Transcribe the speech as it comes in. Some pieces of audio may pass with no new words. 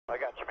I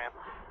got you, man.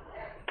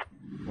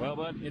 Well,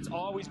 bud, it's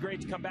always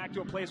great to come back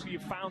to a place where you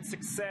found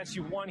success.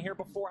 You won here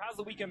before. How's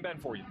the weekend been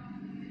for you?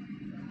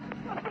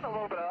 It's been a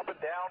little bit up and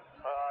down,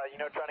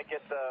 trying to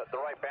get the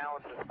right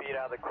balance and speed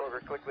out of the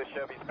Kroger Clickless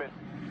Chevy's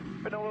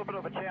been a little bit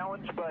of a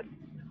challenge, but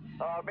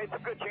made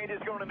some good changes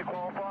going into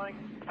qualifying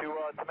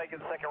to make it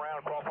the second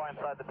round, qualifying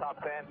inside the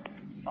top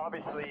 10.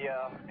 Obviously,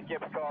 the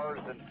Gibbs cars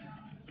and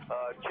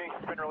Chase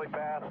has been really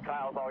fast.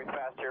 Kyle's always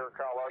fast here,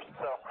 Kyle Larson.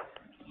 So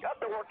got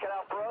the work cut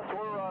out for us.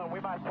 We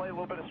might play a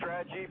little bit of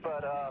strategy,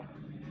 but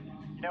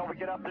we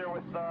get up there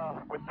with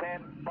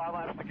 10, 5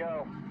 laps to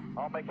go.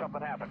 I'll make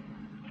something happen.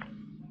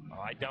 Oh,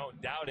 I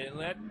don't doubt it.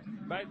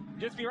 But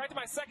just be right to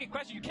my second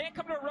question. You can't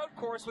come to a road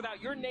course without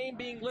your name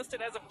being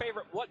listed as a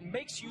favorite. What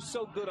makes you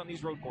so good on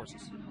these road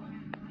courses?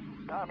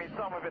 I mean,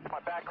 some of it's my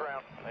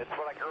background. It's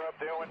what I grew up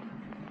doing.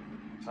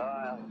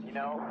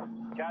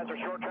 Guys are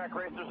short track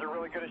racers. Are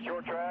really good at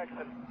short tracks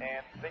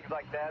and things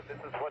like that. This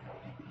is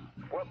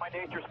what my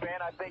nature's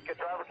been. I think a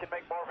driver can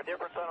make more of a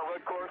difference on a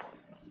road course.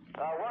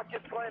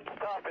 Watkins Glen's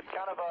tough. It's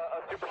kind of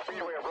a super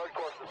speedway of road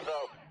courses. So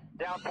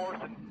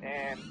downforce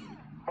and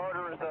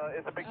motor is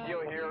a big deal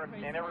here,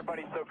 and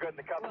everybody's so good in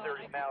the Cup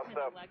Series now.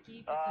 So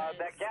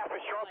that gap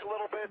has shrunk a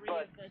little bit,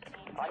 but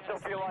I still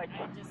feel like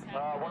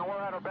when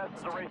we're at our best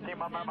as a race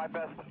team, I'm at my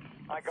best.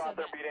 I go out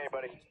there and beat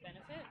anybody.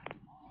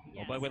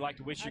 Well, but we'd like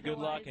to wish you good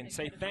luck and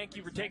say thank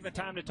you for taking the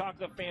time to talk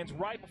to the fans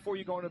right before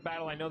you go into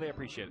battle. I know they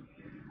appreciate it.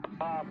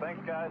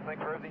 Thanks, guys.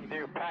 Thanks for everything you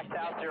do. Packed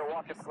house here at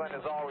Watkins Glen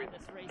as always.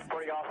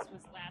 Pretty awesome.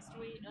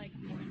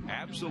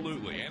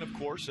 Absolutely. And, of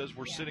course, as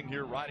we're sitting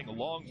here riding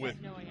along with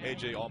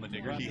A.J.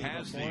 Allmendinger, he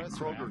has the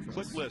Kroger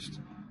Click List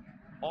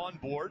on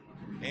board.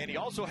 And he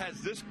also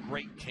has this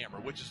great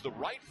camera, which is the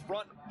right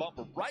front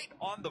bumper. Right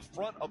on the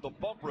front of the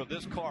bumper of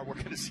this car, we're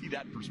going to see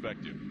that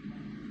perspective.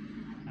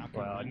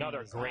 Well,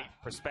 another great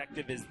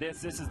perspective is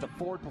this. This is the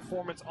Ford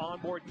Performance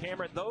onboard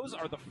camera. Those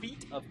are the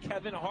feet of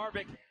Kevin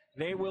Harvick.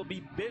 They will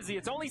be busy.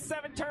 It's only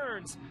 7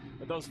 turns,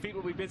 but those feet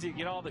will be busy to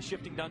get all the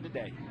shifting done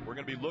today. We're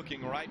going to be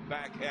looking right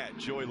back at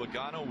Joey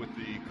Logano with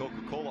the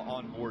Coca-Cola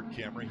onboard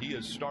camera. He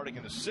is starting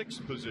in the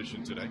 6th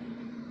position today.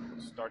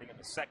 Starting in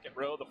the 2nd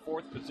row, the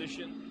 4th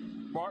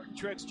position. Martin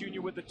Truex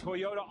Jr. with the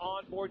Toyota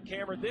onboard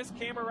camera. This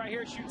camera right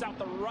here shoots out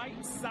the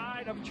right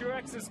side of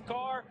Truex's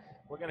car.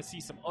 We're going to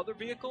see some other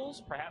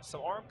vehicles, perhaps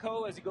some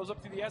Armco as he goes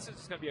up through the S's.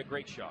 It's going to be a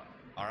great shot.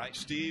 All right,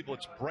 Steve,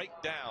 let's break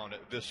down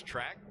this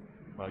track.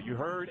 Well, you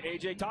heard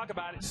AJ talk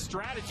about it,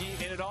 strategy,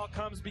 and it all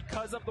comes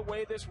because of the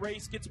way this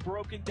race gets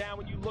broken down.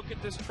 When you look at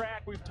this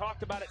track, we've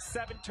talked about it,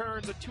 7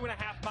 turns, a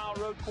 2.5-mile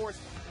road course,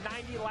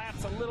 90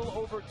 laps, a little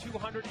over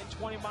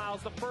 220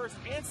 miles. The first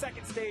and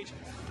second stage,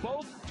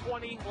 both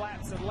 20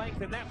 laps in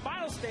length. And that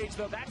final stage,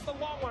 though, that's the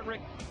long one,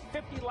 Rick,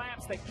 50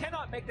 laps. They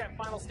cannot make that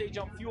final stage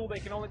on fuel. They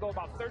can only go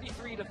about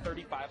 33 to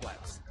 35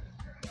 laps.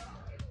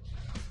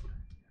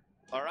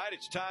 All right,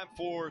 it's time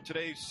for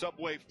today's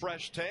Subway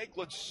Fresh Take.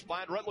 Let's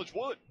find Rutledge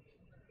Wood.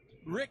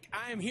 Rick,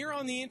 I am here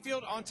on the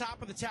infield on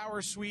top of the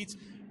Tower Suites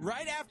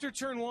right after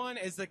turn 1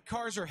 as the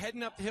cars are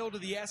heading up the hill to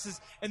the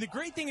S's. And the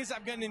great thing is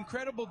I've got an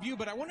incredible view,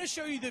 but I want to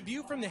show you the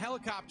view from the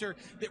helicopter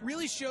that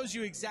really shows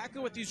you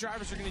exactly what these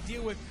drivers are going to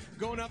deal with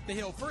going up the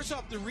hill. First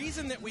off, the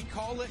reason that we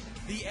call it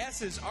the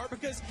S's are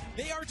because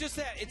they are just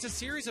that. It's a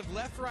series of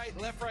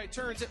left-right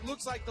turns. It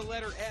looks like the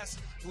letter S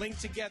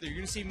linked together. You're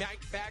going to see Mike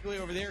Bagley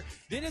over there.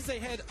 Then as they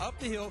head up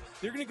the hill,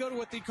 they're going to go to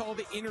what they call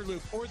the inner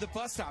loop or the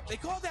bus stop. They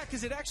call that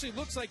because it actually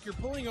looks like you're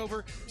pulling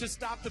over to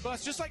stop the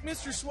bus, just like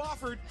Mr.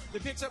 Swafford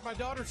that picks up my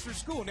daughter for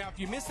school. Now, if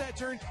you miss that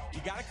turn, you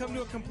got to come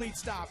to a complete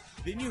stop.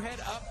 Then you head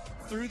up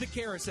through the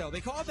carousel. They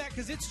call it that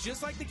because it's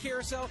just like the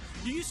carousel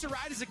you used to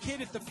ride as a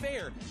kid at the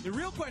fair. The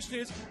real question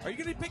is, are you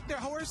going to pick the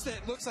horse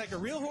that looks like a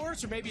real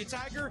horse or maybe a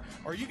tiger,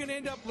 or are you going to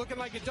end up looking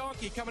like a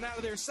donkey coming out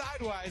of there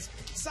sideways?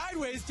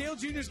 Dale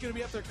Jr. is going to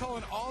be up there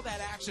calling all that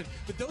action.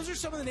 But those are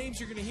some of the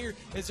names you're going to hear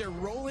as they're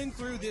rolling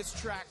through this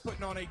track,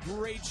 putting on a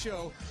great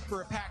show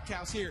for a packed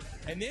house here.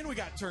 And then we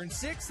got turn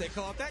 6. They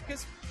call it that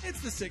because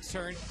it's the 6th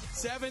turn.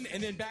 7,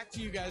 and then back to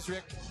you guys,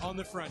 Rick, on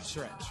the front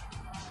stretch.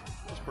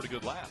 That's a pretty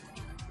good lap.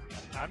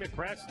 I'm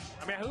impressed.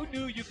 I mean, who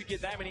knew you could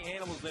get that many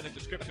animals in a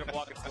description of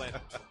Watkins Glen?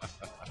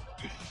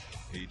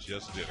 He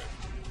just did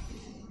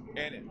it.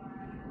 And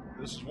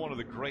this is one of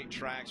the great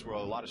tracks where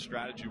a lot of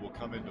strategy will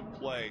come into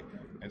play,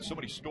 and so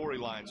many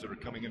storylines that are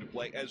coming into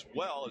play, as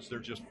well as there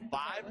are just 5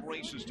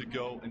 races to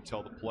go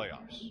until the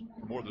playoffs.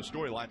 For more of the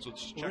storylines,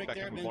 let's check back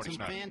in with Marty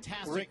Snyder.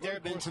 Rick, there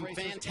have been some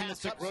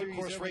fantastic road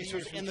course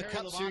racers in the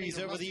Cup Series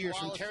over the years,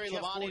 from Terry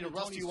Labonte to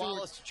Rusty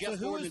Wallace to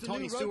Jeff Gordon and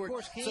Tony Stewart.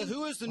 So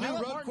who is the new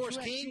road course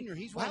king?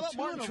 How about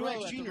Martin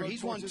Truex Jr.?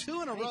 He's won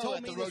 2 in a row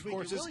at the road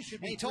courses,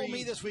 and he told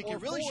me this week it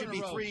really should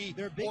be 3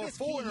 or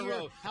 4 in a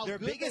row. Their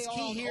biggest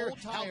key here,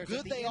 how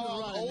good they are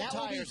on old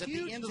tires at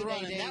the end of the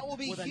run, and that will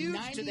be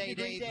huge today,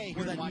 Dave,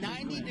 with a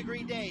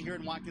 90-degree day here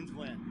in Watkins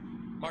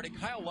Glen. Marty,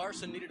 Kyle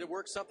Larson needed to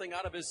work something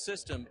out of his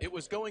system. It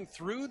was going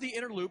through the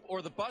inner loop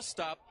or the bus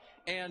stop,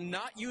 and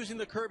not using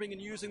the curbing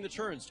and using the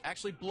turns,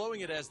 actually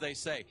blowing it, as they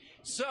say.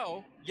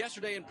 So,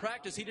 yesterday in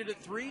practice, he did it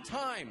 3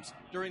 times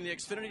during the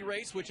Xfinity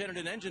race, which ended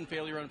in engine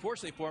failure,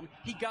 unfortunately, for him.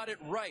 He got it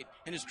right,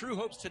 and his crew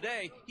hopes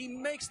today he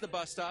makes the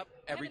bus stop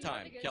every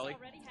time. Kelly?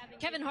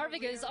 Kevin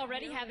Harvick is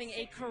already having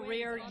a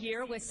career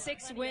year with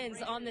 6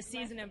 wins on the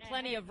season and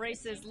plenty of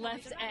races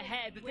left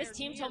ahead. But this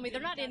team told me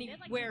they're not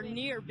anywhere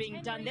near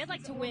being done. They'd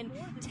like to win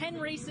 10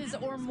 races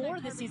or more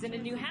this season,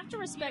 and you have to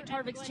respect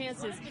Harvick's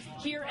chances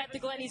here at the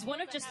Glen. He's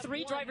one of just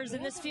 3 drivers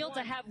in this field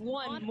to have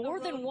won more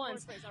than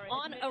once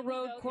on a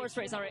road course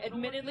race. All right,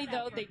 admittedly,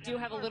 though, they do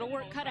have a little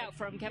work cut out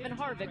for him. Kevin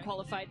Harvick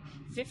qualified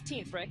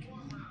 15th, Rick.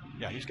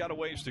 Yeah, he's got a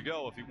ways to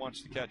go if he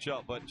wants to catch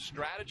up, but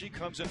strategy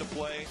comes into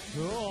play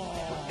for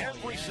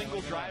every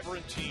single driver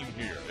and team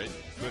here. It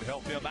could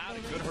help him out,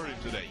 it could hurt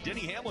him today.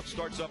 Denny Hamlin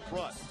starts up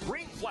front.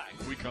 Green flag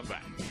when we come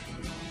back.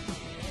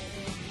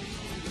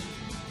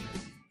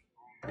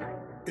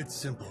 It's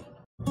simple.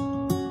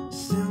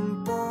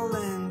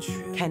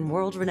 Can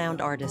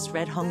world-renowned artist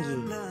Red Hong Yi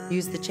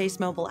use the Chase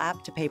mobile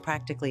app to pay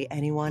practically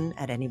anyone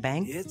at any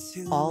bank,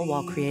 all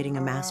while creating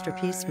a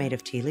masterpiece made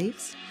of tea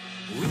leaves?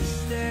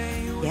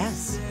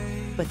 Yes,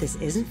 but this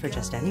isn't for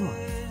just anyone.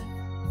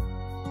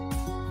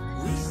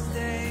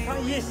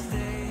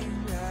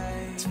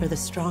 It's for the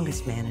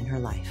strongest man in her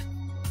life.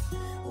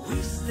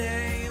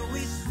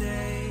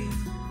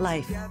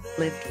 Life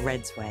lived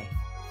Red's way.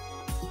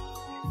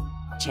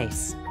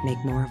 Chase,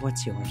 make more of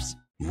what's yours.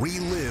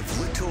 Relive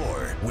Le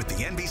Tour with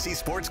the NBC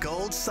Sports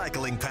Gold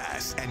Cycling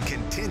Pass and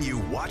continue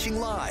watching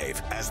live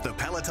as the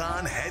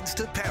Peloton heads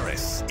to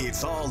Paris.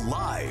 It's all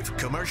live,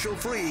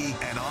 commercial-free,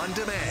 and on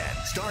demand.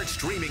 Start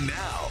streaming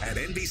now at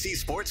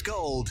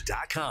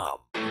NBCSportsGold.com.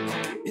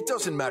 It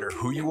doesn't matter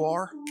who you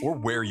are or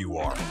where you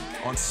are.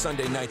 On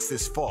Sunday nights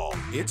this fall,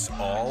 it's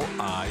all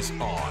eyes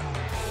on.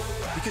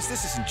 Because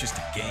this isn't just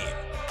a game.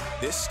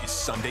 This is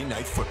Sunday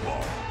Night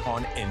Football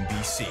on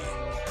NBC.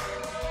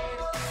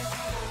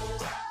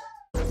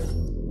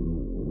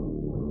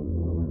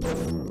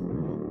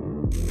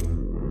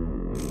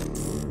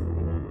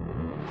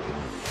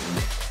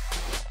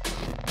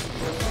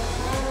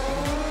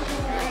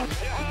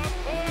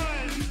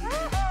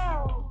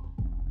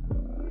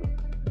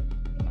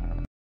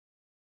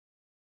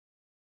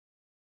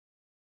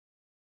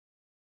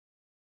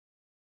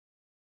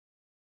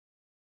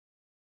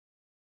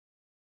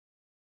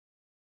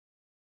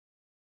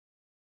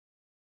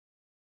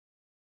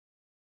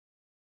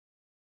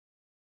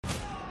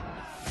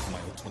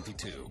 Mile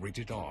 22,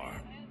 rated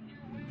R.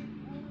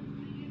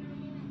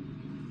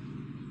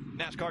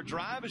 NASCAR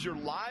Drive is your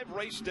live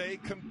race day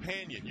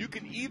companion. You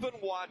can even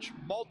watch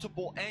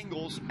multiple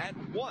angles at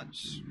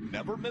once.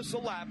 Never miss a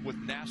lap with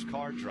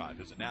NASCAR Drive.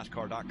 Visit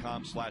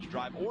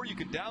NASCAR.com/drive, or you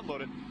can download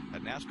it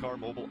at NASCAR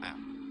mobile app.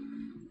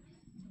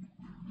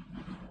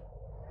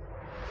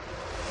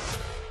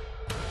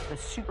 The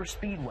super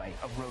speedway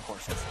of road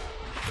courses.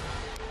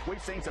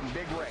 We've seen some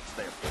big wrecks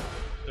there.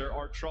 There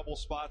are trouble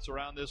spots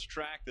around this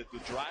track that the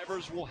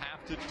drivers will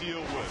have to deal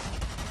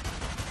with.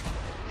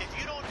 If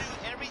you don't do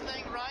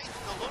everything right,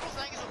 the little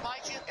things will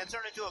bite you and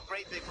turn into a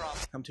great big problem.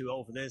 I'm too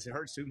old for this. It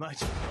hurts too much.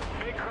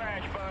 Big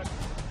crash, bud.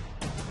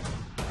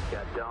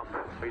 Got dumped.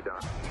 Be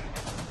done.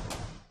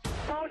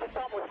 Told you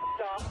something was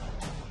stuff.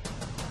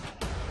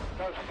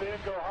 No spin,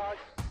 go high.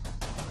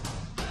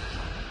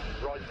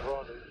 Right in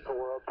front is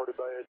tore up pretty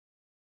bad.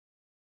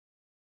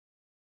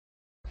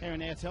 Here in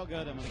ASL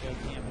good, I'm going to go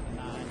camp at the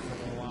 9 for a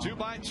little while. 2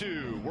 by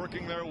 2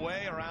 working their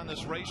way around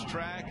this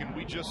racetrack, and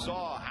we just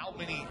saw how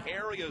many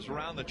areas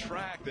around the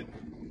track that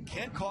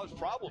can cause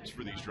problems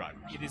for these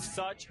drivers. It is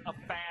such a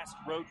fast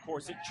road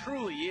course. It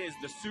truly is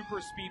the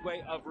super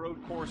speedway of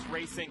road course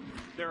racing.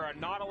 There are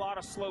not a lot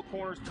of slow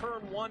corners.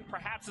 Turn 1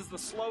 perhaps is the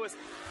slowest,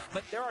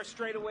 but there are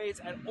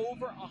straightaways at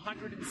over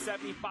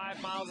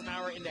 175 miles an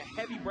hour into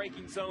heavy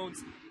braking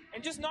zones.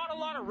 And just not a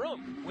lot of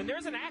room. When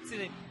there's an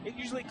accident, it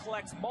usually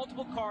collects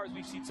multiple cars.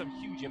 We've seen some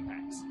huge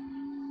impacts.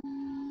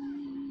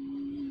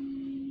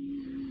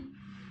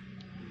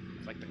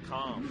 It's like the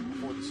calm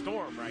before the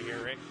storm right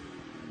here, Rick.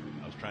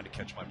 I was trying to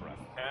catch my breath.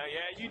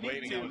 Yeah, you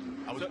need to.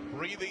 I was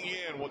breathing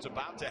in what's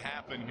about to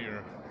happen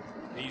here.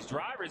 These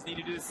drivers need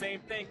to do the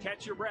same thing,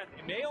 catch your breath.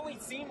 It may only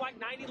seem like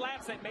 90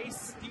 laps, that may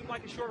seem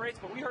like a short race,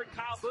 but we heard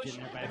Kyle Busch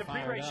in the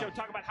pre-race show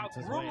talk about how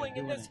grueling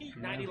in this heat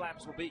 90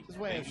 laps will be.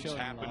 Things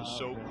happen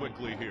so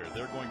quickly here.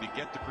 They're going to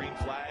get the green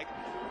flag,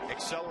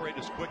 accelerate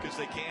as quick as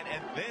they can,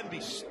 and then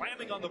be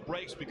slamming on the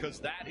brakes because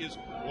that is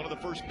one of the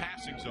first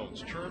passing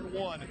zones, turn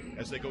 1,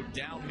 as they go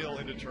downhill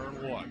into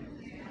turn 1.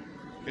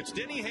 It's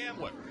Denny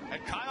Hamlin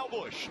and Kyle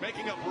Busch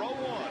making up row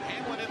 1.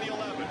 Hamlin in the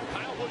 11,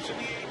 Kyle Busch in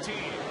the 18.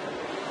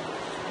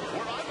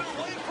 We're on the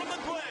way from the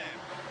Glen.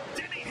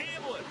 Denny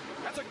Hamlin.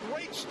 That's a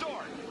great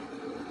start.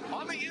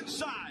 On the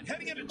inside,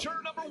 heading into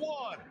turn number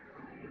 1.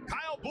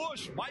 Kyle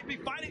Busch might be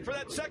fighting for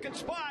that second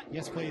spot.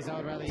 Yes, please. I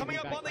would rather coming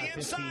up back on the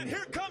inside. 15.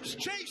 Here comes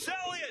Chase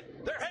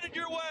Elliott. They're headed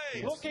your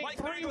way. Looking Mike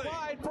 3 Bailey.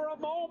 wide for a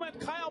moment.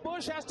 Kyle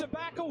Busch has to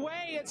back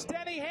away. It's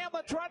Denny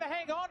Hamlin trying to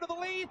hang on to the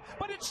lead,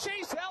 but it's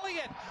Chase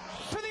Elliott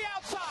to the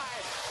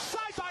outside,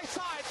 side by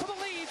side for the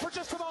lead for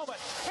just a moment.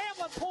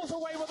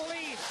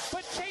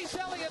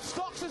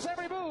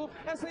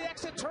 as they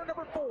exit turn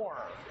number 4.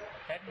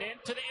 Heading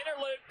into the inner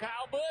loop,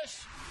 Kyle Busch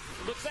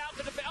looks out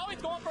to the, oh,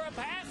 he's going for a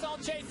pass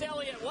on Chase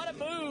Elliott. What a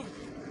move.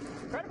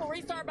 Incredible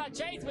restart by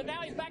Chase, but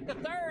now he's back to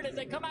third as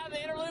they come out of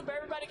the inner loop.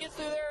 Everybody gets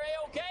through their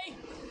A-OK.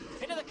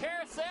 Into the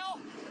carousel.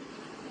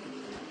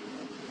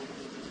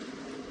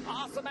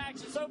 Awesome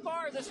action so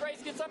far as this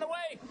race gets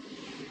underway.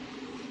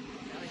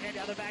 Now they head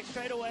down the back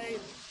straightaway.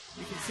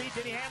 You can see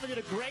Denny Hamlin did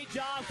a great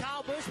job.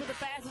 Kyle Busch with the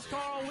fastest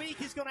car all week.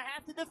 He's going to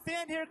have to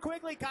defend here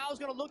quickly. Kyle's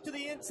going to look to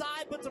the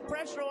inside, put some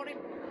pressure on him.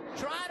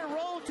 Try to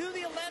roll to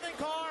the 11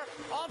 car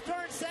off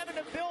turn 7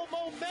 to build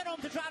momentum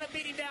to try to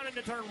beat him down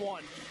into turn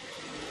 1.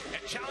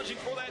 And challenging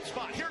for that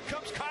spot. Here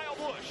comes Kyle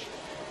Busch.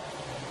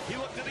 He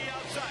looked to the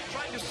outside,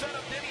 trying to set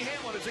up Denny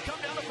Hamlin as they come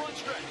down the front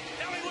stretch.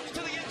 Now he looks to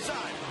the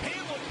inside.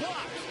 Hamlin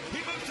blocks. He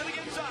moves to the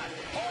inside.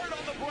 Hard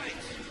on the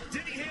brakes.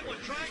 Denny Hamlin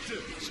trying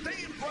to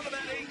stay in front of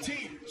that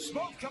 18.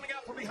 Smoke coming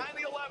out from behind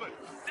the 11.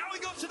 Now he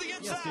goes to the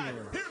inside.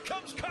 Here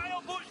comes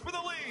Kyle Busch for the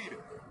lead.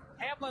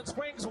 Hamlin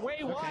swings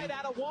way wide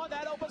out of 1.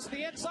 That opens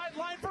the inside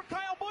line for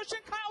Kyle Busch,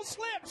 and Kyle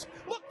slips.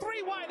 Look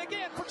 3 wide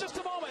again for just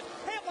a moment.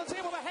 Hamlin's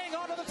able to hang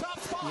on to the top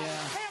spot.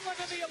 Hamlin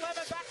in the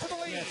 11 back to the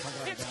lead.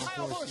 It's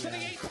Kyle Busch in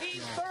the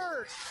 18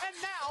 third. And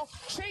now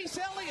Chase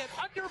Elliott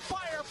under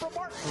fire from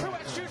Martin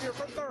Truex Jr.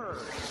 for third.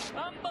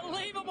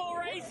 Unbelievable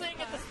racing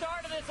at the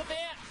start of this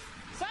event.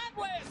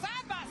 Sideways,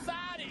 side by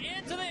side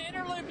into the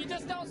inner loop. You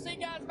just don't see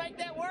guys make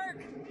that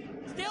work.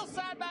 Still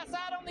side by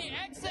side on the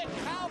exit.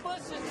 Kyle Busch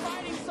is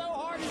fighting so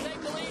hard to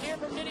take the lead here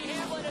from Denny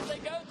Hamlin as they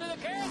go through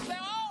the carousel.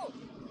 Oh!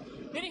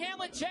 Denny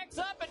Hamlin checks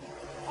up, and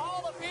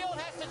all the field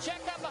has to check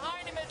up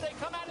behind him as they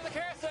come out of the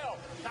carousel.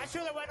 Not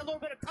sure there went a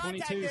little bit of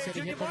contact there.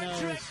 Junior Martin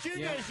Truex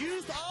Jr. has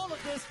used all of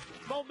this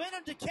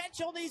momentum to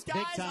catch on these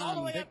guys all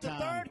the way up to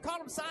third. Caught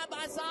them side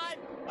by side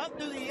up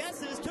through the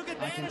S's. Took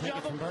advantage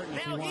of them.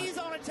 Now he's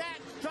on attack,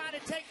 trying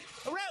to take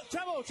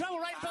trouble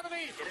right in front of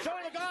me.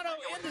 Joey Logano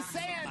in the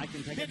sand.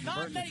 Did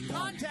not make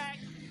contact.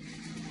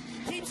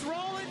 Keeps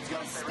rolling. He's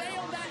going to stay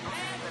on that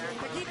path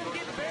to keep him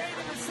getting buried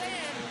in the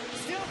sand.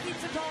 Still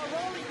keeps the car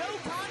rolling.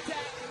 No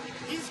contact.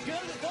 He's going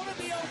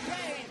to be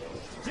okay.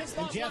 Just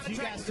lost Jeff, you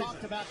guys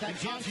talked about that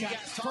contact.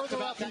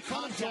 Further up in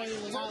front of Joey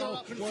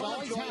Logano. What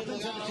always happens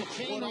is it's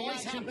a chain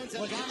reaction.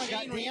 Logano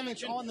got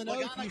damage on the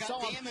nose. You saw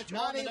him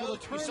not able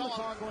to turn the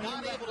car going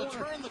into that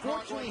corner.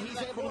 Fortunately,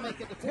 he's able to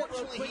make it to pit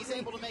road quickly.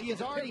 He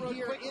is already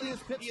here in his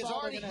pit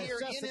stall.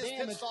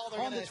 They're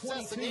going to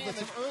assess the damage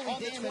on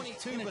the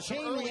 22, but some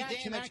early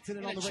damage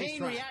in a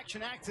chain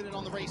reaction accident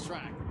on the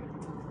racetrack.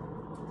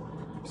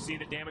 You see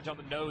the damage on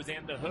the nose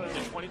and the hood.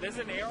 This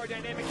is an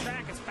aerodynamic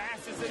track as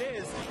fast as it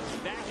is.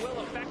 That will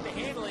affect the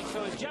handling.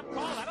 So as Jeff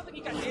called, I don't think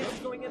he got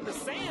damage going in the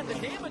sand. The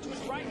damage was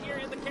right here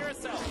in the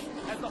carousel.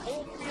 As the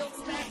whole field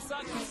stacks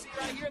up, you see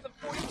right here the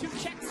 42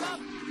 checks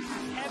up.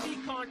 Heavy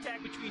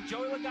contact between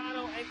Joey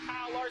Logano and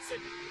Kyle Larson.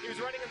 He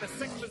was running in the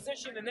 6th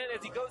position, and then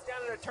as he goes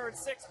down into turn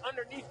 6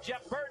 underneath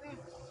Jeff Burton,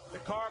 the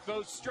car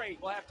goes straight.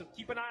 We'll have to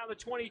keep an eye on the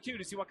 22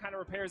 to see what kind of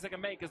repairs they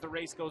can make as the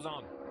race goes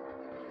on.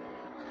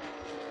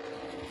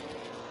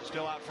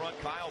 Still out front,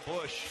 Kyle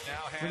Busch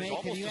now has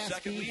almost a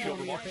second lead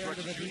over Martin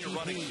Truex Jr.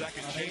 running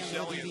second, Chase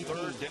Elliott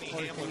third, Denny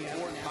Hamlin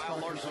fourth, Kyle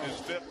Larson is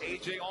fifth,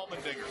 A.J.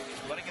 Allmendinger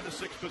running in the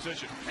 6th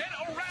position.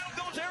 And around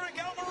goes Eric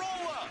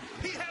Almirola.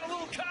 He had a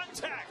little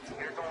contact.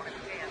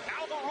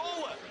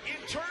 Almirola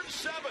in turn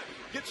 7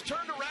 gets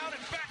turned around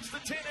and backs the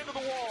 10 into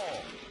the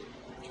wall.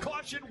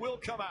 Caution will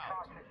come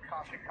out.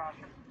 Caution.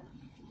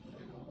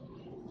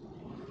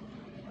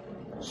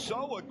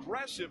 So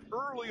aggressive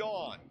early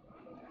on.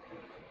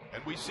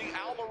 And we see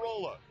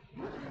Almirola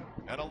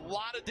and a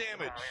lot of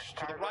damage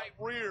to the right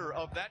rear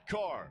of that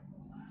car.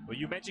 Well,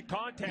 you mentioned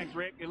contact,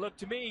 Rick. It looked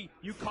to me,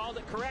 you called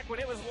it correct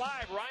when it was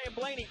live. Ryan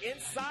Blaney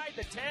inside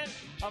the 10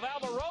 of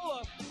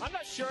Almirola. I'm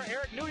not sure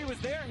Eric knew he was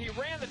there. He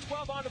ran the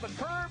 12 onto the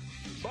curb.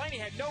 Blaney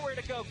had nowhere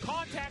to go.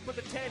 Contact with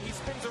the 10. He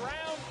spins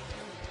around.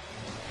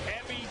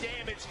 Heavy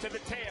damage to the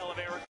tail of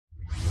Eric.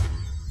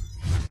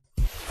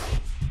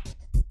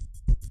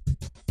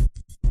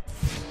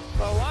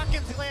 Well,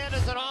 Watkins Glen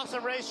is an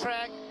awesome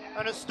racetrack,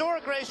 an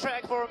historic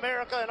racetrack for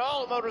America and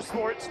all of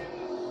motorsports.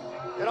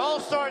 It all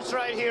starts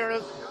right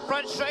here,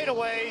 front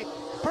straightaway,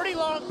 pretty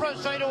long front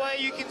straightaway.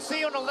 You can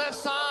see on the left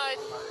side,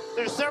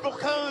 there's several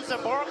cones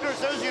and markers.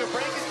 Those are your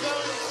braking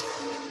zones.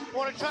 You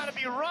want to try to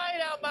be right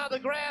out by the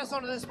grass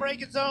onto this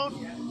braking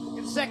zone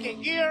in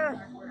second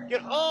gear.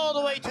 Get all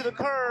the way to the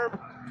curb.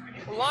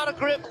 A lot of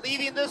grip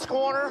leaving this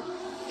corner.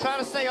 Try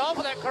to stay off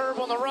of that curb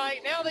on the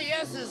right. Now the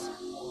S is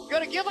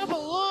going to give up a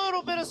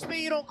little bit of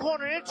speed on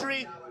corner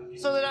entry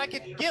so that I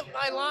can get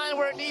my line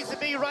where it needs to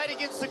be right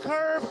against the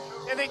curb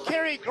and then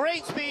carry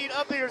great speed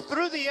up here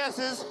through the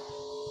S's.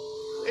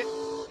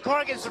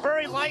 Car gets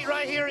very light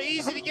right here,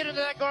 easy to get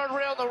into that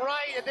guardrail on the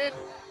right, and then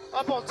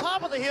up on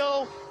top of the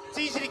hill, it's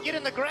easy to get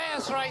in the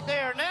grass right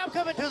there. Now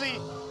coming to the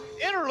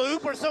inner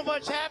loop where so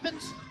much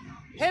happens.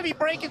 Heavy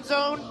braking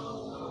zone.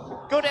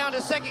 Go down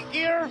to second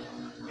gear.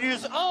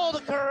 Use all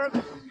the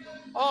curb,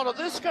 all of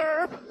this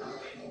curb,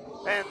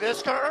 and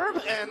this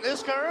curb, and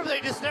this curb. They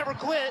just never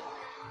quit.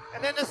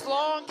 And then this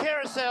long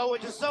carousel,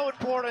 which is so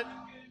important.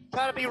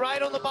 Try to be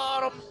right on the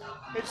bottom.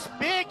 It's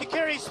big to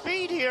carry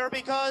speed here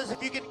because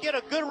if you can get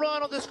a good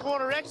run on this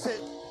corner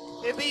exit,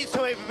 it leads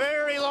to a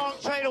very long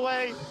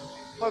straightaway,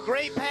 a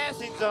great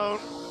passing zone.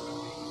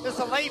 This is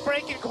a late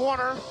braking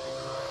corner.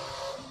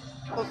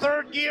 The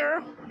third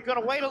gear, you're going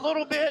to wait a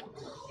little bit,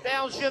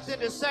 downshift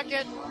into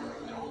second.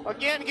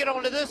 Again, get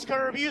onto this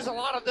curve, use a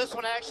lot of this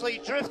one actually,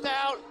 drift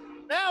out.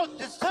 Now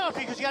it's tough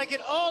because you got to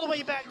get all the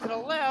way back to the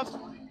left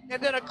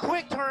and then a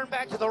quick turn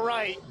back to the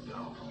right.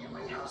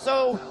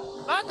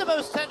 So, not the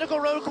most technical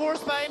road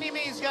course by any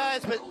means,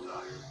 guys, but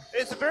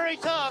it's very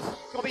tough.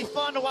 It's going to be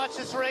fun to watch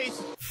this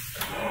race.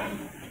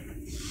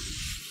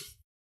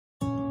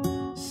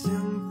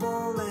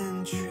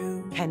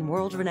 Can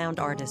world-renowned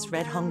artist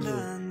Red Hong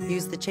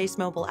use the Chase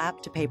mobile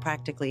app to pay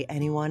practically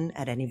anyone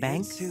at any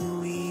bank?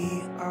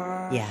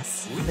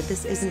 Yes, but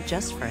this isn't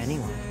just for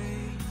anyone.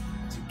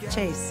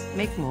 Chase,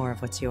 make more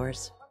of what's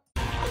yours.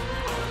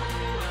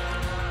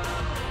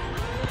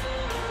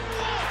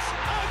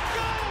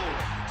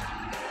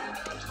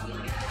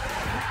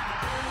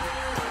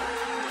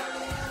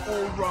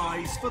 All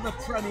rise for the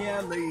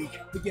Premier League,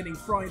 beginning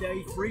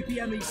Friday, 3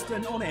 p.m.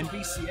 Eastern on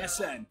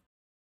NBCSN.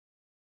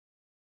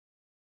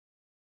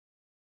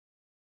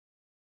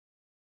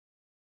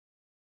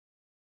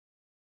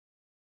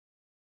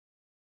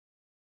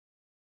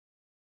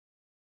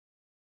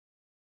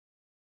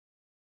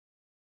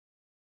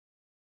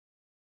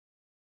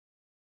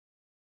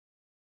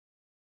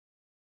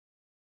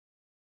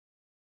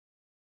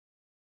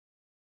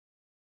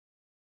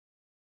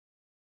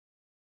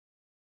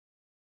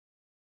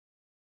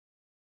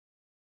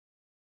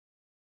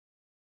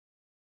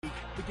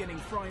 Beginning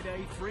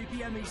Friday, 3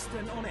 p.m.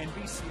 Eastern on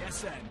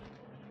NBCSN.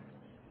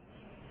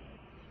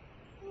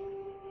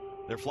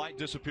 Their flight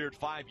disappeared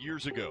 5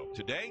 years ago.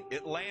 Today,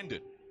 it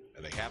landed,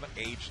 and they haven't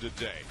aged a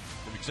day.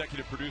 From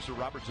executive producer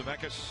Robert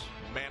Zemeckis,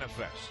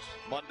 Manifest.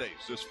 Mondays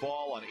this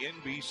fall on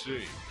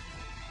NBC.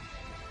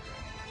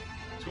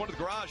 Let's go to the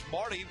garage.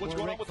 Marty, what's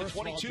going on with the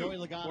 22?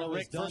 Well,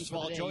 Rick, first of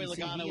all, Joey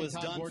Logano is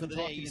done for the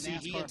day. You see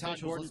he and Todd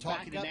Gordon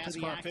talking to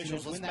NASCAR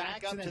officials. Let's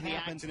back up to the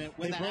accident.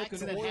 When that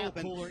accident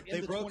happened,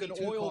 they broke an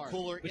oil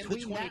cooler in the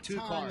 22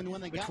 car.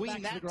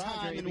 Between that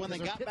time and when they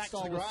got back to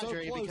the garage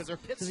area, because their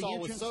pit stall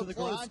was so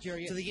close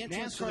to the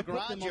entrance to the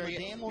garage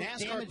area,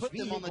 NASCAR put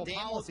them on the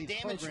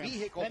damaged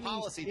vehicle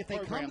policy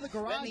program.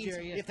 That means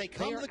if they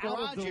come to the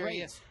garage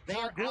area, they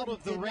are out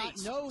of the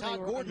race.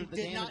 Todd Gordon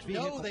did not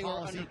know they were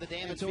under the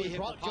damaged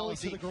vehicle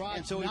policy.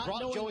 And so he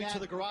brought Joey to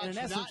the garage,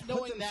 not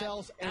knowing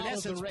that, in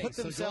essence, put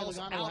themselves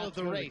out of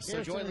the race.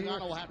 So Joey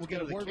Logano will have to go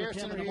to the care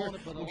center here.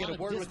 We'll get a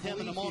word with him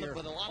in a moment,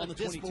 but a lot of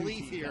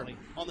disbelief here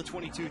on the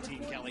 22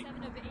 team, Kelly.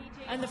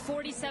 And the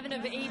 47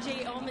 of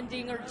A.J.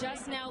 Allmendinger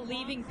just now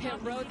leaving pit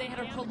road. They had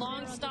a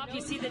prolonged stop.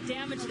 You see the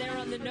damage there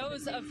on the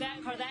nose of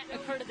that car. That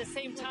occurred at the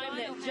same time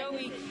that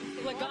Joey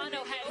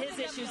Logano had his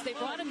issues. They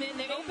brought him in.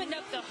 They opened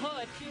up the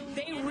hood.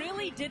 They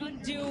really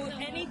didn't do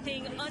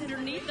anything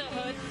underneath the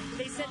hood.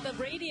 They said the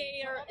radiator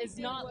is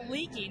not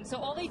leaking. So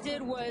all they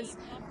did was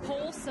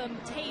pull some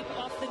tape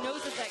off the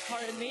nose of that car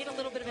and made a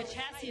little bit of a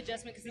chassis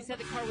adjustment because he said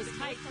the car was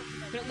tight.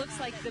 But it looks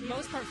like the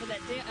most part for that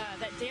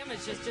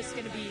damage is just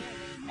going to be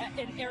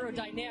in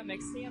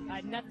aerodynamics.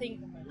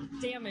 Nothing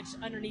damaged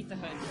underneath the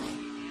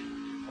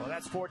hood. Well,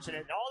 that's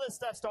fortunate. All this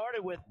stuff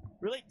started with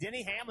really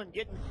Denny Hamlin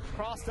getting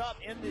crossed up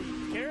in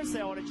the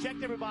carousel, and it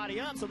checked everybody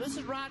up. So this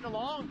is riding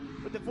along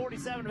with the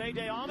 47 of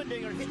A.J.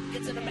 Allmendinger.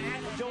 Gets in the back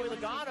of Joey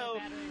Logano,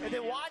 and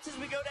then watch as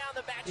we go down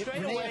the back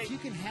straightaway.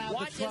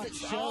 Watch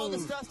as all the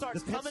stuff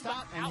starts coming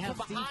out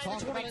from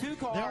behind the 22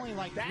 car.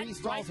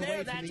 That's right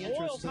there. That's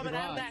oil coming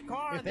out of that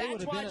car, and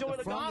that's why Joey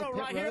Logano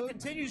right here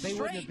continues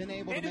straight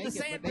into the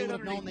sand pit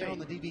underneath there on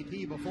the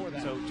DVP before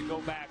that. So to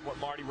go back, what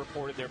Marty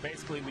reported there,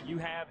 basically when you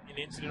have an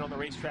incident on the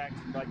racetrack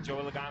like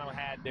Joey Logano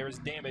had, there is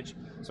damage.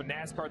 So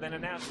NASCAR then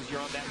announces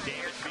you're on that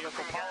damaged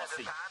vehicle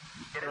policy.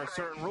 There are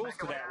certain rules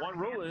to that. One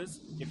rule is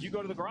if you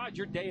go to the garage,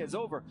 your day is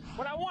over.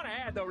 What I want to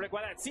add, though, Rick,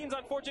 while that seems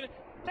unfortunate,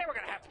 they were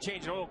going to have to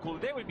change an oil cooler.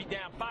 They would be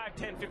down 5,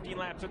 10, 15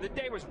 laps. So the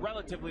day was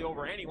relatively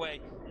over anyway,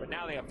 but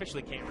now they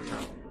officially can't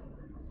return.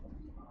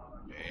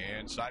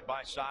 And side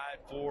by side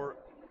for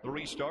the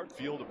restart.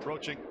 Field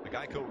approaching the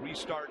Geico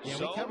restart zone.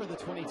 We covered the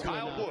 22.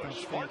 Kyle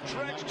Busch, Martin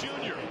Truex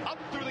Jr. up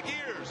through the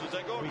gears as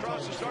they go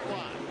across the start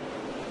line.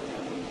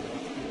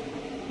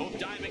 Both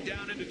diving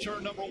down into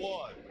turn number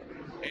 1.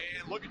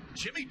 And look at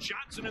Jimmy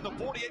Johnson in the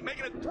 48,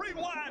 making it 3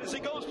 wide as he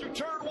goes through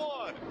turn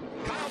 1.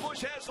 Kyle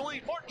Busch has the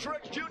lead. Martin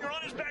Truex Jr.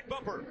 on his back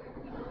bumper.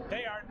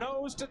 They are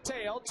nose to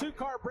tail.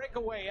 2-car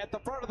breakaway at the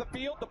front of the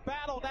field. The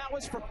battle now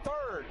is for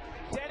third.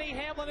 Denny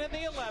Hamlin in the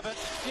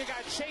 11th. You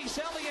got Chase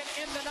Elliott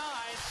in the 9,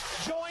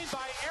 joined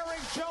by Eric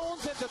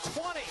Jones in the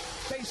 20.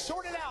 They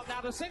sorted out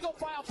now the single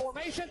file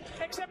formation,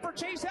 except for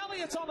Chase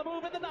Elliott's on the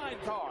move in the 9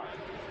 car.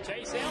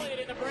 Chase Elliott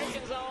in the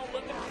braking zone,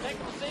 looking for next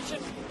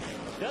position.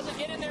 Doesn't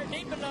get in there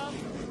deep enough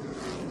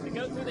to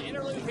go through the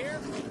inner loop here.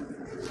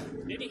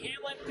 Denny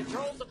Hamlin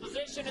controls the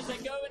position as they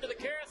go into the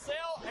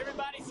carousel.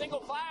 Everybody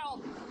single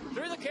file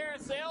through the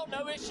carousel.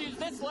 No issues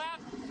this lap.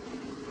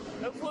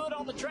 No fluid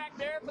on the track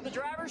there for the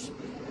drivers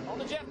on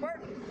the Jeff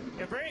Burton.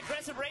 A very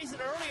aggressive racing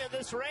early in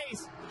this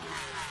race.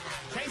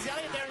 Chase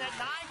Elliott there in that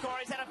 9 car.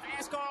 He's had a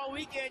fast car all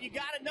weekend. You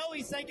got to know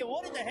he's thinking,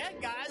 what in the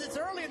heck, guys? It's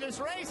early in this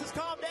race. Let's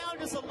calm down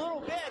just a little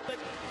bit. But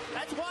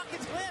that's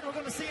Watkins Glen. We're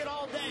going to see it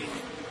all day.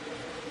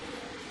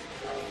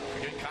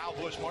 Again, Kyle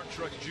Busch, Martin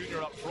Truex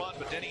Jr. up front,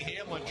 but Denny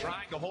Hamlin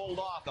trying to hold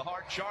off the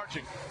hard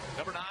charging.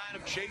 Number 9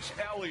 of Chase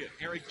Elliott.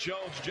 Eric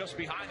Jones just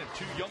behind him.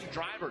 2 young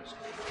drivers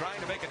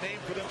trying to make a name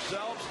for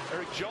themselves.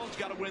 Eric Jones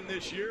got a win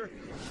this year.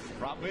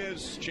 Problem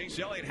is, Chase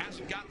Elliott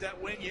hasn't got that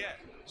win yet.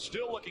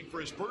 Still looking for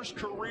his first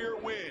career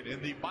win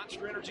in the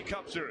Monster Energy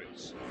Cup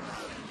Series.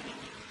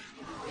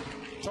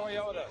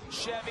 Toyota,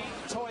 Chevy,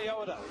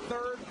 Toyota,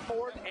 3rd,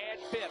 4th, and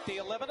 5th. The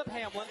 11 of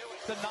Hamlin,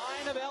 the 9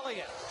 of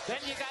Elliott. Then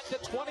you got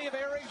the 20 of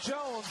Eric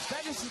Jones.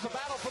 Then this is the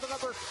battle for the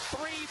number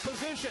 3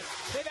 position.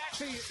 They've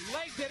actually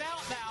legged it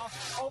out now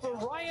over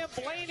Ryan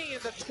Blaney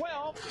in the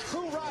 12,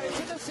 who rides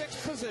in the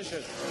 6th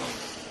position.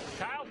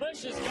 Kyle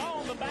Busch is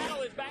gone. The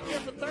battle is back here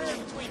for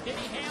 3rd between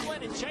Denny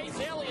Hamlin and Chase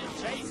Elliott.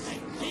 Chase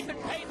keeping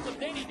pace with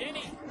Denny.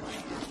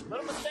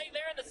 Little mistake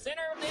there in the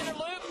center of the inner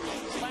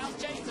loop.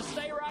 Allows Chase to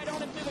stay right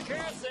on him through the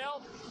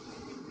carousel.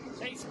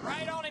 Chase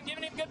right on him,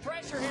 giving him good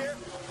pressure here.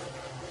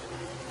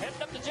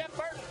 Heading up to Jeff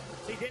Burton.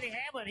 See, Denny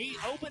Hamlin, he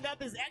opened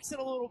up his exit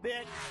a little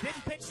bit,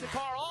 didn't pitch the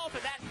car off,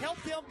 and that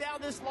helped him down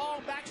this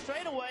long back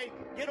straightaway,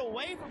 get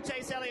away from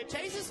Chase Elliott.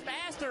 Chase is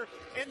faster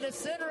in the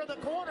center of the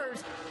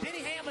corners.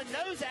 Denny Hamlin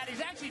knows that.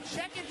 He's actually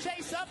checking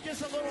Chase up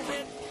just a little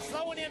bit,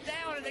 slowing him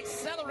down and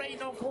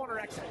accelerating on corner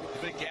exit.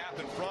 The big gap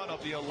in front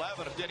of the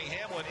 11 of Denny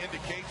Hamlin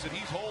indicates that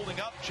he's holding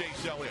up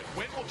Chase Elliott.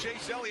 When will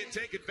Chase Elliott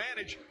take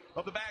advantage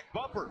of the back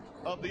bumper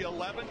of the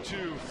 11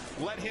 to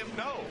let him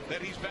know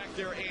that he's back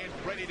there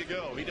and ready to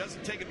go? He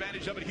doesn't take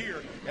advantage of it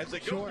here as they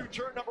go through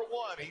turn number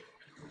 1. He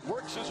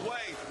works his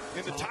way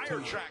in the tire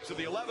tracks of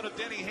the 11 of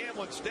Denny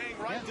Hamlin, staying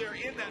right there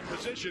in that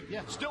position,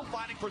 still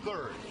fighting for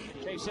 3rd.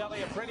 Chase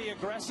Elliott pretty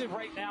aggressive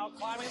right now,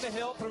 climbing the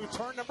hill through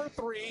turn number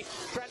 3,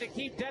 trying to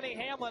keep Denny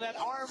Hamlin at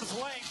arm's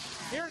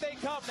length. Here they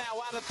come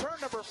now out of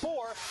turn number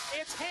 4.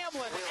 It's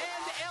Hamlin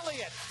and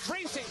Elliott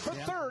racing for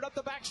 3rd up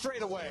the back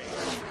straightaway.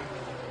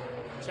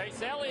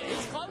 Chase Elliott,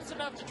 he's close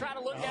enough to try to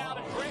look out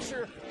and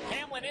pressure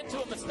Hamlin into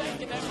a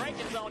mistake in that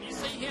braking zone. You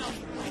see him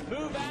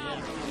move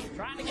out,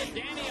 trying to get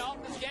Denny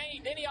off his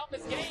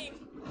game.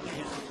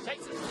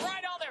 Chase is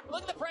right on there.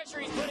 Look at the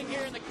pressure he's putting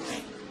here in the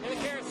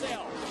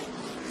carousel.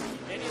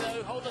 Denny,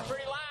 though, holds a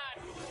pretty line.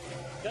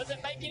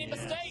 Doesn't make any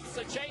mistakes,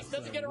 so Chase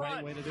doesn't get a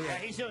run. Yeah,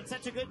 he's doing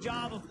such a good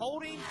job of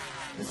holding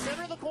the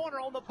center of the corner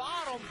on the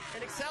bottom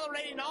and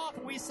accelerating off.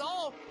 And we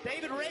saw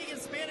David Reagan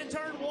spin in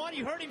turn 1.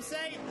 You heard him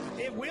say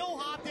it wheel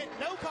hopped it,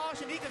 no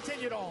caution. He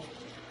continued on.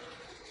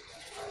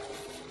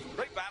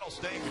 Great battle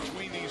staying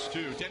between these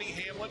two. Denny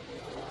Hamlin,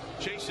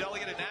 Chase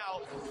Elliott, and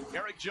now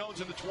Eric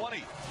Jones in the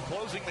 20,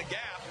 closing the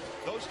gap.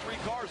 Those 3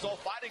 cars all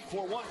fighting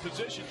for 1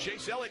 position.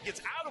 Chase Elliott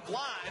gets out of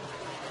line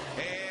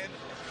and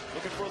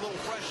looking for a little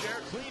fresh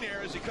air, clean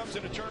air as he comes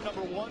into turn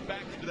number 1,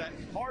 back into that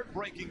hard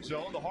braking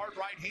zone, the hard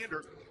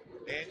right-hander.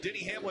 And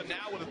Denny Hamlin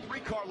now with a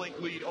 3-car length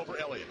lead over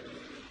Elliott.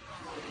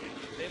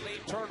 They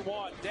lead turn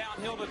 1,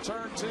 downhill to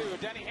turn 2.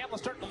 Denny Hamlin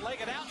starting to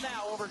leg it out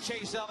now over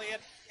Chase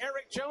Elliott.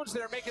 Eric Jones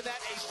there making that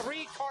a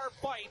 3-car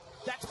fight.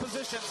 That's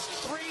positions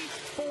 3,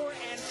 4,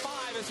 and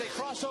 5 as they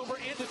cross over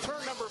into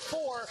turn number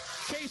 4.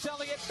 Chase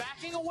Elliott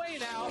backing away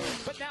now,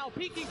 but now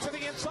peeking to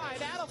the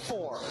inside out of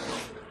 4.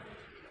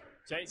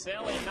 Chase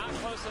Elliott not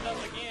close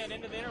enough again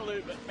into the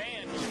interloop, but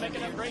man, he's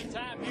making a great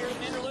time here in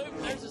the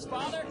interloop. There's his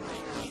father,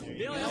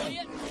 Bill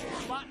Elliott,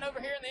 spotting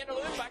over here in the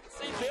interloop. I can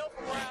see Bill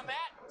from where I'm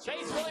at.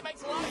 Chase really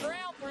makes a lot of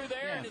ground through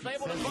there and is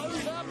able to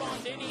close up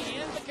on Denny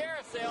in the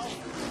carousel.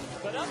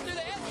 But up through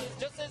the S's,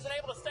 just isn't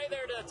able to stay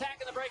there to attack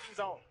in the braking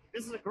zone.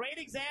 This is a great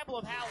example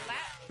of how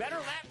better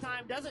lap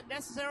time doesn't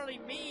necessarily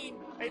mean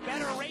a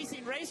better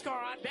racing race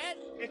car. I bet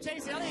if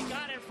Chase Elliott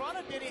got in front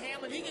of Denny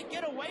Hamlin, he could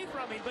get away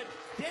from him. But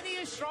Denny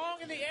is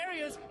strong in the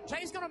areas.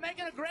 Chase going to make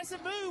an aggressive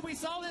move. We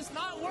saw this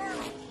not work.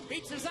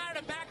 He decided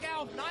to back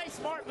out. Nice,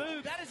 smart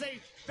move. That is a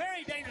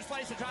very dangerous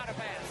place to try to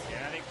pass.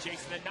 Yeah, I think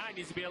Chase in the 9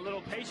 needs to be a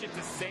little patient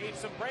to save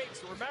some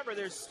brakes. Remember,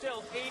 there's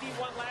still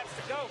 81 laps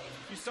to go.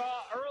 You saw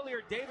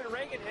earlier David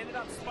Reagan ended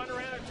up spun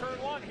around in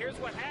turn 1. Here's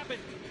what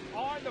happened.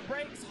 On the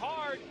brakes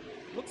hard.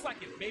 Looks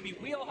like it maybe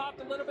wheel hopped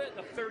a little bit.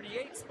 The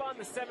 38 spun.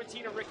 The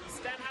 17 of Ricky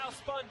Stenhouse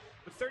spun.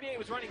 The 38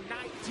 was running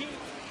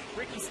 19th.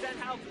 Ricky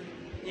Stenhouse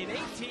in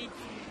 18th.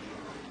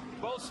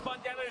 Both spun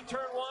down into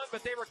turn 1,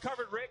 but they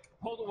recovered. Rick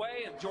pulled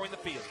away and joined the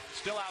field.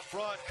 Still out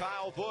front,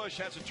 Kyle Busch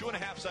has a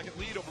 2.5-second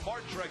lead over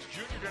Martin Truex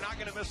Jr. They're not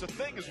going to miss a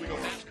thing as we go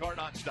NASCAR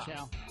nonstop.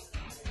 Ciao.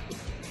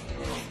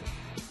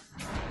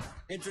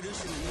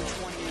 Introducing the new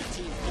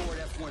 2018 Ford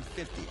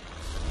F-150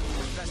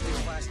 with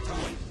best-in-class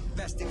towing,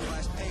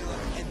 best-in-class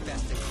payload, and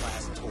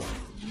best-in-class torque.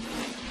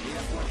 The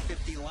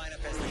F-150 lineup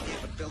has the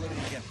capability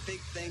to get big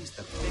things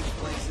to big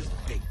places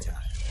big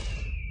time.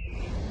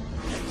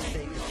 And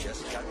things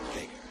just got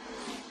bigger.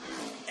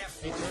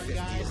 Hey, turn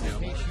guys, in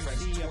case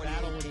you see a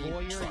battle with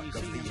Boyer and you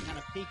see him kind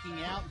of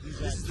peeking out, he's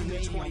This is the new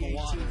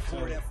 2018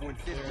 Ford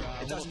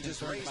F-150. It doesn't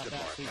just raise the bar,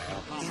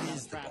 it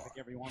is the bar.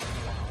 Every once in a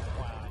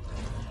while.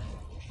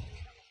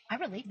 I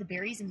relate to the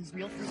berries in these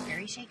real fruit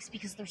berry shakes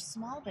because they're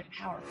small but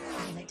powerful.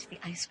 I relate to the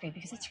ice cream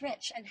because it's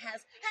rich and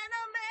has an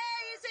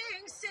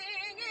amazing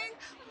singing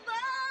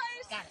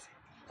voice. Got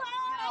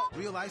it.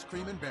 Real ice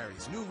cream and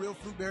berries. New real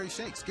fruit berry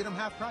shakes. Get them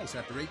half price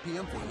after 8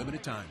 p.m. for a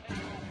limited time.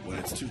 When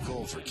it's too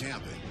cold for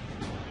camping,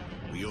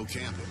 we go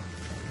camping.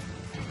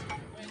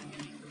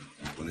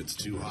 When it's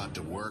too hot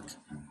to work,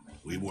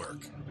 we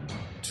work.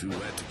 Too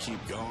wet to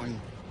keep going?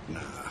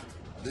 Nah.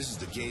 This is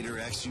the Gator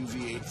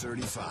XUV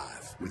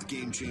 835 with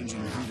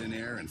game-changing heat and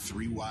air and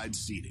 3 wide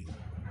seating.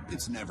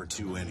 It's never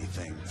too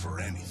anything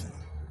for anything.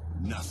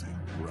 Nothing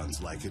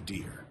runs like a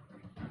deer.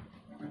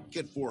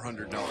 Get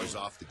 $400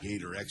 off the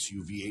Gator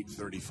XUV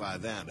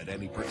 835M at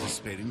any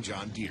participating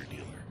John Deere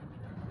dealer.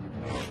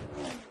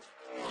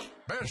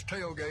 Best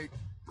tailgate,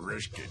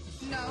 brisket.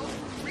 No,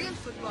 real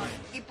football.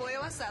 Y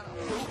pollo asado.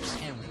 Hoops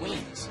and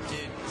wings.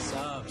 Dude,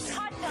 Subs.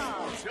 hot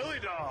dog. Chili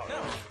dog.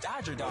 No,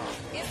 Dodger dog.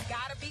 it's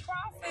gotta be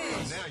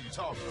crawfish. Now you're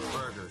talking.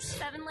 Burgers.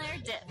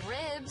 7-layer dip.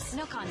 Ribs.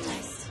 No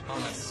contest.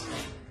 Hummus.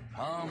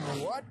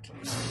 What?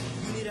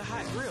 You need a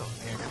hot grill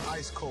and an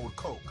ice-cold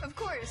Coke. Of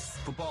course.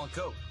 Football and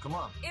Coke. Come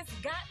on. It's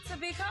got to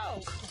be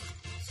Coke.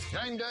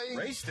 Game day.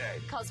 Race day.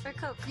 Calls for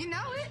Coke. You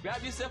know it.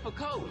 Grab yourself a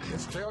Coke.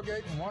 It's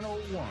tailgating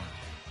 101.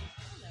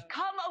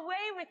 Come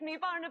away with me,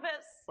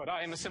 Barnabas. But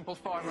I am a simple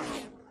farmer.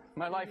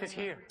 My life is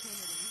here.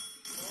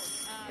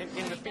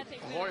 In the pit.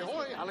 Hoy,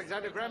 hoy,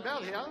 Alexander Graham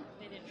Bell here.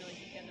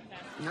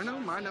 No,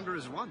 my number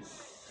is 1.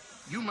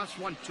 You must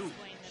want 2.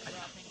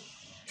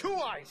 2,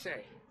 I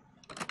say.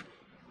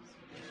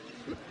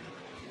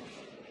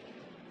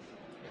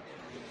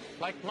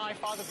 Like my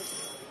father.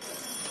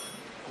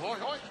 Hoy,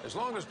 hoy. As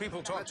long as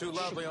people talk too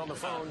loudly on the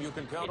phone, you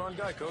can count on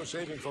Geico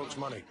saving folks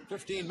money.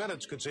 15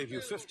 minutes could save you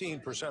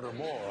 15% or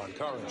more on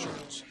car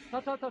insurance.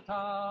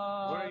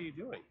 Ta-ta-ta-ta. What are you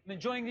doing? I'm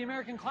enjoying the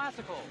American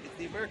Classical. It's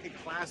the American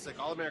Classic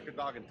All-American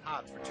Dog and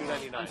Tots for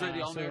 $2.99. I'm sorry,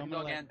 the All-American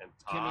Dog and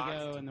Kimmy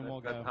go, and then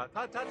we'll go.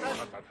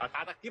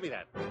 Give me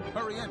that.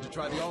 Hurry in to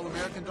try the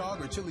All-American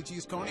Dog or Chili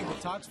Cheese Coney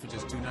with tots for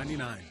just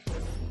 $2.99.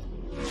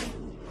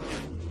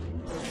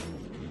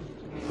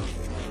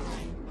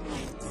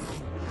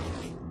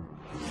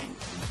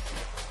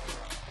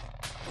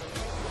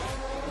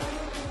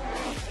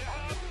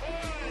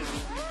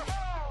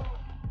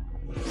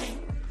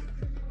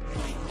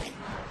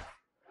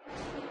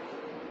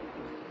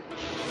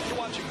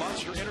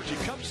 Monster Energy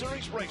Cup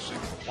Series Racing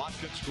from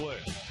Watkins Glen.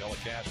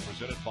 Telecast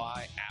presented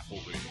by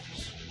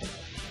Applebee's.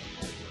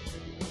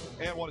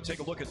 And I want to take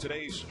a look at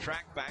today's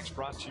track facts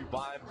brought to you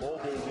by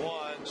Mobile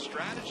One.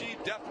 Strategy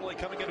definitely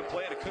coming into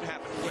play, and it could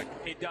happen quick.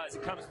 It does.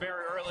 It comes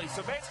very early.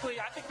 So basically,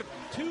 I think the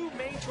 2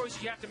 main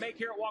choices you have to make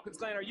here at Watkins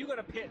Glen are you going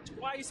to pit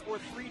twice or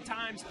 3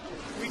 times?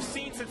 We've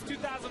seen since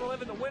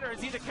 2011 the winner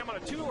has either come on a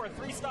 2 or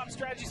 3 stop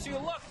strategy. So you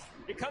look,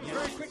 it comes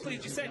very quickly,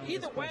 as you said.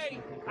 Either way,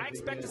 I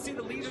expect to see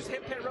the leaders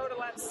hit pit road at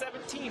lap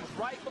 17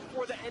 right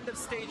before the end of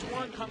stage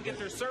 1. Come get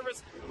their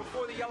service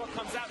before the yellow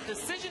comes out.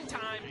 Decision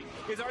time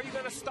is, are you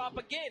going to stop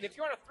again? If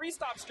you're on a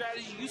 3-stop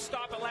strategy, you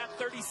stop at lap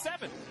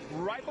 37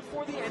 right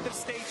before the end of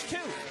stage 2.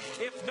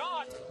 If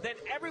not, then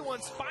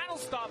everyone's final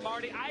stop,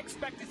 Marty, I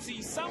expect to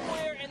see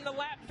somewhere in the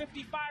lap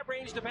 55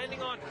 range,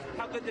 depending on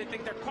how good they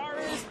think their car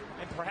is,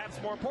 and perhaps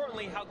more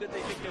importantly, how good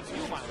they think their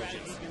fuel mileage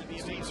is.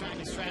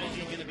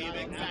 Strategy is going to be a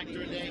big factor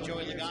today.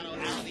 Joey Logano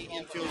out of the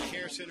infield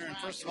care center. And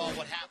first of all,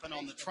 what happened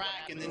on the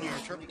track, and then your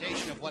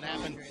interpretation of what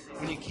happened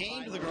when you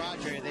came to the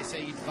garage area. They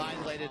say you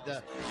violated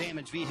the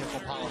damaged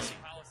vehicle policy.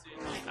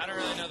 I don't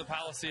really know the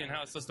policy and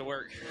how it's supposed to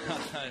work.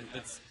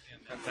 That's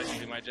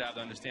technically my job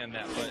to understand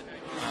that. But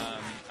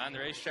on the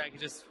racetrack,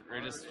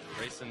 we're just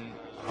racing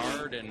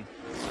hard, and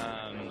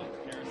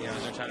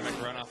they're trying to make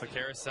a run off a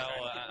carousel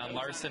on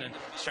Larson, and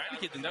trying to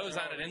keep the nose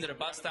on it into the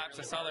bus stops.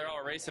 I saw they're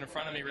all racing in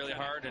front of me really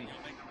hard, and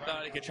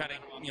thought I could try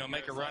to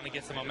make a run and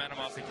get some momentum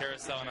off the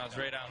carousel, and I was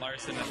right on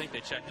Larson. I think they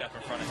checked up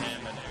in front of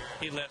him, and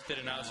he lifted,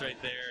 and I was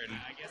right there, and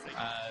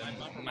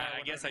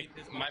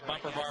my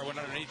bumper bar went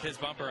underneath his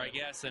bumper, I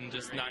guess, and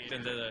just knocked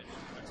into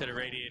the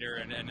radiator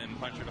and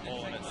punctured a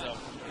hole in it. So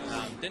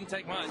didn't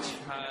take much.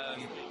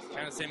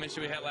 Kind of the same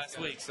issue we had last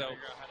week. So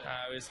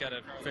we just got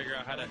to figure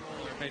out how to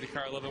make the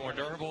car a little bit more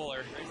durable,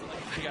 or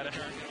we got to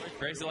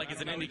race it like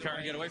it's an Indy car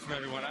and get away from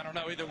everyone. I don't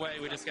know. Either way,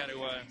 we just got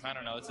to, I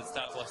don't know. It's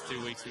tough. Last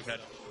 2 weeks we've had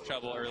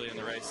trouble early in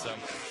the race. So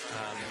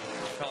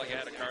felt like I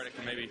had a car that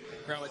could maybe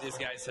run with these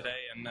guys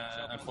today. And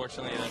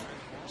unfortunately,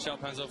 the Shell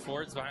Penzo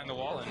Ford's behind the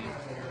wall, and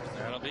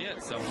that'll be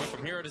it. So went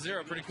from 0 to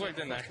 0 pretty quick,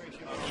 didn't I?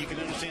 You can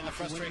understand the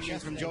frustration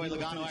from Joey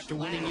Logano after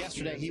winning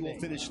yesterday. He will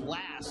finish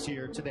last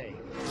here today.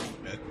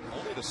 And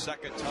only the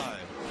second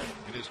time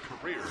in his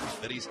career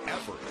that he's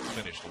ever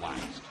finished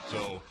last.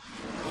 So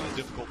a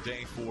difficult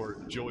day for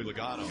Joey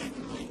Logano.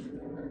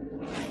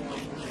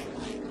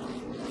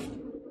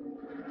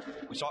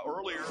 We saw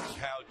earlier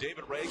how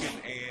David Reagan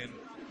and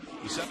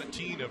the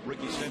 17 of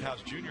Ricky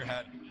Stenhouse Jr.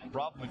 had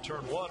problem in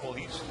turn 1. Well,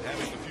 he's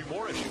having a few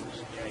more issues.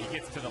 Yeah, he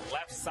gets to the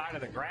left side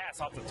of the grass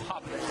off the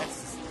top of it.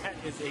 That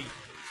is a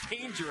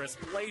dangerous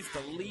place to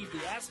leave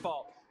the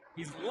asphalt.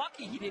 He's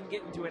lucky he didn't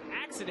get into an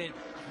accident.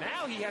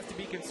 Now he has to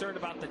be concerned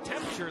about the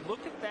temperature.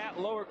 Look at that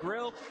lower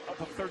grill of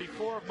the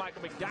 34 of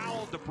Michael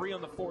McDowell, debris on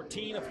the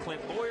 14 of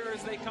Clint Boyer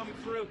as they come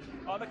through.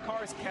 Other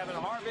cars, Kevin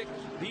Harvick.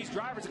 These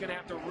drivers are going to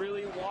have to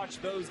really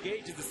watch those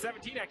gauges. The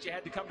 17 actually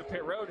had to come to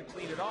pit road and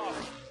clean it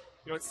off.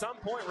 You know, at some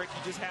point, Rick,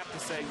 you just have to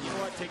say, you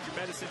know what, take your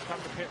medicine, come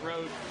to pit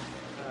road.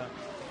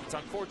 It's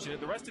unfortunate.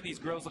 The rest of these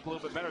grills look a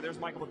little bit better. There's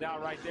Michael McDowell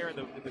right there.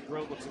 The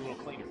grill looks a little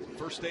cleaner.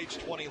 First stage,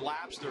 20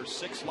 laps. There's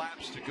 6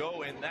 laps to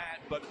go in that.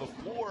 But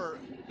before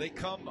they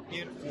come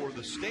in for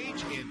the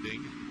stage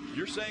ending,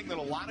 you're saying that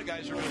a lot of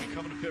guys are going to be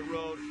coming to pit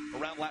road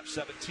around lap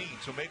 17,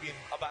 so maybe in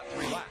about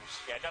 3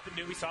 laps. Yeah, nothing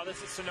new. We saw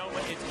this at Sonoma.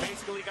 It's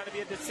basically going to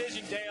be a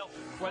decision, Dale,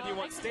 whether you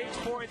want stage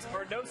points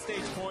or no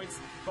stage points.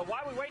 But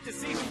while we wait to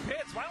see who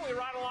pits, why don't we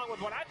ride along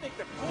with what I think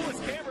the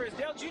coolest camera is.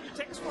 Dale Jr.,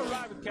 take us for a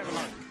ride with Kevin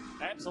Harvick.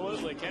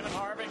 Absolutely. Kevin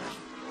Harvick,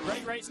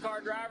 great race car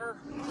driver,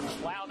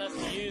 allowing us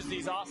to use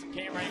these awesome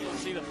camera angles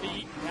to see the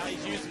feet, how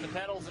he's using the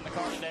pedals in the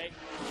car today.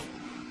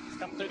 He's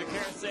coming through the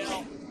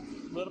carousel,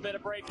 a little bit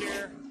of brake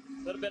here,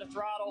 a little bit of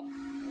throttle.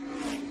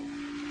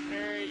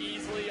 Very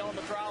easily on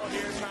the throttle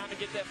here, trying to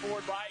get that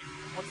forward bite.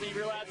 Once he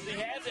realizes he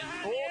has it,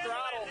 full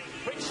throttle,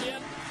 quick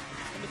shift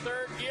in the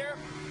 3rd gear.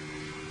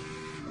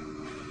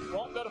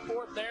 Won't go to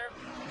 4th there.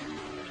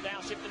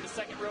 Now shifting to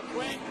 2nd real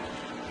quick.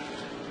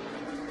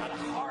 Not a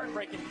hard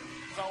braking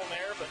zone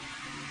there, but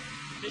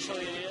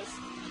initially it is.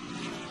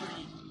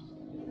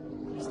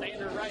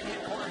 Standard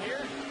right-hand corner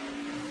here.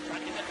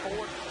 Trying to get that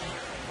forward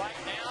bite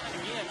down, and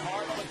again,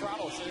 hard on the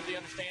throttle as soon as he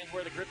understands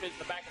where the grip is in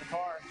the back of the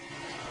car,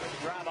 where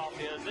the drive-off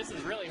is. This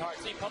is really hard.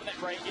 See, pumping that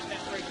brake, getting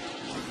that brake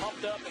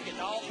pumped up, and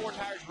getting all 4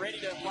 tires ready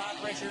to apply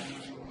pressure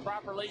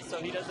properly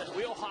so he doesn't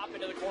wheel hop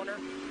into the corner.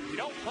 If you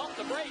don't pump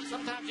the brake,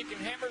 sometimes you can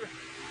hammer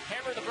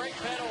the brake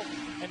pedal,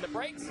 and the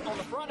brakes on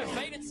the front have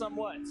faded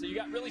somewhat. So you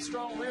got really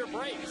strong rear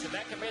brakes, and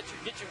that can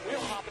get you wheel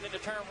hopping into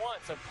turn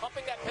 1. So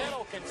pumping that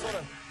pedal can sort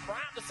of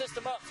prime the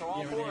system up so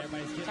all 4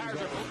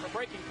 tires are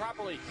braking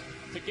properly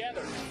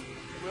together.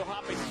 Wheel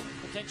hopping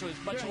potential is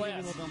much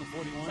less.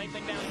 Same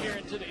thing down here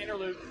into the inner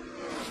loop.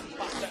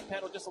 Pop that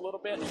pedal just a little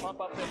bit and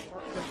pump up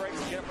the brakes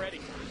and get them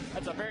ready.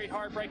 That's a very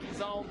hard braking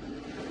zone.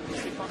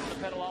 You'll be pumping the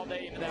pedal all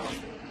day into that one.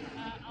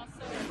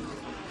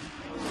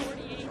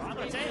 I'm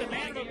going to tell you, the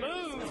man of the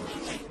move,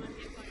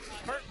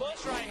 Kurt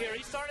Busch right here.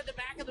 He started the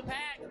back of the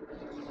pack,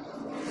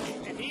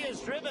 and he has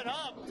driven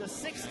up to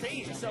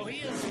 16th, so he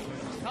is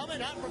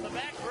coming up from the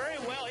back very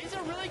well. He's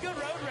a really good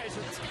road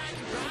racer. This guy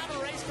can drive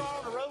a race car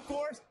on a road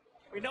course.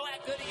 We know how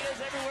good he is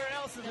everywhere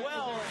else as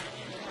well.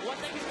 And one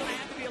thing he's going to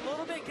have to be a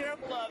little bit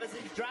careful of is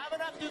he's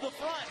driving up through the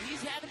front.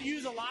 He's having to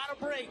use a lot of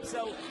brakes,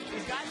 so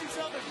he's got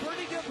himself in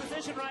pretty good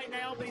position right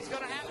now, but he's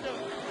going to have to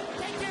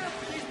take care of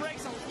these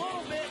brakes a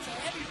little bit. It's a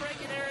heavy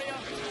braking area,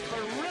 but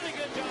a really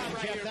good job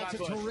right here. That's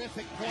a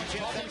terrific point,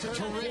 Jeff. That's a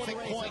terrific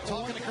point.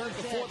 Talking to Kurt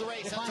before the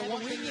race, that's the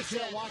one thing he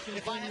said.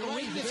 If I had a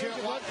weakness here at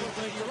Watkins,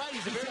 you're right,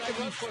 he's a very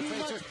good road course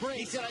racer.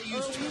 He said I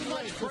used too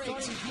much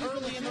brakes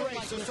early in the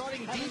race, so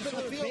starting deep in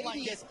the field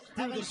like this,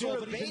 having to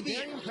sort of baby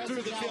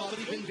through the field, but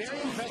he's been very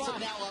impressive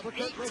now.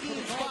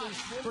 18 spots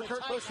for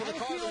Kurt Busch for the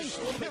car.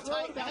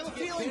 I have a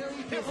feeling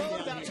pit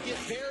road about to get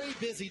very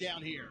busy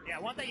down here. Yeah,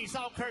 one thing you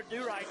saw Kurt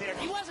do right there,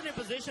 he wasn't in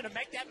position to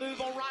make that move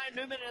on Ryan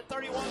Newman in a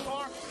 31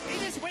 car. He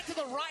just went to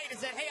the right and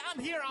said, hey, I'm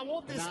here, I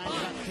want this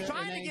spot.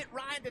 Trying to get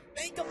Ryan to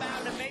think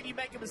about it and maybe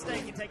make a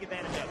mistake and take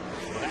advantage of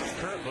it. That's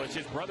Kurt Busch.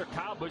 His brother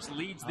Kyle Busch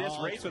leads this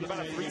race with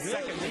about a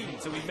 3-second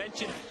lead. So we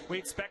mentioned we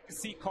expect to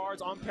see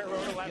cars on pit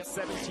road at lap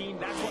 17.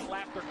 That's what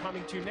lap they're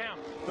coming to now.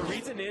 The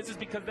reason is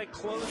because they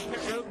closed pit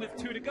road with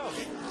 2 to go.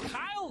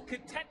 Kyle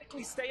could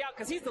technically stay out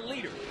because he's the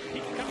leader. He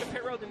can come to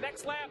pit road the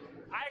next lap.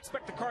 I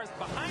expect the cars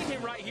behind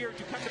him right here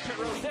to come to pit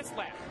road this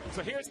lap.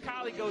 So here's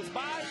Kyle. He goes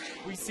by.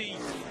 We see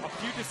a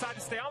few decide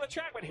to stay on the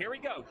track, but here we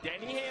go.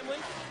 Denny Hamlin,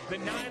 the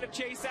 9 of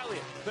Chase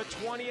Elliott, the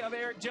 20 of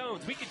Eric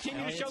Jones. We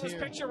continue to show this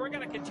picture. We're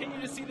going to continue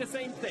to see the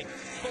same thing.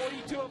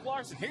 42 of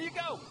Larson. Here you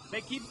go.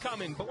 They keep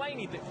coming.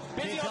 Blaney,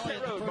 busy on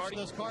pit road, Marty.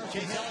 Chase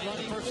Elliott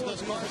running first of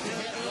those cars.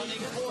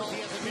 Running fourth.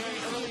 He has a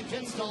very early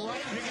pit stall.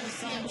 Right, you're going to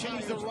see him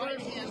change the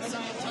right-hand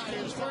side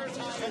tires first,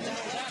 and then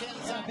the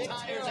left-hand side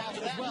tires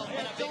after that,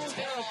 and a big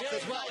tear off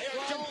as well.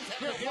 Eric Jones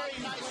had a very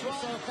nice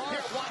run.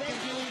 Here,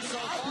 Watkins doing so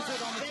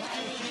opposite on the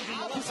tires.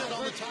 Opposite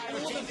on the tires.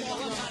 A little bit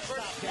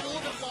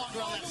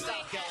longer on that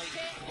stop, Kelly.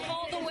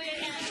 All the way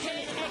at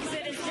pit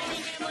exit is Denny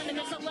Hamlin in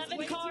this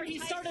 11 car. He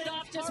started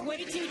off just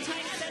way too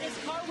tight that his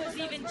car was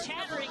even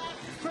chattering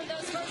for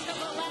those first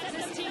couple of laps.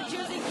 This team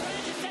choosing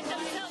to set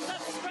themselves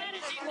up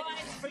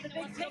strategy-wise for the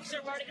big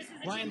picture, Marty. This is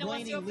the team that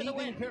wants to go for the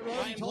win.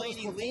 Ryan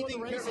Blaney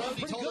leaving pit road.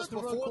 He told us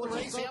before the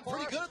race, I'm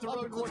pretty good at the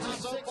road course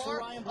so far.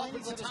 Ryan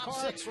Blaney's in the top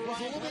 6 for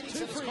Ryan Blaney.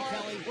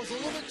 Was a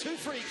little bit too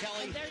free,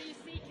 Kelly.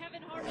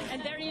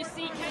 And there you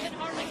see Kevin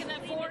Harvick in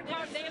that Ford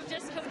car. They have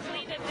just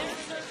completed their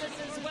service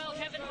as well.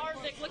 Kevin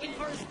Harvick looking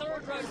for his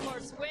 3rd road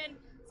course win.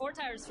 4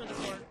 tires for the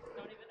Ford.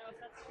 Don't even know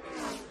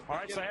All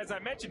right, so as I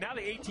mentioned, now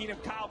the 18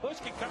 of Kyle Busch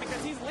can come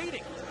because he's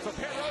leading. So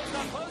Perot's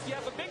not close. You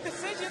have a big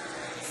decision.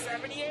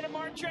 78 of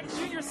Martin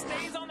Truex Jr.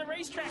 stays on the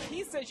racetrack.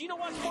 He says, you know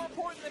what's more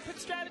important than pit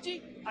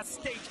strategy? A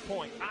stage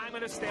point. I'm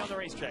going to stay on the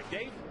racetrack.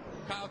 Dave?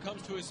 Kyle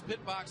comes to his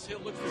pit box. He'll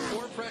look for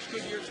 4 fresh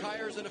Goodyear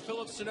tires and a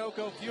Phillips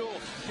Sunoco fuel.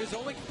 His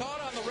only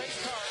thought on the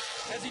race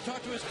car, as he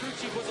talked to his crew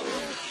chief, was a little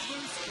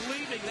loose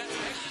leaving. That's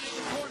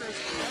exiting the corners.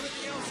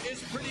 Everything else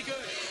is pretty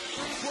good.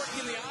 Crew's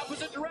working in the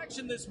opposite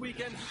direction this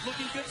weekend.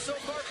 Looking good so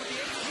far for the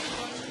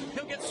 18 bunch.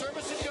 He'll get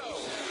service and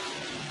go.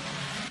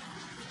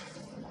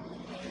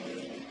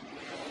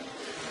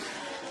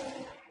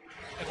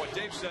 And what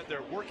Dave said,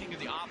 they're working in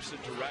the opposite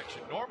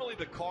direction. Normally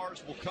the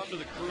cars will come to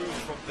the crew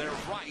from their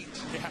right,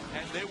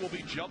 and they will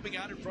be jumping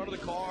out in front of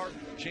the car,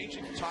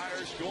 changing the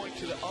tires, going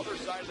to the other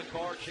side of the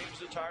car, changing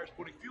the tires,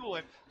 putting fuel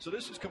in. So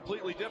this is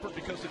completely different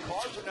because the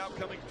cars are now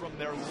coming from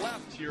their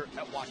left here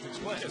at Watkins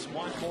Glen. Just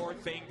one more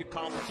thing to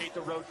complicate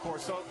the road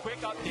course. So quick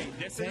update.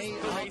 This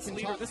is the race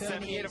leader, the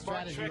 78 of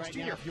Martin Truex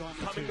Jr.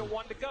 coming to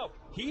 1 to go.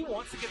 He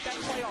wants to get that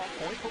playoff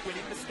point for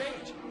winning the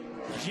stage.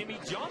 Jimmy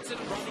Johnson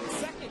running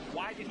second.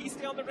 Why did he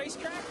stay on the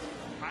racetrack?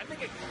 I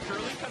think it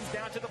purely comes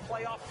down to the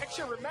playoff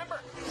picture. Remember,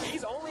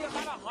 he's only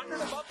about 100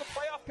 above the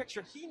playoff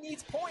picture. He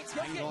needs points.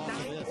 He'll get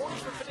 9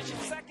 points for finishing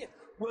second.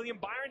 William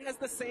Byron has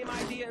the same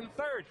idea in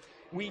third.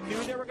 We knew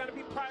there were going to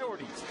be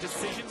priorities.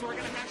 Decisions were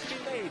going to have to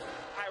be made.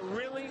 I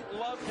really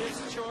love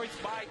this choice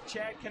by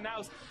Chad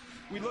Knaus.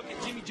 We look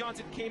at Jimmy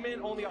Johnson, came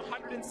in only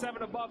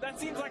 107 above. That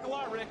seems like a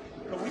lot, Rick,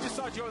 but we just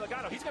saw Joey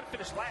Logano. He's going to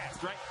finish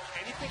last, right?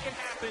 Anything can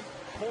happen.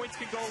 Points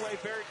can go away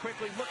very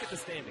quickly. Look at the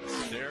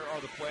standings. There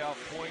are the playoff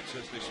points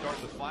as they start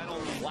the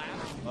final lap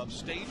of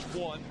stage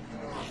 1.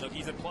 Look,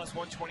 he's at plus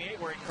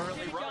 128 where he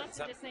currently runs.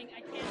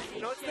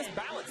 You know, it's this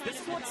balance. This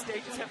is what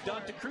stages have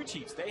done to crew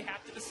chiefs. They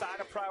have to decide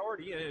a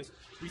priority. As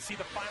we see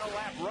the final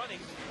lap running,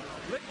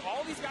 look,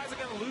 all these guys are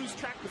going to lose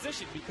track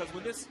position because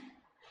when this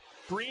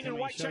green and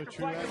white checker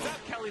flag comes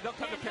out, Kelly, they'll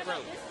come to pit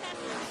road.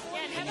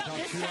 Yeah, and how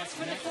about this pass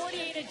for the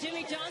 48 of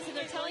Jimmy Johnson?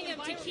 They're telling him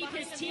to keep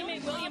his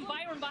teammate William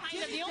Byron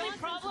behind him. The only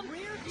problem,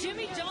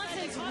 Jimmy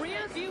Johnson's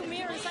rear view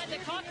mirror inside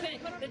the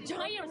cockpit, the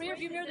giant rear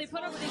view mirror they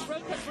put over these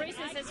road course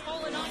races has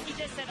fallen on. He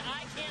just said,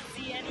 I can't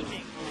see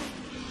anything.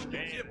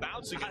 Man,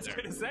 bouncing I was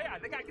going to say, I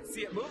think I can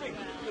see it moving.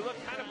 You look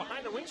kind of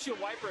behind the windshield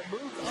wiper, it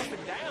moves up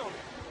and down.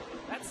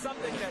 That's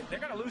something that they're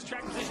going to lose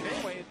track position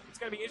anyway. It's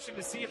going to be interesting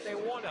to see if they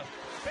want to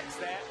fix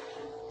that.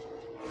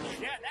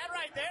 Yeah, that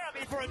right there, I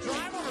mean, for a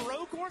driver on a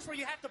road course where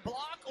you have to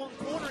block on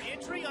corner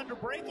entry under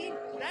braking,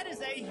 that is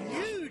a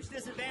huge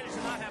disadvantage to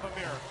not have a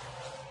mirror.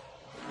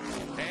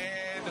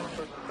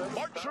 And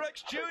Martin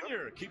Truex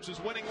Jr. keeps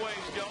his winning ways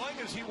going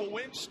as he will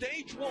win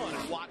stage 1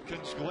 at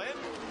Watkins Glen.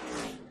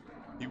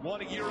 He won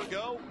a year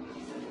ago,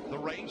 the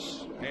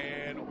race,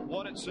 and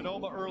won at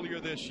Sonoma earlier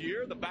this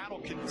year. The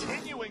battle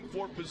continuing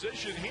for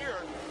position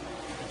here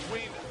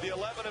between the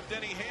 11 of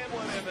Denny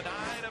Hamlin and the 9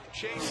 of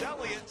Chase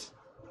Elliott.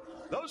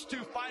 Those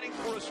two fighting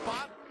for a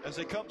spot as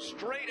they come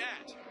straight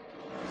at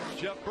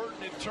Jeff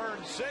Burton in turn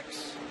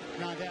 6.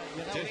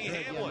 Denny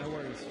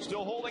Hamlin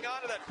still holding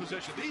on to that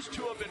position. These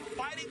two have been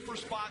fighting for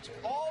spots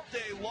all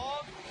day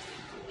long.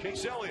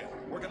 Chase Elliott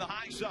working the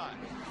high side.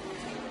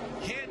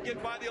 Can't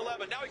get by the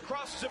 11. Now he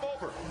crosses him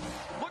over.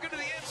 Looking to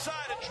the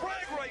inside. A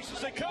drag race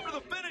as they come to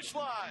the finish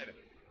line.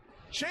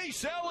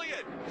 Chase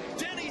Elliott,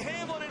 Denny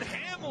Hamlin, and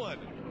Hamlin.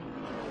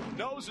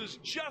 Nose is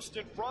just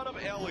in front of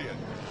Elliott.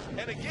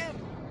 And again,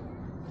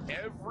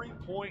 every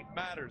point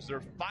matters.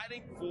 They're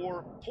fighting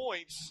for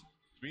points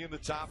to be in the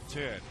top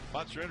 10.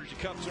 Monster Energy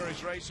Cup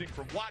Series Racing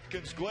from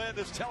Watkins Glen.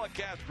 This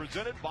telecast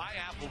presented by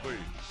Applebee's.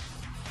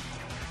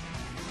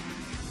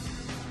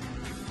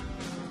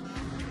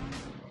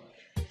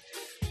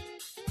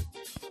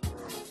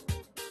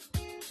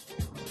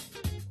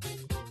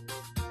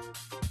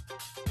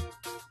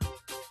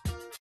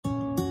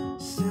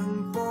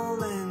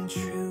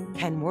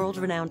 Can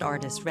world-renowned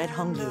artist Red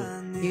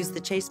Hongyi use the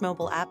Chase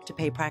mobile app to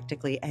pay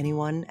practically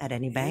anyone at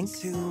any bank?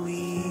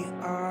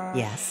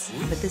 Yes,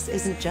 but this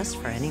isn't just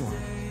for anyone.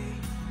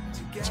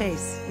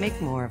 Chase, make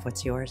more of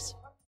what's yours.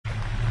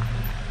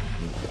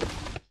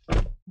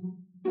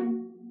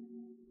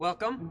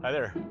 Welcome. Hi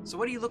there. So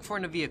what do you look for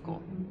in a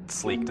vehicle?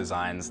 Sleek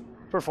designs.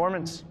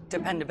 Performance.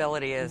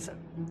 Dependability is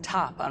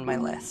top on my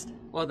list.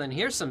 Well, then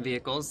here's some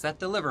vehicles that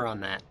deliver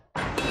on that.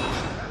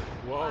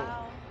 Whoa.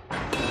 Wow.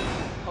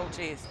 Oh,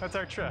 geez. That's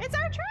our truck. It's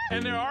our truck!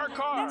 And they're our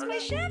cars.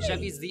 That's my Chevy!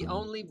 Chevy's the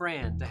only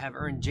brand to have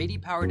earned J.D.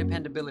 Power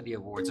Dependability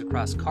Awards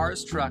across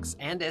cars, trucks,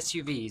 and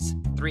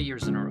SUVs 3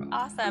 years in a row.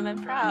 Awesome,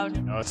 I'm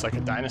proud. No, it's like a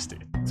dynasty.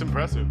 It's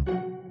impressive.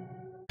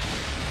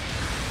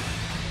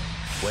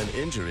 When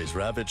injuries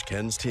ravaged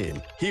Ken's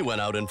team, he went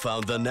out and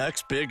found the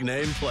next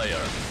big-name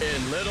player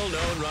in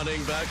little-known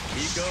running back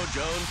Pico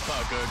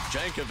Jones-Parker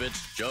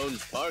Jankovic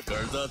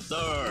Jones-Parker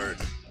III.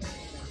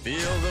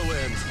 Feel the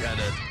winds,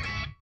 Kenneth.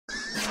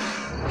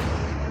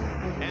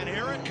 And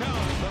here it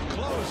comes, the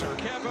closer,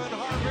 Kevin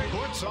Harvick,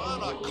 puts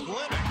on a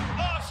clinic.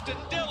 Austin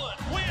Dillon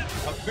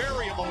wins a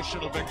very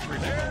emotional victory.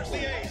 There's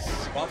the ace.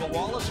 Bubba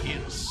Wallace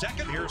in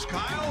second. Here's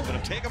Kyle.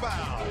 Going to take a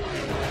bow.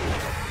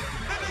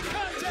 And in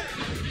contact.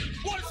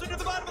 Once into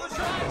the bottom of the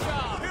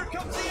track. Here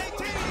comes the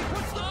 18. He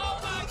puts the ball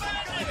back.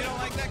 You don't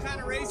like that kind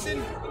of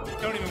racing?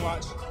 Don't even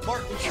watch.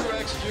 Martin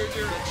Truex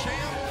Jr., the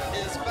champ,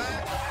 is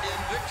back in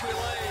victory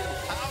lane.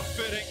 How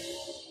fitting.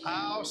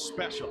 How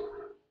special.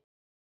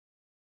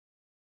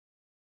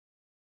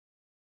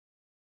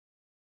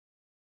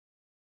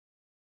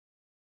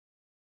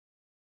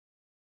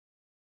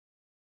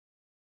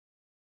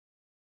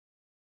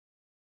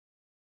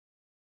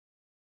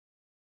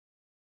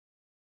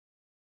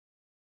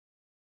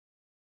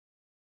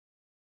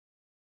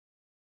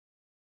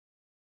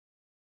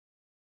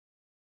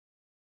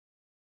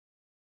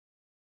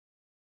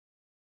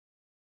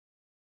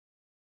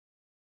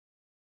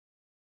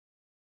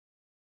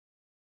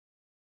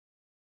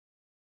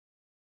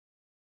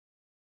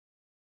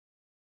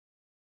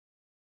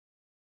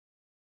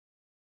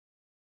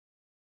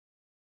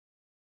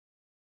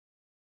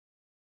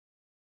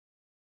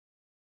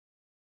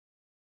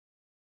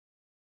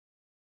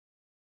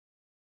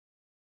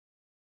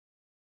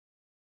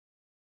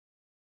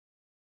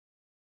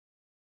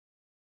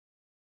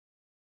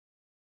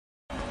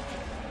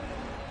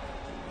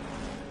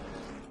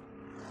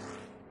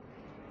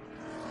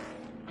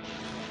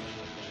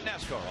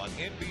 NASCAR on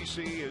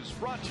NBC is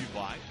brought to you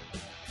by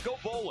Go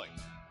Bowling.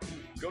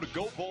 Go to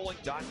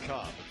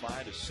GoBowling.com to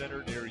find a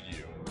center near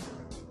you.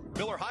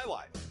 Miller High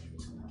Life.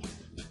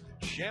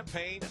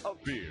 Champagne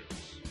of beers.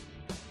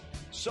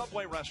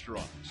 Subway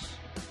restaurants.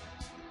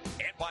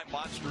 And by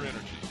Monster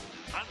Energy.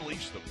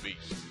 Unleash the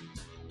beast.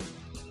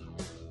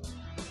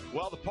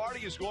 Well, the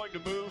party is going to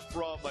move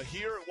from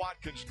here at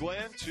Watkins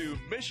Glen to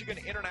Michigan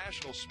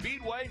International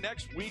Speedway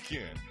next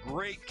weekend.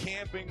 Great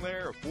camping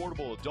there,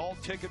 affordable adult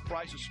ticket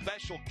prices,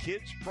 special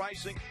kids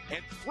pricing,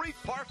 and free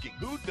parking.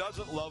 Who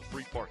doesn't love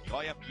free parking?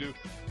 All you have to do,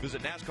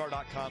 visit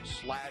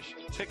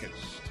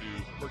NASCAR.com/tickets to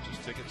purchase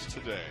tickets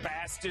today.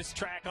 Fastest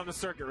track on the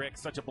circuit, Rick.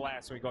 Such a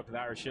blast when we go up to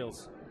the Irish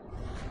Hills.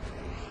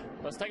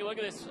 Let's take a look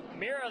at this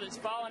mirror that's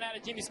falling out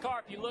of Jimmy's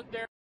car. If you look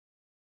there,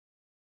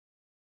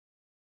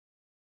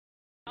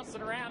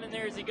 bouncing around in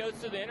there as he goes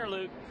through the inner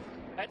loop,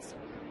 that's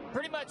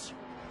pretty much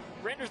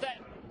renders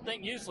that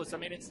thing useless. I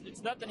mean,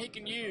 it's nothing he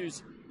can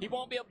use. He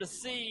won't be able to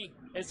see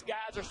as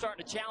guys are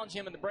starting to challenge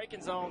him in the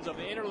braking zones of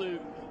the inner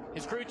loop.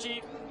 His crew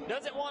chief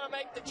doesn't want to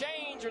make the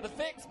change or the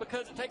fix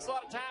because it takes a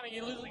lot of time and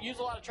you use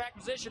a lot of track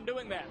position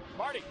doing that.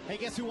 Marty. Hey,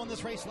 guess who won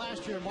this race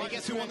last year? Martin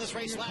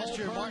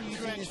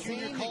Truex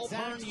Jr. Cole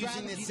Byrne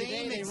using the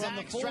same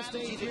exact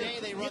strategy today.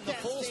 They run the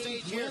full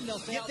stage here.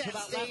 Get that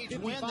stage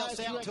win. They'll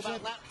stay out to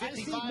about lap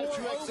 55.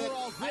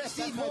 I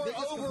see more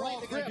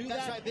overall grip.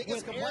 That's my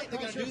biggest complaint.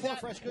 They're going to do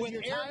that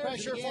with air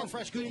pressure for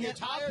fresh Goodyear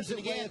tires. And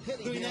again,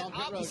 doing that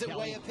opposite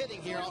way of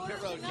pitting here on pit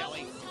road,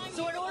 Kelly.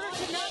 So in order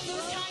to not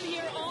lose time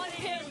here on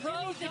pit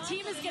road, the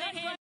team is going to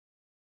hand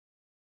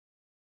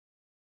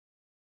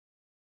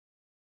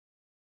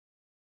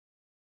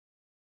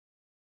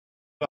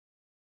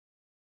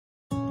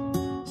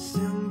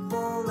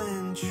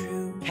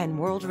Can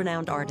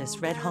world-renowned artist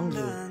Red Hong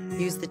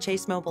use the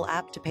Chase mobile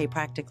app to pay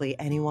practically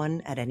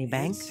anyone at any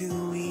bank?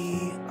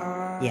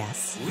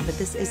 Yes, but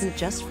this isn't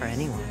just for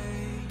anyone.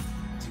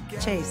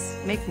 Chase,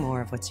 make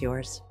more of what's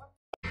yours.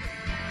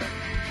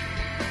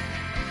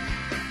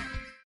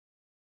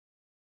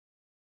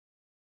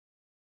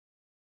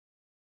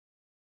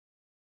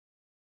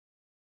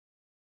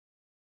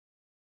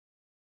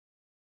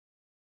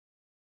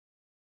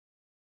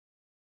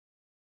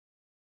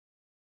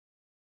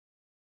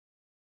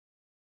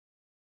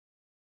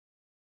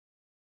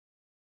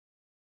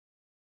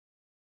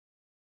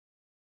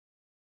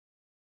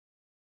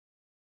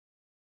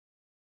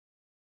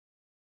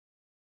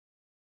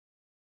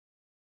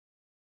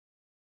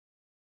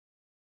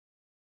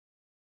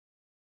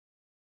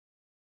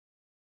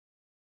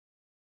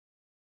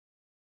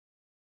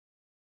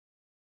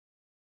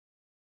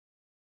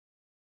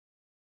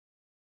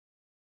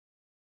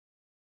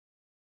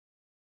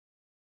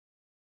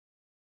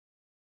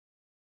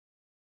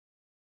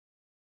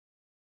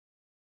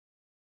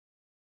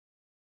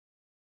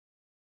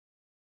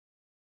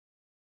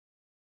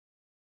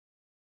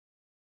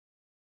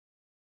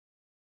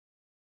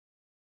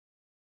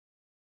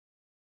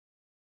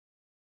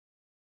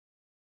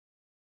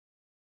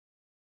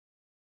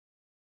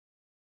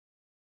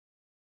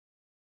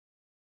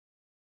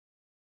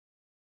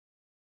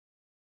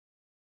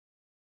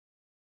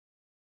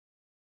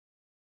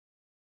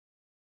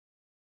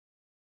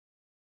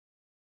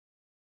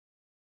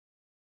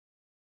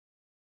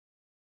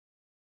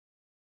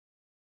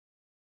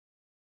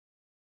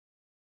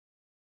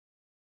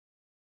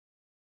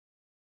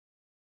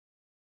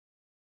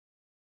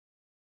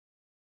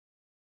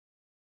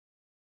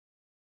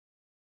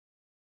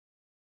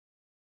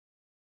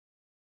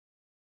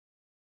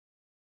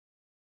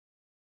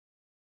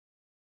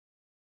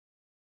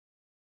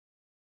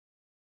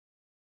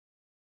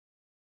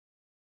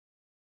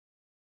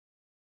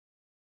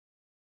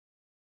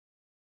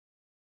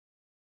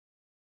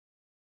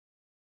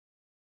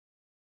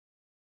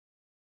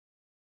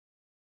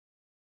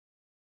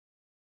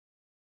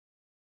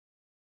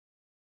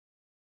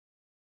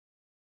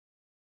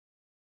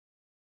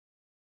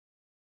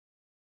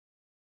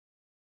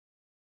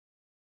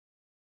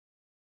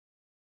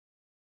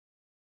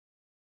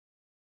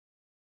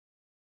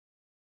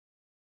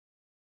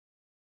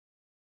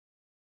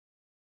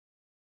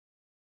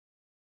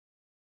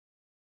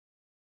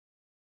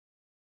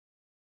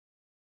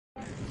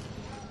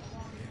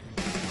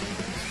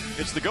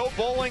 It's the Go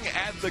Bowling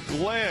at the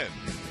Glen.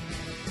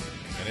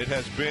 And it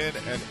has been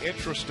an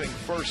interesting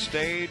first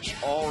stage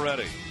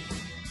already.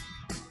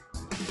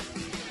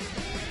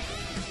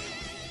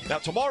 Now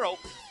tomorrow,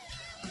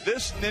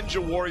 this Ninja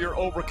Warrior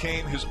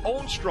overcame his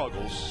own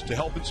struggles to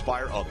help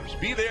inspire others.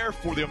 Be there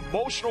for the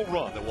emotional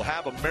run that will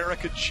have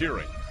America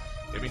cheering.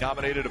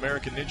 Emmy-nominated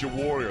American Ninja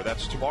Warrior.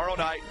 That's tomorrow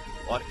night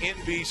on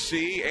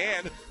NBC.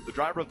 And the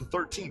driver of the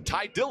 13,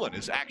 Ty Dillon,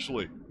 is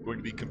actually going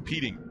to be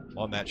competing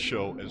on that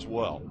show as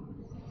well.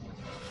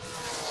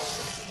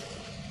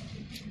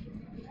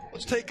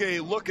 Let's take a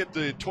look at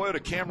the Toyota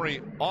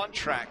Camry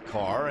on-track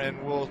car,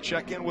 and we'll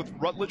check in with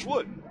Rutledge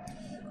Wood.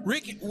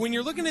 Rick, when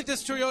you're looking at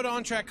this Toyota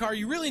on-track car,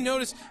 you really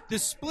notice the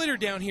splitter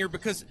down here,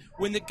 because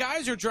when the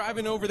guys are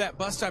driving over that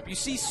bus stop, you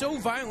see so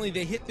violently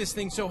they hit this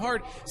thing so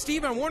hard.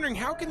 Steve, I'm wondering,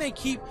 how can they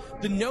keep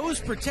the nose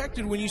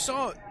protected? When you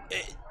saw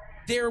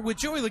there with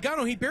Joey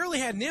Logano, he barely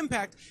had an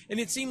impact, and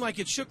it seemed like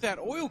it shook that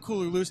oil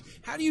cooler loose.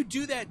 How do you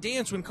do that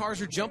dance when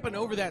cars are jumping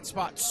over that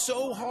spot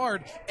so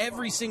hard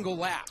every single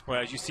lap?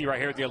 Well, as you see right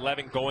here, the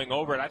 11 going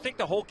over it. I think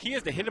the whole key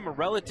is to hit them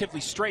relatively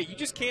straight. You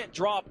just can't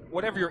drop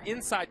whatever your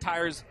inside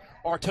tires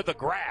are to the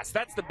grass.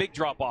 That's the big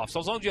drop-off. So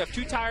as long as you have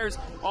two tires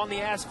on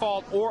the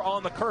asphalt or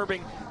on the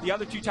curbing, the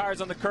other two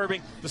tires on the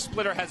curbing, the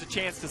splitter has a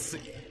chance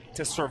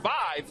to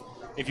survive.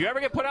 If you ever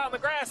get put out on the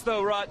grass,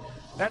 though, Rut,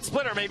 that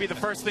splitter may be the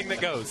first thing that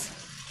goes.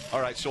 All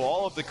right, so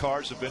all of the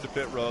cars have been to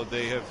pit road.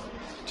 They have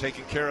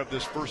taken care of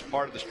this first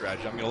part of the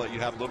strategy. I'm going to let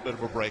you have a little bit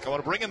of a break. I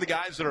want to bring in the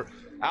guys that are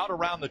out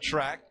around the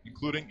track,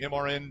 including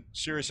MRN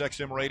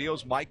SiriusXM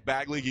radios. Mike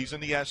Bagley, he's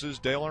in the S's.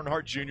 Dale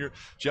Earnhardt Jr.,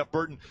 Jeff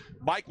Burton.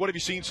 Mike, what have you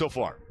seen so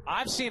far?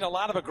 I've seen a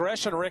lot of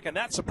aggression, Rick, and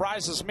that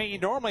surprises me.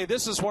 Normally,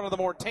 this is one of the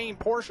more tame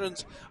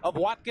portions of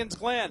Watkins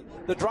Glen.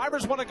 The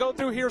drivers want to go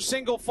through here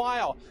single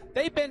file.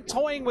 They've been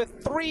toying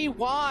with 3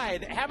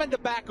 wide, having to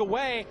back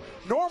away.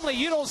 Normally,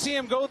 you don't see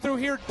them go through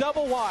here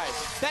double wide.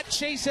 That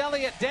Chase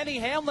Elliott-Denny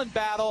Hamlin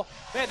battle,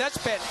 man, that's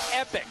been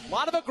epic. A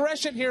lot of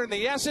aggression here in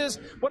the S's.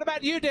 What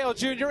about you, Dale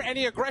Jr.?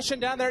 Any aggression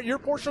down there at your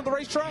portion of the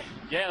racetrack?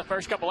 Yeah, the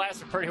first couple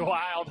laps were pretty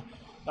wild.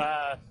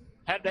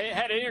 Had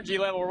energy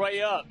level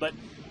way up, but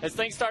as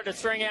things started to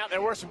string out,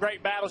 there were some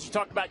great battles. You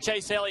talked about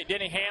Chase Elliott,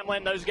 Denny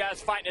Hamlin, those guys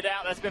fighting it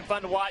out. That's been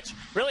fun to watch.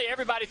 Really,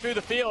 everybody through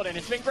the field, and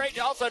it's been great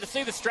also to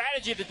see the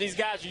strategy that these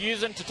guys are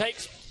using to take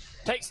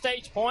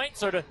stage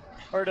points or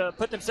to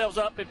put themselves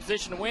up in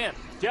position to win.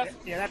 Jeff?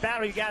 Yeah, that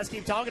battle you guys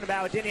keep talking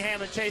about with Denny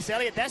Hamlin and Chase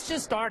Elliott, that's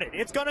just started.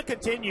 It's going to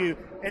continue.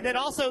 And then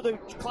also the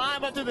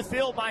climb up through the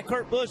field by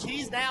Kurt Busch.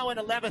 He's now in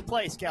 11th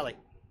place, Kelly.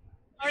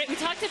 All right, we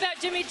talked about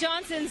Jimmy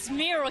Johnson's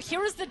mirror.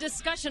 Here was the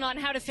discussion on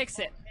how to fix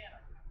it.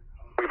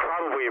 We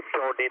probably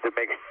don't need to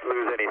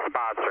lose any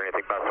spots or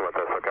anything messing with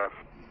this, okay?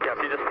 Yeah,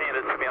 if you just hand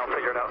it to me, I'll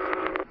figure it out.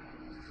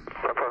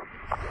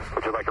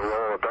 Would you like a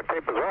roll of duct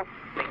tape as well?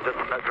 Just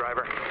a nut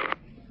driver.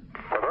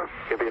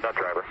 Give me a nut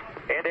driver.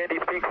 And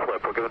Andy's pink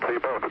slip. We'll give it to you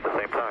both at the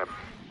same time.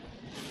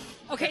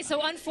 Okay,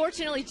 so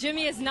unfortunately,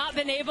 Jimmy has not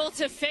been able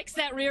to fix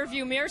that rear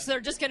view mirror, so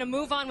they're just going to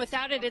move on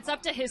without it. It's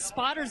up to his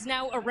spotters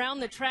now around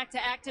the track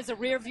to act as a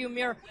rear view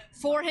mirror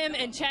for him.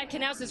 And Chad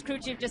Knaus, his crew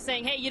chief, just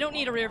saying, hey, you don't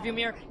need a rear view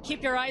mirror.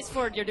 Keep your eyes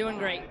forward. You're doing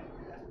great.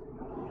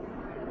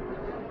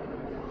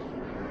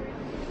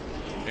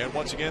 And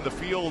once again, the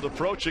field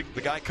approaching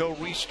the Geico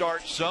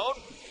restart zone.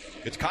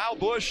 It's Kyle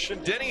Busch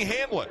and Denny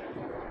Hamlin.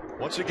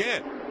 Once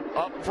again,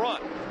 up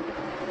front.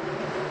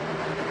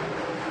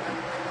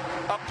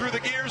 Up through the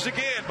gears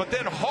again, but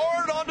then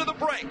hard onto the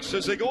brakes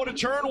as they go into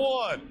turn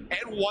 1.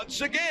 And once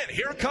again,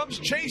 here comes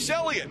Chase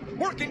Elliott,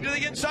 working to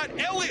the inside.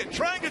 Elliott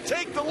trying to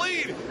take the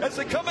lead as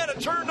they come out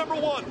of turn number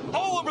 1,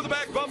 all over the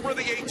back bumper of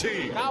the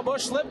 18. Kyle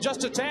Busch slipped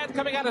just a tad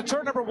coming out of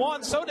turn number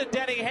 1. So did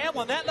Denny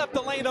Hamlin. That left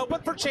the lane open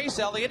for Chase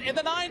Elliott in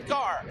the 9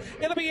 car.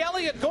 It'll be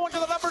Elliott going to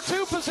the number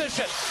 2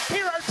 position.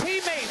 Here are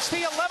teammates,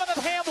 the 11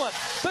 of Hamlin,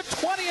 the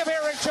 20 of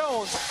Eric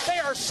Jones. They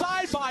are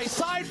side by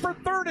side for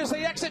 3rd as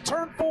they exit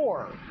turn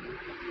 4.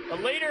 The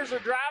leaders are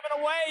driving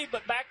away,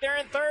 but back there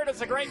in 3rd,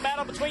 it's a great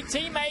battle between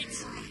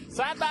teammates,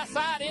 side by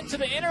side into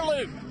the inner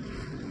loop.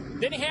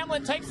 Denny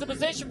Hamlin takes the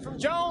position from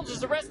Jones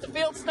as the rest of the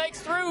field snakes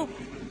through.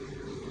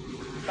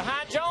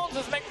 Behind Jones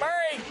is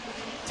McMurray.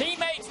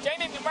 Teammates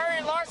Jamie McMurray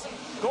and Larson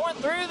going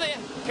through the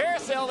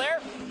carousel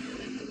there.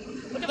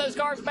 Look at those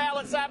cars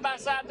battling side by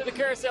side through the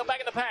carousel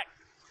back in the pack.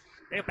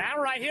 They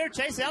battle right here.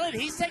 Chase Elliott,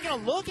 he's taking a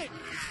look at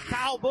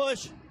Kyle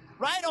Busch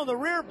right on the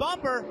rear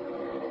bumper.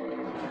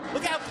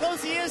 Look how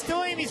close he is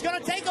to him. He's going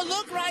to take a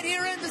look right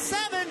here into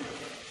 7.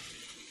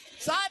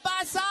 Side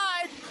by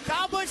side.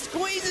 Kyle Busch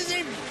squeezes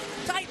him.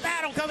 Tight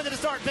battle coming to the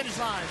start and finish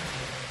line.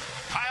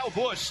 Kyle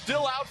Busch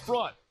still out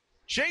front.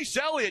 Chase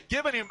Elliott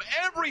giving him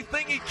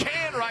everything he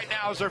can right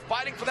now as they're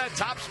fighting for that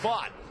top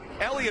spot.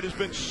 Elliott has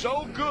been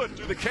so good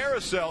through the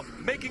carousel,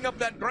 making up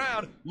that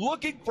ground,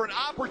 looking for an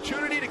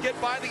opportunity to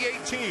get by the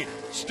 18.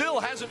 Still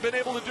hasn't been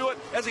able to do it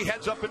as he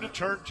heads up into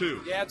turn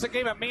 2. Yeah, it's a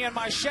game of me and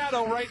my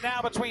shadow right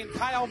now between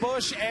Kyle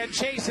Busch and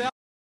Chase Elliott.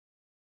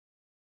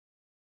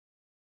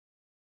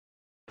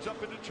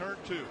 Up into turn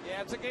 2.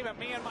 Yeah, it's a game of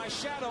me and my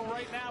shadow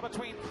right now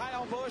between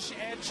Kyle Busch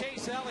and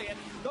Chase Elliott.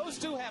 Those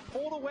two have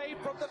pulled away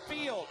from the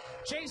field.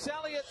 Chase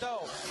Elliott,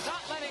 though,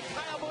 not letting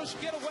Kyle Busch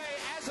get away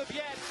as of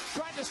yet,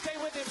 trying to stay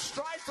with him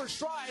stride for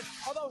stride,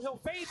 although he'll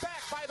fade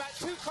back by about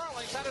 2 car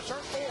lengths out of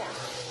turn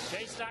 4.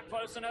 Chase not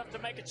close enough to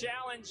make a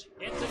challenge.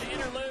 Into the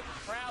inner loop.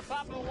 Crowd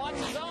popping will watch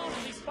his own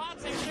as he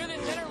spots him through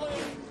this inner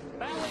loop.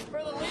 Battling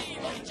for the lead.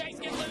 Look at Chase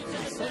get loose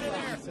in the center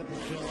there.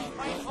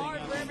 Fighting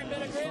hard for every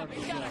bit of grip.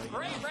 He's got a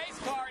great race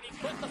car, and he's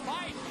put the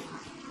fight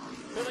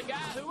to the guy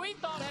who we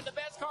thought had the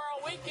best car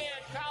all weekend,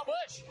 Kyle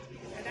Busch.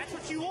 And that's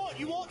what you want.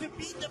 You want to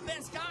beat the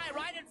best guy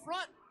right in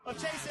front of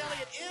Chase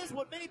Elliott is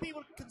what many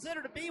people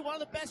consider to be one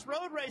of the best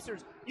road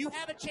racers. You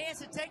have a chance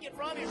to take it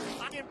from him.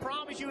 I can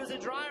promise you as a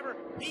driver,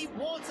 he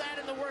wants that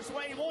in the worst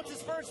way. He wants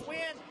his first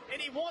win, and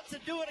he wants to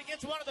do it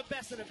against one of the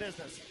best in the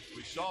business.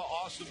 We saw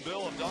Austin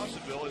Bill of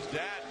Dawsonville, his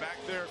dad, back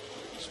there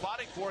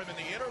spotting for him in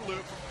the inner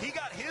loop. He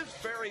got his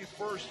very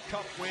first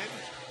Cup win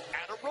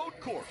at a road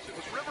course. It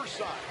was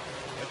Riverside.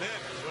 And then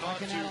went on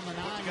to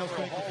put together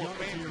a Hall of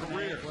Fame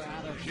career.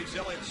 Chase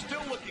Elliott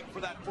still looking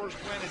for that first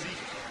win as he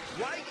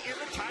right in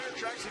the tire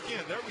tracks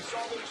again. There we saw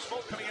a little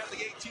smoke coming out of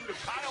the 18 of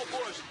Kyle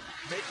Busch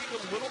making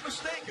a little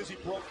mistake as he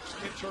broke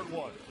in turn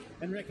 1.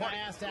 And Rick, I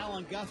asked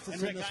Alan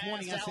Gustafson this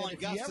morning. I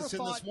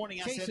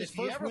said, if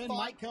you ever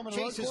thought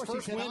Chase's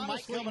first win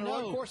might come in a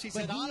road course, he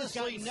said,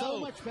 honestly,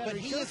 no. But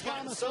he has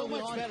gotten so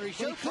much better. He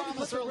showed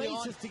promise early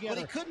on, but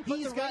he couldn't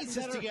put the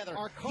races together.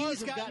 Our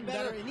cars have gotten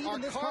better, and even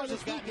this car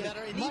this weekend,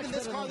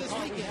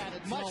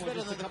 much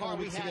better than the car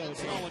we had in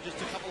Sonoma just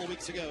a couple of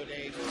weeks ago,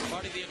 Dave.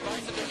 Marty, the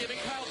advice that they're giving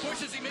Kyle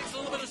Busch as he makes a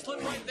little bit of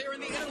slip right there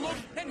in the inner loop,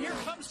 and here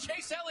comes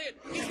Chase Elliott.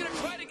 He's going to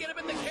try to get him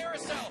in the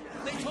carousel.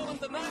 They told him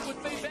the 9 would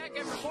fade back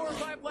after 4 or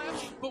 5 laps.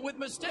 But with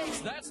mistakes,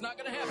 that's not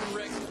going to happen,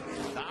 Rick.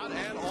 Not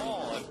at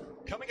all. And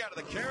coming out of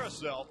the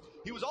carousel,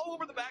 he was all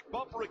over the back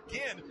bumper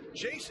again.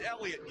 Chase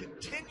Elliott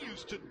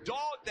continues to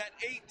dog that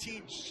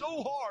 18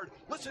 so hard.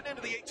 Listen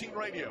into the 18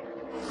 radio.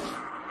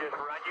 Just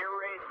run your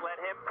race. Let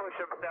him push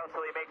himself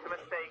till he makes a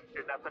mistake.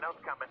 There's nothing else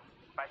coming.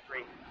 By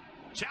 3.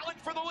 Challenge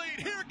for the lead.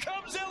 Here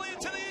comes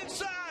Elliott to the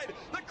inside.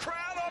 The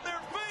crowd on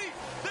their feet.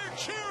 They're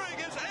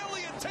cheering as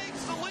Elliott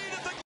takes the lead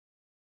at the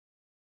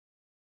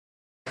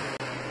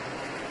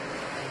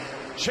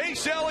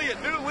Chase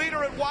Elliott, new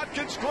leader at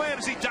Watkins Glen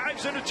as he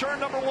dives into turn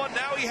number 1.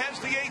 Now he has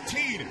the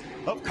 18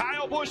 of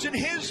Kyle Busch in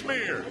his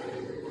mirror.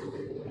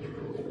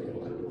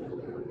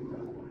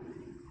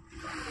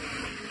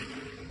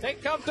 They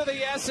come to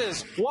the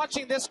S's.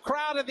 Watching this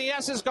crowd in the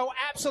S's go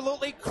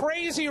absolutely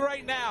crazy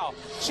right now.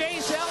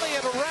 Chase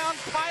Elliott around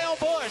Kyle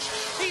Busch.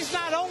 He's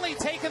not only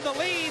taken the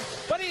lead,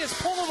 but he is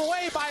pulled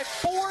away by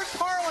 4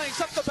 car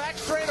lengths up the back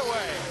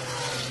straightaway.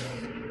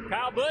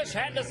 Kyle Busch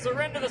had to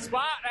surrender the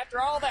spot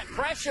after all that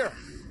pressure.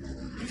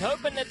 He's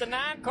hoping that the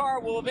 9 car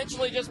will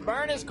eventually just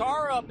burn his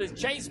car up. Is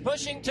Chase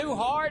pushing too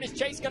hard? Is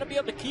Chase going to be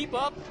able to keep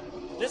up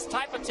this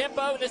type of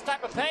tempo and this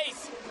type of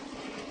pace?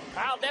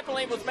 Kyle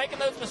definitely was making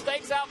those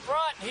mistakes out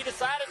front. He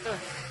decided to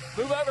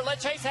move over and let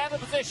Chase have the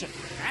position.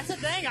 That's the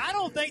thing. I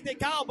don't think that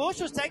Kyle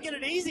Busch was taking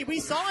it easy. We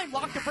saw him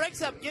lock the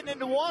brakes up getting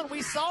into 1.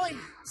 We saw him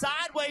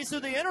sideways through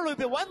the inner loop.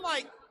 It wasn't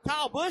like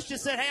Kyle Busch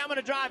just said, hey, I'm going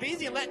to drive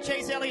easy and let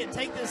Chase Elliott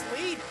take this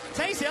lead.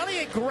 Chase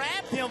Elliott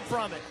grabbed him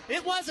from it.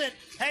 It wasn't,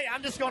 hey,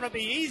 I'm just going to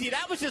be easy.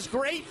 That was just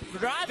great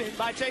driving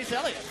by Chase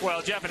Elliott.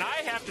 Well, Jeff, and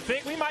I have to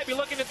think we might be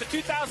looking at the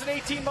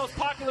 2018 most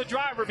popular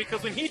driver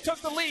because when he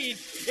took the lead,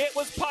 it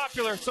was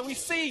popular. So we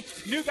see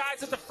new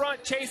guys at the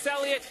front, Chase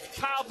Elliott,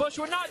 Kyle Busch,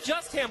 or not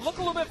just him. Look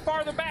a little bit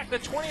farther back, the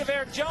 20 of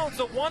Eric Jones,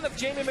 the 1 of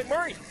Jamie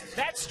McMurray.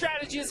 That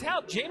strategy has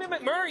helped. Jamie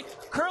McMurray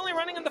currently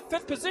running in the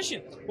 5th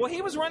position. Well,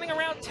 he was running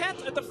around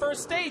 10th at the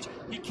first stage.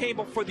 He came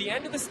before the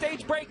end of the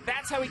stage break.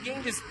 That's how he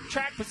gained his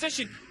track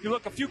position. You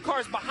look a few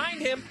cars behind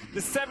him,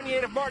 the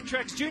 78 of Mark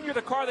Truex Jr.,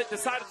 the car that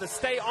decided to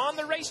stay on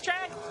the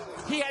racetrack.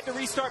 He had to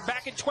restart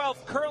back in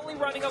 12th, currently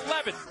running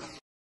 11th.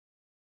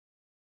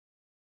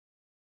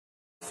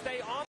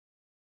 Stay on.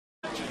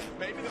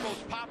 Maybe the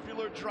most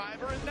popular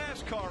driver in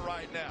NASCAR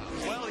right now.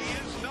 Well, he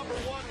is number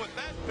 1 with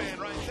that fan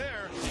right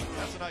there.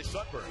 That's a nice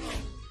sunburn.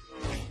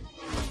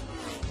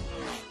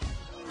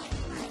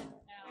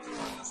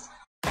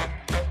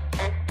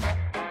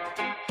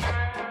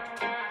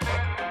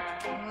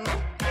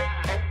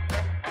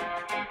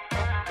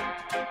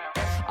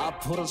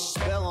 Put a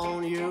spell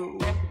on you.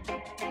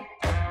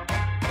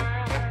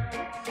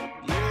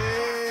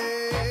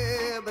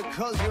 Yeah,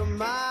 because you're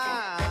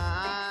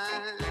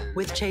mine.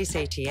 With Chase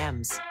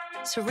ATMs,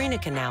 Serena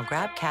can now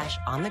grab cash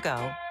on the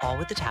go, all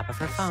with the tap of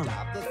her phone.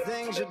 Stop the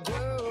things you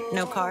do.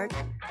 No card,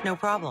 no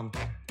problem.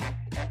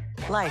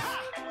 Life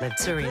lived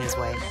Serena's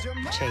way.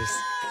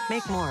 Chase,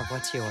 make more of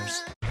what's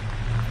yours.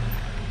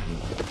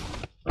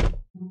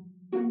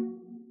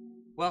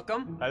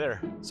 Welcome. Hi there.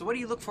 So what do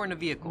you look for in a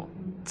vehicle?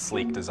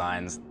 Sleek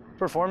designs.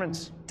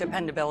 Performance.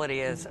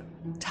 Dependability is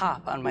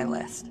top on my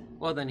list.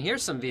 Well, then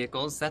here's some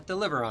vehicles that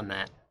deliver on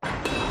that.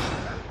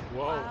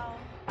 Whoa.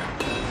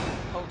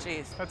 Oh,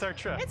 geez. That's our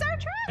truck. It's our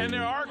truck. And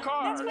they're our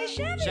cars. That's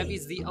my Chevy.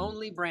 Chevy's the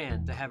only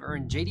brand to have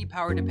earned J.D.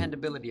 Power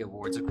Dependability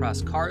Awards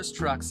across cars,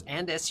 trucks,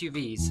 and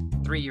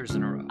SUVs 3 years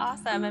in a row.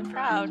 Awesome and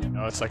proud.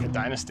 No, it's like a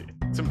dynasty.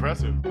 It's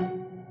impressive.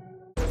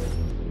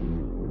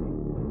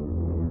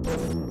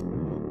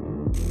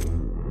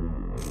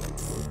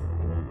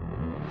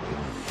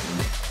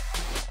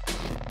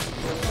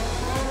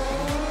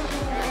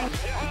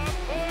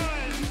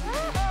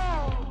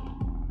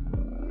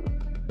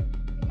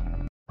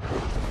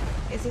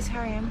 Is this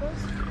Harry Ambrose?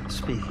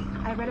 Speaking.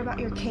 I read about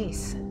your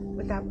case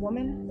with that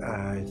woman.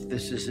 If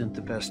this isn't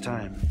the best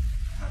time,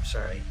 I'm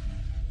sorry.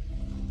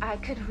 I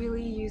could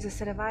really use a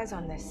set of eyes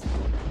on this.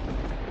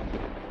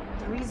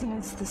 The reason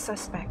is the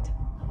suspect.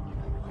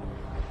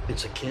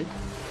 It's a kid?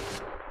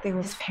 They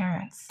were his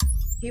parents.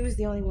 He was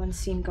the only one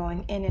seen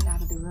going in and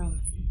out of the room.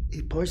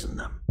 He poisoned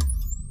them.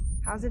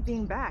 How's it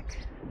being back?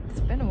 It's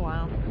been a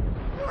while.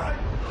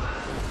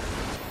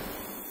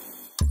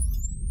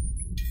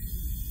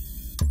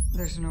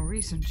 There's no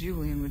reason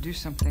Julian would do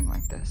something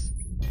like this.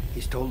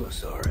 He's told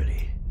us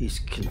already. He's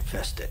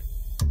confessed it.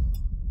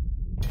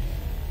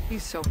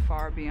 He's so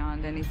far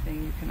beyond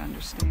anything you can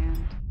understand.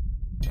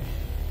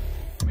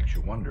 Makes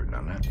you wonder,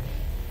 doesn't it?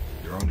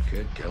 Your own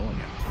kid killing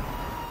you.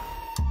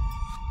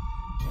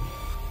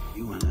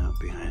 You went out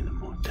behind the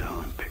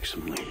motel and picked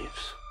some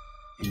leaves.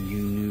 And you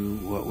knew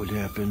what would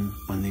happen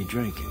when they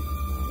drank it.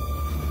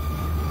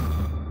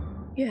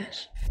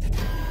 Yes.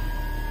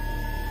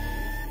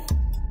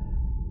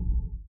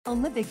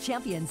 Olympic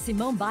champion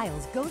Simone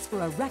Biles goes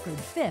for a record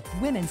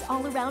 5th women's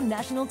all-around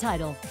national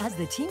title as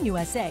the Team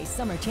USA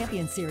Summer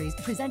Champion Series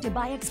presented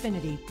by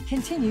Xfinity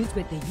continues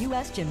with the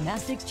U.S.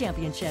 Gymnastics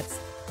Championships.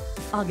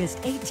 August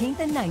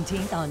 18th and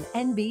 19th on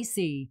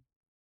NBC.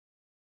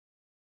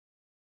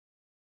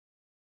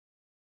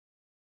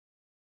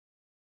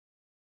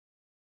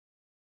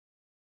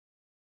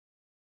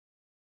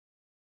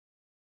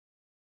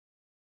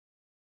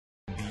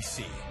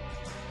 NBC.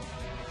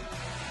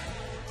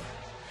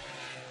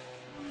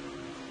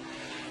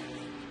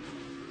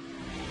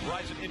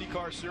 Horizon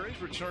IndyCar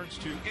Series returns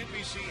to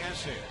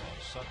NBCSN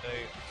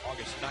Sunday,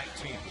 August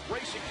 19th.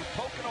 Racing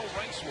from Pocono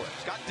Raceway.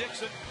 Scott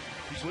Dixon,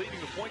 he's leading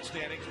the point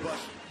standings, but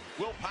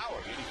Will Power,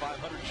 the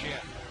 8,500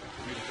 champ,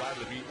 will be the driver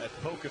to beat at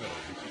Pocono.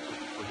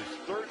 He's for his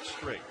 3rd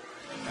straight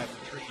at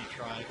the Tricky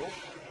Triangle.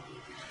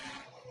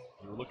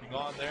 We're looking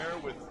on there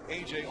with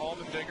A.J.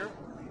 Allmendinger.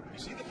 You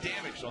see the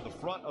damage on the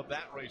front of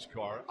that race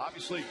car.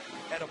 Obviously,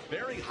 at a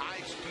very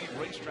high-speed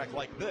racetrack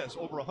like this,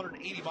 over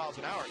 180 miles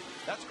an hour,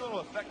 that's going to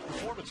affect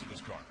performance in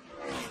this car.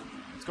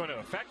 It's going to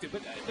affect it,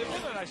 but they've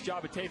done a nice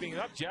job of taping it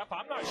up, Jeff.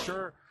 I'm not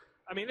sure.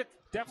 I mean, it's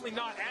definitely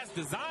not as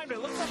designed, but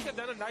it looks like they've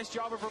done a nice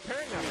job of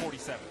repairing that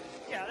 47.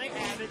 Yeah, they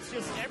have. It's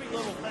just every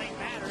little thing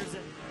matters.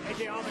 And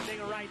A.J.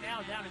 Allmendinger right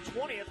now down in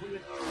 20th. We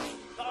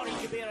thought he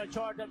could be able to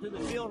charge up to the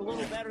field a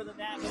little better than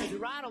that. But as you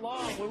ride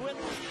along, we're with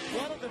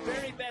one of the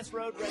very best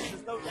road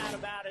races, no doubt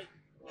about it.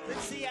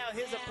 Let's see how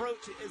his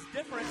approach is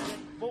different than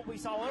what we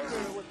saw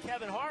earlier with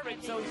Kevin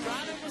Harvick. So he's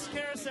driving this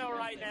carousel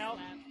right now.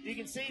 You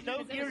can see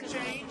no gear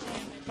change,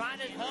 trying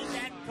to hug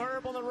that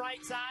curb on the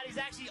right side. He's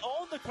actually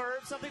on the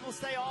curb. Some people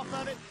stay off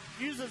of it.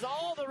 Uses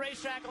all the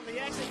racetrack on the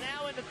exit,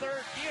 now into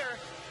 3rd gear.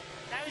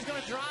 Now he's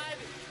going to drive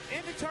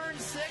into turn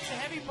 6, a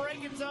heavy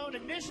braking zone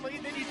initially,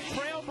 and then his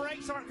trail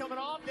brakes start coming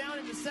off down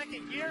into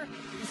 2nd gear.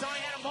 You saw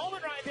he had a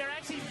moment right there,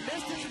 actually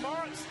missed his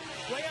marks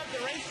way up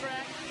the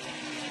racetrack.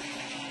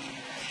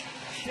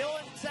 Still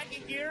in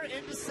 2nd gear,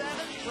 into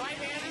 7th,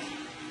 right-hander.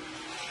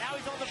 Now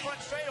he's on the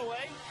front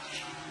straightaway.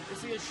 You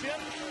see a shift.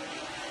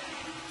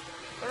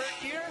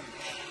 3rd gear.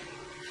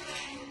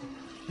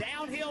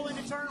 Downhill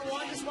into turn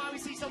 1. This is why we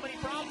see so many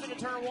problems into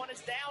turn 1.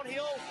 It's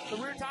downhill. The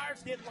rear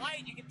tires get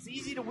light. It's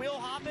easy to wheel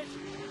hop it.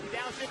 He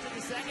downshift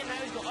to 2nd.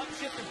 Now he's going to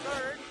upshift to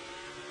 3rd.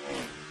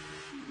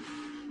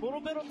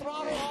 Little bit of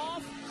throttle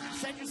off.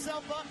 Set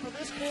yourself up for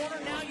this corner.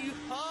 Now you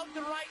hug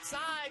the right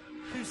side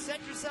to set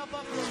yourself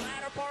up for the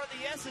latter part of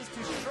the S's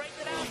to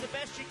straighten it out the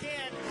best you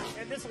can.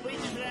 And this will lead you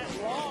to that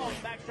long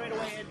back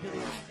straightaway into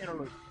the inner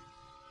loop.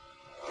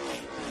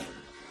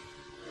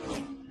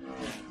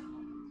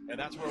 And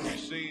that's where we've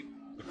seen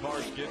the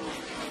cars get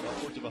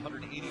upwards of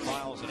 180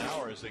 miles an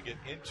hour as they get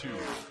into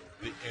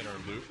the inner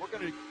loop. We're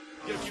going to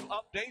get a few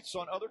updates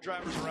on other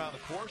drivers around the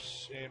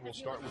course, and we'll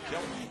start with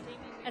Kelly.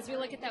 As we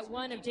look at that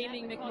one of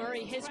Jamie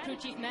McMurray, his crew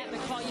chief Matt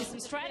McCall used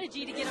some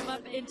strategy to get him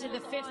up into the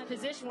 5th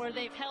position where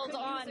they've held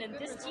on, and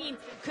this team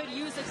could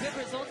use a good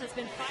result. It's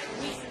been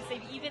 5 weeks since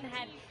they've even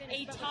had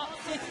a top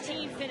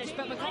 15 finish,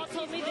 but McCall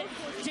told me that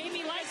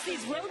Jamie likes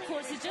these road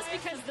courses just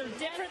because they're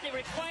different. They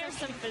require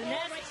some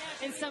finesse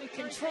and some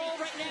control.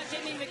 Right now,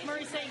 Jamie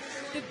McMurray saying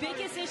the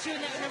biggest issue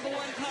in that #1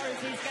 car is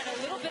he's got a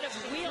little bit of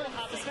wheel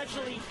hop,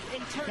 especially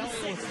in turn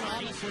 6.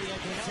 Honestly,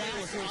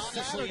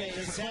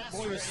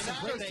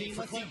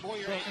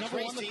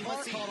 number 1, the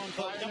car caught on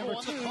fire.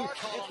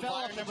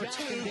 Number 2,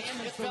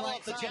 it fell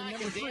off the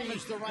jack and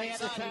damaged the right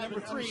side. Number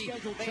 3,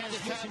 they had to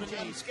have an unscheduled transmission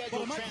change.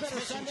 But a much better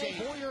Sunday,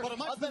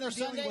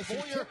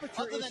 Boyer,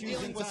 other than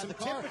dealing with some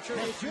temperature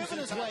issues driven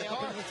his way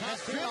up into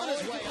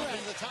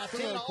the top top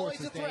 10,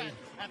 always a threat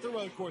at the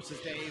road courses,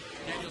 Dave.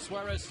 Daniel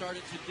Suarez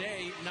started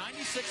today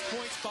 96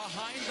 points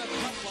behind the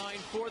cut line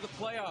for the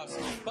playoffs.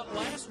 But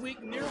last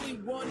week, nearly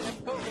won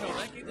at Pocono.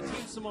 That gave the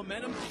team some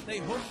momentum. They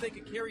hoped they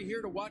could carry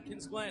here to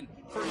Watkins Glen.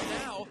 For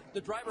now,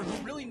 the driver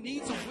who really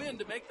needs a win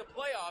to make the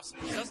playoffs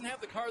doesn't have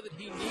the car that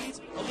he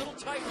needs. A little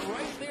tight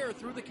right there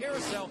through the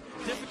carousel.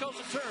 Difficult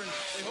to turn.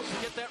 They hope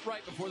to get that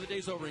right before the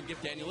day's over and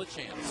give Daniel a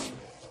chance.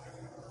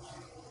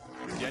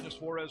 Daniel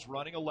Suarez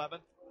running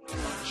 11th.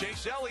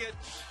 Chase Elliott,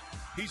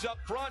 he's up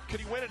front.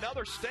 Could he win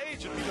another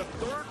stage? It'd be the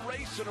third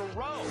race in a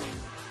row.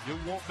 You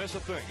won't miss a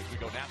thing as we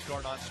go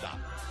NASCAR nonstop.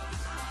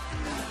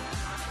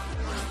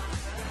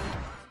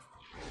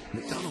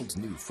 McDonald's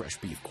new fresh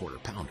beef quarter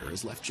pounder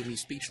has left Jimmy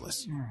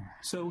speechless.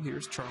 So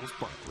here's Charles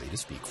Barkley to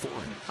speak for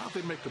him. How'd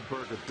they make the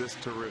burger this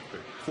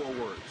terrific? 4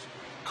 words.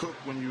 Cook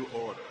when you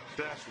order.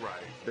 That's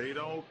right. They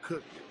don't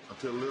cook it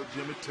until little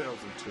Jimmy tells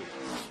them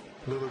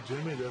to. Little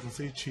Jimmy doesn't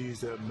see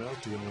cheese that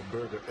melty in a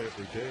burger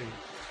every day.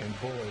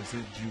 And boy, is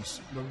it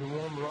juicy. Number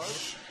one,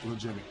 right? Little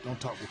Jimmy, don't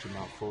talk with your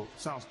mouth full.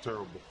 Sounds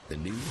terrible. The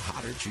new,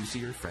 hotter,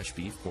 juicier fresh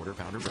beef quarter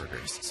pounder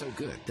burgers. So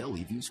good, they'll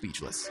leave you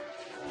speechless.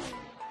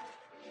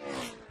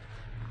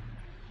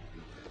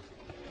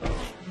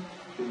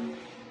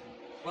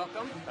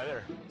 Welcome. Hi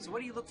there. So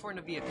what do you look for in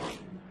a vehicle?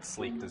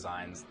 Sleek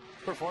designs.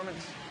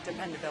 Performance.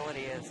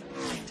 Dependability is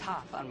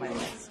top on my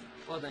list.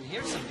 Well, then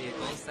here's some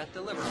vehicles that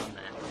deliver on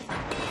that.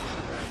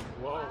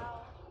 Whoa.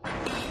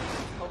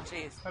 Oh,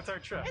 geez. That's our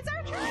truck. It's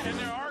our truck. And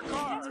there are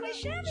cars.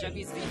 It's my Chevy.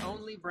 Chevy's the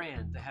only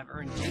brand to have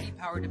earned J.D.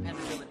 Power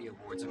Dependability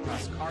Awards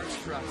across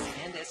cars, trucks,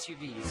 and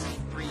SUVs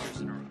 3 years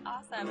in a row.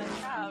 Awesome and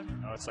proud.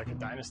 Oh, it's like a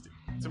dynasty.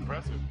 It's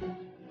impressive.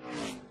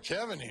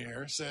 Kevin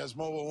here says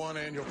Mobile One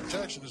annual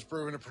protection is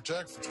proven to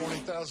protect for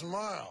 20,000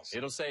 miles.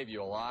 It'll save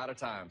you a lot of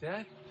time.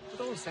 Dad,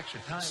 with all this extra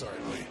time. Sorry,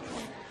 Lee.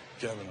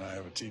 Kevin and I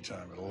have a tea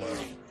time at 11.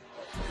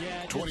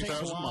 Yeah, it just takes a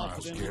 20,000 while for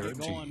miles them to get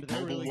going, but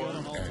they're really good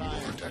on all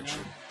time.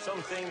 protection.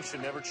 Some things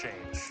should never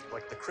change,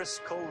 like the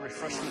crisp, cold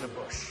refreshment of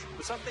Busch.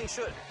 But some things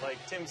should, like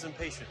Tim's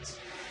impatience.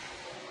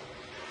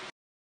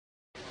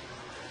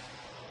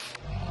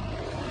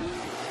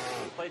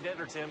 Play dead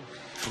or Tim.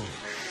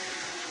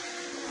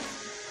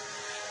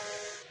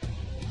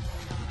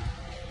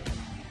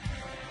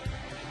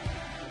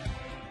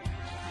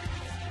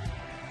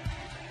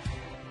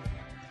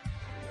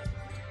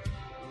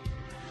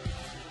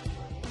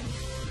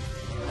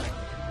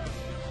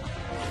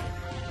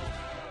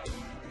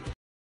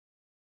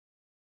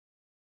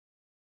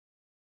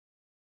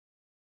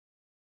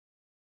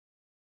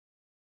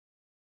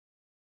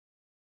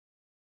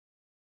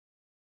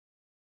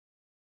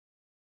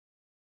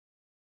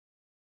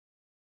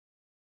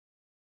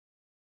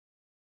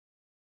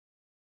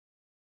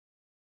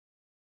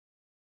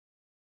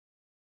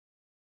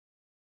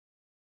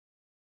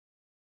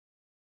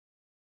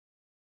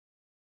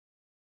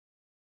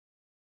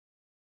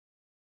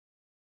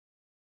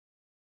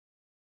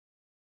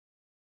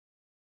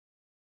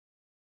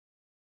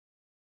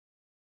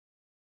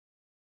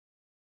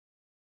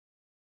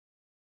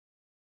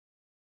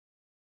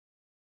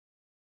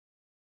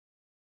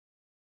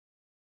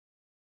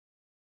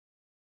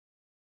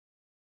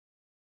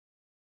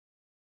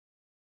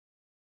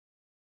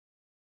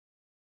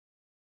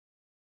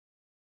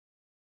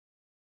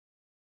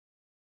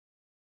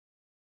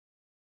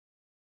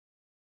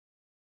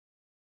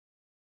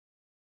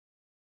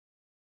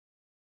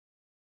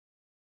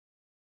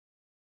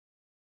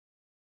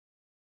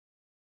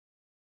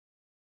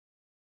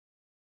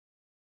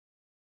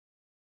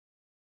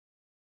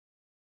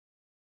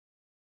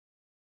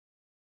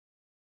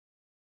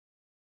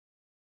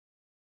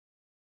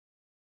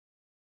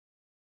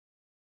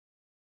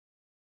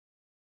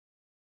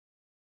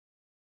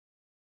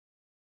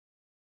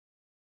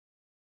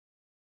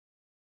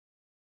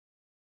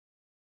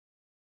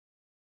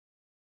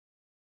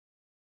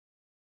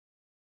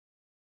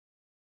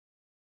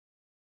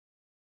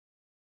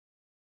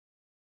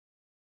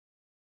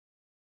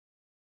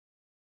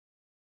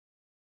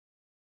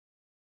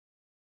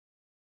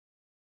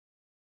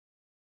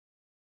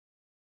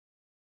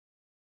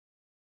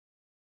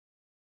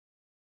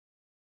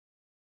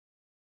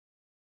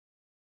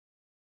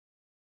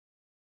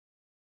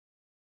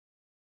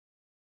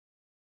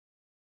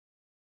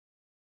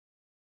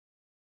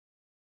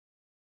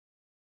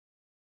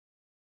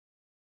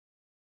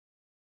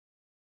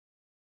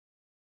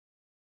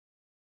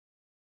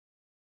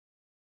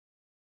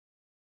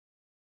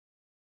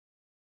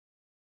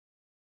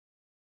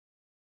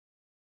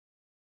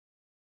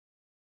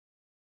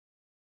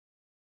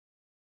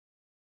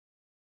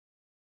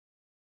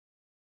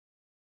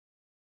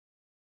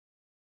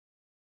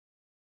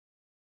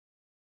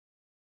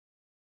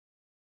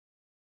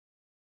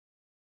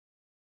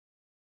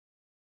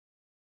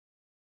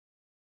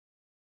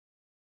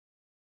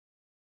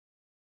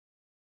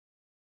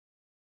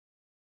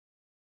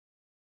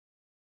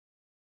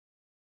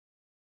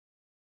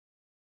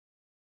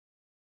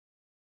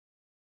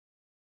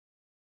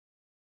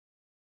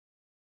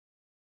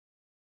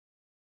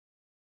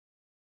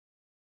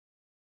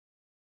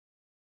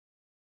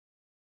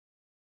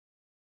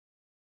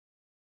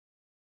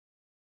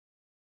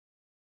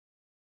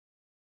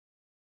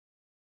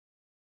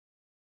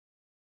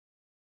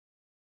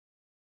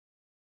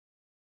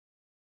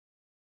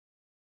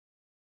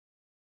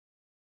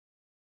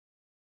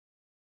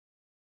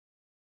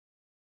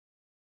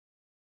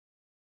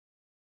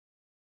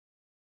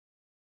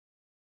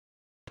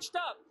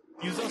 up.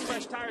 Use those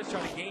fresh tires to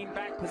try to gain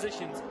back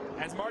positions.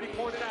 As Marty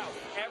pointed out,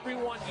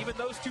 everyone, even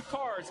those two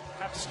cars,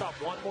 have to stop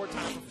one more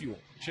time for fuel.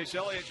 Chase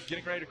Elliott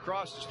getting ready to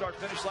cross the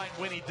start-finish line.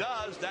 When he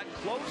does, that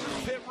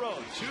closes pit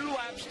road. 2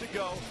 laps to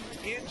go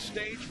in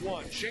stage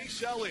 1.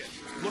 Chase Elliott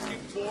looking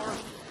for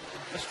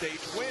a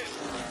stage win.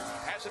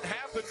 Hasn't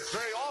happened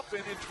very often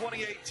in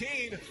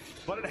 2018,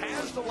 but it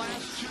has the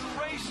last 2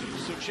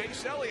 races. So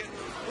Chase Elliott,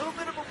 a little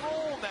bit of a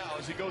roll now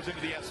as he goes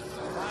into the S.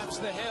 Climbs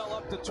the hill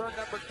up to turn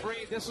number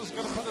 3. This is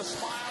going to put a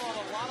smile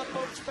on a lot of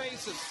folks'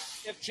 faces.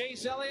 If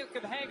Chase Elliott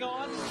can hang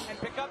on and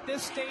pick up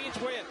this stage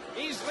win,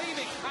 he's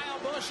leaving Kyle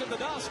Busch in the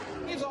dust.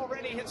 He's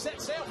already set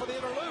sail for the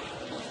inner loop.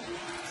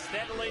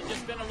 Steadily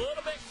just been a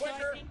little bit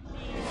quicker.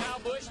 Kyle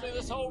Busch through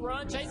this whole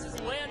run. Chase has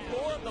led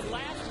 4 of the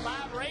last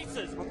 5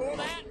 races. Before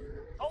that,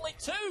 only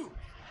 2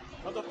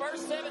 of the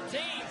first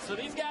 17. So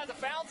these guys have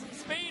found some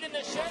speed in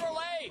this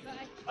Chevrolet.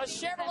 A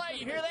Chevrolet,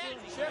 you hear that?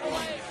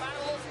 Chevrolet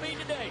finding a little speed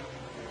today.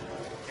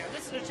 Yeah,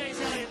 this is a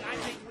Chase Elliott I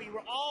think we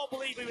were all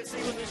believed we would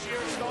see when this year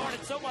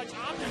started. So much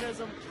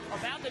optimism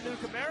about the new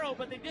Camaro,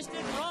 but they just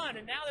didn't run,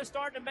 and now they're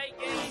starting to make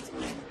gains.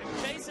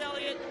 And Chase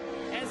Elliott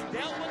has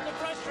dealt with the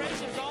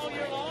frustrations all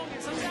year long,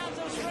 and sometimes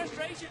those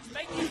frustrations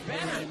make you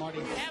better. When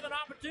you have an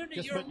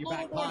opportunity, you're a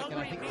little more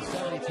hungry, and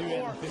a little bit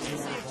more to see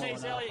if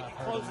Chase Elliott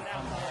can close it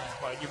out.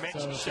 Well, you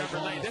mentioned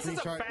Chevrolet. This is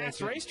a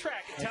fast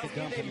racetrack. It tells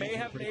me they may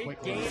have made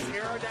gains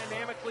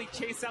aerodynamically.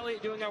 Chase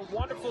Elliott doing a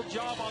wonderful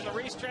job on the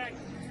racetrack.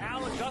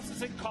 Alan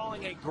Gustafson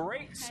calling a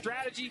great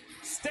strategy,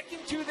 sticking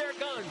to their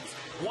guns.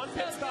 1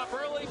 pit stop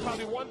early,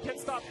 probably 1 pit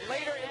stop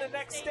later in the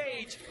next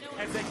stage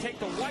as they take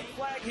the white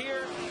flag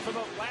here for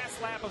the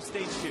last lap of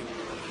stage 2.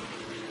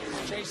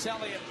 Chase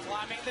Elliott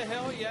climbing the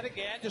hill yet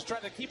again, just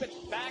trying to keep it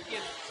back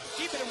and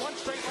keep it in one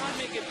straight line,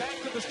 make it back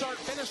to the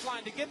start-finish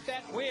line to get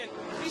that win.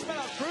 He's been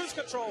on cruise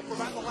control for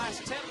about the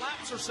last 10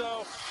 laps or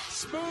so.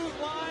 Smooth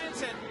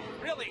lines and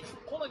really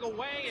pulling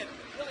away and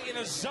really in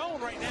a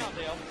zone right now,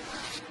 Dale.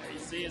 You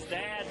see his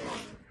dad,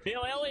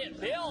 Bill Elliott.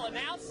 Bill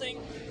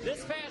announcing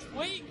this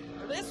week,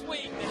 that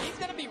he's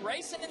going to be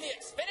racing in the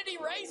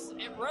Xfinity race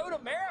at Road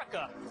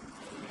America.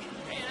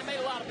 Man, that made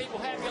a lot of people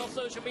happy on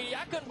social media.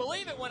 I couldn't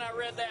believe it when I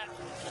read that.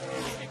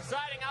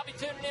 Exciting. I'll be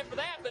tuning in for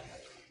that. But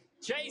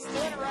Chase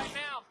doing it right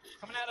now,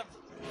 coming out of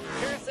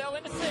Carousel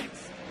into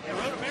 6. And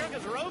Road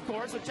America's a road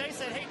course, so Chase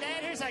said, hey,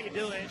 Dad, here's how you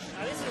do it.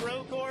 Now, this is a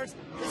road course.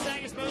 This is how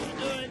you're supposed to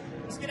do it.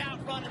 Let's get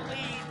out front and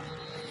lead.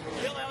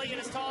 Bill Elliott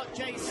has taught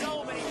Chase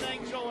so many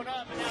things growing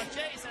up, and now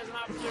Chase has an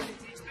opportunity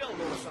to teach Bill a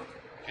little something.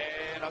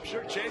 And I'm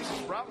sure Chase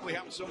is probably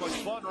having so much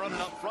fun running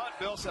up front.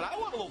 Bill said, I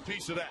want a little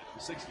piece of that.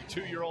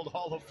 62-year-old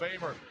Hall of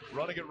Famer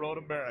running at Road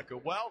America.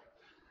 Well,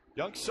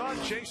 young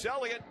son Chase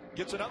Elliott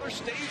gets another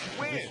stage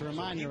win. Just to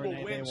remind so he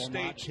will win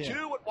stage 2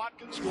 at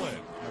Watkins Glen.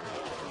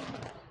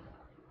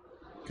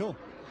 Cool.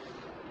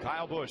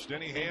 Kyle Busch,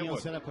 Denny Hamlin. He'll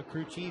set up a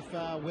crew chief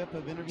whip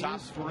of interviews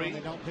Top 3. when they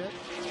don't pit.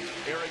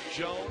 Eric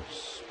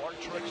Jones, Mark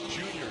Truex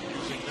Jr.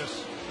 using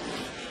this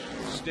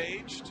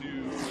stage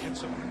to get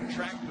some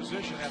track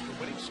position after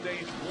winning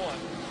stage 1.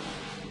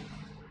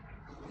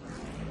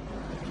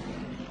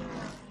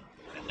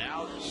 And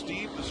now,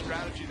 Steve, the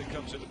strategy that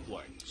comes into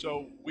play.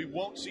 So we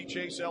won't see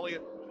Chase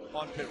Elliott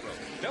on pit road.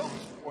 Nope.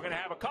 We're going to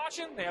have a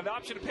caution. They have the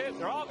option to pit.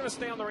 They're all going to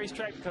stay on the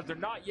racetrack because they're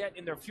not yet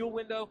in their fuel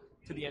window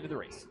to the end of the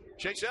race.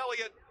 Chase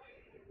Elliott,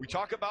 we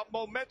talk about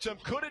momentum.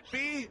 Could it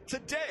be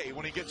today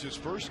when he gets his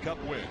first Cup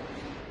win?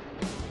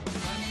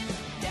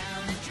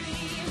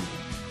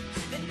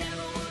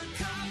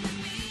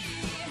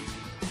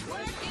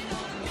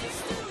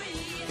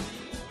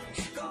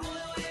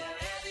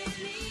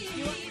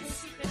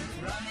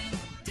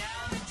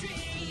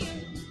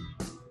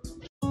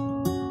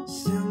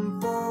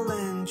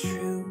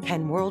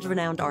 Can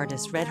world-renowned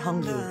artist Red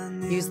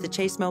Hongyi use the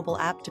Chase mobile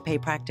app to pay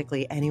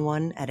practically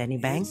anyone at any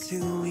bank?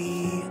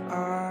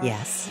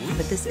 Yes,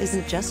 but this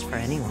isn't just for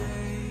anyone.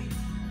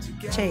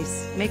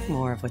 Chase, make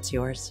more of what's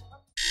yours.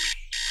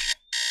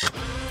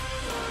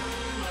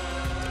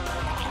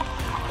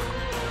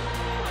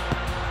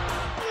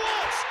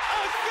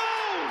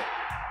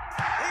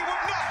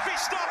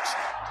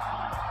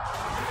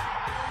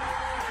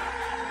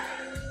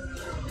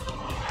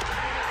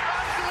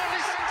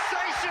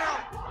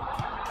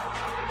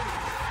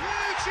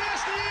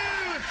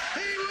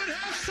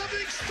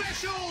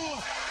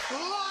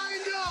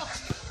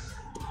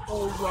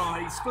 All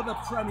rise for the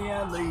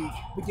Premier League,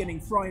 beginning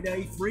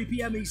Friday, 3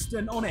 p.m.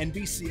 Eastern on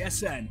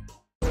NBCSN.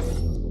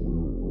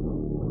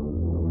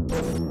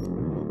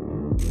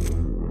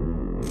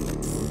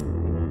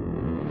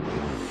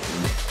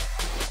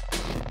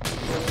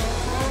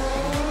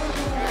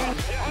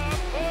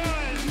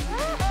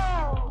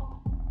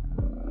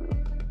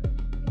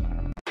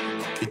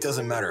 It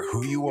doesn't matter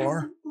who you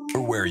are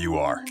or where you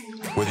are,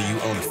 whether you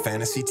own a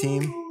fantasy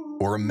team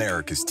or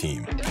America's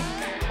team.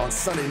 On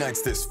Sunday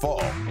nights this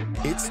fall,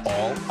 it's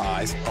all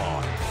eyes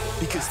on.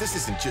 Because this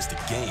isn't just a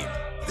game.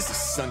 This is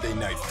Sunday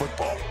Night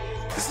Football.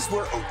 This is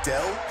where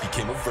Odell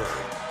became a verb.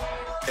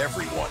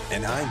 Everyone,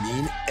 and I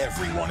mean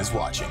everyone, is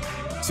watching.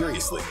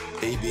 Seriously,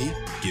 AB,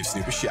 give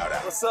Snoop a shout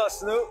out. What's up,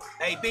 Snoop?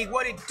 Hey, Big,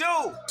 what it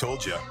do?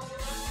 Told ya.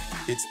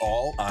 It's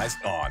all eyes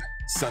on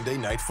Sunday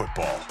Night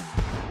Football.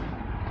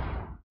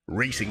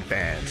 Racing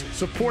fans,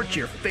 support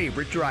your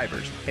favorite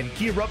drivers and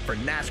gear up for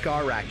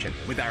NASCAR action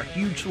with our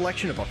huge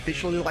selection of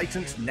officially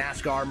licensed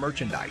NASCAR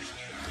merchandise.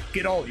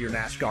 Get all your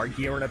NASCAR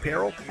gear and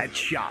apparel at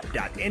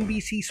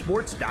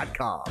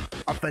shop.nbcsports.com.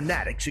 A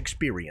Fanatics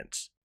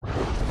experience.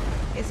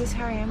 Is this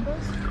Harry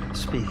Ambrose?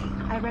 Speaking.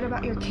 I read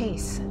about your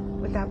case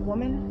with that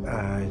woman.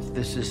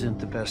 This isn't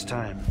the best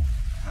time.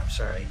 I'm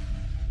sorry.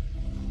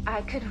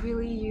 I could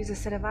really use a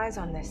set of eyes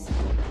on this.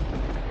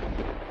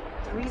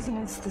 The reason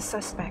is the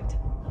suspect.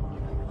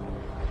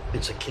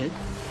 It's a kid?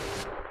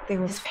 They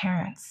were his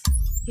parents.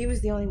 He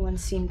was the only one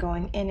seen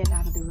going in and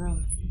out of the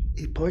room.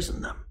 He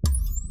poisoned them.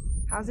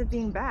 How's it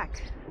being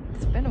back?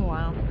 It's been a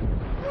while.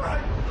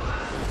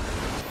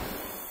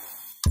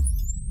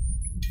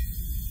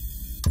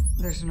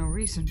 There's no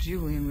reason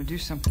Julian would do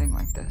something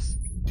like this.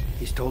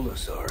 He's told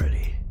us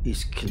already.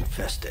 He's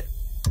confessed it.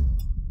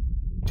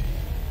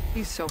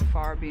 He's so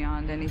far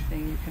beyond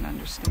anything you can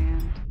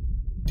understand.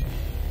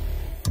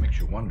 Makes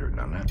you wonder,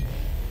 doesn't it?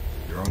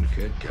 Your own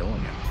kid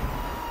killing you.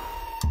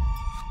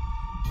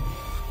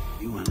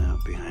 You went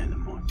out behind the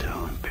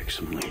motel and picked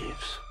some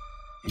leaves.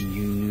 And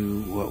you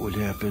knew what would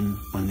happen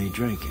when they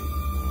drank it.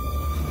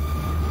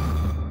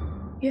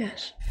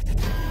 Yes.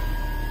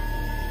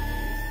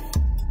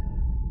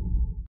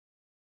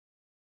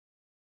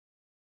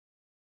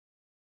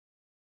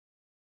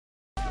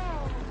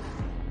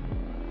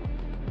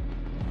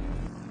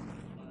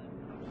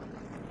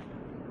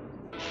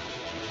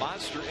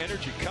 Monster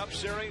Energy Cup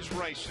Series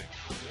Racing,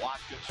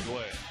 Watkins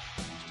Glen.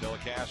 This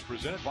telecast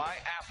presented by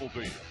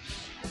Applebee's.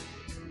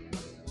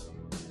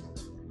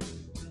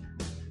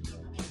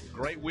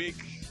 Great week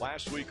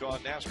last week on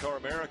NASCAR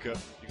America.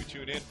 You can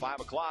tune in 5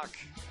 o'clock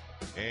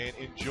and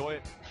enjoy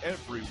it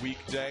every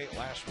weekday.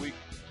 Last week,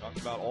 talked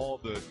about all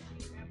the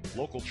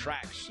local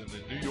tracks in the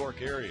New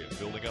York area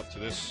building up to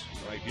this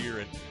right here.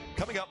 And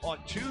coming up on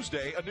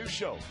Tuesday, a new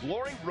show,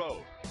 Glory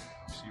Road.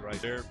 See right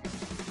there,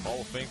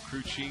 Hall of Fame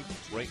crew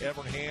chief Ray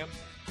Evernham.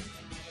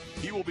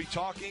 He will be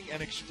talking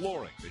and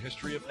exploring the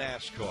history of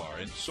NASCAR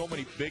and so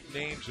many big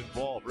names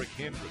involved. Rick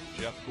Hendrick,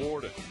 Jeff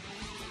Gordon,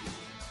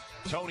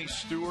 Tony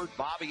Stewart,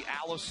 Bobby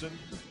Allison,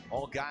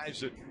 all guys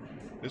that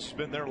this has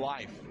been their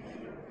life.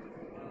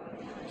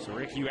 So,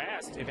 Rick, you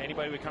asked if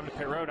anybody would come to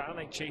pit road. I don't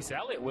think Chase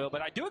Elliott will,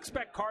 but I do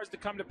expect cars to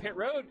come to pit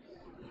road,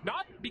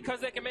 not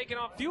because they can make it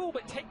on fuel,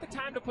 but take the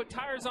time to put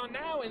tires on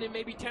now, and then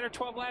maybe 10 or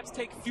 12 laps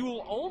take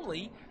fuel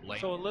only.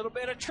 So a little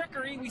bit of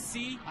trickery. We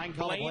see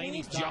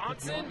Blaney,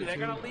 Johnson. They're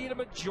going to lead a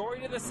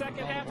majority of the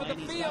second half of the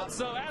field.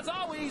 So, as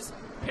always,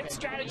 pit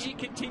strategy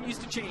continues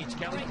to change,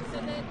 Kelly.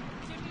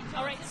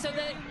 All right, so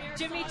the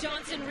Jimmy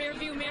Johnson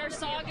rearview mirror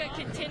saga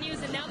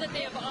continues, and now that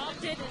they have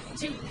opted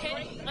to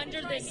pit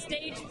under the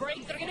stage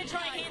break, they're going to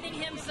try handing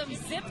him some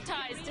zip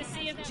ties to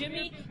see if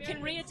Jimmy can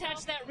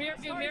reattach that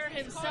rearview mirror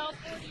himself.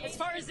 As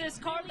far as this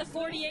car, the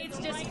 48's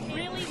just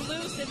really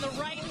loose in the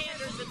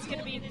right-handers. It's going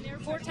to be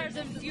 4 tires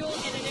of fuel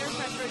and an air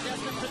pressure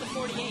adjustment for the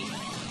 48.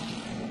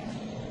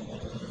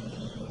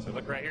 So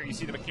look right here, you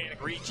see the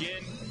mechanic reach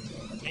in,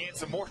 and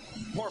some more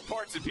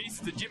parts and pieces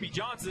to Jimmy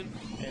Johnson,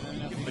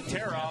 and give him a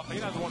tear off.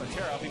 He doesn't want to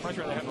tear off. He'd much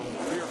rather have a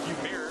rear view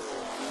mirror.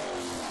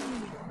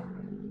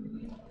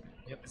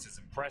 Yep, this is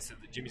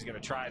impressive that Jimmy's going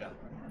to try to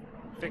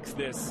fix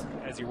this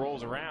as he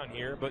rolls around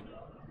here, but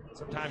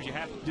sometimes you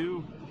have to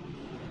do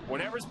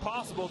whatever's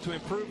possible to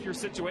improve your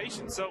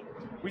situation. So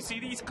we see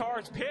these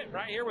cars pit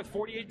right here with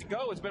 48 to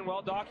go. It's been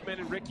well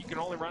documented, Rick, you can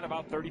only run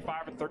about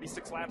 35 or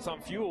 36 laps on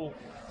fuel,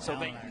 so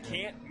they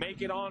can't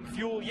make it on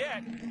fuel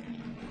yet.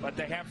 But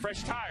they have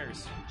fresh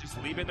tires,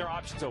 just leaving their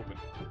options open.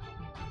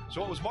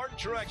 So it was Martin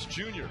Truex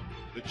Jr.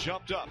 that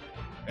jumped up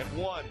and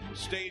won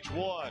stage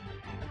 1.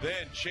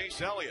 Then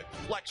Chase Elliott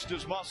flexed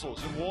his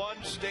muscles and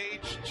won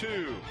stage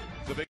 2.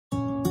 The big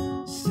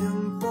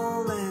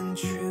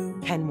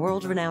Can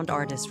world-renowned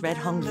artist Red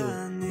Hong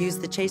Yi use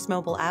the Chase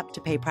mobile app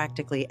to pay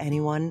practically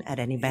anyone at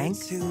any bank?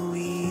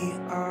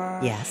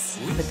 Yes,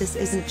 but this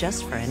isn't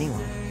just for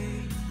anyone.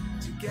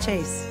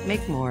 Chase,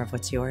 make more of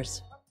what's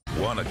yours.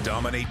 Want to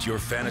dominate your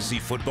fantasy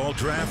football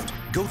draft?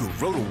 Go to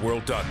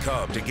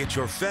rotoworld.com to get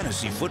your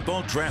fantasy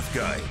football draft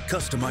guide,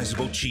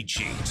 customizable cheat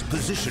sheets,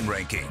 position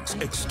rankings,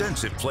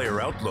 extensive player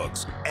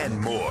outlooks, and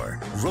more.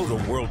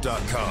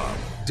 Rotoworld.com.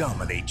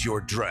 Dominate your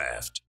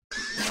draft.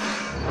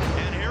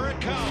 And here it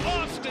comes.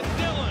 Austin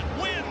Dillon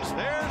wins.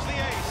 There's the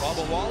ace.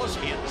 Bubba Wallace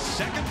in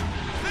second.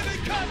 The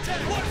big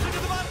contact. Works into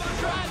the bottom of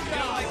the drive. You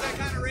don't like that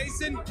kind of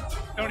racing?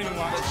 Don't even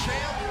watch. The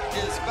champ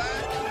is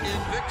back in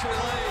victory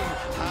lane.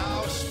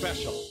 How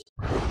special.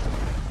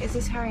 Is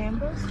this Harry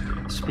Ambrose?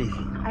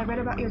 Speaking. I read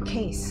about your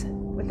case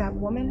with that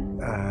woman.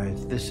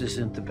 This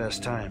isn't the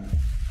best time.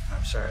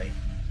 I'm sorry.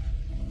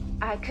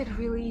 I could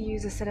really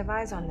use a set of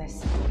eyes on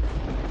this.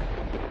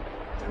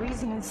 The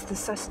reason is the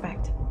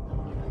suspect.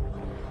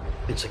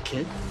 It's a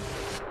kid?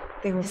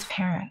 They were his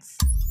parents.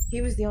 He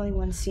was the only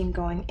one seen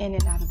going in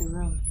and out of the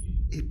room.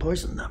 He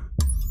poisoned them.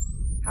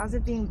 How's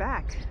it being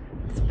back?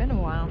 It's been a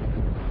while.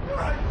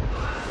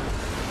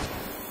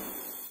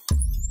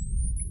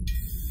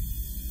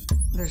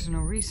 There's no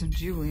reason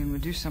Julian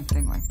would do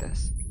something like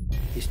this.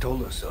 He's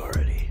told us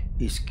already.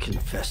 He's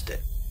confessed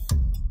it.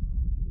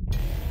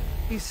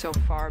 He's so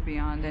far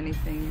beyond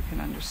anything you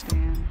can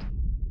understand.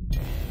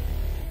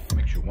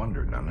 Makes you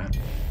wonder, doesn't it?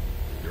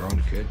 Your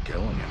own kid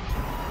killing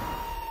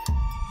you.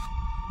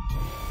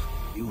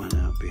 You went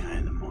out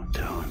behind the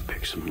motel and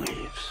picked some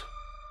leaves.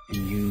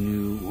 And you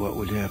knew what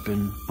would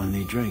happen when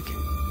they drank it.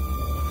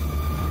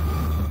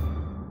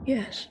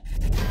 Yes.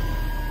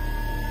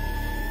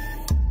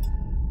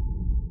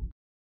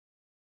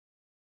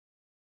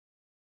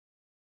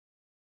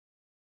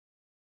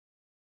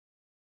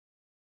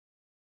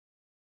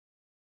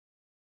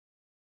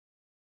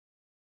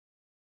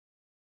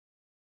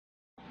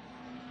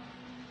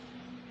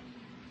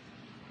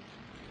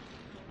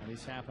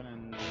 It's happening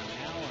an hour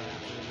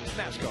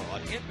after NASCAR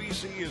on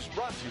NBC is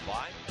brought to you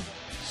by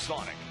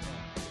Sonic.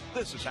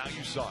 This is how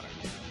you Sonic.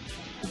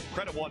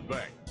 Credit One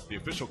Bank, the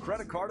official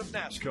credit card of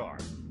NASCAR.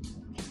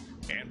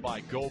 And by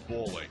Go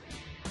Bowling.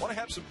 Want to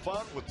have some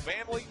fun with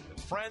family and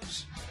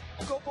friends?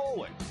 Well, go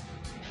bowling.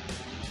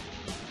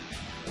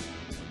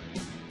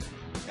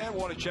 And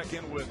want to check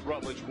in with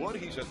Rutledge Wood.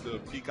 He's at the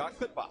Peacock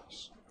Pit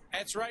Box.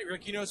 That's right,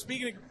 Rick. You know,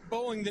 speaking of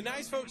bowling, the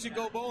nice folks at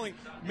Go Bowling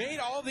made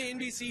all the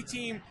NBC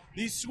team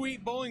these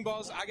sweet bowling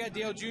balls. I got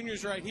Dale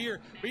Jr.'s right here.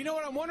 But you know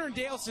what? I'm wondering,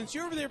 Dale, since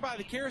you're over there by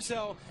the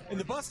carousel in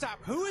the bus stop,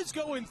 who is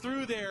going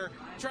through there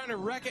trying to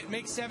wreck it and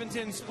make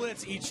 7-10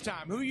 splits each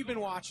time? Who you been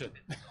watching?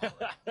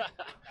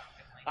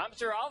 I'm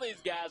sure all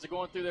these guys are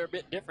going through there a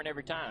bit different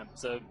every time.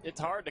 So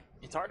it's hard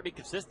to be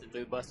consistent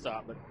through the bus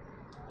stop. But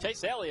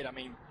Chase Elliott, I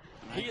mean,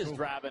 he is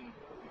driving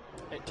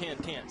at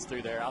 10/10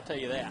 through there, I'll tell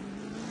you that.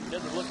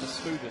 Doesn't look the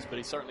smoothest, but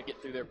he's certainly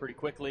getting through there pretty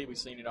quickly. We've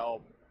seen it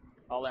all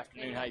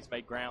afternoon how he's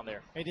made ground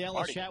there. Hey, Dale,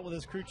 let's chat with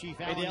his crew chief,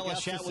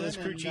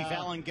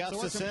 Alan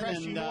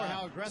Gustafson.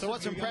 So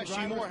what's impressed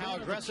you more, how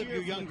aggressive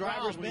your young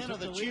driver's been, or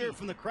the cheer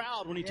from the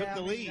crowd when he took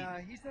the lead?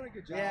 He's done a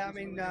good job. Yeah, I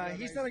mean,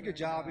 he's done a good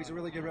job. He's a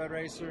really good road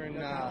racer, and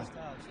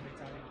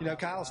you know,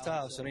 Kyle's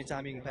tough. So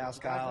anytime you can pass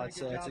Kyle,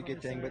 it's a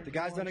good thing. But the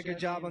guy's done a good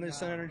job on this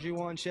Sun Energy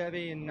 1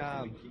 Chevy, and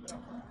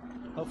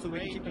hopefully we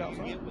can keep it up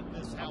front.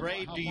 How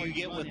great do you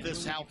get with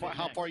this? How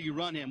far you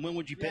run him? When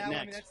would you pit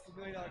next?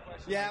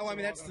 I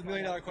mean, that's the $1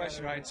 million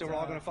question, right? So we're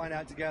all going to find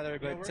out together.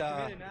 But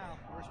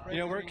you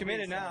know, we're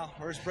committed now.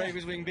 We're as brave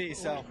as we can be.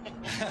 So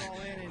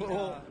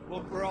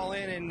we're all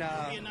in, and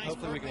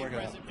hopefully we can work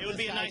it out. It would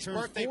be a nice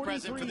birthday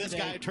present for this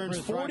guy who turns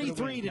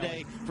 43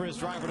 today for his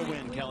driver to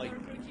win, Kelly.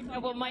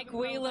 Well, Mike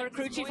Wheeler,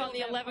 crew chief on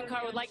the 11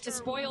 car, would like to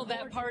spoil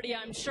that party,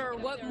 I'm sure.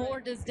 What more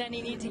does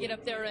Denny need to get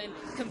up there and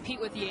compete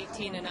with the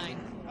 18 and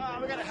 9?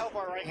 We got to help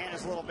our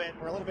right-handers a little bit.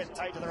 We're a little bit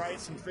tight to the right,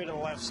 some free to the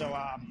left, so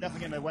definitely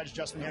going to be a wedge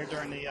adjustment here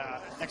during the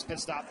next pit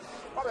stop.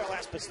 Probably our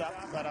last pit stop,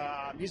 but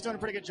he's doing a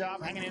pretty good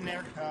job hanging in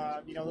there.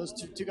 You know, those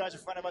two guys in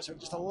front of us are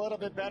just a little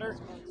bit better.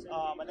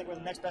 I think we're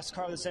the next best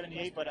car with the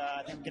 78, but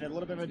I think we get a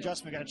little bit of an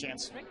adjustment, we got a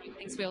chance.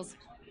 Thanks, Wheels.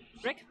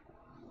 Rick?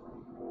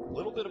 A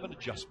little bit of an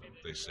adjustment,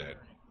 they said.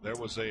 There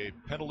was a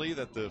penalty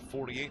that the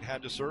 48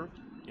 had to serve.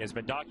 It's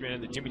been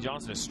documented that Jimmy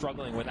Johnson is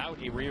struggling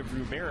without a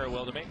rear-view mirror.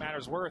 Well, to make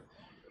matters worse,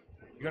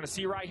 you're going to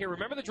see right here.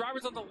 Remember, the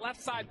drivers on the left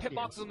side, pit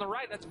boxes on the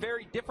right. That's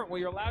very different. Where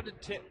you're allowed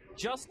to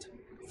just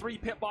 3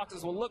 pit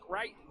boxes. Well, look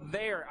right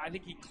there. I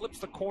think he clips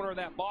the corner of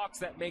that box.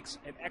 That makes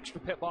an extra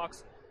pit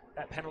box.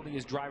 That penalty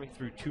is driving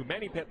through too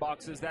many pit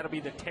boxes. That'll be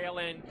the tail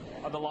end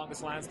of the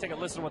longest line. Let's take a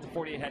listen to what the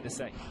 48 had to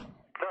say.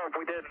 No,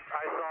 we did.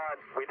 I saw it.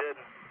 We did.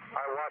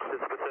 I watched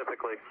it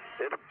specifically.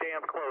 It's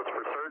damn close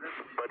for certain,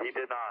 but he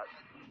did not.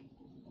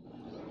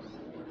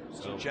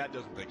 So Chad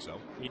doesn't think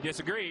so. He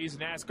disagrees.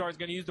 NASCAR is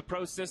going to use the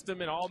pro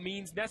system and all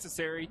means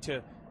necessary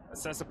to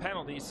assess a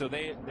penalty. So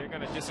they're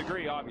going to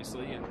disagree,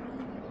 obviously. And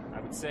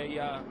I would say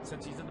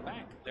since he's in the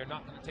back, they're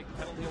not going to take the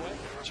penalty away.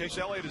 Chase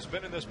Elliott has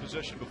been in this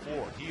position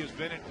before. He has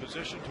been in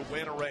position to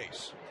win a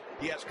race.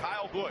 He has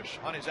Kyle Busch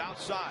on his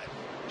outside.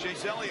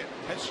 Chase Elliott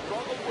has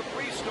struggled with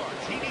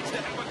restarts. He needs to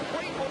have a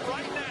great one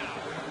right now.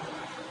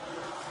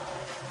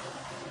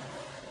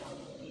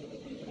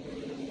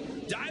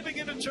 Diving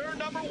into turn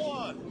number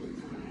 1.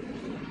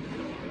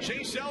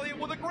 Chase Elliott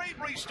with a great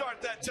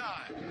restart that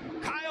time.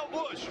 Kyle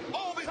Busch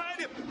all behind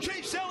him.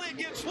 Chase Elliott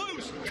gets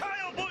loose.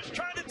 Kyle Busch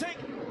trying to take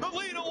the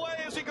lead away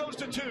as he goes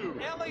to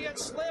 2. Elliott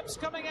slips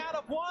coming out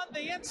of 1.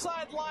 The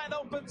inside line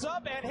opens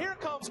up, and here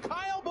comes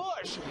Kyle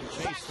Busch.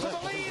 Back to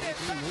the lead and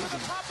back to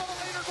the top of the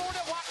leaderboard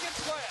at Watkins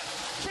Glen.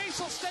 Chase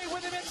will stay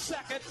with him in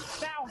second.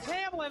 Now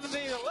Hamlin in the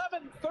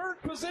 11th, third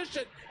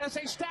position as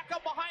they stack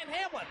up behind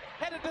Hamlin,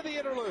 headed to the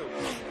interlude.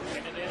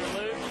 Into the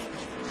interlude.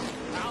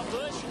 Kyle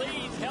Busch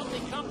leads, healthy,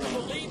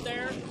 comfortable lead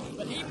there,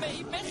 but he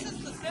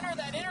misses the center of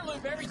that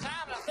interlude every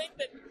time, and I think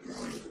that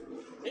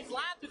his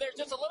line through there is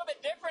just a little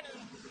bit different,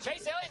 and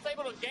Chase Elliott's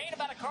able to gain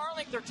about a car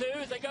length or two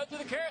as they go through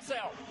the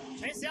carousel.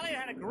 Chase Elliott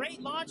had a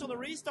great launch on the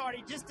restart.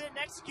 He just didn't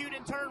execute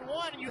in turn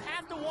one, and you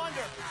have to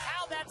wonder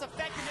how that's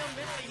affecting him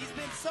mentally. He's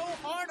been so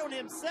hard on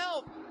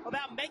himself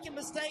about making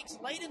mistakes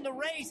late in the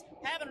race,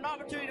 having an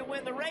opportunity to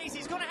win the race.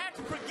 He's going to have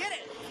to forget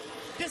it.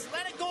 Just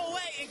let it go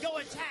away and go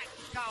attack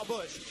Kyle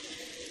Busch.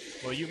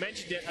 Well, you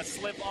mentioned it. A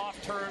slip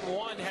off turn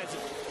one has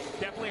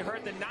definitely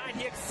hurt the 9.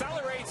 He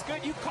accelerates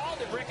good. You called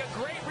it, Rick. A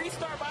great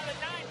restart by the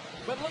 9.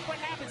 But look what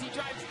happens. He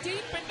drives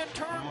deep into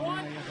turn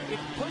one. It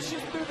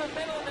pushes through the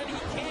middle, and then he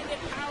can't get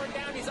powered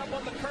down. He's up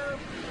on the curb.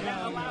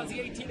 That allows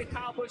the 18 to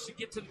Kyle Busch to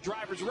get to the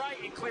driver's right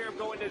and clear him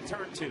going into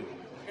turn 2.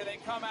 Here they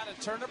come out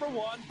at turn number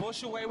 1.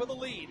 Busch away with the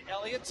lead.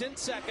 Elliott's in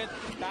second.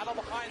 Battle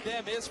behind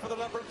them is for the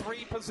number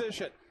 3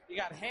 position. You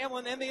got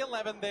Hamlin in the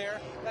 11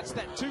 there. That's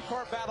that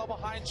 2-car battle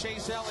behind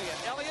Chase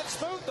Elliott. Elliott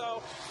smooth,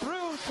 though,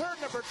 through turn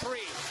number 3,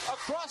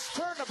 across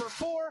turn number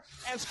 4,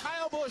 as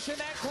Kyle Busch in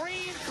that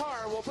green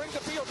car will bring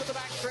the field to the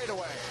back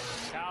straightaway.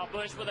 Kyle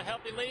Busch with a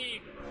healthy lead.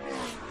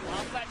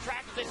 Off that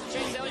track position,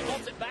 Chase Elliott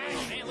wants it back.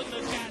 Man, look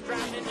at those guys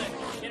driving in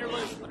the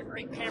interlude. What a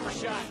great camera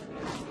shot.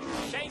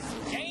 Chase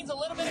gains a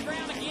little bit of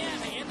ground again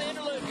in the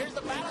interlude. Here's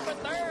the battle for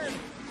third.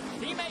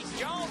 Teammates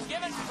Jones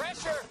giving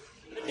pressure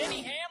to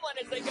Denny Hamlin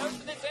as they go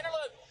through this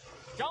interlude.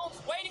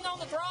 Jones waiting on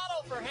the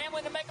throttle for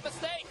Hamlin to make a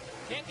mistake.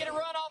 Can't get a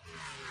run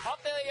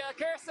off the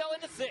carousel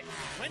into 6.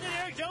 When did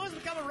Eric Jones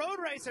become a road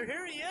racer?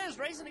 Here he is,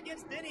 racing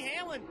against Denny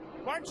Hamlin.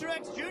 Martin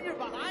Truex Jr.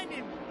 behind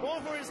him,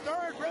 going for his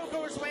 3rd road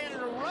course win in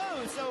a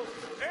row. So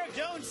Eric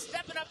Jones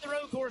stepping up the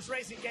road course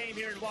racing game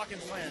here in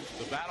Watkins Glen.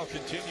 The battle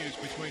continues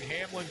between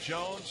Hamlin,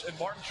 Jones, and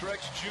Martin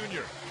Truex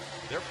Jr.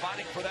 They're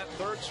fighting for that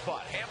 3rd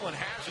spot. Hamlin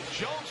has it.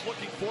 Jones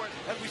looking for it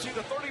as we see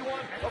the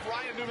 31 of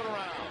Ryan Newman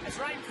around. That's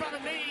right in front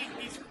of me.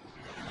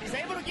 He's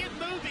able to get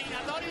moving.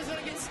 I thought he was going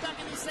to get stuck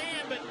in the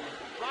sand, but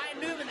Ryan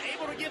Newman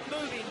able to get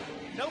moving.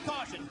 No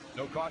caution.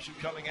 No caution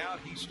coming out.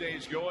 He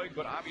stays going,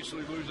 but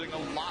obviously losing a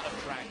lot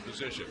of track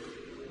position.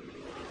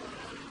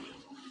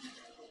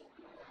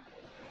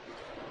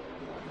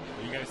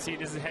 You're going to see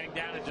this is heading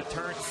down into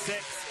turn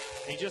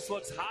 6. He just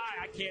looks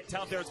high. I can't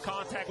tell if there was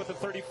contact with the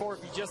 34,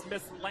 if he just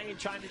missed the lane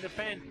trying to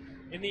defend.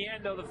 In the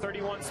end, though, the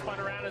 31 spun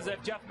around, as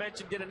if Jeff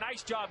mentioned, did a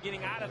nice job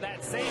getting out of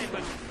that sand,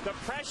 but the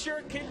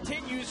pressure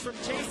continues from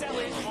Chase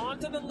Elliott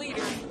onto the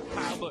leader,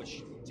 Kyle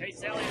Busch.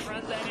 Chase Elliott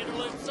runs that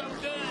interlude so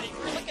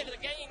good. Look at the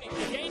gain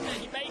that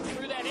he made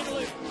through that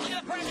interlude. Look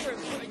at the pressure.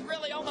 He's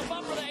really on the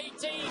bumper of the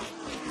 18.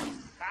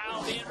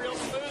 Kyle being real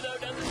smooth, though,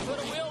 doesn't put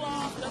a wheel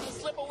off, doesn't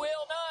slip a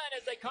wheel, none,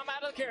 as they come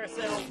out of the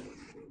carousel.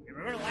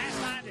 Remember last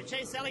time that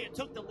Chase Elliott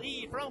took the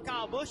lead from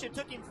Kyle Busch, it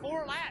took him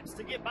 4 laps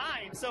to get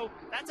by him. So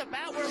that's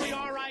about where we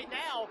are right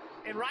now.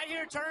 And right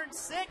here, turn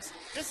 6,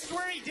 this is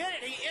where he did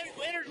it. He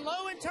entered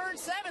low in turn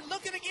 7,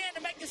 looking again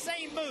to make the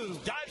same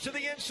move. Dives to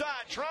the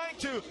inside, trying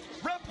to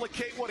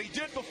replicate what he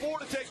did before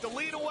to take the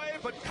lead away,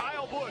 but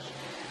Kyle Busch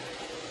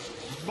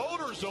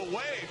motors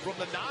away from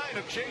the 9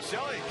 of Chase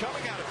Elliott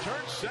coming out of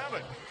turn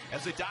 7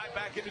 as they dive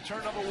back into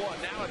turn number 1.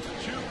 Now it's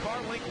a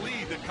 2-car length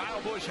lead that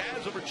Kyle Busch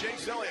has over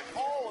Chase Elliott.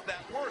 All of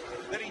that work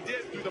that he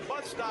did through the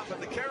bus stop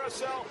and the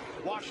carousel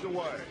washed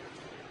away.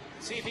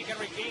 See if he can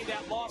regain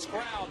that lost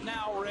ground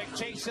now, Rick.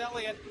 Chase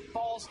Elliott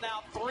falls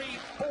now 3-4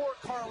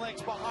 car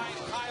lengths behind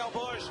Kyle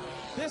Busch.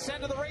 This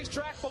end of the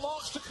racetrack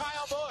belongs to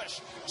Kyle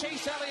Busch.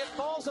 Chase Elliott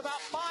falls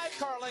about 5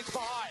 car lengths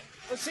behind.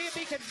 Let's see if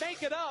he can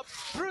make it up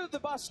through the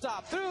bus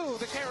stop, through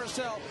the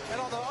carousel, and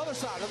on the other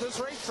side of this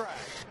racetrack.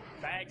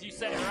 Bags, you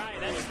said it right.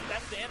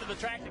 That's the end of the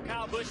track that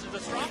Kyle Busch is the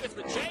strongest,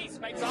 but Chase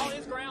makes all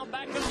his ground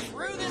back up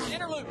through this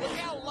interlude. Look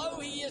how low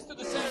he is through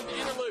the center of the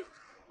interlude.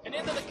 And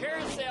into the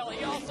carousel,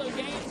 he also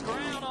gains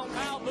ground on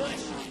Kyle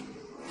Busch.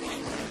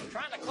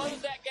 Trying to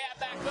close that gap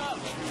back up.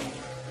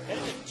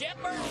 Headed to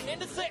Jeff Burton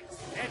into 6.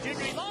 And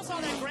Junior, he lost all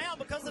that ground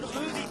because of the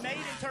move he made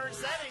in turn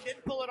 7. He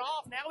didn't pull it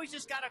off. Now he's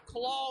just got to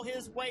claw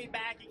his way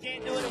back. He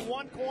can't do it in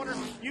one corner.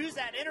 Use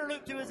that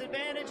interloop to his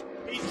advantage.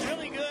 He's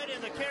really good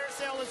in the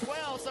carousel as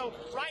well. So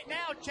right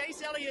now,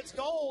 Chase Elliott's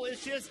goal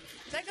is just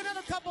take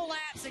another couple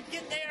laps and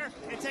get there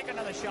and take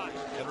another shot.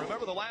 And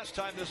remember the last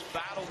time this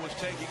battle was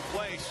taking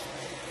place,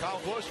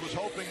 Kyle Busch was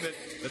hoping that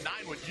the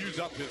 9 would use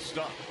up his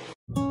stuff.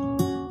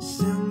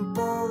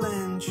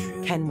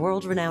 Can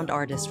world-renowned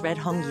artist Red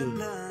Hong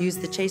Yi use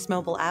the Chase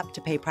mobile app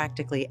to pay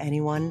practically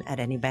anyone at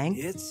any bank,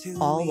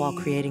 all while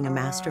creating a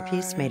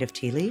masterpiece made of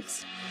tea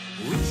leaves?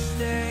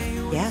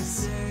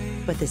 Yes,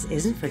 but this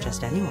isn't for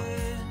just anyone.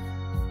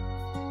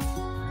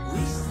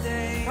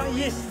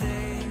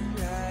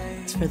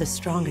 It's for the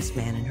strongest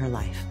man in her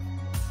life.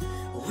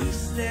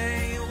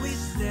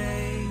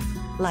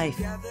 Life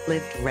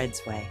lived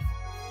Red's way.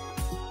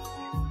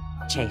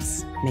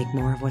 Chase, make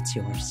more of what's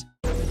yours.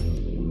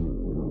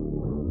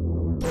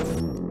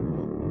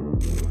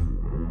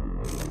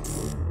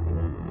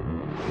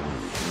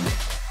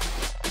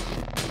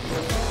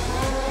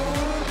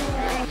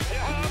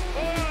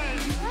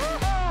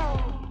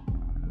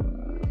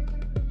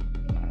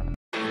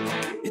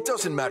 It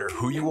doesn't matter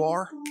who you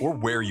are or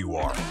where you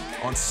are.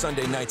 On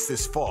Sunday nights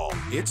this fall,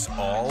 it's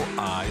all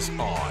eyes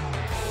on.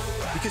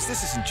 Because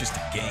this isn't just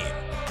a game.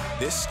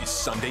 This is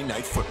Sunday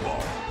Night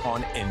Football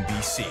on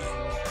NBC.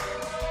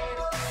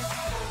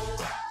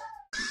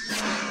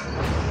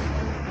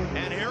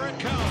 And here it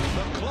comes.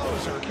 The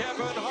closer,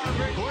 Kevin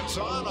Harvick, puts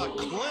on a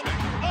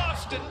clinic.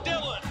 Austin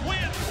Dillon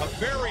wins. A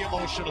very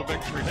emotional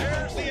victory.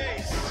 There's the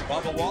ace.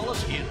 Bubba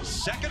Wallace in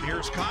second.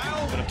 Here's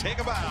Kyle. Going to take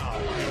a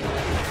bow.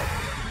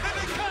 And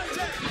the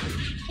contact.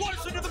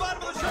 Larson to the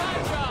bottom of the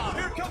track.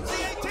 Here comes the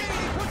 18.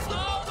 He puts the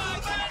ball back.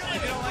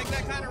 You don't like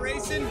that kind of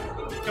racing?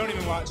 Don't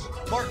even watch.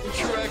 Martin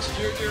Truex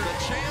Jr., the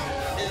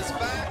champ, is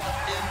back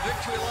in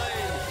victory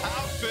lane.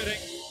 How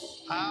fitting.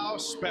 How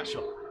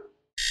special.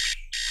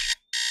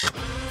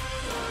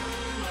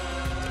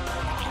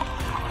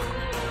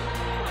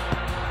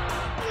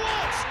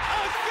 What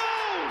a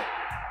goal!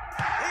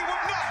 He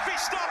will not be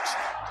stopped.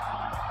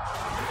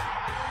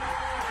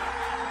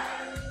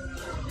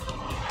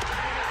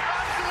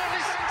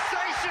 Absolutely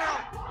sensational.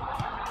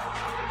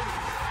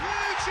 You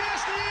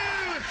just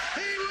knew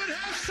he would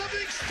have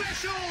something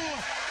special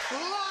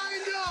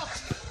lined up.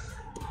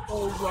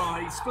 All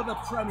rise for the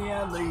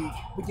Premier League,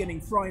 beginning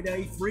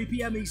Friday, 3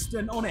 p.m.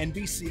 Eastern on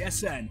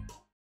NBCSN.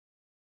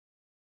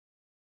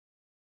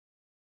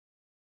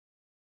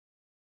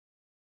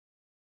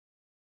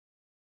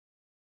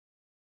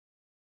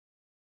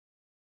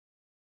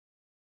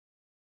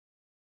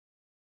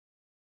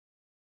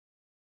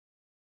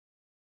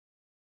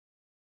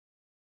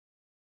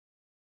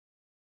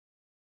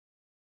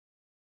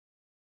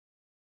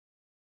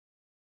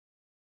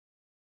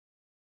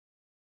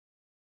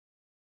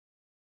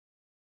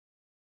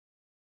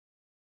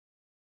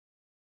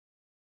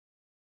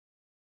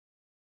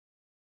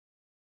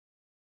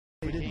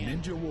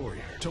 Ninja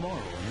Warrior tomorrow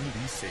on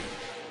NBC.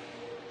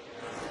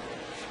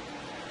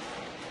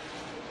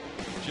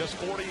 Just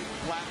 40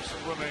 laps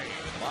remain.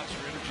 Monster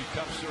Energy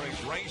Cup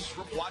Series race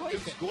from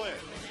Watkins Glen.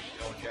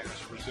 Hellcat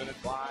is presented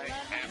by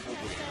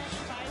Applebee's.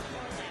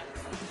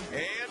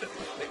 And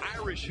the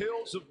Irish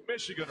Hills of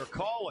Michigan are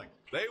calling.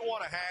 They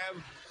want to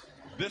have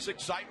this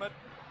excitement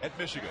at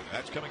Michigan.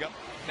 That's coming up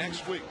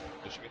next week.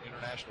 Michigan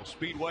International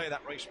Speedway.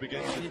 That race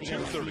begins at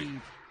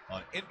 2:30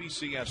 on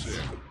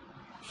NBCSN.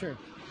 Sure.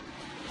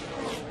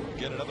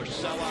 Get another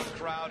sellout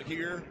crowd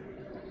here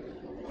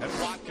at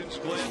Watkins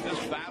Glen.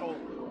 This battle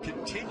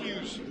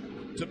continues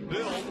to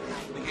build.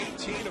 The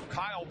 18 of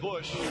Kyle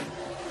Busch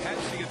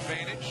has the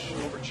advantage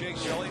over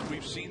Chase Elliott.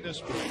 We've seen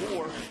this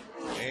before.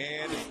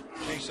 And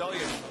Chase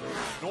Elliott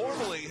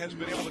normally has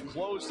been able to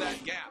close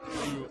that gap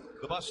through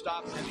the bus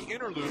stop and the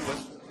interlude, but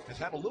has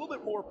had a little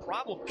bit more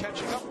problem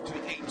catching up to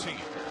the 18.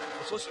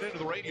 Let's listen into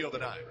the radio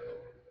tonight.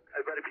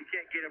 Hey, but if you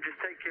can't get him,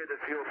 just take care of the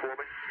fuel for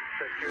me.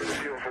 Take care of the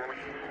fuel for me.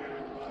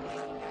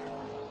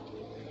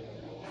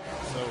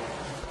 So,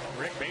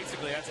 Rick,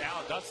 basically, that's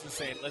Alan Dustin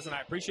saying, listen,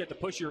 I appreciate the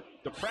pressure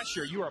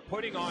you are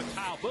putting on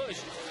Kyle Busch,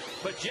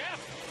 but Jeff,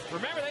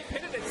 remember they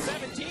pitted at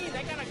 17.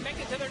 They got to make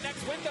it to their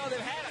next window. They've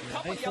had a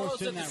couple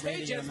yellows at the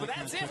stages, but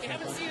that's it. We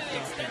haven't seen any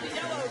extended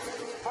yellows.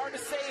 Hard to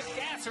save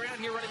gas around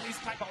here running these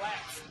type of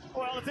laps.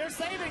 Well, if they're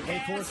saving gas,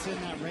 they forced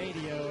in that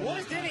radio. What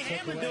is Denny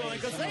Hamlin doing?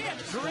 Because they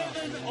have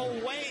driven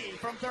away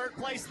from third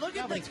place. Look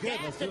at the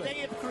gap that they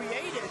have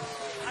created.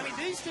 I mean,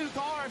 these two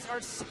cars are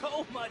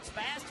so much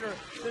faster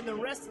than the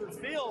rest of the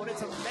field.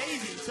 It's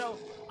amazing. So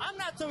I'm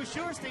not so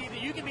sure, Steve,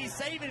 that you can be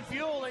saving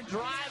fuel and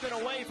driving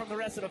away from the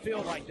rest of the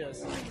field like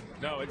this.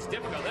 No, it's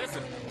difficult.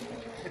 Listen,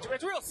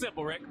 it's real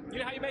simple, Rick. You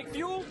know how you make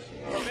fuel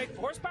or make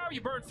horsepower?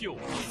 You burn fuel.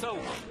 So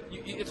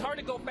it's hard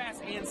to go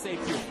fast and save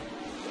fuel.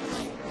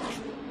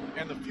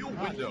 And the fuel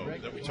window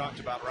that we talked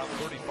about, around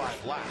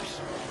 35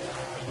 laps.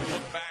 As we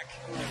look back,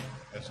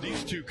 as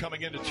these two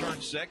coming into turn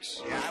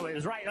 6. Yeah, it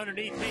was right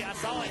underneath me. I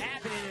saw it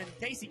happening, and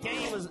Casey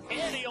Kane was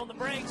heavy on the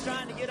brakes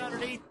trying to get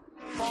underneath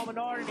Paul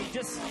Menard, and he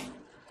just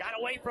got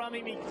away from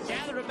him. He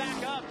gathered it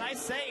back up. Nice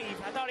save.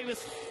 I thought he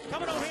was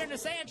coming over here in the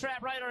sand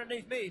trap right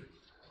underneath me.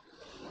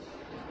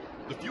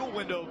 The fuel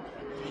window,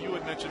 you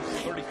had mentioned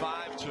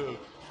 35 to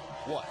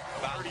what?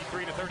 About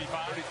 33 to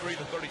 35. 33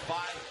 to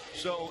 35.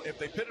 So if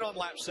they pit it on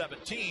lap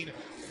 17,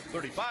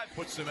 35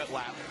 puts them at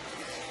lap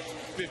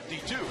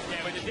 52.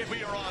 Yeah, but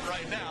we are on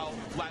right now,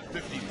 lap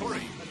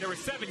 53. There were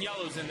 7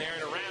 yellows in there,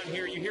 and around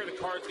here you hear the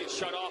cars get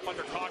shut off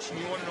under caution.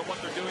 You want to know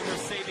what they're doing. They're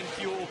saving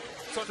fuel.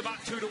 So it's about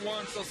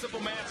 2-1. So simple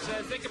math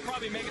says they could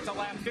probably make it to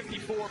lap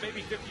 54,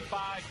 maybe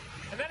 55.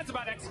 And then it's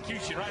about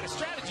execution, right? The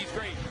strategy's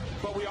great,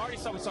 but we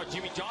saw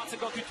Jimmy Johnson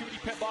go through too many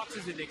pit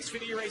boxes in the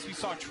Xfinity race. We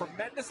saw a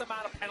tremendous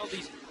amount of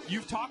penalties.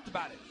 You've talked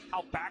about it,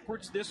 how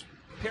backwards this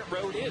pit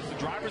road is. The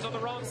driver's on the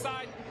wrong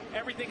side.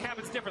 Everything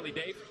happens differently,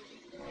 Dave.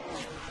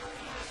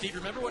 Steve,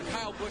 remember what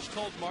Kyle Busch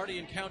told Marty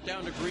in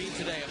Countdown to Green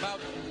today about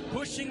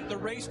pushing the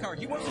race car.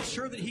 He wasn't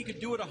sure that he could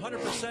do it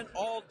 100%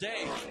 all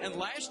day. And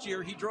last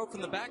year, he drove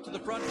from the back to the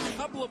front a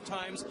couple of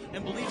times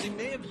and believes he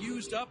may have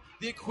used up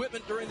the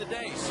equipment during the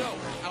day. So,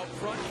 out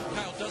front,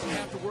 Kyle doesn't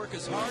have to work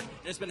as hard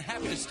and has been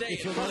happy to stay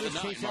in front of the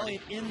 9. Chase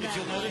Elliott in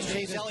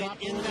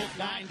that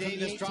 9,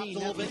 Davis dropped a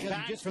little bit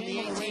back from the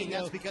 18.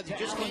 That's because he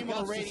just came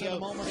on the radio.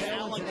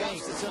 Alan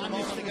Gustafson a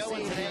moment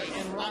ago today.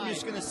 I'm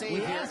just going to say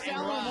here, and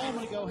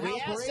Ryan,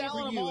 we asked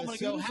Alan a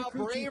moment ago, how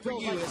brave are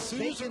you? As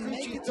soon as they can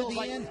make it to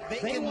the end, they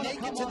can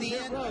make it to the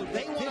end.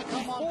 They want to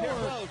come on pit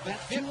road.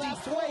 That's 2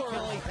 laps away,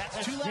 Kelly.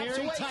 That's 2 laps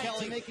away,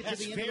 Kelly.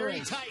 That's very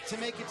tight to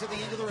make it to the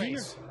end of the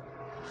race.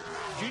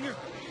 Junior.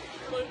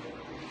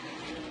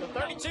 The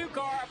 32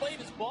 car, I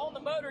believe, is blowing the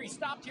motor. He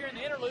stopped here in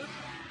the interloop.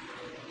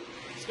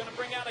 He's going to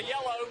bring out a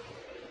yellow.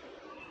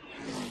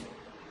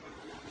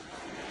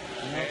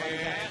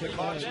 And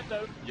caution.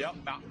 Yep,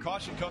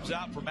 caution comes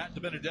out for Matt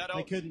DiBenedetto.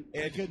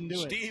 They couldn't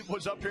do it. Steve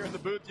was up here in the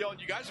booth yelling,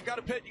 "You guys have got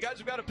to pit, you guys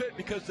have got to pit,"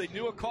 because they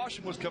knew a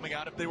caution was coming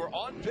out. If they were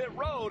on pit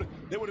road,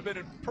 they would have been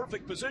in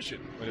perfect position.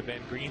 Would have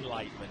been green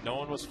light, but no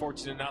one was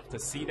fortunate enough to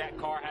see that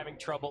car having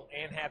trouble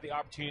and have the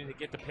opportunity to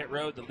get to pit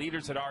road. The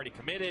leaders had already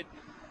committed,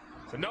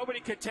 so nobody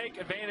could take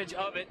advantage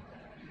of it.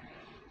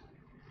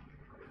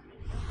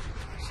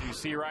 So you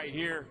see right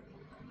here,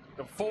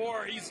 the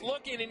 4, he's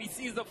looking and he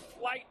sees the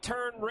light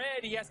turn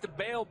red. He has to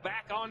bail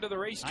back onto the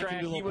racetrack. I can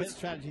do a little pit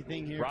strategy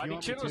thing here. Rodney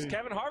Chitlis,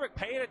 Kevin Harvick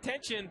paying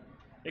attention.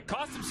 It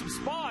cost him some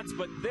spots,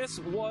 but this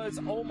was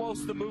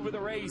almost the move of the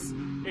race.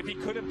 If he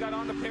could have got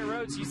on the pit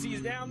roads, you see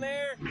he's down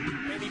there,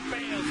 and he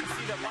fails. You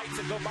see the lights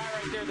that go by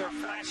right there, they're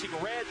flashing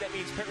red. That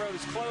means pit road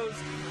is closed.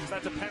 So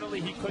that's a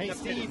penalty he couldn't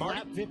have pitted.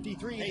 Lap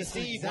 53. Hey,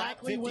 Steve, lap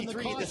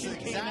 53. This is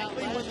exactly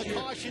when the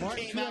caution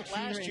came out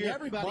last year.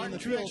 Martin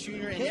Truex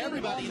Jr. and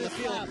everybody in the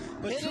field.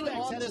 But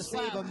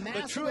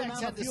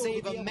Truex had to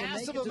save a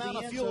massive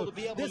amount of fuel to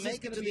be able to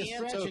make it to the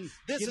end. So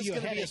this is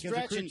going to be a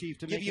stretch and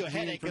give you a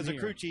headache as a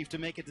crew chief to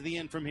make it to the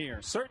end from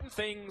here. Certain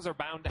things are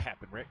bound to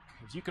happen, Rick.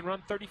 If you can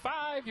run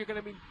 35, you're going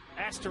to be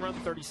asked to run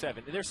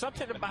 37. And there's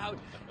something about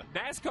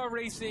NASCAR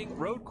racing,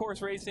 road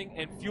course racing,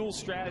 and fuel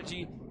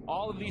strategy.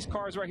 All of these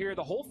cars right here,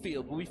 the whole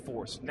field will be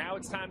forced. Now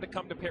it's time to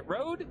come to pit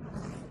road.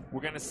 We're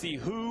going to see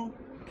who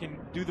can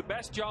do the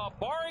best job,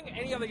 barring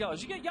any other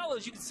yellows. You get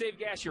yellows, you can save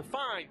gas, you're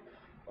fine.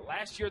 But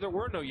last year there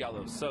were no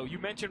yellows. So you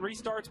mentioned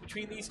restarts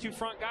between these two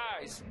front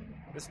guys.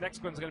 This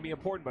next one's going to be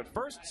important, but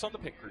first, it's on the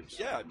pit crews.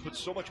 Yeah, it puts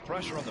so much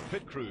pressure on the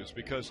pit crews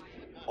because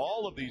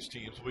all of these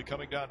teams will be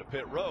coming down to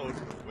pit road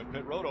when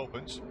pit road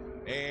opens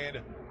and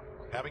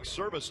having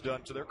service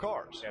done to their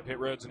cars. Yeah, pit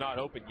road's not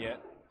open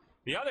yet.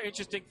 The other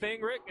interesting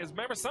thing, Rick, is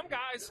remember some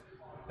guys,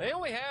 they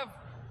only have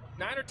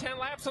 9 or 10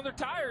 laps on their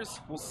tires.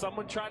 Will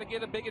someone try to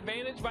get a big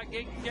advantage by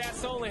getting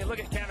gas only? And look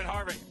at Kevin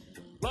Harvick.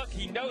 Look,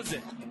 he knows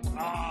it.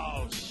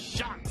 Oh,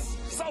 shucks.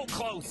 So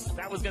close.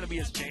 That was going to be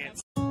his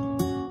chance.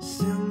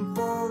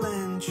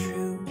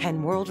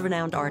 Can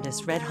world-renowned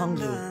artist Red Hong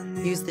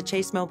Yi use the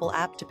Chase mobile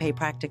app to pay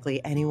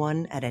practically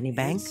anyone at any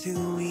bank?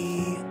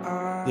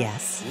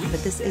 Yes,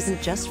 but this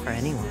isn't just for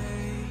anyone.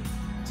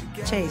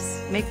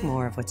 Chase, make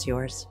more of what's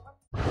yours.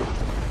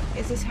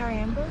 Is this Harry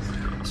Ambrose?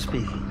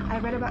 Speaking. I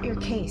read about your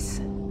case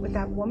with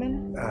that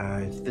woman.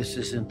 This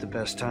isn't the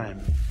best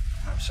time.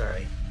 I'm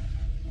sorry.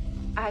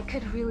 I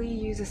could really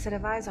use a set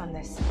of eyes on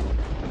this.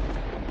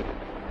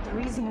 The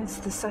reason is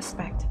the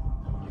suspect.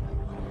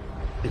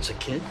 It's a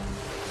kid?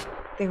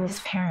 They were his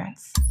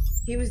parents.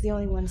 He was the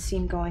only one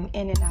seen going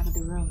in and out of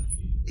the room.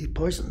 He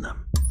poisoned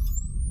them.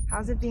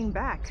 How's it being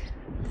back?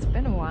 It's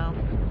been a while.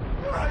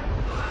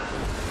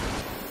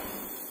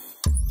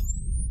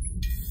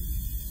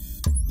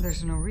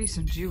 There's no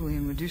reason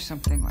Julian would do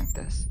something like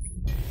this.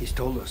 He's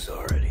told us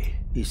already.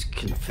 He's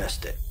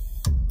confessed it.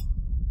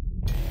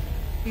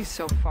 He's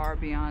so far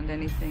beyond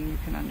anything you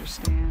can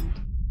understand.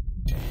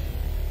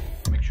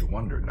 Makes you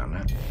wonder, doesn't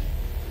it?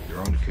 Your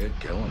own kid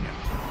killing you.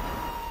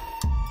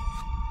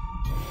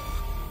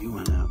 You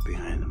went out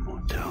behind the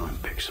motel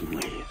and picked some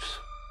leaves.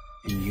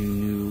 And you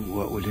knew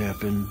what would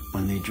happen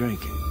when they drank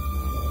it.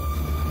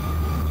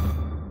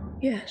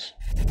 Yes.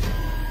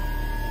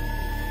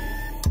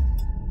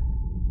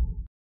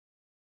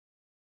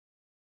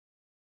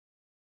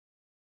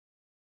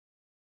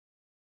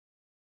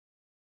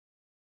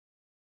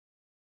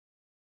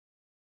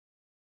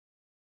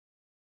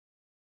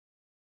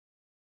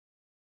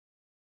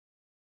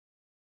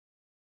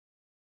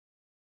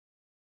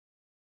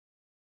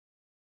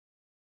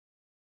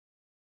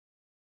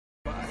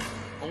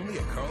 Only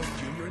at Carl's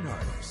Jr. and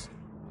Hardee's.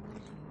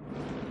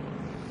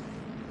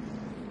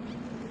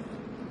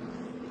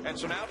 And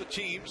so now the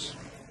teams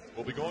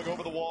will be going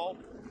over the wall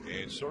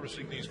and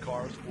servicing these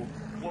cars for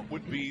what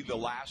would be the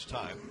last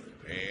time.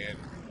 And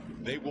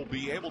they will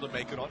be able to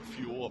make it on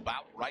fuel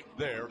about right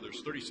there.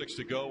 There's 36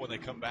 to go. When they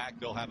come back,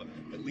 they'll have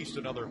at least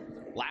another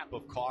lap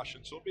of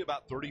caution. So it'll be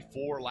about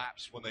 34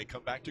 laps when they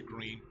come back to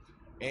green.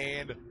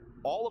 And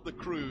all of the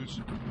crews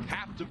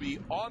have to be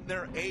on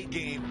their A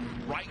game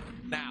right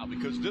now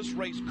because this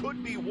race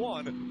could be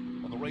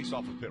won on the race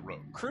off of pit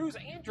road. Crews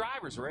and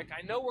drivers, Rick.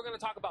 I know we're going to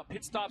talk about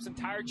pit stops and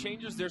tire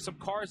changes. There's some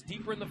cars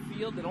deeper in the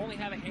field that only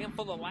have a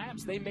handful of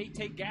laps. They may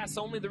take gas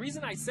only. The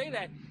reason I say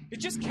that is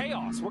just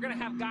chaos. We're going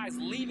to have guys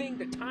leaving.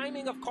 The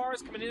timing of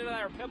cars coming into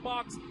our pit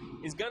box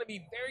is going to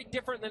be very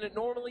different than it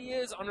normally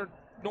is under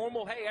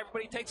normal, hey,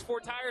 everybody takes 4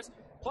 tires.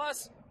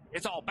 Plus,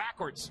 it's all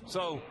backwards.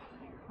 So,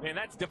 man,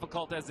 that's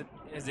difficult as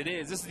it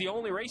is. This is the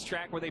only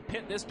racetrack where they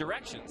pit this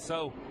direction.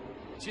 So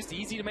it's just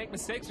easy to make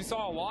mistakes. We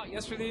saw a lot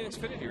yesterday in the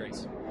Xfinity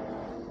race.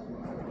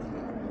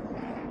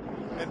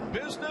 And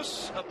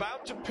business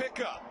about to pick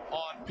up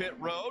on pit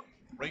road.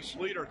 Race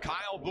leader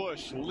Kyle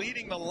Busch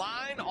leading the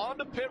line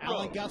onto pit road.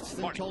 Alan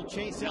Gustafson told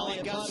Chase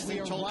Elliott, but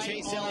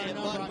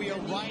we are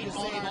right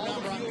on our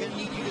number. I'm going to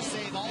need you to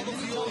save all the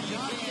fuel you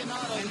can.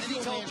 And then he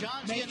told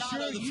John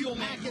Giannotto, the fuel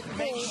man,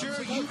 make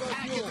sure you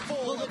pack it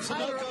full of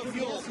Sunoco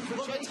fuel. A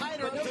little bit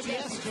tighter up to the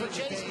S for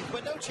Chase,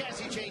 but no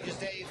chassis changes,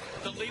 Dave.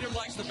 The leader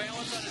likes the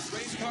balance on his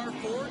race car.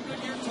 4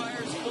 Goodyear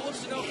tires full of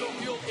Sunoco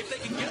fuel. If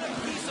they can get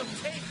a piece of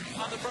tape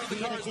on the front of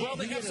the car as well,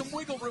 they have some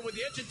wiggle room with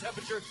the engine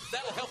temperature.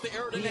 That'll help the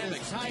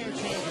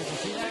aerodynamics.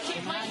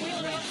 Keep my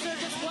wheel roaster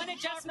just one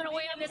adjustment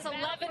away on this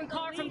 11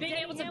 car from being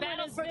able to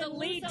battle for the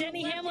lead.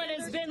 Denny Hamlin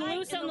has been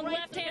loose on the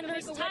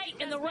left-handers, tight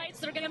in the rights.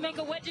 They're going to make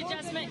a wedge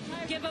adjustment,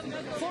 give them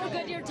 4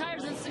 Goodyear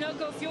tires and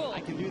Sunoco fuel. I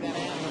can do that,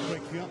 Alan, real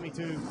quick if you want me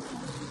to.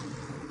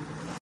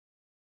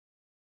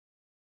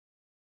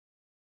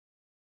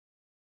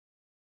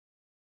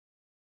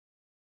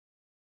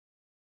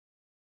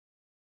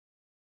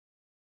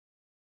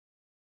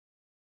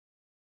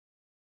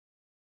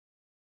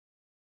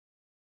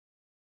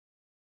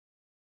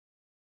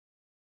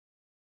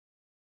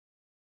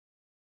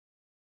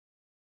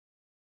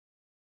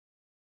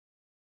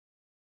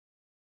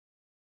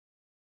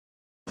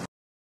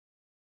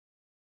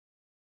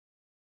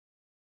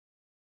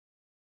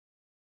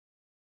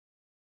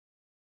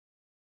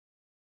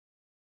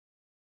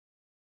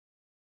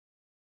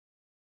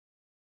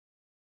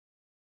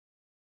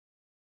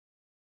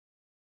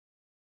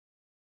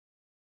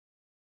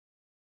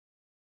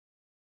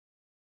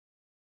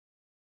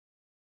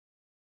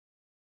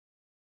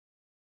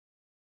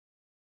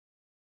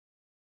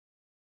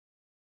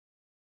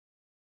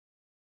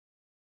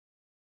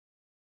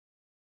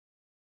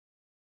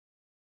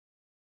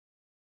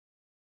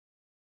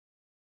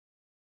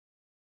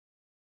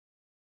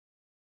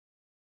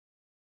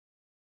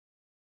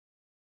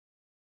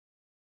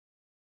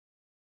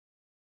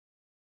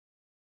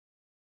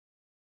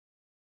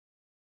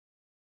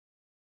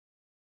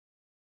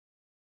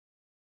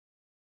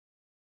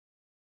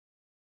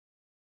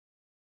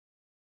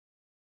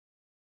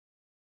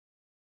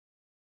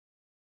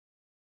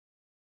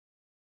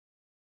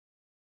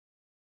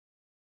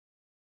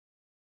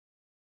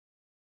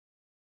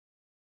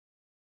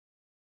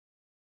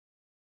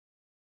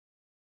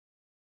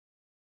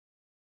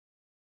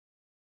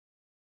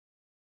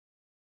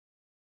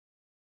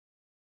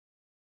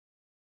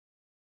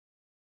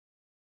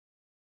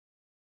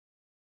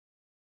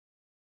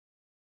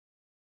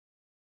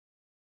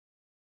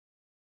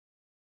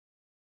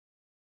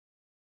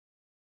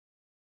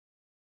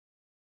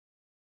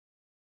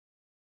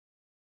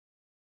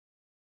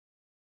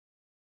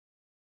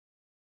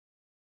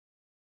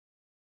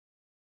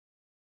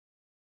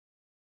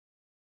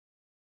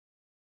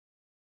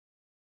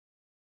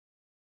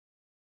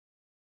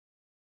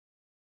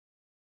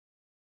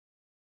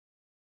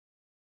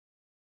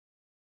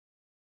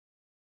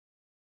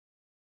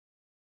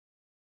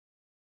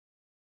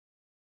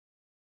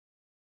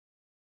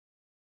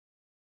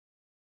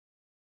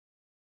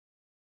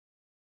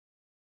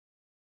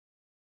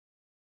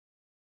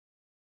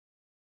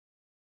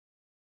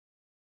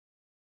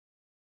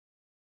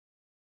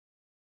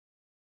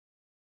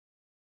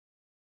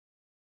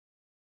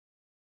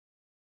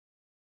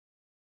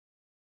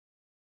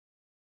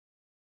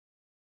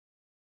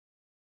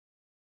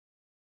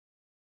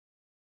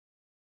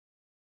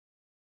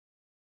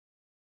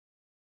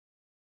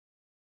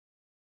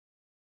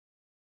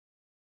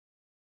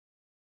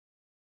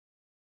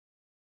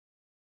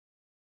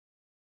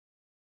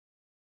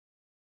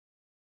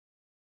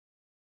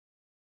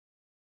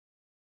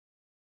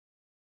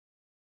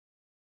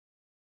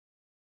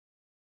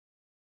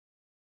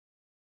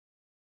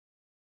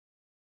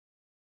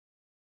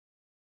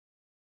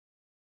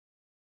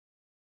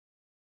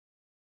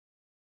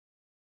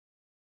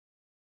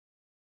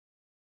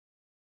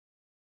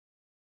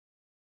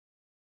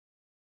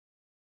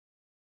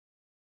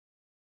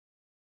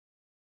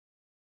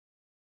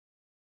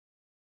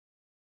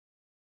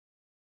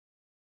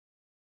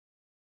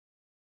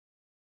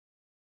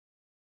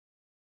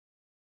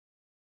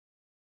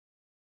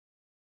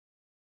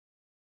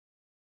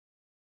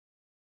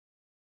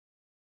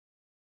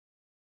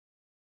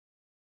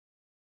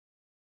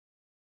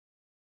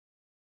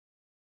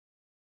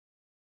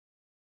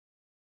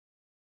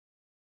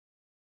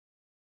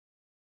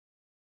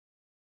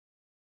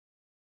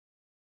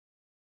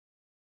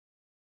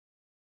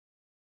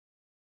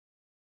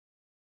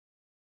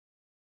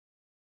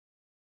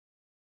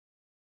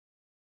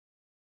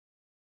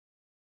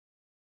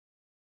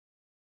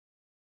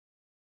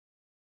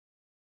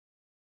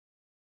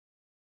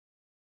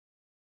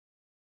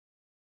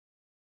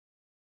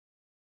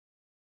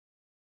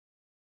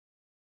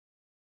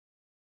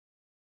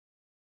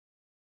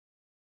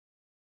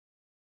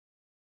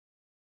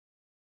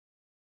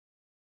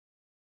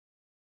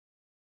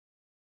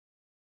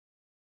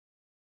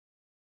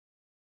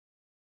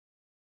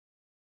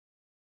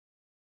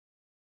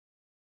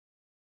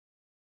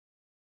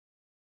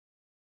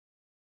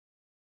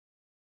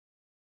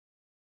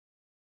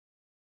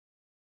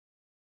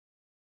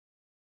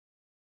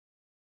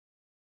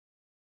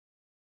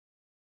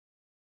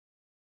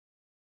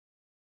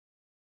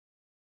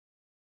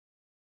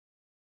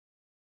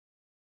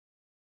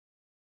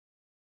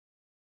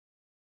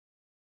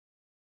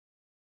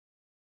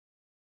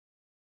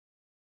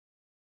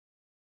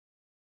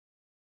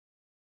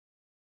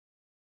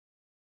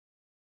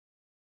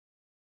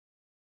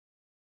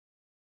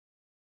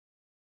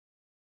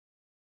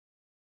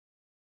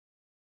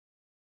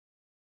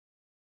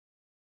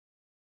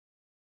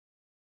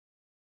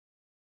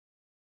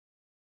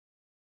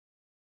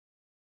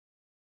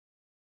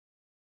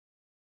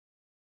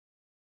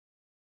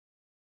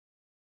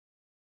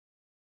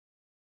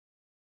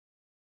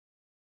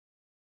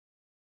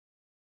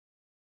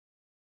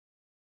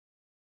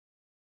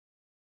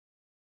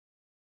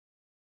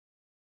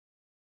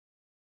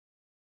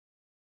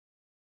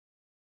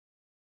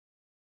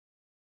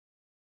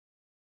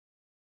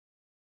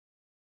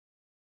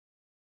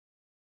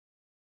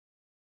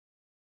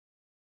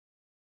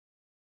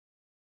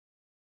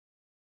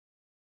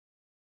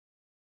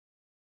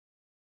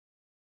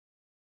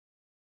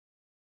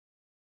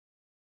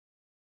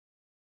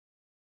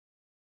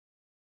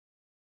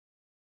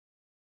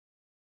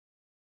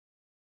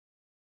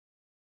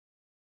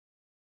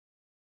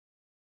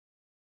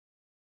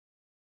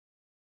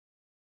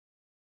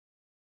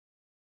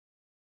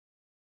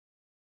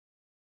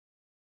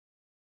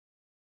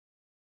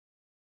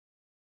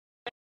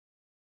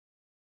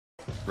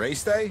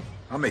 Race day?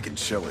 I'm making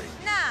chili.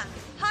 Nah,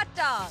 hot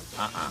dog.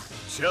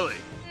 Chili.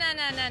 No.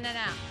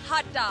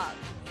 Hot dog.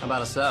 How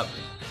about a sub?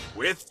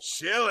 With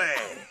chili.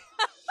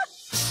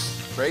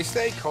 Race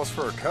day calls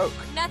for a Coke.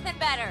 Nothing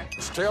better.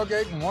 It's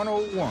tailgating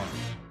 101.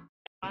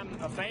 I'm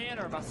a fan,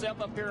 or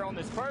myself up here on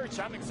this perch,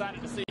 I'm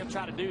excited to see him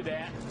try to do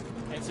that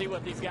and see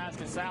what these guys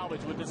can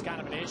salvage with this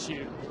kind of an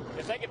issue.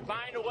 If they can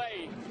find a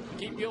way to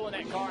keep fueling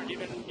that car and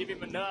give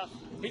him enough,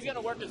 he's going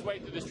to work his way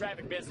through this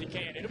traffic best he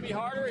can. It'll be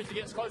harder as he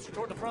gets closer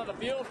toward the front of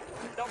the field.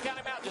 Don't count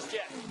him out just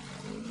yet.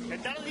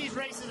 And none of these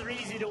races are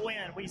easy to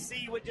win. We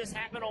see what just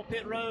happened on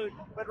pit road.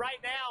 But right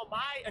now,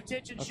 my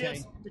attention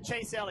shifts to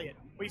Chase Elliott.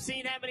 We've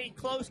seen how many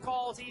close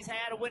calls he's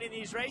had of winning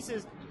these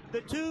races. The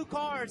two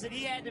cars that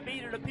he had to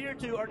beat, it appeared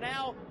to, are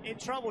now in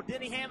trouble.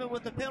 Denny Hamlin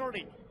with the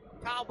penalty.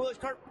 Kyle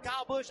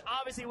Busch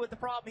obviously with the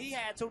problem he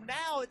had. So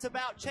now it's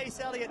about Chase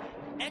Elliott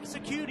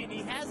executing.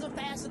 He has a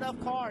fast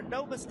enough car,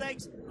 no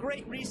mistakes,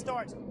 great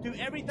restarts, do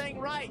everything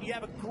right. You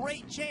have a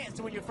great chance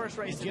to win your first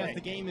race today. Jeff,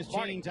 the game has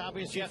changed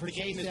obviously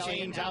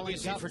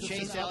for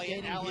Chase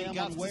Elliott. Alan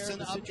Gustafson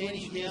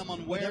updating him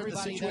on where the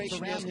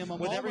situation is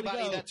with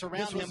everybody that's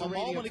around him. A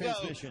moment ago,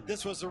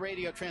 this was the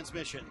radio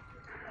transmission.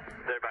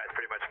 Everybody's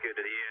pretty much good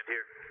to the end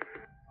here.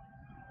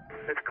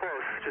 It's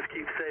close. Just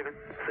keep saving.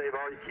 Save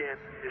all you can.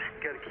 Just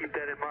got to keep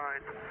that in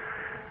mind.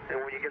 And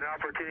when you get an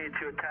opportunity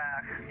to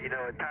attack,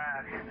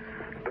 attack.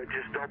 But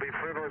just don't be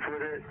frivolous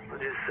with it.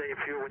 Just save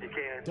fuel when you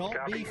can.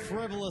 Don't be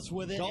frivolous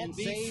with it. Don't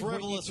be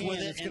frivolous with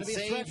it and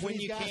save when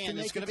you can.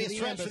 It's going to be a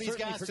stretch for these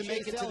guys to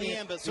make it to the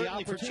end, but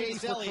certainly for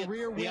Chase Elliott,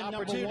 the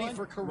opportunity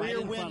for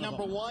career win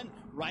number one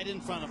right in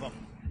front of him.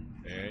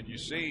 And you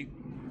see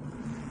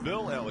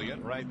Bill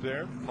Elliott right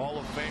there, Hall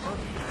of Famer.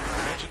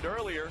 I mentioned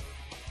earlier,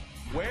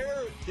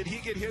 where did he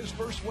get his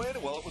first win?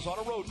 Well, it was on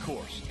a road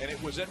course, and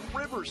it was at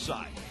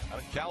Riverside out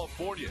in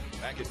California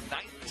back in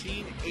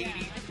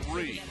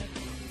 1983.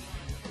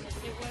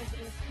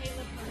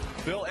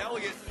 Bill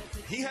Elliott,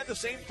 he had the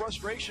same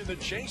frustration that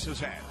Chase has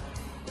had.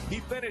 He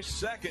finished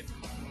second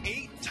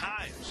 8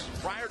 times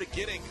prior to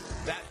getting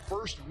that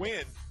first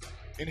win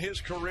in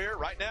his career.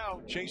 Right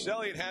now, Chase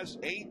Elliott has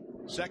 8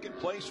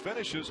 second-place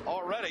finishes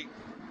already.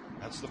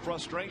 That's the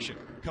frustration,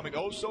 coming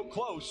oh so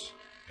close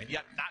and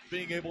yet not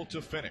being able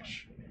to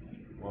finish.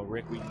 Well,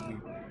 Rick,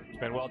 it's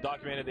been well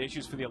documented, the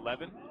issues for the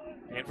 11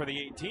 and for the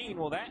 18.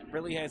 Well, that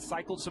really has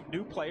cycled some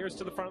new players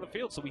to the front of the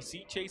field. So we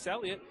see Chase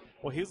Elliott.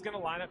 Well, he's going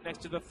to line up next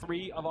to the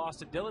 3 of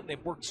Austin Dillon.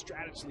 They've worked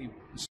strategically.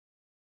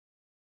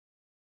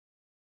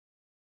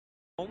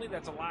 Only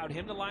that's allowed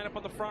him to line up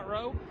on the front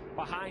row.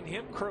 Behind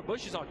him, Kurt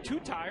Busch is on 2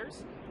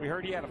 tires. We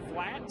heard he had a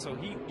flat, so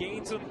he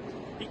gained some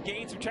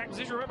track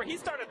position. Remember, he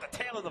started at the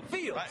tail of the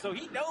field, so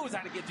he knows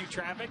how to get through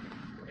traffic.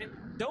 And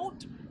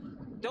don't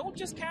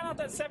just count out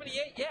that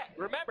 78 yet.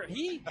 Remember,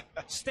 he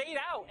stayed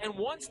out and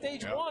won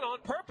stage 1 on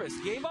purpose.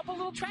 Gave up a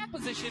little track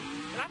position.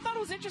 And I thought it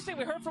was interesting.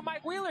 We heard from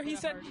Mike Wheeler. He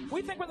said,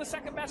 we think we're the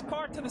second best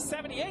car to the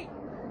 78.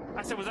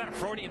 I said, was that a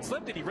Freudian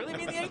slip? Did he really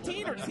mean the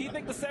 18, or does he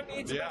think the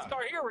 78's the best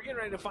car here? We're getting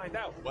ready to find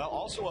out. Well,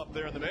 also up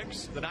there in the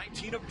mix, the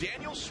 19 of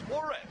Daniel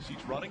Suarez.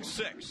 He's running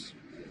 6.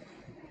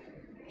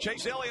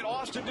 Chase Elliott,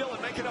 Austin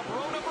Dillon making up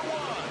row number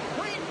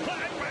 1. Green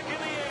flag back in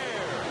the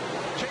air.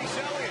 Chase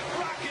Elliott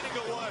rocketing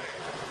away.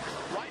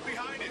 Right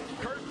behind him,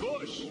 Kurt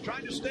Busch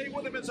trying to stay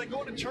with him as they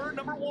go into turn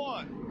number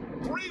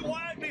 1. 3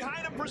 wide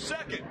behind him for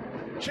second.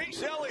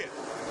 Chase Elliott.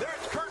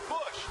 There's Kurt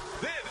Busch.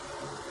 Then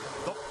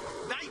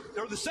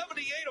the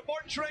 78 of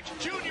Martin Truex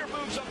Jr.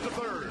 moves up to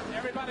 3rd.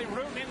 Everybody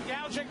rooting and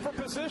gouging for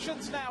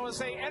positions now as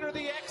they enter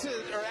the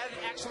exit, or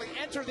actually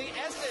enter the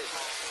exit.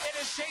 It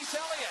is Chase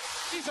Elliott.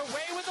 He's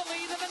away with the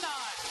lead in the 9.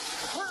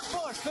 Kurt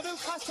Busch, the new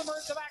customer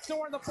at the back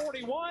door in the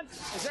 41,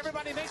 as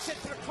everybody makes it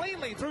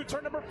cleanly through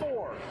turn number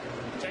 4.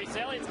 Chase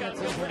Elliott's got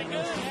to feel pretty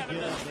good, having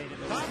the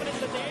confidence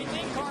that the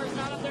 18 car is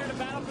not up there to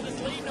battle for this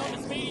lead, knowing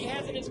the speed he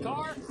has in his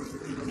car.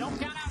 Don't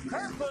count out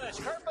Kurt Busch.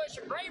 Kurt Busch,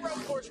 a great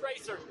road course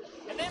racer.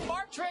 And then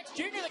Mark Truex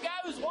Jr., the guy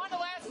who's won the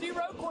last few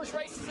road course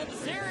races in the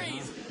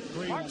series,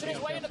 marching his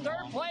way into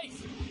 3rd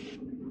place.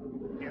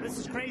 Yeah, this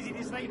is crazy.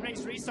 These late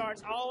race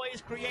restarts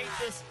always create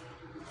this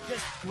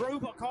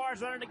group of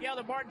cars running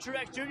together. Martin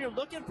Truex Jr.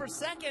 looking for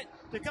second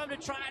to come to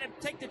try to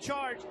take the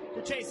charge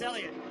to Chase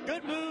Elliott.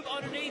 Good move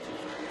underneath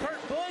Kurt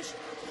Busch.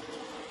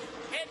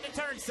 Heading to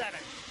turn 7.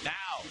 Now,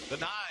 the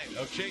 9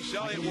 of Chase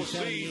Elliott will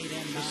see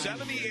the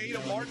 78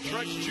 of Martin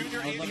Truex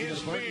Jr. in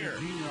his mirror.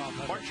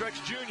 Martin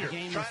Truex Jr.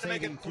 trying to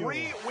make it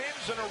 3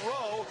 wins in a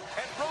row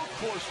at road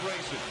course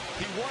racing.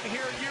 He won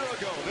here a year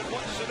ago, then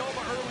won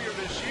Sonoma earlier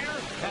this year,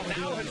 and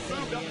now has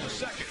moved up to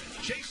second,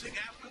 chasing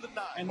after the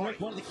 9. And Rick,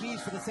 one of the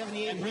keys for the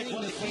 78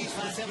 winning this race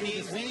last year,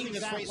 the same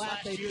exact lap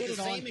they pitted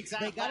on.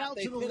 They got out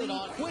to the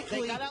lead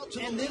quickly,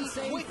 and then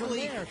saved from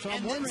there. So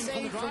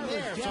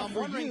I'm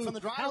wondering from the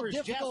drivers,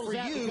 Jeff, for you,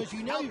 how difficult is that? Because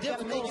you know you've got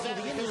to make it to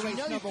the end of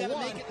race number 1,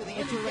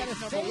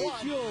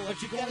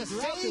 but you've got to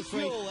save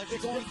fuel as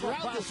you're going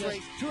throughout this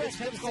race. Truex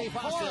had to save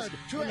hard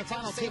in the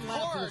final 10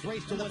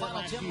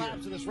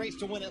 laps of this race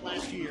to win it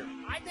last year.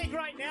 I think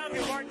right now, if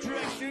you're Martin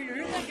Truex Jr.,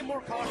 you're thinking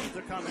more cautions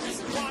are coming. This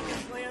is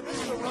Watkins Glen.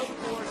 This is a road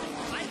course.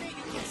 I think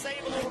you can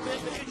save a little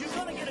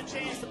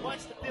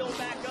once the field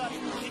back up.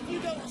 If you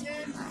go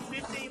 10,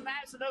 15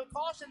 laps with no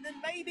caution, then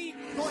maybe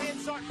go ahead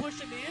and start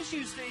pushing the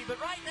issue, Steve. But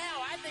right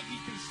now, I think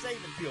you'd be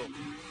saving fuel.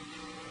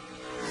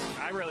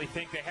 I really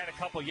think they had a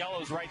couple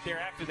yellows right there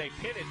after they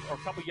pitted, or a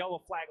couple yellow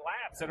flag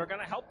laps that are going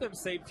to help them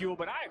save fuel.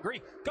 But I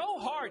agree. Go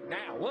hard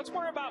now. Let's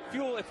worry about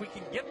fuel if we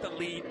can get the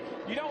lead.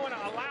 You don't want to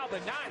allow the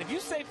 9. If you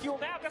save fuel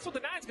now, guess what the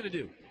 9's going to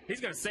do? He's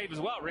going to save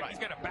as well, Rick. Right. He's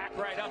going to back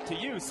right up to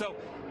you. So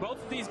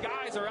both of these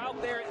guys are out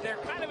there. They're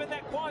kind of in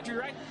that quandary,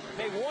 right?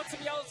 They want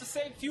some yellows to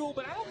save fuel,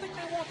 but I don't think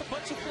they want to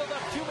bunch of field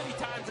up too many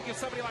times to give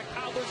somebody like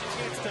Kyle Busch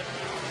a chance to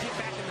get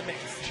back in the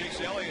mix.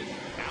 Chase Elliott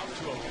out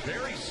to a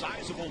very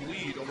sizable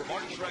lead over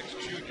Martin Truex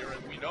Jr.,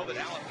 and we know that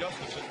Alan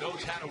Gustafson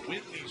knows how to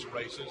win these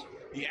races.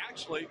 He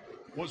actually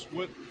was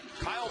with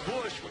Kyle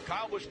Busch when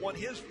Kyle Busch won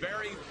his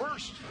very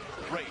first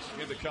race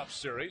in the Cup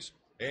Series,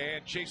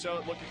 and Chase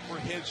Elliott looking for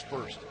his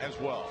first as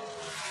well.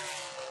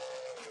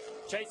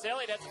 Chase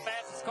Elliott has the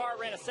fastest car,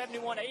 ran a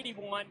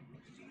 71.81.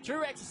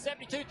 Truex is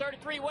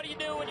 72.33. What do you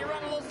do when you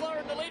run a little slower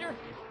than the leader?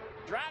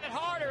 Drive it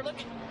harder. Look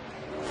at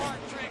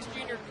Martin Truex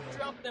Jr.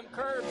 jump them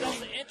curves. That's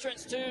the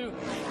entrance to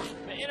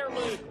the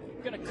interlude.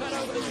 Going to cut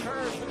over these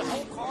curves with the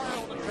whole car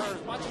on the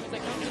curves. Watch them as they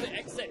come to the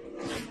exit.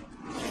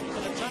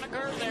 There's a ton of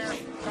curves there,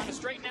 trying to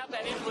straighten out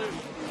that interlude.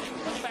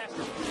 Much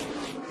faster.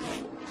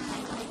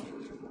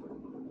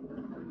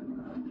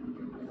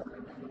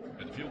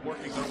 And the field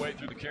working their way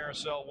through the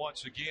carousel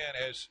once again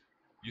as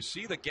you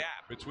see the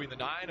gap between the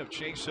 9 of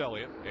Chase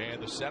Elliott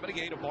and the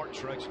 78 of Martin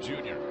Truex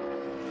Jr.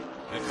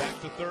 And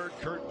back to third,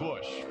 Kurt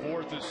Busch.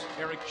 Fourth is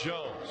Eric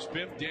Jones.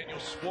 Fifth, Daniel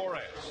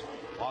Suarez.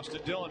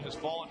 Austin Dillon has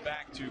fallen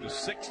back to the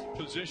 6th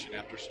position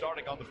after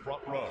starting on the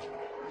front row.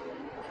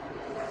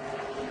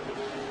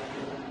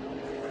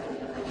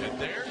 And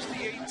there's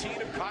the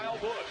 18 of Kyle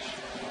Busch.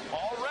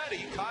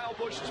 Already, Kyle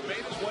Busch has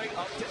made his way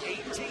up to 18.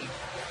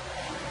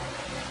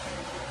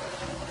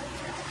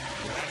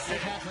 I said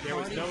there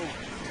was no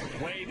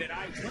way that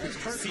I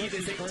see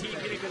this 18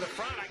 getting to the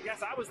front. I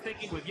guess I was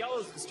thinking with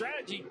yellow's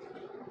strategy,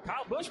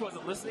 Kyle Busch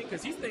wasn't listening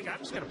because he's thinking, I'm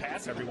just going to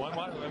pass everyone.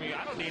 I mean,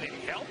 I don't need any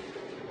help.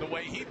 The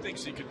way he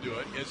thinks he can do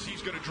it is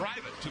he's going to drive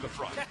it to the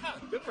front.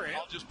 Good for him.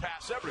 I'll just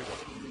pass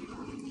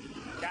everyone.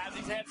 Guys,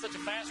 he's had such a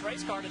fast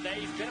race car today.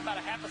 He's been about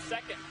a half a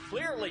second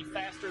clearly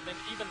faster than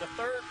even the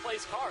third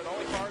place car. The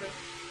only car to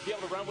be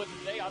able to run with him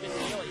today,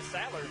 obviously,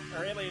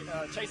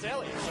 Chase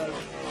Elliott. So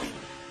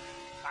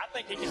I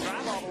think he can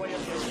drive all the way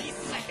up to at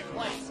least second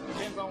place.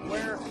 Depends on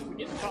where we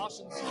get the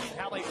cautions and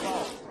how they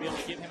fall to be able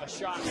to give him a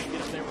shot to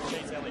get up there with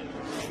Chase Elliott.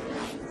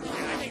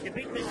 And I think the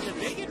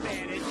big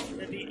advantage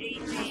that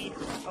the 18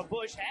 of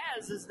Busch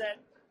has is that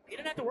he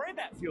didn't have to worry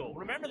about fuel.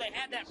 Remember, they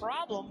had that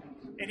problem,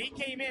 and he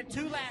came in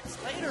 2 laps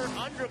later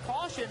under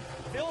caution,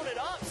 filled it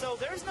up. So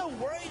there's no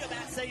worried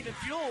about saving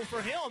fuel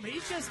for him.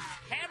 He's just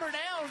hammer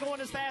down going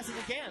as fast as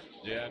he can.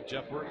 Yeah,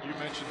 Jeff Burke, you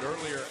mentioned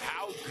earlier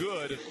how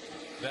good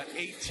that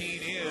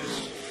 18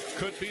 is.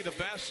 Could be the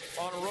best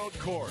on a road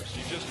course.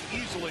 He just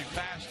easily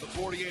passed the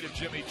 48 of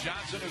Jimmy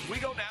Johnson as we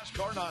go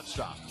NASCAR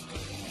nonstop.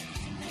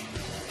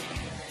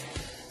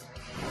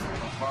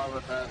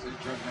 Father passage,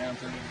 drug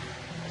Hampton.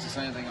 It's the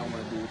same thing I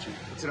want to do with you.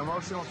 It's an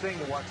emotional thing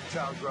to watch a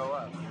child grow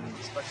up,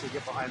 especially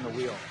get behind the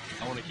wheel.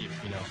 I want to keep,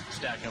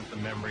 stacking up the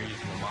memories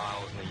and the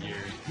miles and the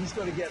years. He's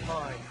going to get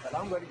mine, but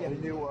I'm going to get a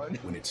new one.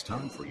 When it's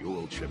time for your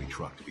old Chevy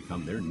truck to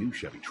become their new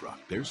Chevy truck,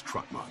 there's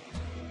Truck Month.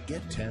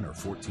 Get 10 or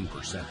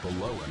 14%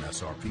 below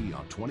MSRP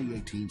on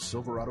 2018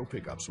 Silverado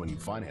pickups when you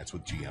finance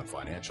with GM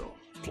Financial.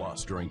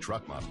 Plus, during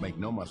Truck Month, make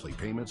no monthly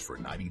payments for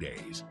 90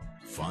 days.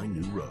 Find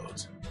new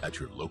roads at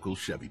your local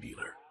Chevy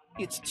dealer.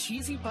 It's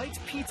Cheesy Bites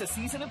pizza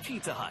season at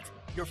Pizza Hut.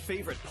 Your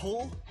favorite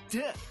pull,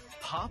 dip,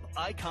 pop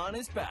icon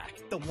is back.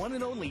 The one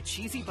and only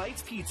Cheesy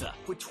Bites pizza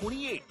with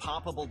 28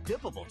 poppable,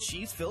 dippable,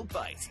 cheese-filled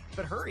bites.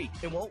 But hurry,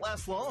 it won't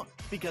last long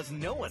because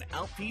no one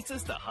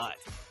out-pizzas the Hut.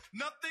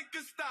 Nothing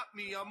can stop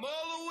me. I'm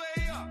all the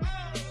way up.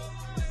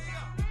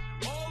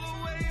 All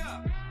the way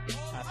up.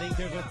 I think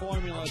there's a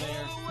formula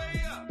there. All the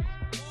way up.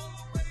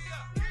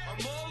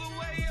 I'm all the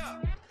way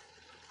up.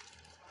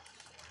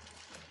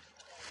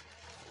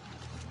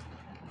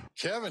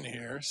 Kevin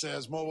here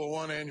says Mobile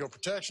One annual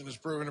protection is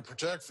proven to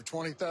protect for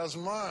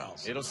 20,000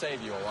 miles. It'll save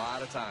you a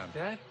lot of time.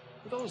 Dad,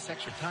 with all this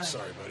extra time.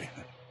 Sorry, buddy.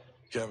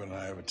 Kevin and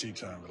I have a tea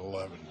time at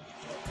 11.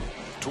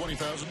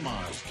 20,000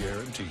 miles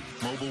guaranteed.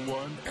 Mobile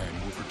One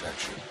annual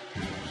protection.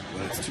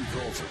 When it's too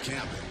cold for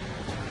camping,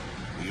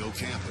 we go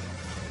camping.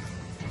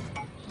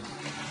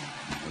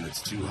 When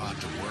it's too hot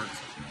to work,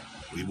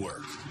 we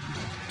work.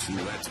 Too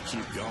wet to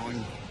keep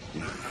going?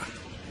 Nah.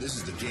 This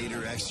is the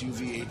Gator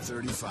XUV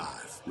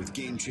 835 with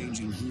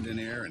game-changing heat and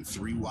air and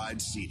 3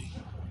 wide seating.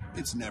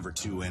 It's never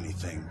too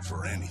anything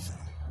for anything.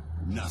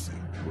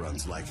 Nothing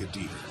runs like a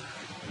Deere.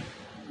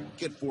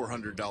 Get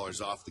 $400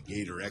 off the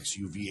Gator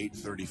XUV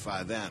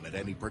 835M at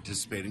any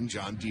participating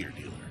John Deere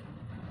dealer.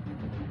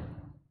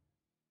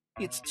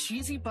 It's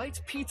Cheesy Bites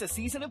pizza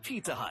season at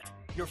Pizza Hut.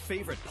 Your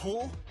favorite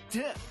pull,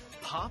 dip,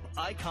 pop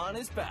icon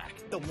is back.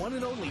 The one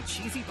and only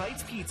Cheesy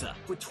Bites pizza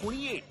with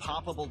 28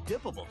 poppable,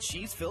 dippable,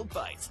 cheese-filled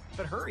bites.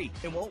 But hurry,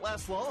 it won't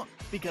last long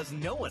because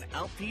no one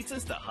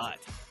out-pizzas the Hut.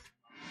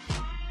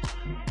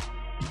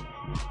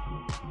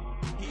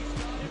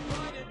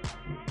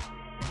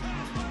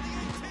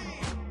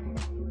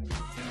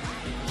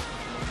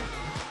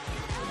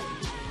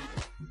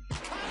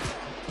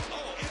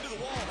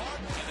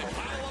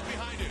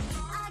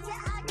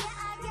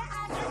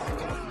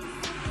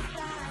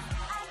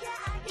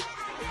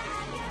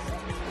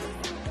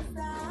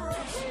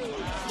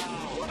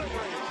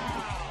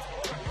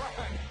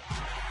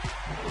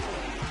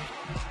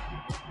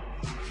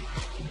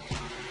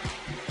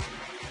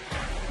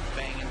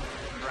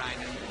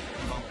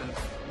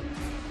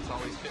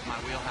 My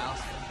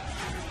wheelhouse.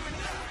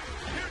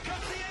 Here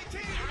comes the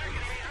 18. I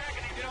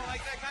reckon if you don't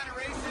like that kind of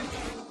racing,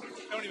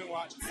 don't even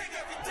watch.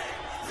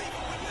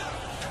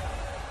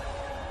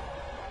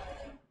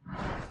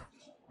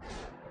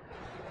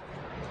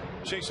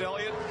 Chase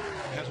Elliott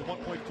has a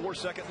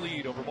 1.4-second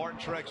lead over Martin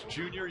Truex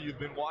Jr. You've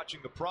been watching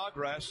the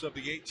progress of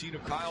the 18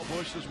 of Kyle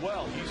Busch as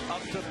well. He's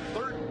up to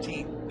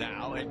 13th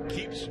now and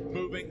keeps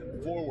moving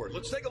forward.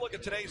 Let's take a look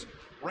at today's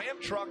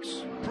Ram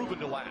trucks proven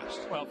to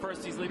last. Well,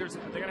 first, these leaders,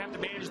 they're going to have to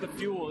manage the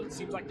fuel. It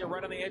seems like they're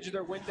right on the edge of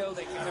their window.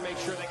 They got to make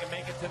sure they can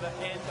make it to the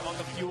end on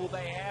the fuel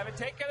they have and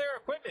take care of their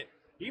equipment.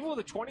 Even with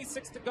the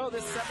 26 to go,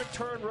 this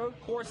 7-turn road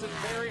course is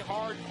very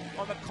hard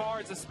on the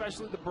cars,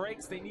 especially the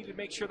brakes. They need to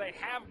make sure they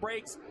have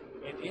brakes.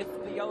 And if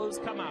the yellows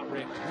come out,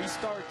 Rick,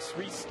 restarts.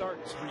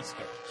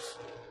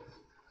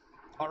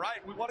 All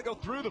right, we want to go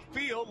through the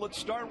field. Let's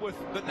start with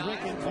the 9. Rick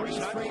in 3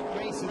 straight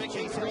races.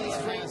 Chase Elliott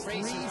has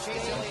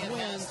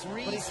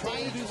 3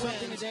 straight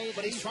wins.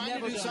 But he's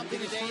trying to do something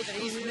today that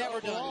he's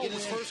never done. Get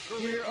his first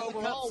career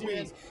overall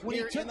win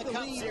here in the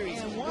Cup Series.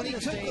 When he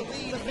took the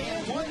lead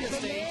and won this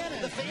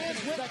thing, the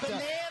fans went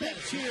bananas. Big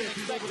cheer if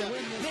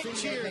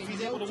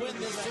he's able to win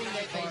this thing.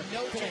 They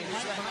no change.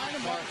 Behind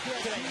him,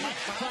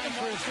 trying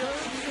for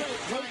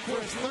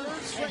his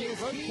third straight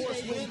road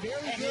course win.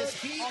 And his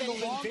key, they've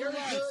been very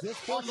good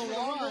on the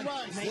long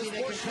runs. Maybe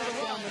they can track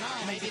down the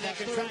 9. Maybe they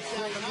can track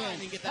down the 9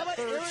 and get that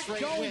third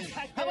straight win.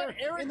 How about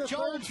Eric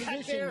Jones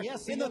back there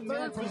in the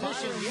third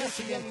position? Yes,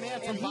 a young man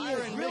from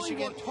Byron,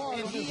 Michigan.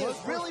 And he has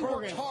really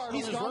worked hard.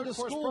 He's gone to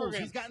schools.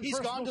 He's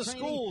gone to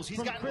schools.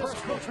 He's gotten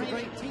personal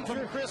training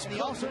from Chris. And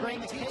he also ran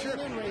the teacher.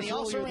 And he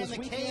also ran the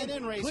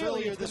K&N race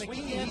earlier this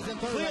weekend.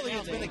 Clearly,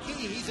 it's been a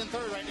key. He's in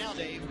third right now,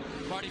 Dave.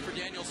 Marty, for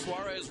Daniel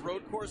Suarez,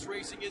 road course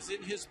racing is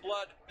in his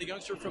blood. The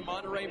youngster from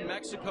Monterrey,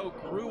 Mexico,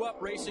 grew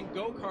up racing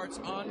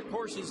go-karts on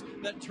courses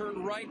that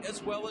turn right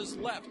as well as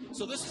left.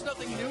 So this is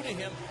nothing new to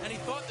him, and he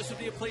thought this would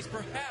be a place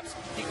perhaps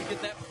he could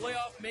get that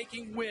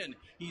playoff-making win.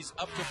 He's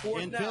up to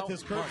 4th now. In 5th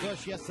is Kurt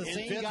Busch. Yes, the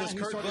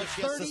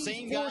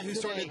same guy who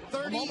started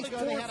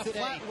 34th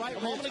today. A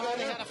moment ago,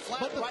 they had a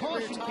flat right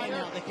rear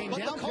tire. They came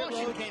down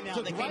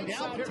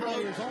pit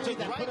road, took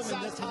the right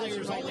side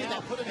tires only.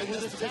 That put him in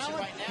this position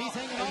right now.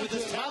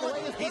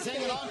 He's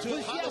hanging on to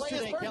it.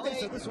 Yesterday, Kelly.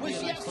 So this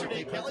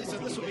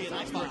will be a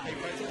nice birthday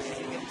present.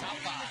 He can get top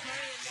 5.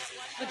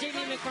 But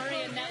Jamie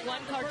McMurray in that one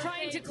car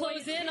trying to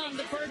close in on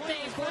the birthday.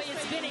 Boy,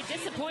 it's been a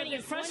disappointing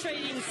and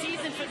frustrating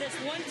season for this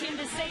one team,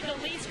 to say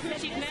the least. Crew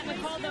Chief Matt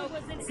McCall, though,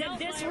 said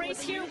this race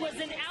here was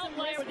an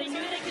outlier. They knew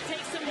they could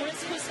take some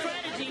risk with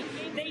strategy.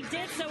 They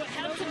did, so it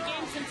helped them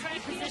gain some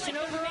track position.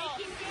 Overall,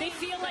 they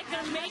feel like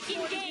they're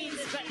making gains,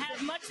 but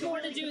have much more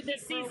to do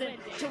this season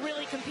to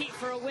really compete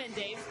for a win,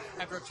 Dave.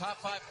 After a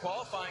top 5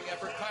 qualifying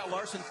effort, Kyle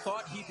Larson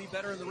thought he'd be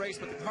better in the race,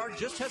 but the car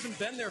just hasn't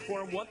been there for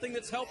him. One thing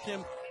that's helped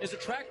him is a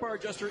track bar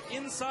adjuster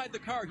inside the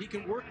car. He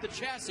can work the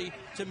chassis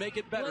to make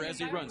it better as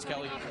he runs,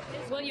 Kelly.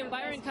 William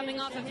Byron coming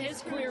off of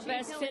his career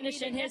best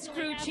finish, and his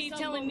crew chief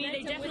telling me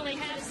they definitely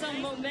have some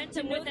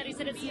momentum with that. He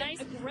said it's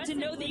nice to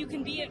know that you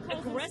can be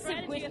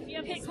aggressive with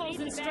pit calls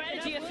and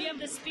strategy if you have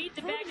the speed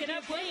to back it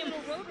up. William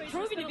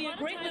proving to be a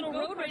great little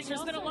road racer,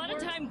 spent a lot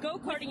of time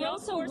go-karting. He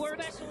also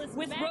works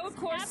with road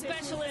course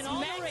specialist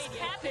Max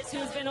Pappas,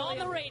 who's been on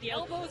the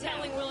radio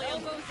telling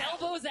William,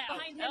 elbows out.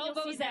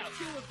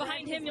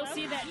 Behind him, you'll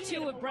see that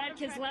too with Brad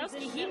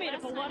Keselowski. He made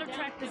up a lot of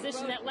track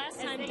position that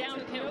last time down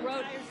pit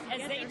road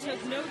as they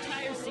took no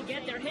tires to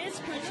get there. His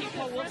crew chief,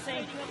 Paul Wolf,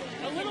 saying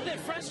a little bit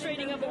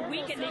frustrating of a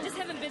weekend. They just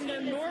haven't been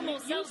their normal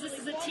selves. This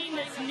is a team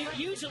that's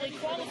usually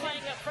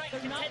qualifying up front,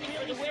 contending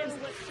for the wins.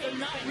 They're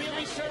not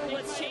really sure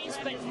what's changed,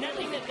 but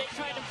nothing that they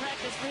tried to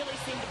practice really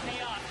seemed to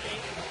pay off,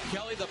 Dave.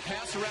 Kelly, the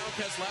pass around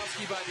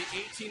Keselowski by the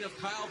 18 of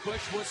Kyle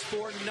Busch was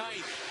for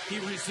 9th. He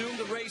resumed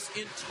the race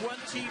in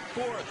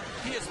 24th.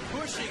 He is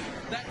pushing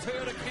that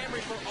Toyota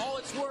Camry for all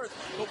it's worth,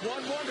 but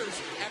one wonders,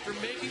 after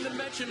making the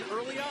mention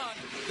early on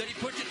that he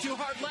pushed it too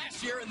hard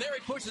last year, and there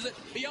he pushes it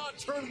beyond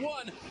turn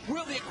 1,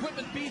 will the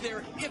equipment be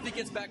there if he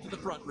gets back to the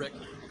front, Rick?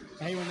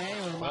 Hey, Renee,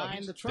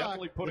 remind the truck.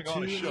 Definitely putting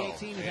on a show.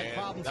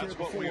 And that's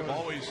what we have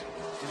always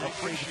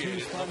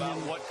appreciated about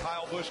what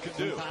Kyle Busch can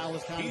do.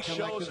 He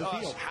shows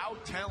us how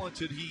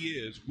talented he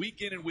is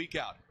week in and week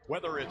out.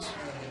 Whether it's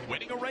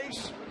winning a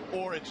race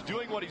or it's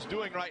doing what he's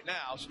doing right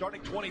now,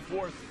 starting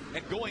 24th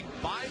and going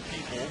by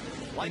people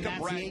like a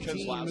Brad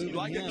Keselowski,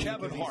 like a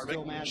Kevin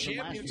Harvick,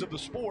 champions of the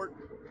sport,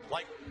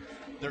 like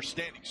they're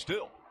standing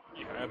still.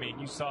 Yeah, I mean,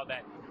 you saw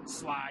that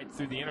slide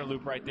through the inner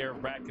loop right there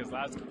of Brad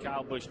Keselowski.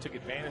 Kyle Busch took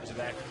advantage of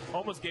that.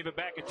 Almost gave it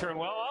back at turn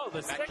well. Oh,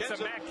 the six of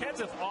Matt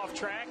Kenseth off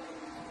track.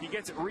 He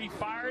gets it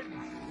refired,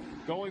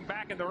 going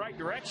back in the right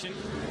direction.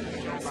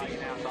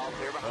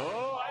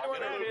 Oh, I know where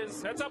that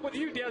is. That's up with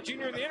you, Dale Jr.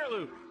 in the inner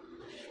loop.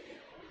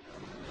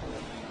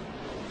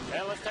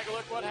 Well, let's take a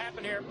look what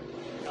happened here.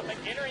 I think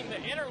entering the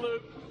inner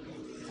loop,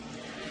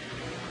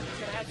 he's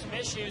going to have some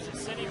issues at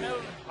Cindy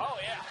Move. Oh,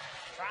 yeah.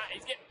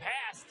 He's getting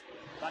passed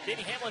by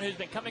Denny Hamlin, who's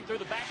been coming through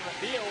the back of the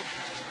field.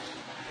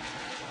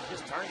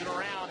 Just turns it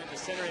around in the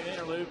center of the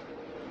inner loop.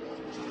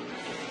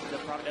 Still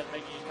probably doesn't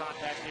make any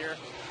contact here.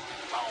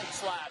 Long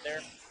slide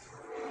there.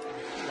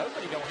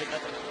 Nobody don't hit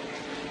nothing.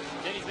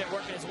 Denny's been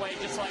working his way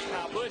just like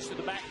Kyle Busch from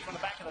the back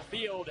of the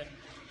field, and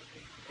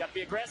got to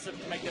be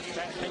aggressive to make the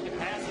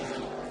passes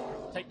and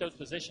take those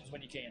positions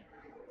when you can.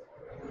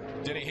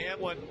 Denny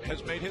Hamlin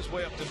has made his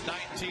way up to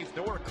 19th.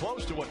 Nowhere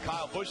close to what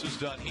Kyle Busch has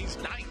done. He's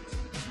 9th.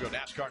 We go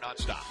NASCAR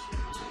nonstop.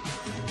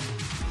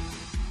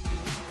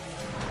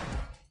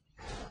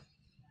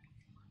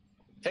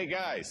 Hey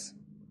guys,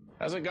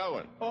 how's it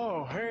going?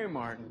 Oh, hey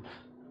Martin.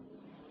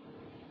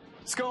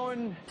 It's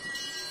going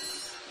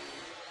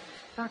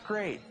not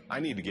great.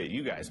 I need to get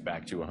you guys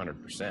back to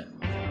 100%.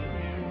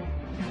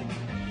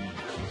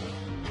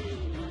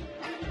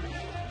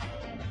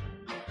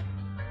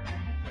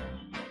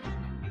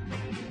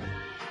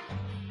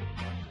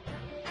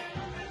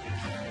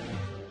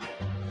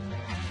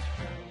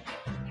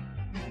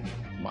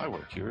 My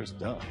work here is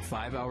done.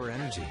 5 Hour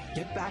Energy.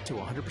 Get back to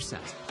 100%.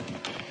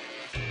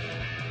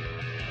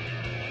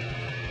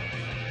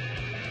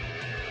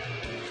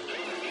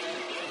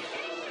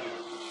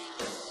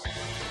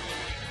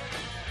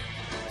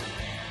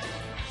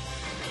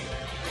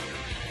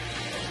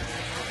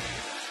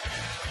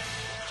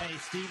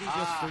 Stevie,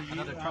 just for you,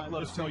 another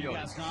truckload of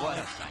Toyota.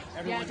 What?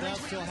 Everyone does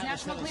still have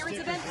National Clearance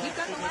Event. We've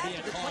got the last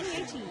of the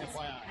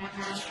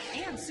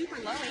 2018s. And super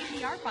low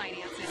APR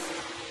financing.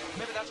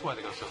 Maybe that's why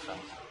they go so fast.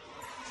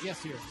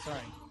 Yes, here. Sorry.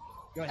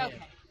 Go ahead.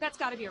 Okay, that's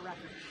got to be a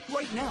record.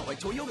 Right now, at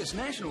Toyota's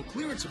National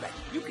Clearance Event,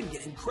 you can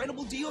get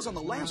incredible deals on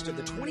the last of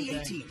the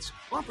 2018s.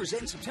 Offers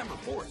end September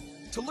 4th.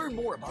 To learn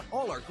more about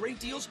all our great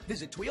deals,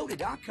 visit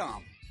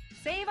Toyota.com.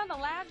 Save on the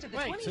last of the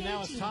 2018s. So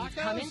now it's tacos?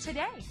 Come in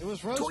today. It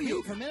was roast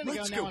beef a minute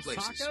ago. Now it's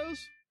tacos?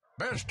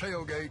 Best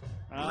tailgate,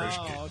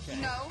 brisket. Oh,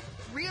 okay. No,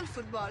 real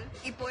football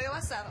y pollo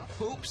asado.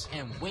 Hoops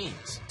and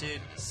wings.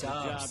 Dude,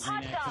 Hot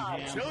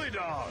dog. Chili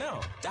dog.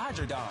 No,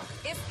 Dodger dog.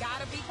 It's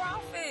gotta be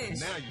crawfish.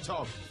 Now you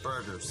talk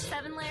burgers.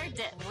 7-layer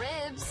dip.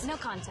 Ribs. No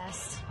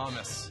contest.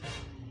 Hummus.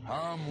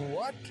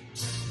 What?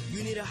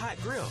 You need a hot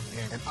grill.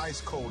 And an ice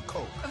cold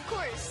Coke. Of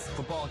course.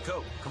 Football and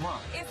Coke. Come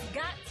on. It's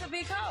got to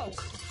be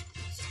Coke.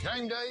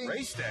 Game day.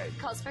 Race day.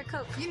 Calls for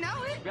Coke. You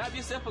know it. Grab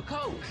yourself a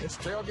Coke. It's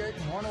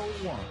tailgating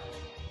 101.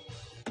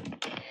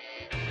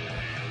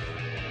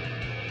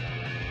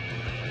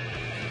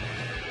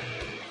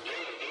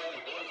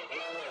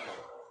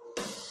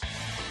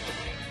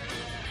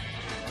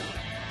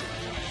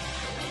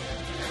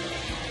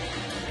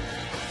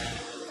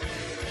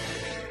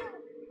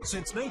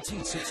 Since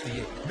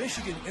 1968,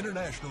 Michigan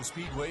International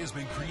Speedway has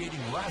been creating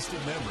lasting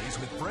memories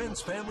with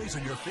friends, families,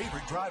 and your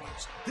favorite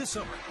drivers. This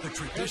summer, the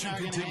tradition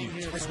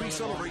continues as we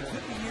celebrate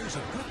 50 years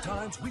of good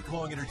times,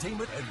 week-long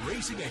entertainment, and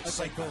racing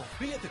excitement.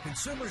 Be at the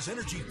Consumers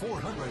Energy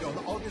 400 on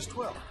August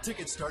 12th.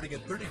 Tickets starting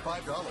at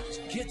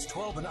 $35. Kids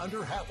 12 and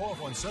under half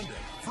off on Sunday.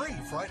 Free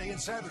Friday and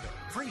Saturday.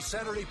 Free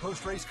Saturday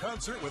post-race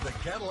concert with a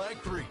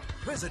Cadillac 3.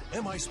 Visit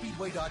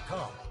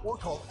mispeedway.com or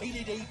call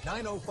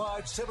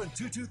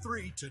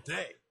 888-905-7223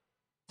 today.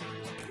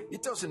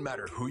 It doesn't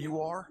matter who you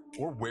are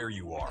or where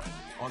you are.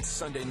 On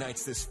Sunday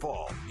nights this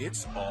fall,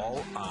 it's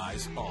all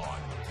eyes on.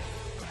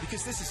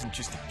 Because this isn't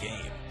just a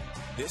game.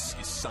 This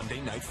is Sunday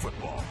Night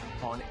Football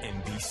on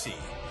NBC.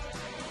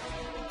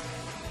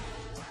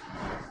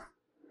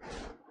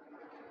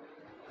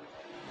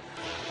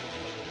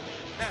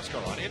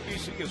 NASCAR on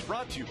NBC is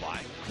brought to you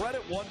by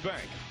Credit One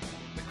Bank,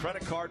 the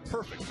credit card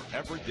perfect for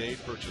everyday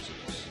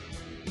purchases.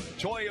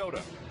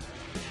 Toyota,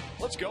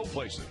 let's go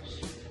places.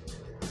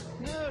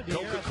 No, dear,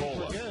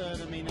 Coca-Cola, I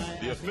mean,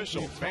 the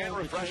official fan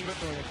refreshment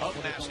of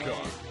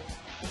NASCAR.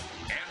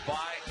 And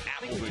by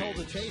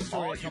Applebee's,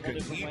 all you can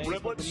eat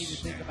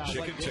riblets and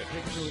chicken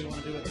tenders. We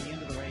want to do at the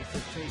end of the race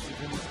if Chase is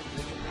in this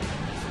position.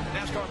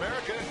 NASCAR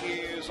America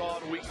is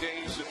on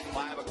weekdays at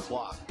 5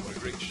 o'clock. What a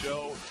great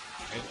show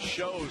and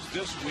shows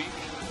this week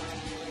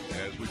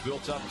as we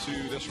built up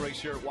to this race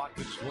here at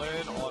Watkins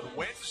Glen on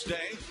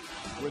Wednesday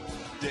with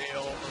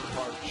Dale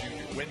Earnhardt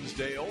Jr.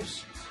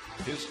 Wednesdales.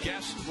 His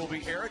guest will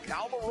be Eric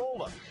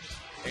Almirola.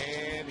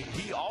 And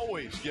he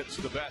always gets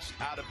the best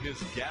out of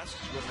his guests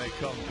when they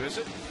come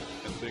visit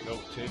at the Big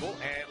Oak Table.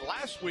 And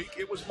last week,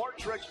 it was Martin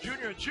Truex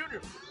Jr. And Jr.,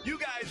 you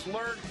guys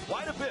learned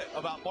quite a bit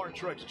about Martin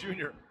Truex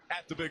Jr.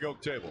 at the Big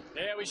Oak Table.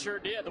 Yeah, we sure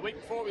did. The week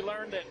before, we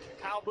learned that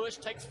Kyle Busch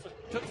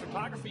took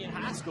photography in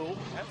high school.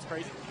 That's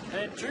crazy.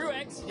 And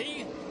Truex,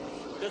 he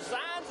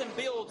designs and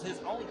builds his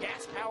own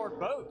gas-powered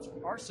boats,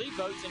 RC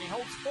boats, and he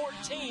holds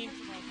 14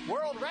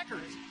 world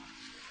records.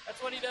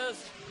 That's what he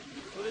does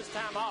with his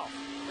time off.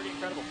 Pretty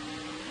incredible.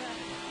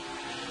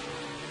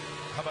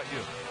 How about you?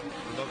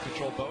 Remote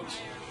control boats?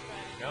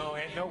 No,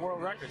 and no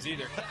world records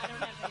either.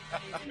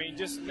 I mean,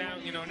 just now,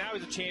 now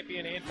he's a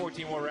champion and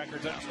 14 world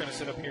records. I'm just going to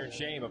sit up here in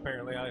shame.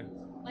 Apparently, I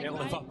can't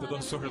live up to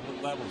those sort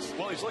of levels.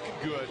 Well, he's looking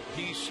good.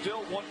 He's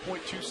still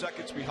 1.2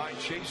 seconds behind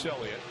Chase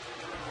Elliott.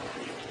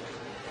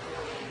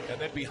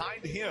 And then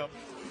behind him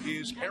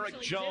is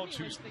Eric Jones,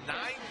 who's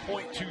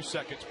 9.2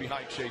 seconds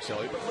behind Chase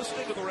Elliott. But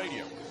listening to the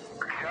radio.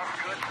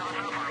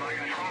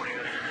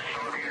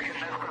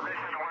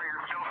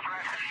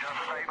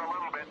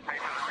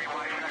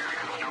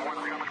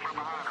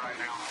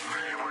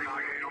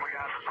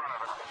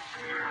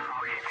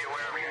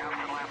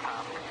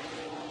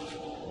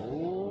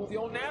 Ooh, the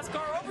old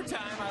NASCAR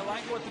overtime. I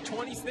like what the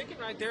 20's thinking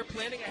right there,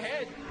 planning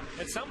ahead.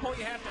 At some point,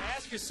 you have to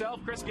ask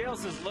yourself, Chris Gale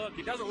says, look,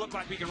 it doesn't look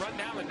like we can run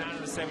down the 9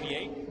 of the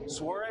 78.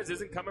 Suarez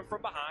isn't coming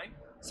from behind.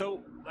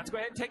 So let's go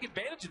ahead and take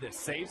advantage of this.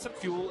 Save some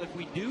fuel. If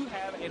we do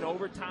have an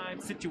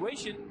overtime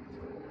situation,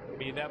 I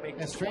mean, that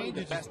makes 20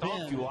 the best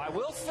on fuel. I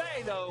will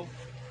say, though,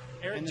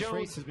 Eric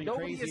Jones,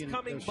 nobody is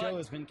coming but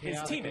his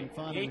teammate,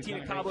 18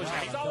 and Kyle Busch.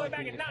 He's all the way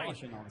back at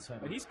 9,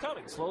 but he's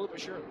coming slowly but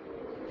surely.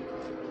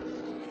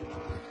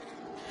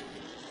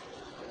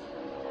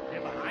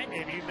 And behind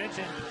him, you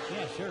mentioned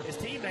his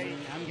teammate.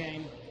 I'm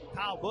game.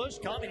 Kyle Busch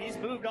coming. He's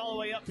moved all the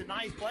way up to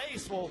ninth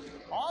place. Well,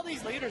 all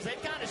these leaders,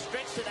 they've kind of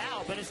stretched it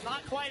out, but it's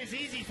not quite as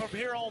easy from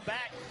here on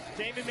back.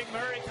 Jamie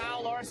McMurray,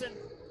 Kyle Larson,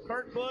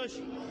 Kurt Busch,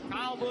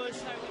 Kyle Busch,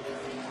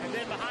 and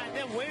then behind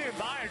them, William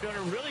Byron doing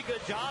a really good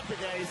job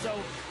today. So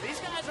these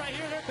guys right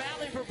here, they're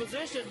battling for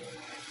position.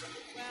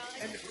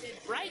 And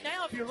right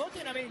now, if you're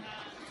looking, I mean,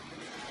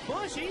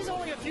 Busch, he's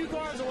only a few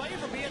cars away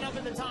from being up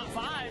in the top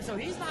 5, so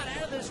he's not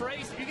out of this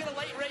race. If you get a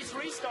late race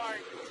restart,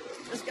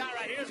 this guy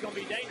right here is going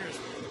to be dangerous.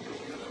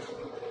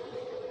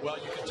 Well,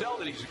 you can tell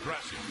that he's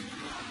aggressive.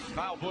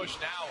 Kyle Busch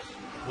now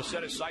will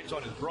set his sights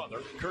on his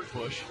brother, Kurt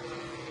Busch.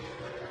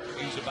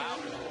 He's about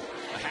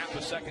a half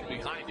a second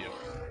behind him,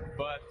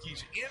 but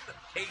he's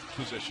in 8th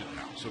position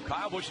now. So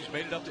Kyle Busch has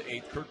made it up to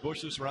 8th. Kurt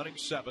Busch is running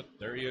 7th.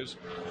 There he is.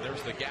 And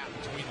there's the gap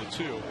between the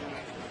two.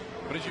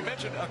 But as you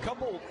mentioned, a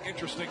couple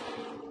interesting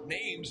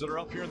names that are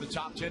up here in the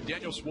top 10.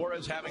 Daniel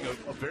Suarez having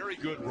a very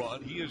good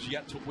run. He is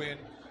yet to win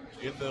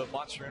in the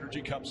Monster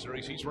Energy Cup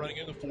Series. He's running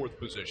in the 4th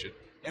position.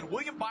 And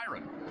William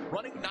Byron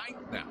running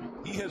 9th now.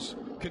 He has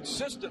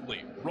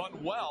consistently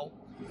run well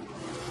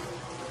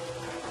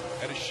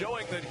and is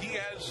showing that he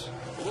has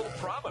a little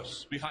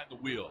promise behind the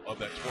wheel of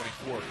that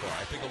 24 car.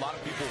 I think a lot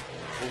of people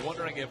were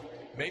wondering if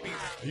maybe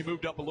he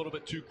moved up a little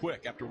bit too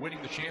quick. After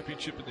winning the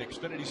championship in the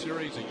Xfinity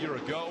Series a year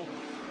ago,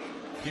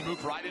 he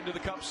moved right into the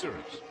Cup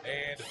Series.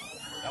 And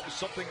that was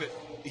something that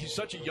he's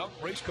such a young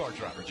race car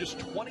driver, just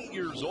 20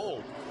 years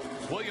old.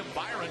 William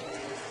Byron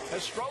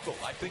has struggled,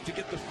 I think, to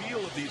get the feel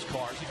of these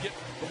cars and get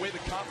the way the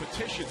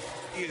competition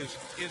is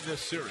in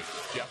this series.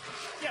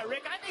 Jeff? Yeah,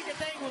 Rick, I think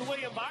the thing with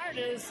William Byron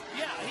is,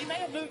 he may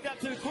have moved up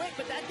too quick,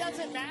 but that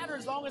doesn't matter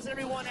as long as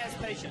everyone has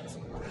patience.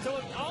 So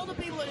if all the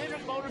people at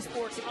Hendrick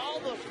Motorsports and all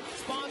the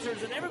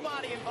sponsors and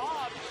everybody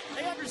involved,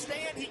 they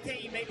understand he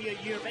came maybe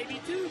a year,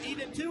 maybe 2,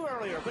 even 2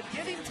 earlier, but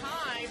give him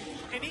time,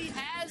 and he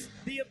has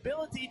the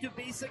ability to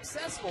be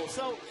successful.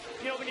 So,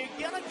 when you're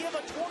going to give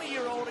a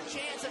 20-year-old a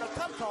chance in a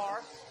Cup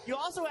car, you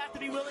also have to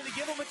be willing to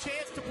give him a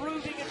chance to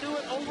prove he can do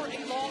it over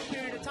a long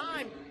period of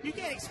time. You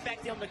can't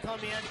expect him to come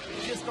in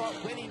and just start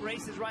winning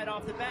races right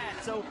off the bat.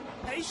 So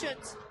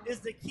patience is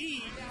the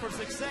key for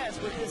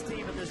success with this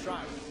team and this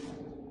driver.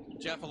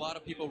 Jeff, a lot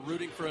of people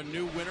rooting for a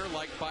new winner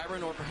like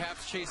Byron or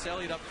perhaps Chase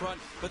Elliott up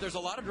front, but there's a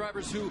lot of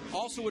drivers who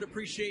also would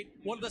appreciate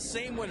one of the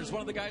same winners,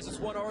 one of the guys that's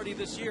won already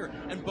this year.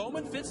 And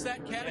Bowman fits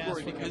that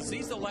category because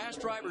he's the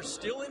last driver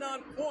still in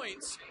on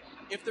points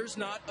if there's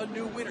not a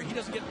new winner. He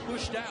doesn't get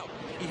pushed out.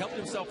 He helped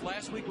himself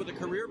last week with a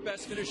career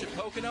best finish at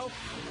Pocono.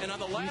 And on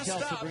the last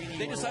stop,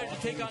 they decided to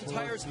take on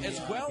tires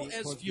as well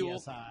as fuel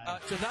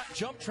to not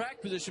jump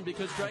track position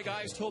because Greg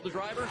Ives told the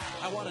driver,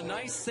 I want a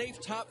nice,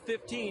 safe top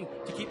 15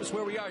 to keep us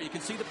where we are. You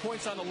can see the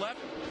points on the left.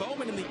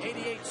 Bowman in the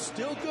 88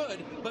 still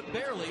good, but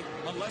barely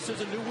unless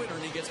there's a new winner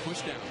and he gets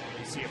pushed down.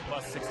 You see a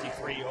plus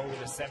 63 over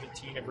the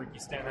 17 of Ricky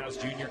Stenhouse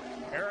Jr.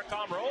 Eric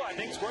Almirola, I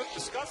think, is worth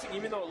discussing,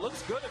 even though it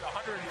looks good at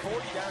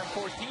 140 down in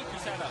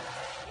 14th. He's had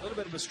a little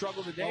bit of a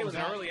struggle today with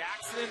an early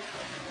accident.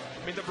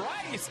 I mean, the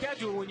variety of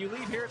schedule when you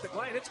leave here at the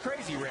Glen, it's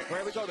crazy, Rick.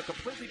 Where we go to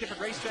completely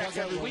different racetracks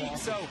every week,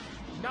 so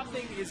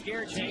nothing is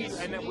guaranteed.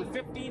 And then with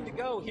 15 to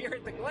go here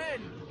at the Glen,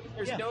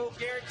 there's no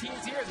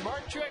guarantees here. As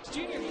Martin Truex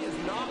Jr., he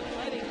is not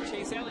letting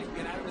Chase Elliott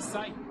get out of his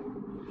sight.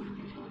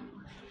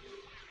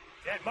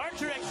 And Martin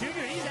Truex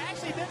Jr., he's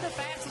actually been the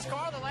fastest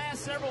car the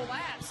last several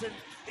laps, and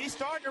he's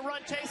starting to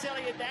run Chase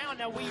Elliott down.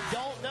 Now, we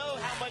don't know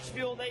how much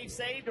fuel they've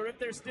saved or if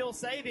they're still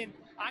saving.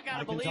 I got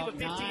to believe with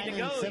 15 to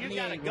go, you've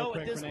got to go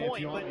at this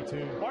point.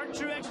 But Martin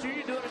Truex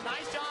Jr. doing a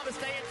nice job of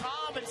staying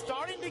calm and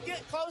starting to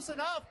get close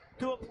enough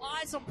to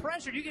apply some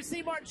pressure. You can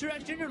see Martin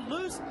Truex Jr.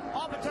 loose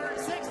off of turn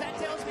 6. That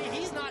tells me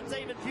he's not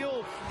saving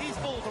fuel. He's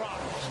full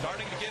throttle.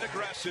 Starting to get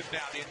aggressive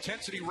now. The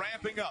intensity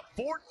ramping up.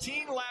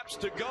 14 laps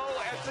to go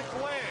at the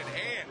Glen.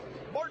 And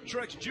Martin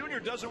Truex Jr.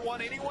 doesn't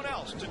want anyone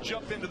else to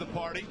jump into the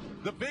party.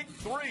 The big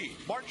three,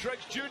 Martin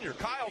Truex Jr.,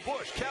 Kyle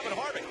Busch, Kevin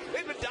Harvick,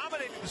 they've been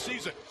dominating the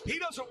season. He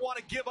doesn't want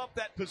to give up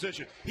that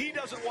position. He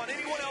doesn't want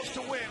anyone else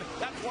to win.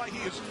 That's why he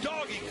is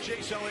dogging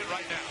Chase Elliott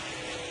right now.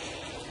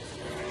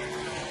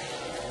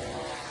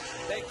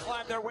 They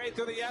climb their way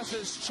through the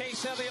S's.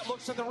 Chase Elliott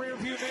looks in the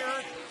rearview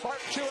mirror.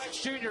 Martin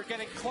Truex Jr.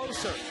 getting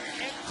closer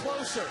and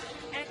closer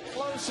and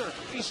closer.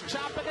 He's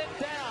chopping it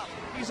down.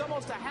 He's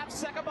almost a half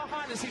second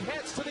behind as he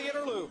heads to the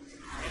inner loop.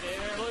 In the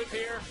inner loop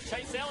here,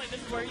 Chase Elliott,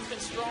 this is where he's been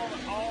strong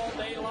all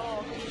day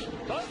long.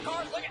 Both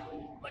cars, look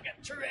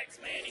at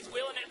Truex, man. He's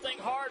wheeling that thing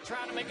hard,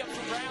 trying to make up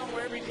some ground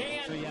wherever he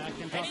can. So, yeah,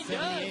 and he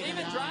does,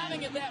 even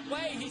driving it that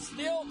way, he's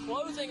still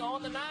closing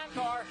on the 9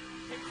 car.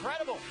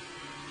 Incredible.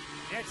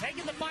 They're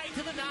taking the fight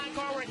to the 9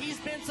 car where he's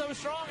been so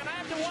strong, and I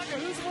have to wonder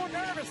who's more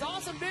nervous,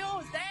 Austin Bill,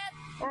 his dad,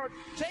 or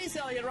Chase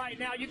Elliott right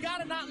now. You got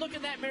to not look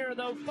in that mirror,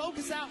 though.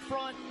 Focus out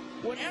front.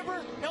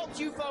 Whatever helps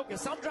you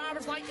focus. Some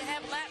drivers like to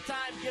have lap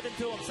time given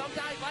to them.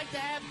 Sometimes like to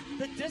have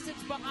the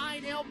distance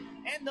behind him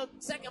and the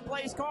second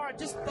place car.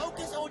 Just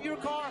focus on your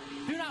car.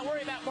 Do not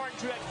worry about Martin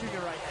Truex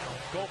Jr. right now.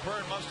 Cole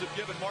Pearn must have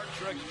given Martin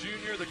Truex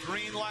Jr. the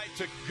green light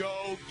to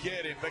go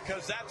get him,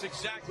 because that's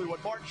exactly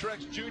what Martin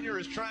Truex Jr.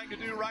 is trying to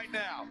do right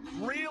now.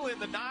 Reel in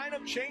the 9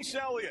 of Chase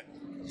Elliott,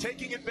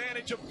 taking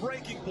advantage of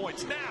braking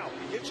points. Now,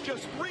 it's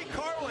just 3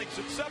 car lengths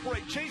that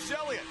separate Chase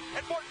Elliott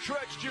and Martin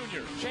Truex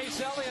Jr.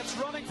 Chase Elliott's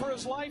running for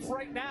his life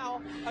right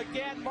now.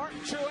 Again, Martin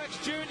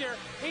Truex Jr.,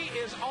 he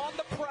is on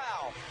the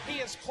prowl. He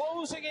is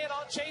closing in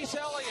on Chase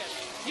Elliott.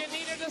 You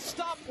needed a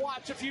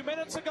stopwatch a few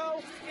minutes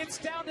ago. It's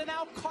down to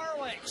now car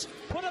lengths.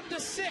 Put him to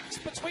 6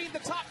 between the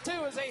top 2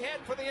 as they head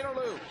for the inner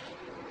loop.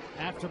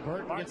 After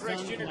Burton Martin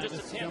Truex Jr.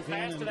 just attempt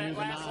fast to that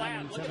last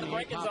lap. Look at the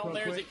braking zone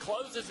there as he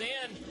closes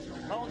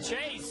in on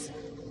Chase.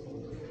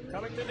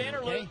 Coming through the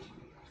inner loop.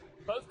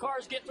 Both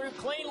cars get through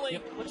cleanly.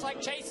 Looks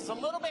like Chase is a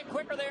little bit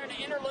quicker there in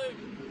the inner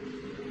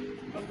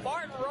loop. But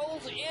Martin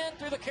rolls in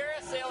through the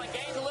carousel and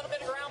gains a little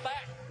bit of ground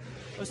back.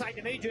 Looks like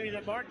to me, Junior,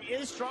 that Martin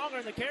is stronger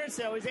in the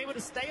carousel. He's able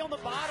to stay on the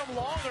bottom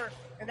longer,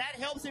 and that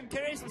helps him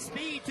carry some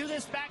speed to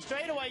this back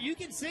straightaway. You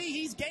can see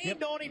he's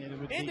gained on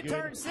him into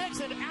turn 6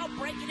 and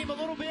outbraking him a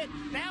little bit.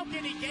 Now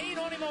can he gain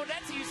on him on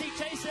that? So you see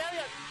Chase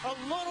Elliott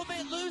a little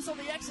bit loose on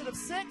the exit of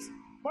 6.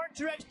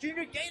 Martin Truex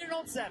Jr. gaining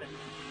on 7.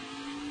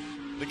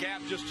 The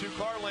gap just 2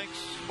 car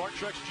lengths. Martin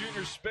Truex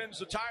Jr. spins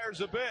the tires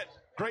a bit.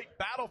 Great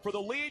battle for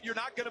the lead. You're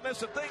not going to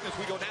miss a thing as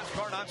we go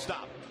NASCAR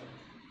nonstop.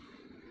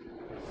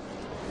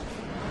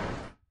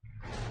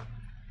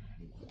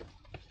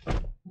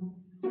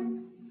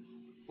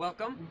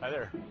 Welcome. Hi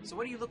there. So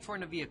what do you look for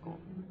in a vehicle?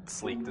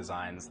 Sleek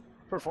designs.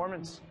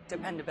 Performance.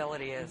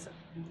 Dependability is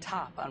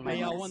top on my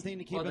Hey, list. one thing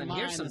to keep well, in then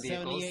mind, here's some the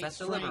vehicles 78 that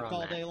deliver strength on all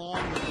that. day long,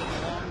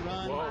 long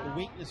run. Whoa. The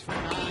weakness for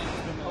 9 is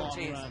from the long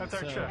geez. run. That's our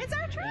So, truck. It's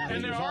our truck. And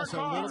there there's are also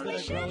a cars. little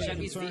bit of growing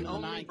Chevy's concern the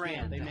on the only 9 brand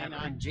camp. They to may have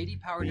not earned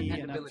JD Power be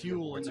dependability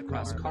fuel awards in the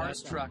across car,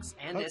 cars, but trucks,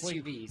 and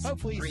hopefully, SUVs.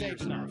 Hopefully he's 3 safe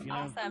years in a row. enough, you know.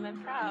 Awesome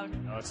and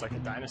proud. No, it's like a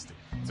dynasty.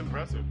 It's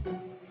impressive.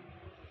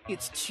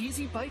 It's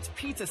Cheesy Bites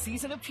Pizza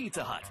season at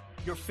Pizza Hut.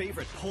 Your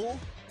favorite pull,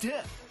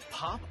 dip,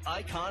 pop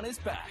icon is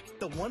back.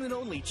 The one and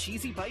only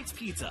Cheesy Bites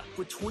Pizza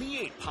with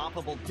 28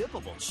 poppable,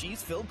 dippable,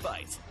 cheese-filled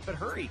bites. But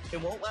hurry,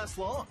 it won't last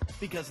long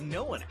because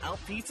no one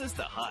out-pizzas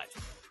the Hut.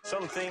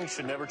 Some things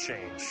should never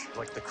change,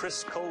 like the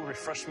crisp, cold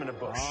refreshment of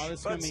Busch. Oh, this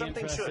is but going to be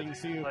something interesting should, to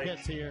see who like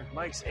pits here.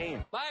 Mike's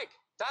aim. Mike,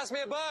 toss me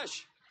a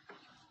Busch.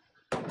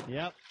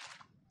 Yep.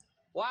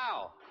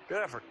 Wow.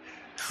 Good effort.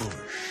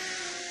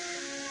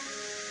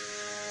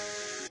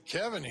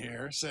 Kevin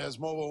here says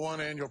Mobile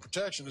One annual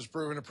protection is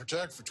proven to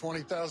protect for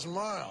 20,000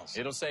 miles.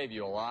 It'll save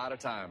you a lot of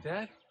time.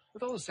 Dad,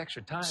 with all this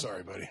extra time.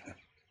 Sorry, buddy.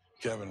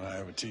 Kevin and I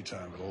have a tea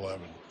time at 11.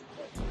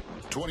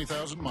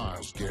 20,000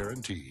 miles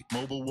guaranteed.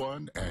 Mobile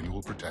One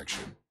annual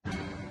protection.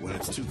 When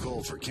it's too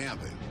cold for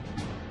camping,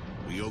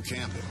 we go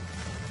camping.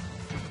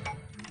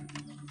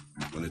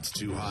 When it's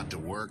too hot to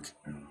work,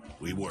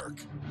 we work.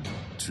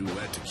 Too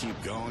wet to keep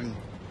going?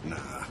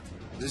 Nah.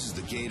 This is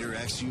the Gator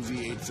XUV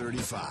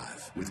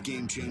 835 with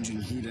game-changing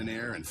heat and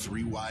air and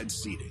 3 wide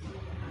seating.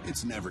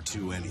 It's never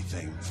too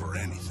anything for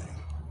anything.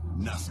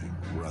 Nothing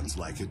runs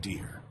like a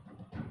deer.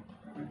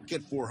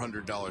 Get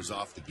 $400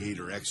 off the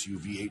Gator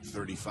XUV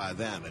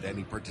 835M at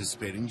any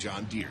participating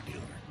John Deere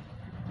dealer.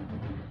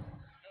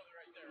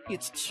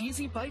 It's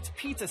Cheesy Bites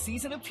Pizza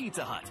season at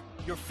Pizza Hut.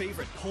 Your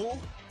favorite pull,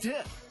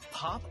 dip,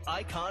 pop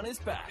icon is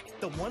back.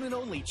 The one and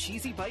only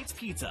Cheesy Bites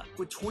Pizza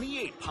with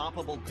 28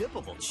 poppable,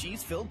 dippable,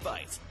 cheese-filled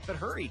bites. But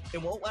hurry,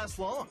 it won't last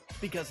long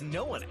because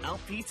no one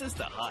out-pizzas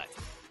the Hut.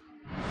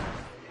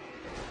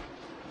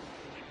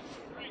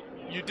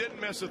 You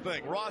didn't miss a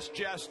thing. Ross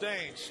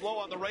Chastain, slow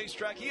on the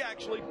racetrack. He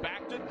actually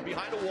backed it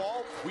behind a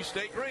wall. We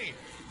stay green.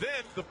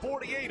 Then the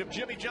 48 of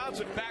Jimmy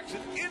Johnson backs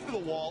it into the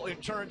wall in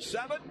turn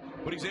 7,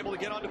 but he's able to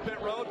get onto pit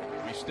road.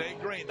 We stay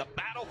green. The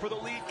battle for the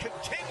lead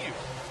continues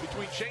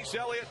between Chase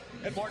Elliott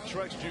and Martin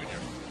Truex Jr.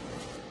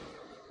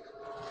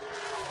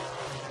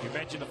 You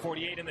mentioned the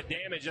 48 and the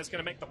damage. That's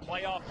going to make the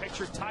playoff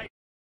picture tight.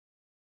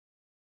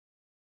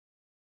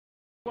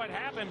 What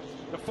happened?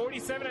 The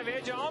 47 of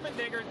Edge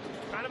Allmendinger,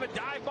 kind of a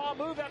dive ball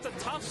move. That's a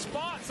tough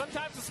spot.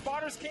 Sometimes the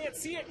spotters can't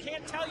see it,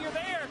 can't tell you're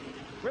there.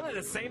 Really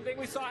the same thing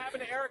we saw happen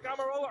to Eric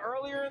Almirola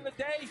earlier in the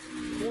day.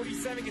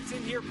 47 gets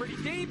in here pretty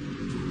deep.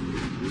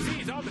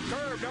 He's on the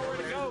curve, nowhere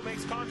to go.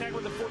 Makes contact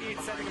with the 48,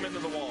 sending him into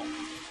the wall.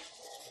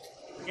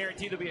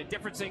 Guaranteed there'll be a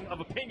differencing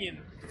of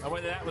opinion on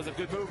whether that was a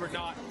good move or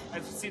not.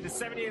 As we see the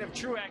 78 of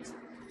Truex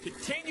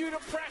continue to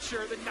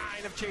pressure the 9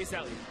 of Chase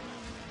Elliott.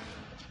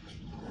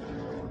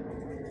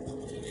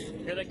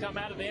 Here they come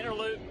out of the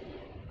interloop.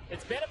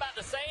 It's been about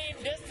the same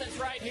distance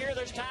right here.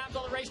 There's times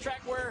on the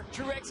racetrack where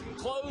Truex can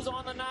close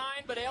on the 9,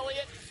 but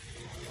Elliott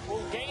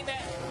will gain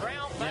that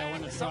ground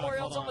back somewhere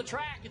else on the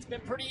track. It's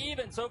been pretty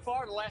even so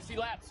far the last few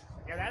laps.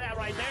 Yeah, that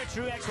right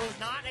there, Truex was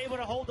not able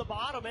to hold the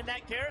bottom in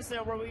that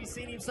carousel where we've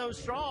seen him so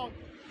strong.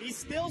 He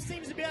still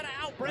seems to be able to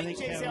outbrake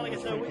Chase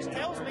Elliott, though, which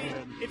tells me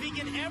if he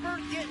can ever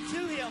get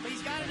to him,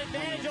 he's got an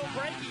advantage on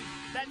braking.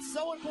 That's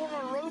so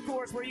important on a road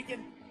course where you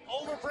can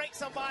overbreak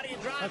somebody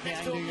and drive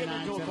next to him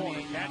into a corner.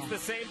 That's the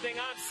same thing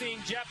I'm seeing,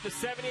 Jeff. The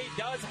 78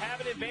 does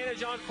have an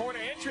advantage on corner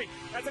entry.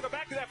 As I go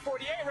back to that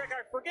 48, Rick,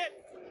 I forget,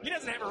 he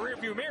doesn't have a rear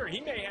view mirror. He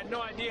may have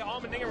no idea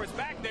Allmendinger was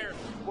back there.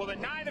 Well, the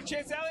 9 of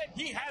Chase Elliott,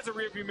 he has a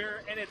rear view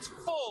mirror, and it's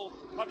full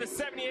of the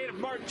 78 of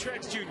Martin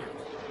Truex Jr.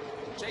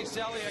 Chase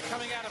Elliott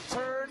coming out of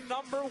turn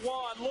number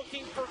 1,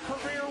 looking for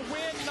career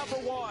win number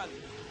 1.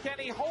 Can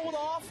he hold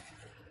off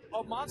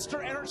a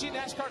Monster Energy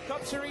NASCAR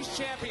Cup Series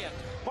champion,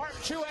 Martin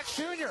Truex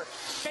Jr.,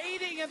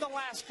 fading in the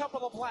last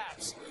couple of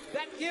laps?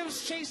 That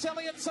gives Chase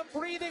Elliott some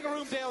breathing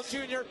room, Dale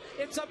Jr.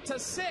 It's up to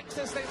 6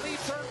 as they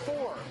leave turn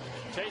 4.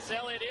 Chase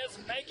Elliott is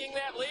making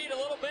that lead a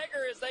little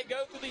bigger as they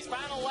go through these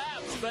final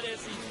laps, but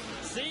as he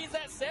sees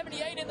that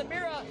 78 in the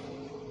mirror,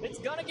 it's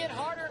going to get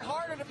harder and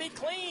harder to be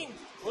clean.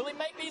 Will he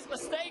make these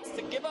mistakes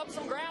to give up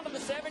some ground to the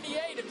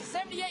 78? If the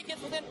 78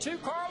 gets within 2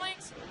 car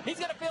lengths, he's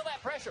going to feel that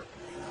pressure.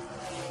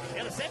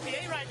 Yeah, the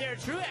 78 right there,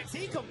 Truex,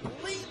 he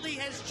completely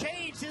has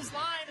changed his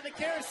line in the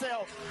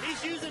carousel.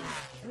 He's using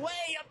way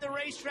up the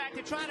racetrack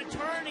to try to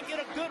turn and get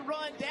a good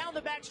run down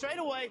the back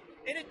straightaway,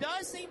 and it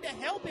does seem to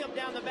help him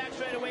down the back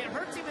straightaway. It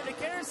hurts him in the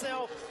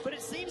carousel, but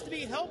it seems to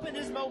be helping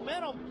his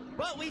momentum.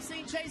 But we've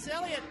seen Chase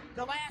Elliott,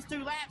 the last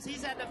 2 laps,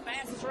 he's had the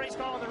fastest race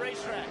car on the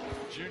racetrack.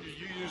 Junior,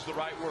 you use the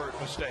right word,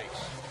 mistakes.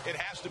 It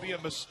has to be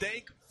a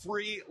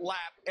mistake-free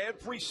lap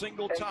every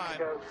single time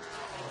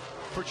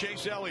for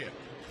Chase Elliott.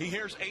 He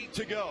hears 8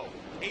 to go.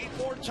 8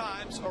 more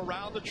times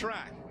around the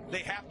track. They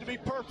have to be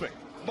perfect.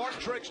 Martin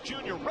Truex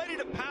Jr. ready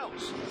to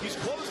pounce. He's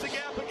closed the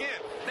gap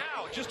again.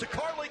 Now, just a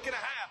car length and a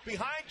half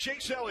behind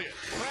Chase Elliott.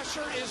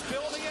 Pressure is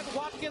building in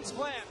Watkins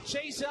Glen.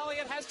 Chase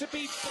Elliott has to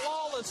be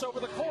flawless over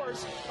the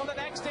course of the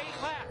next 8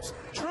 laps.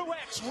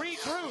 Truex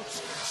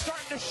regroups,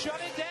 starting to shut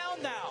it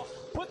down now.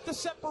 Put the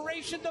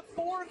separation to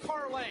 4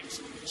 car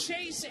lengths.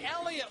 Chase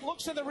Elliott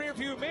looks in the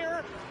rearview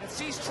mirror and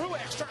sees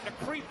Truex starting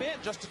to creep in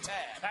just a tad.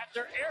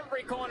 After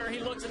every corner, he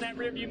looks in that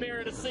rearview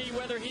mirror to see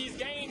whether he's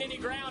gained any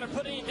ground or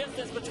put any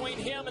distance between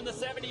him and the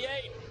 78.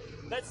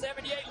 That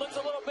 78 looks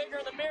a little bigger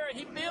in the mirror.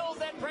 He feels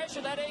that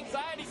pressure, that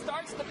anxiety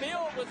starts to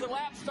build as the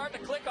laps start to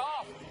click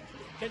off.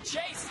 Can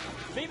Chase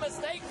be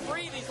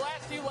mistake-free these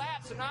last few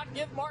laps and not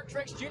give Martin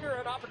Truex Jr.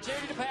 an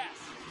opportunity to pass?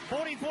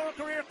 44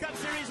 career Cup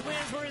Series wins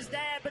for his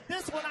dad, but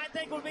this one I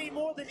think would mean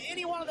more than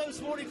any one of those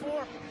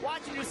 44.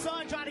 Watching his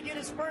son trying to get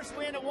his first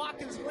win at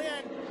Watkins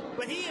Glen,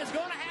 but he is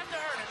going to have to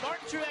earn it.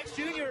 Martin Truex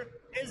Jr.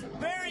 is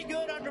very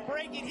good under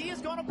braking. He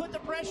is going to put the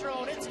pressure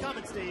on. It's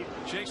coming, Steve.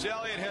 Chase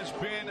Elliott has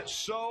been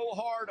so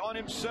hard on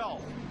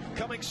himself,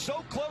 coming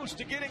so close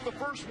to getting the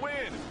first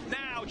win.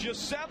 Now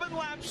just 7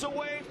 laps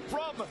away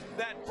from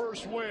that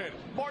first win.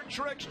 Martin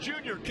Truex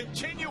Jr.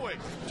 continuing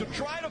to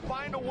try to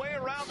find a way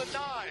around the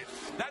 9.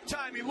 That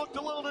time he looked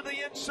a little to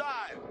the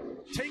inside,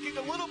 taking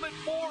a little bit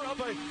more of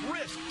a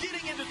risk,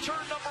 getting into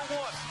turn number 1,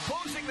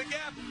 closing the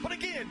gap. But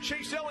again,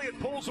 Chase Elliott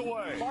pulls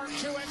away. Martin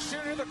Truex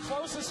Jr., the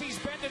closest he's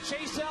been to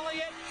Chase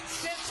Elliott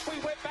since we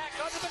went back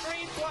under the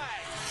green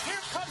flag.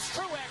 Here comes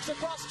Truex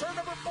across turn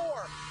number 4.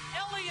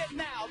 Elliott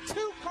now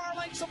 2 car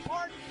lengths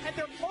apart, and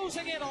they're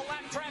closing in on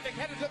lap traffic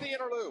headed to the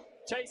inner loop.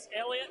 Chase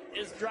Elliott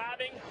is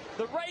driving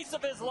the race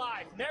of his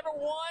life. Never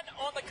won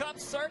on the Cup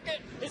circuit.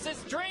 It's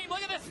his dream.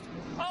 Look at this.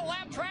 Oh,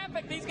 lap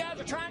traffic. These guys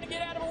are trying to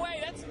get out of the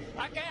way.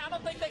 I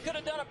don't think they could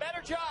have done a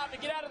better job to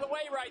get out of the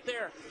way right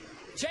there.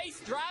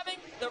 Chase driving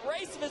the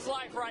race of his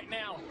life right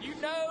now. You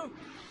know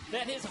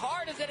that his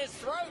heart is at his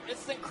throat.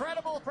 It's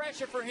incredible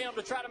pressure for him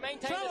to try to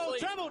maintain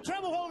his lead.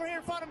 Trouble over here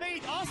in front of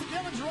me. Austin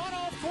Dillon's run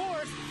off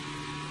course.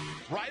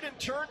 Right in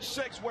turn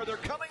 6, where they're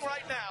coming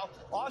right now,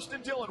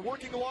 Austin Dillon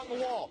working along the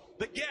wall.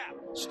 The gap,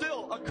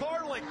 still a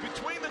car length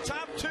between the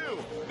top 2.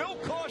 No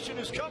caution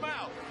has come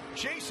out.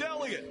 Chase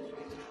Elliott,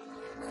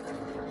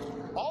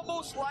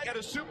 almost like at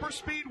a super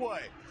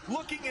speedway,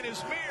 looking in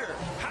his mirror.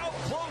 How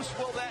close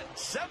will that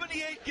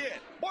 78 get?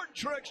 Martin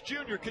Truex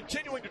Jr.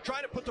 continuing to try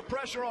to put the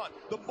pressure on.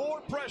 The more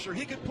pressure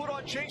he can put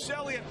on Chase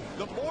Elliott,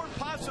 the more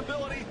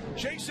possibility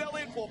Chase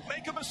Elliott will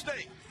make a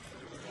mistake.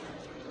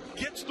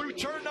 Gets through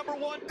turn number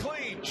 1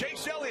 clean.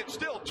 Chase Elliott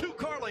still 2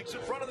 car lengths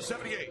in front of the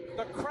 78.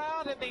 The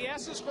crowd in the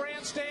Essex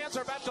grandstands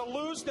are about to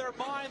lose their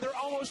mind. They're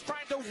almost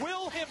trying to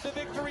will him to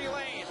victory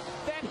lane.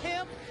 That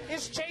him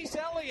is Chase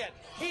Elliott.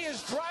 He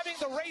is driving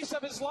the race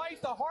of his life,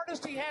 the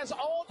hardest he has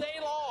all day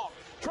long,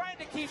 trying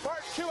to keep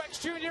Martin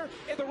Truex Jr.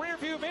 in the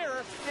rearview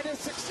mirror, and is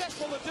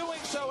successful in doing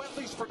so, at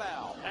least for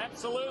now.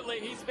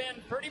 Absolutely. He's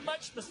been pretty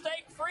much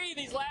mistake-free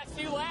these last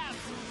few laps.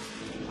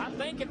 I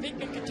think if he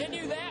can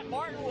continue that,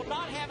 Martin will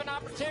not have an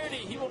opportunity.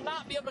 He will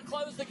not be able to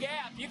close the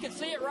gap. You can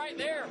see it right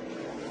there.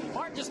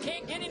 Martin just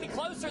can't get any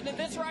closer than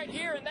this right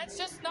here, and that's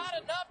just not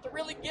enough to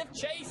really give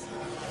Chase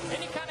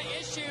any kind of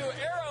issue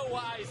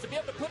aero-wise to be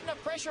able to put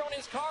enough pressure on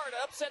his car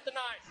to upset the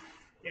night.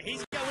 Yeah,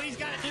 he's got what he's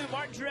got to do,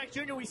 Martin Truex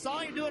Jr. We saw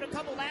him do it a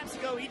couple laps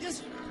ago. He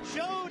just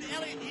showed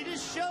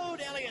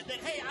Elliott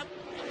that, hey,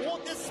 I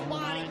want this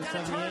spot. He kind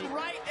of turned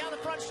right down the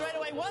front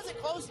straightaway. Wasn't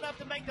close enough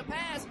to make the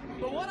pass.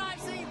 But what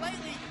I've seen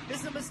lately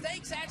is the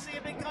mistakes actually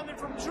have been coming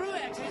from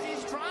Truex.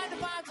 He's trying to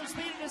find some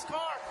speed in his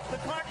car. The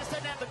car just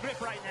doesn't have the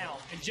grip right now.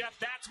 And, Jeff,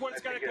 that's what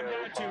it's going to come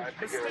down to.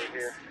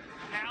 Mistakes.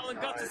 Alan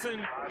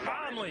Gustafson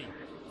calmly.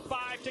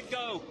 5 to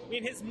go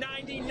in his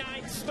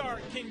 99th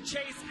start. Can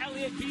Chase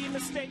Elliott be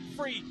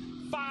mistake-free?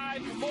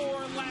 5 more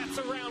laps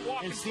around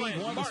Watkins Glen.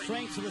 One of the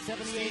strengths of the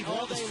 78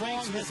 all day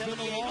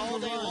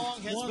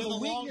long has been the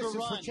longer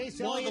run.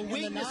 One of the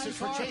weaknesses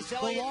for Chase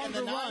Elliott and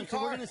the 9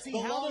 car, the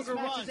longer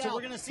run. So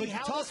we're going to see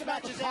how this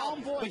matches out.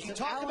 We're going to see how this matches out. But you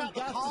talk about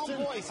the calm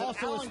voice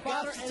of Alan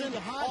Gustafson,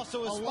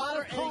 also a lot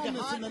of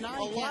calmness in the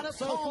 9 camp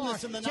so far.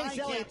 Chase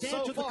Elliott's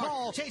answered the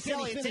call. Chase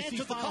Elliott's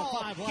answered the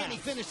call. Can he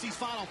finish these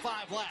final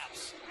 5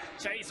 laps?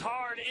 Chase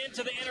hard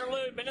into the inner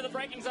loop, into the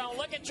braking zone.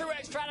 Look at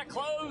Truex trying to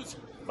close.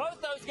 Both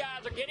those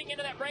guys are getting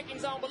into that braking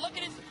zone, but look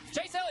at his,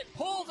 Chase Elliott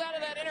pulls out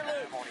of that inner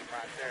loop.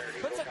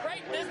 Puts a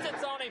great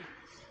distance on him.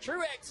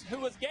 Truex, who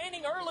was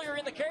gaining earlier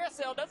in the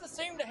carousel, doesn't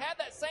seem to have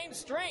that same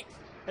strength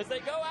as they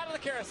go out of the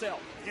carousel.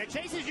 Yeah,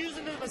 Chase is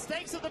using the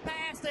mistakes of the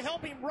past to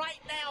help him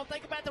right now.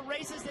 Think about the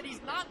races that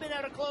he's not been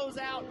able to close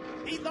out.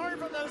 He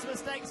learned from those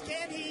mistakes.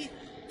 Can he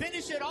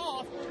finish it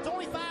off? It's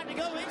only 5 to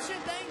go.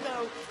 Interesting thing,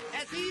 though,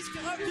 as these 2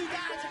 guys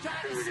are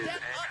trying to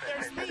step up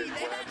their speed,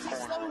 they've actually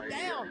slowed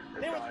down.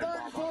 They were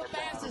 3rd and 4th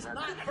fastest,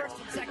 not 1st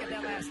and 2nd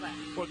that last lap.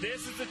 Well,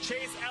 this is the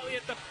Chase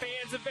Elliott the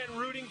fans have been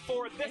rooting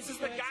for. This is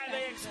the guy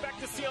they expect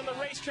to see on the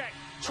racetrack,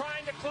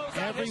 trying to close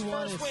out his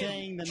first win.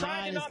 Saying the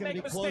 9 is going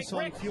to be close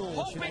on fuel.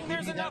 Hoping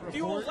there's enough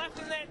fuel left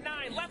in that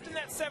 9, left in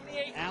that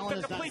 78 Alan to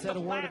has not complete said the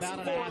a word about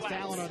it. I asked laps.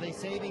 Alan, are they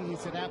saving? He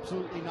said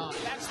absolutely not.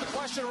 That's the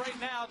question right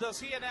now. Does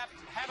he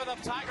have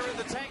enough Tiger in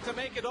the tank to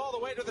make it all the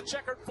way to the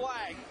checkered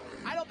flag?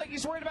 I don't think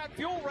he's worried about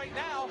fuel right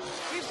now.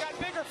 He's got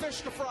bigger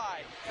fish to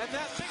fry. And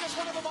that biggest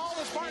one of them all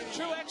is Martin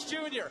Truex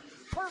Jr.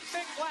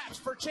 Perfect laps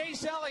for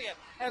Chase Elliott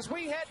as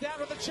we head down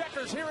to the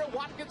checkers here at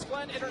Watkins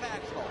Glen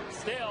International.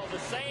 Still the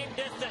same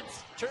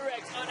distance.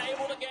 Truex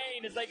unable to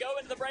gain as they go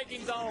into the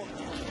braking zone.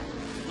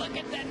 Look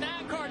at that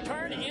 9 car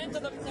turn into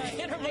the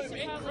inner loop.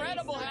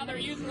 Incredible how they're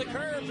using the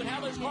curves and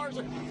how those cars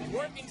are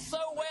working so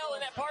well in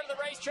that part of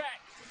the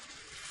racetrack.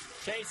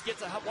 Chase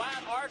gets a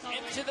wide arc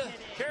into the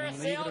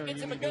carousel,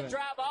 gets him a good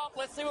drive off.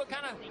 Let's see what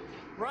kind of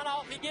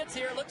runoff he gets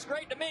here. Looks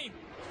great to me.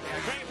 Yeah,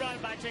 great run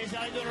by Chase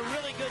Elliott, doing a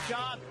really good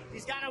job.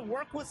 He's got to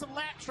work with some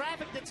lap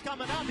traffic that's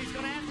coming up. He's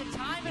going to have to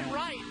time it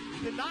right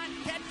to not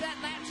catch that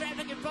lap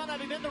traffic in front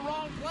of him in the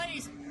wrong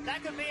place.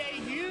 That could be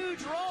a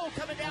huge roll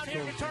coming down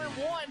here to turn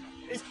 1.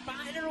 Is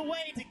finding a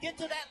way to get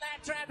to that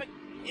lap traffic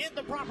in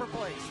the proper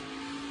place.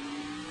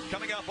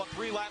 Coming up on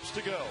 3 laps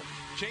to go.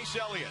 Chase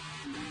Elliott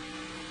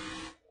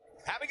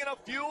having enough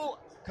fuel,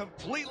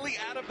 completely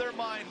out of their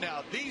mind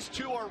now. These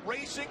 2 are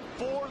racing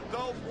for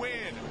the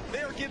win.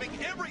 They are giving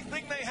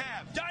everything they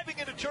have. Diving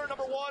into turn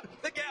number 1,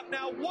 the gap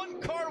now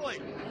 1 car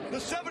length. The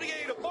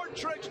 78 of Martin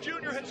Truex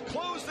Jr. has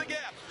closed the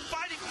gap,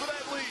 fighting for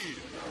that lead.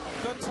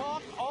 The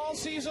talk all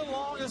season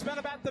long has been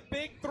about the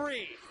big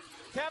 3.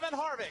 Kevin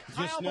Harvick,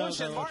 Kyle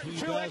Busch, and Martin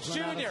Truex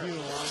Jr.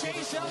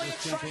 Chase Elliott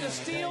trying to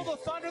steal the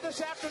thunder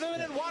this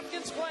afternoon in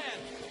Watkins Glen.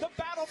 The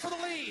battle for the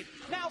lead,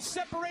 now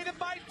separated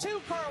by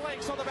 2 car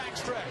lengths on the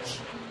backstretch.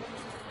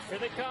 Here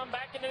they come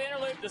back into the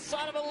inner loop. The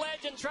son of a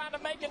legend trying to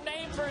make a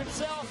name for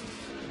himself.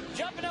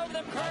 Jumping over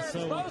them curves,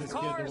 both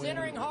cars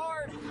entering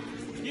hard,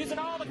 using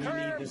all the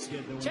curves.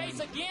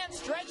 Chase again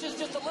stretches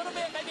just a little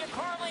bit, maybe a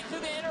car length through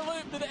the inner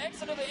loop, through the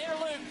exit of the inner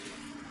loop.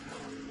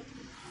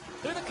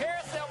 Through the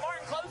carousel,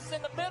 Martin closes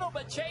in the middle,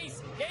 but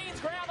Chase gains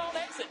ground on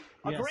exit.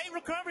 A great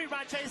recovery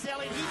by Chase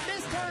Elliott. He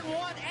missed turn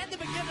 1 and the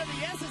beginning of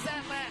the S's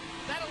that lap.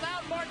 That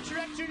allowed Martin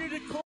Truex Jr. to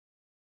close.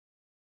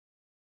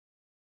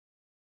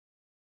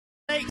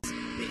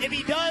 If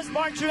he does because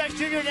Martin Truex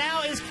Jr.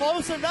 now is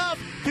close enough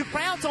to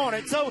pounce on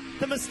it. So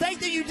the mistake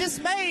that you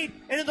just made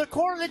into the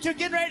corner that you're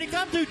getting ready to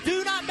come to,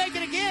 do not make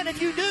it again.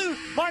 If you do,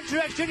 Martin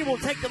Truex Jr. will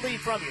take the lead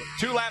from you.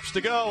 2 laps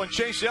to go, and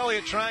Chase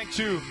Elliott trying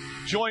to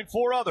join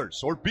 4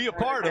 others or be a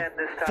part of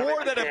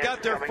 4 that have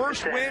got their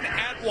first win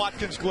at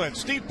Watkins Glen.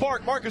 Steve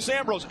Park, Marcus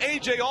Ambrose,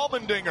 A.J.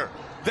 Allmendinger.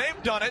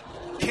 They've done it.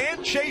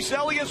 Can Chase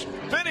Elliott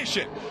finish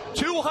it?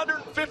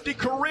 250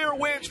 career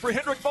wins for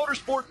Hendrick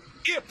Motorsport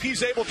if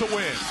he's able to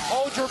win.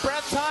 Hold your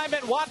breath time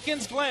at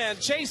Watkins Glen.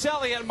 Chase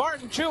Elliott,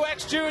 Martin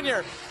Truex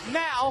Jr.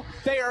 Now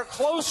they are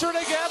closer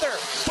together.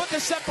 Put the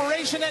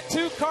separation at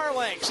 2 car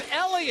lengths.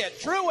 Elliott,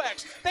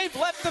 Truex, they've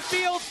left the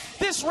field.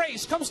 This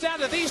race comes down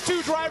to these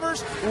 2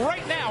 drivers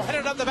right now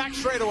headed up the back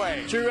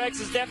straightaway.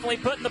 Truex is definitely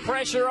putting the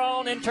pressure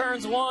on in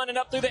turns 1 and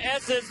up through the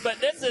S's, but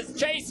this is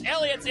Chase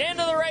Elliott's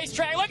into the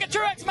racetrack. Look at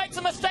Truex makes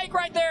a mistake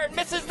right there and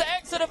misses the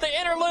exit of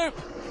the inner loop.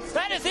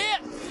 That is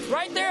it.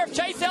 Right there, if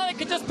Chase Elliott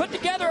could just put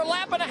together a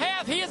lap and a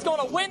half, he is going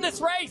to win this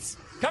race.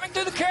 Coming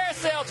through the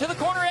carousel to the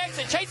corner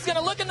exit. Chase is going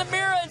to look in the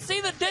mirror and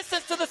see the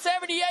distance to the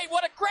 78.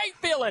 What a great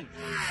feeling.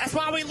 That's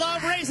why we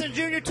love racing,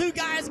 Junior. 2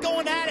 guys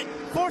going at it,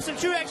 forcing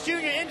Truex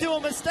Jr. into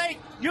a mistake.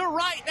 You're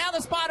right. Now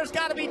the spotter's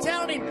got to be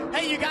telling him,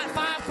 hey, you got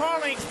 5 car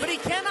lengths. But he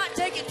cannot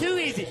take it too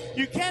easy.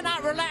 You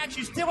cannot relax.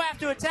 You still have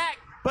to attack.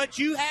 But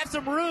you have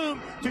some room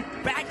to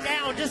back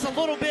down just a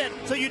little bit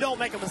so you don't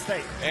make a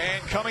mistake.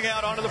 And coming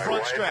out onto the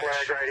front stretch.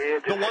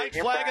 The white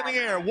flag in the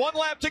air. 1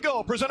 lap to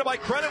go. Presented by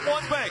Credit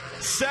One Bank.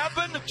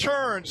 7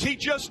 turns. He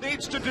just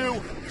needs to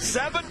do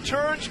 7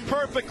 turns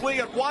perfectly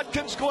at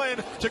Watkins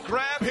Glen to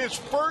grab his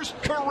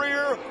first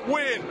career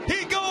win.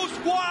 He goes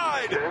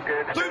wide.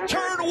 Through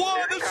turn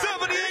 1. The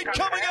 78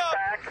 coming up.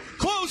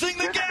 Closing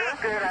the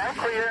gap.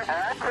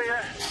 All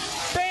clear.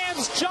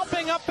 Fans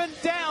jumping up and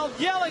down,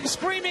 yelling,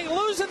 screaming,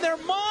 losing their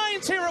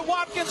minds here at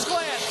Watkins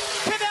Glen.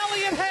 Can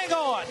Elliott hang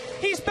on?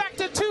 He's back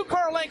to 2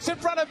 car lengths in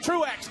front of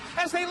Truex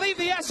as they leave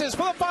the S's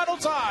for the final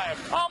time.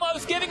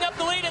 Almost giving up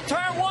the lead in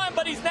turn 1,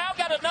 but he's now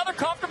got another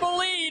comfortable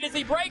lead as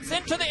he breaks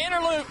into the inner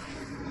loop.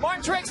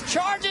 Martin Truex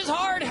charges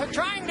hard,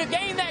 trying to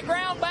gain that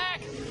ground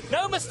back.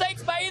 No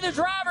mistakes by either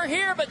driver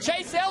here, but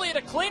Chase Elliott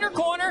a cleaner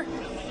corner.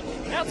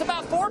 Now it's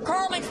about 4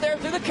 car lengths there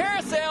through the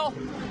carousel.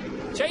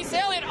 Chase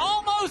Elliott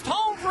almost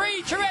home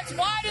free. Truex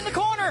wide in the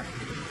corner.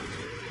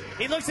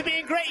 He looks to be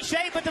in great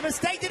shape, but the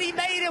mistake that he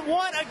made in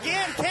 1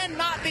 again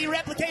cannot be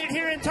replicated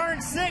here in turn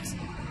 6.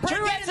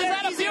 Truex is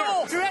out of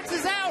fuel. Truex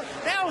is out.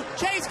 Now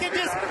Chase can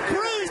just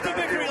cruise to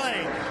victory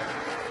lane.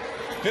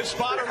 His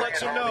spotter lets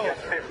him know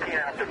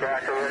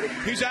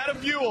he's out of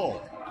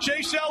fuel.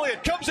 Chase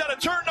Elliott comes out of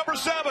turn number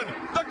 7.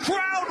 The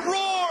crowd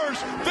roars.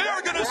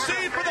 They're going to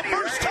see for the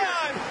first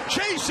time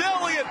Chase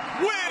Elliott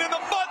win in the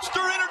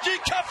Monster Energy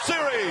Cup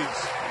Series.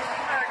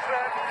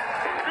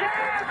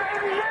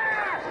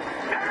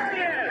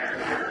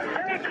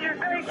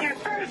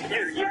 Thank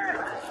you, yes!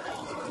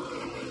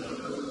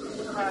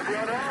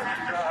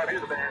 You're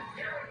the man.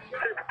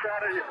 Super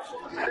proud of you.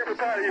 Super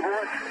proud of you,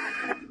 boys.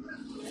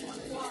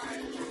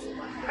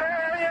 Oh,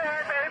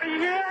 yeah, baby,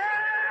 yeah!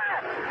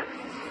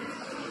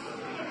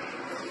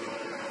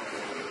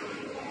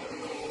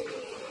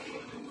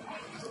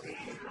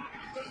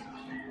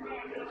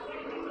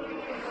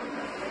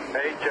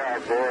 Great job,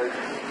 boys.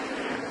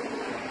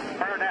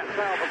 Burn that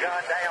son of a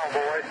gun down,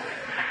 boys.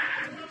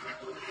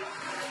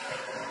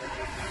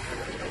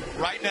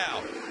 Right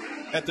now,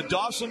 at the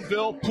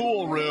Dawsonville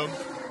pool room,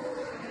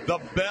 the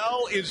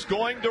bell is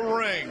going to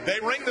ring. They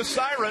ring the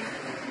siren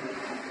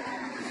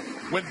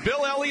when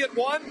Bill Elliott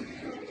won,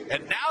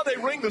 and now they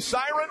ring the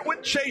siren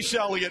when Chase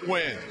Elliott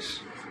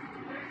wins.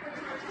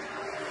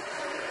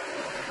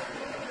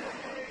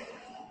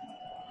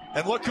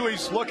 And look who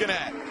he's looking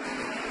at.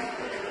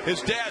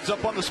 His dad's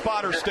up on the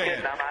spotter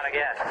stand. I'm out of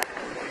gas.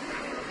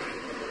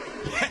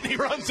 And he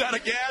runs out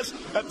of gas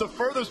at the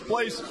furthest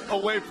place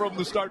away from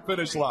the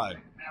start-finish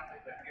line.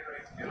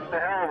 The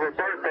hell of a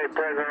birthday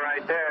present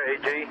right there,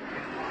 AG.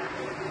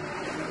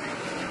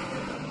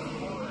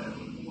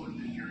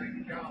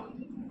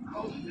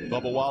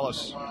 Bubba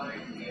Wallace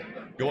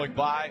going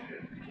by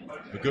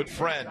a good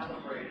friend,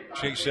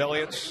 Chase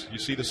Elliott's. You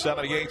see the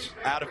 78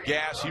 out of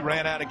gas. He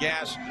ran out of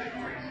gas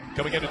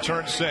coming into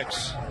turn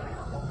 6.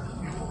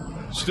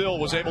 Still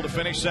was able to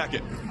finish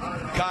second.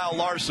 Kyle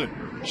Larson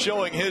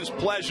showing his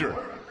pleasure.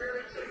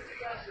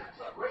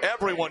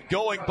 Everyone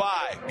going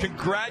by,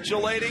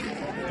 congratulating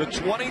the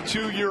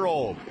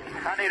 22-year-old.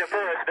 I need a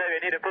push, baby.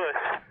 I need a push.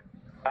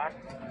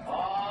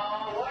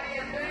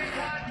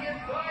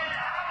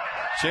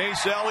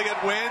 Chase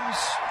Elliott wins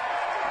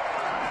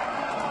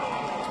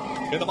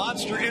in the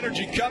Monster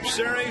Energy Cup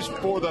Series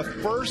for the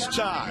first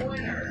time.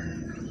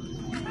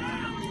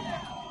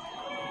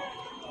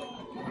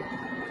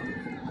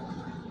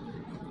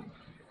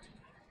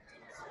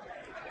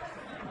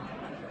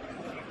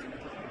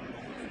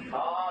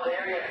 Oh,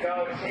 there you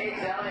go. Chase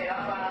Elliott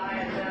up on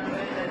ISM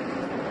Vision.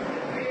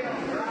 Field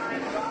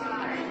drives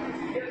by.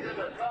 Gives him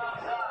a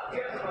thumbs up.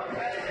 Gives him a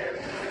measure.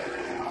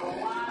 A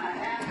lot of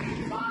happy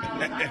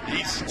smiles. And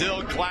he's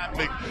still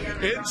clapping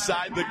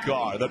inside the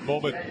car. That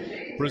moment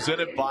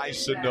presented by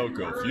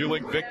Sunoco,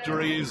 fueling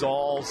victories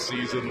all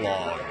season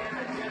long.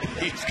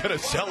 He's going to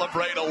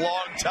celebrate a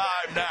long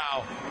time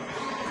now.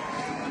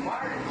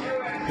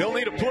 He'll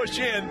need a push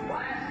in,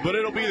 but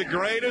it'll be the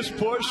greatest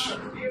push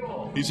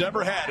he's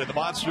ever had in the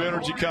Monster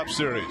Energy Cup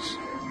Series.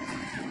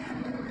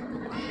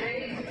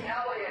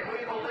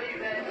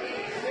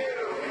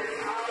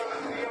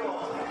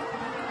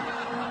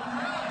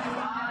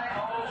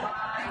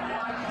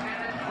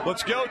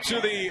 Let's go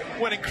to the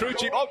winning crew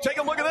chief. Oh, take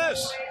a look at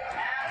this.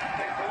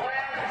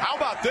 How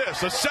about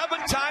this? A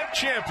 7-time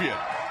champion.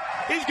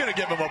 He's going to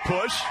give him a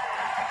push.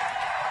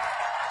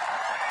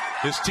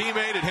 His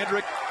teammate at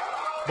Hendrick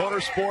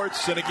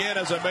Motorsports. And again,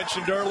 as I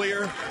mentioned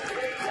earlier,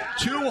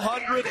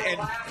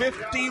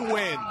 250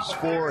 wins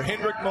for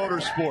Hendrick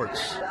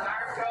Motorsports.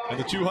 And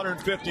the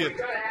 250th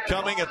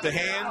coming at the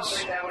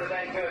hands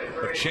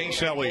of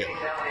Chase Elliott.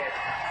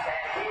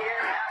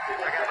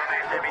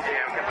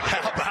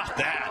 How about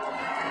that?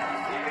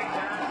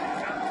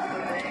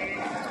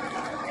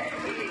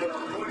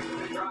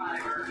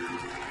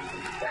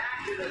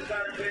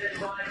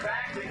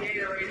 Back to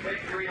Gatorade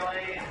Victory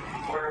Lane,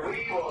 where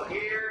we will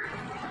hear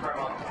from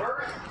a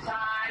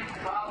first-time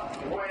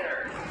Cup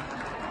winner.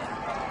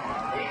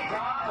 He's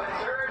off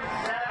at turn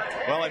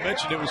 7. Well, I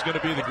mentioned it was going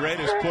to be the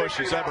greatest push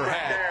he's ever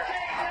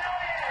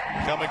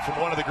had. Coming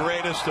from one of the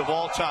greatest of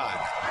all time,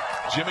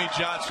 Jimmy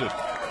Johnson,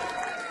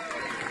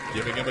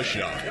 giving him a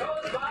shot.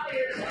 Goes by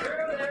his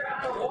crew there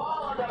on the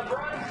wall on the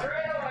front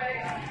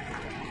straightaway.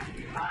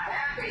 A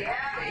happy,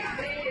 happy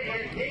scene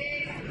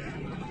indeed.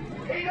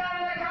 He got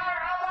in the car.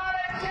 How about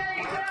it,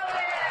 Chase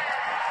Elliott?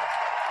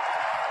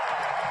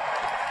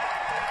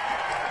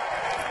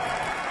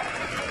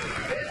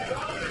 This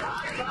goes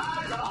high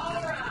fives all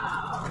around.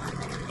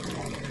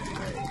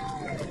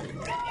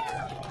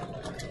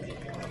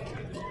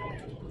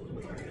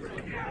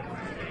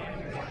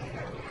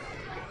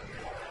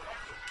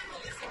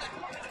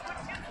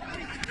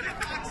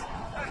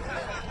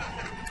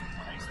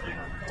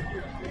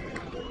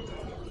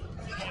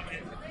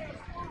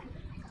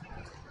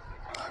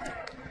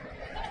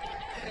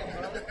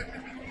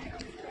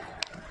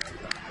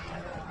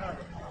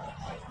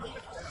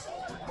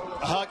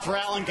 A hug for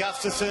Alan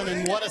Gustafson,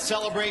 and what a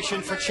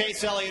celebration for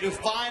Chase Elliott, who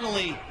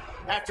finally,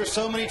 after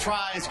so many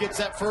tries, gets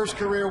that first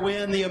career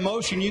win. The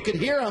emotion, you could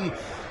hear him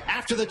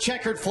after the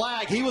checkered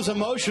flag. He was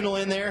emotional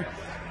in there.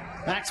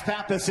 Max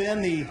Pappas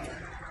in, the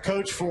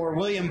coach for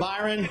William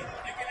Byron.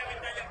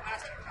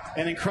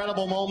 An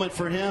incredible moment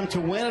for him to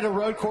win at a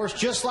road course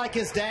just like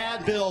his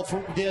dad, Bill,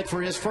 did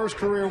for his first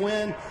career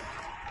win.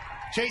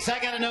 Chase, I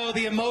got to know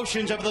the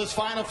emotions of those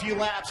final few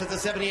laps as the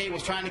 78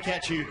 was trying to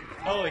catch you.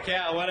 Holy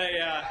cow, what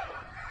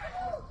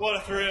a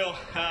thrill.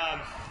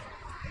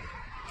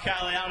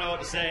 Kylie, I don't know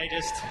what to say,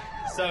 just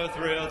so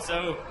thrilled,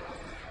 so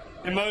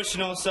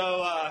emotional,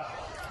 so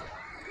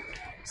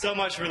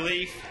much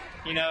relief.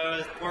 You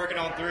know, working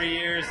on 3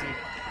 years and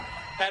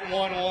hadn't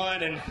won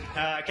one, and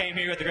came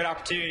here with a good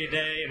opportunity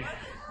today, and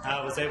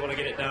I was able to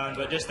get it done.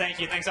 But just thank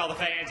you. Thanks to all the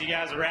fans. You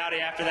guys are rowdy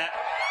after that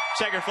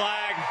checker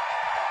flag.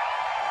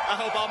 I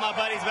hope all my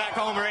buddies back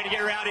home are ready to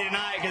get rowdy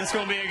tonight, because it's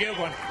going to be a good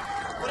one.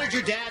 What did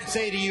your dad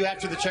say to you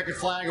after the checkered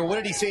flag, or what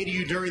did he say to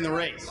you during the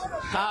race?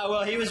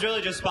 Well, he was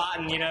really just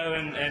spotting, you know,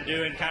 and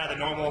doing kind of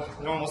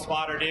the normal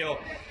spotter deal.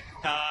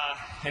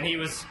 And he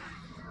was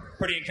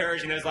pretty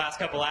encouraging those last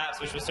couple laps,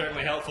 which was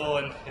certainly helpful,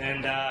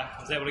 and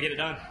was able to get it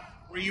done.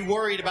 Were you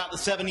worried about the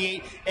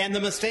 78 and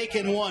the mistake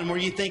in one? Were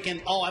you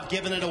thinking, oh, I've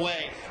given it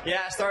away?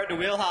 Yeah, I started to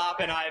wheel hop,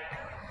 and I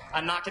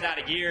knocked it out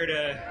of gear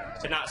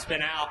to not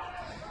spin out.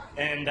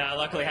 And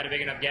luckily had a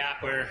big enough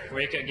gap where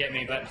he couldn't get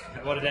me, but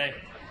what a day.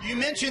 You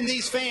mentioned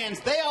these fans.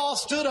 They all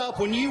stood up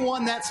when you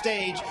won that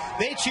stage.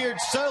 They cheered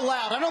so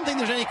loud. I don't think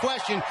there's any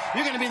question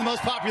you're going to be the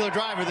most popular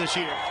driver this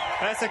year.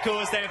 That's the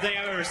coolest damn thing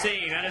I've ever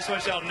seen. I just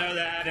want y'all to know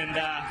that, and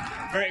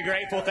very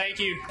grateful. Thank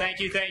you,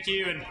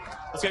 and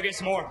let's go get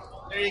some more.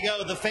 There you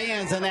go, the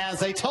fans, and as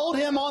they told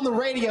him on the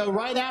radio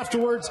right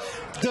afterwards,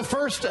 the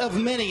first of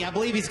many. I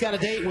believe he's got a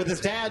date with his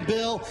dad,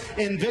 Bill,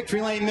 in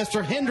Victory Lane.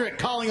 Mr. Hendrick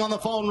calling on the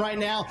phone right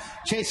now.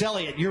 Chase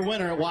Elliott, your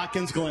winner at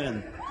Watkins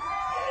Glen.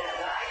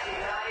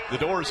 The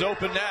door's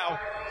open now.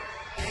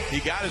 He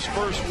got his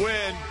first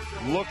win.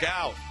 Look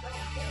out.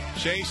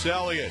 Chase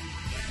Elliott,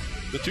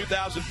 the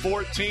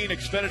 2014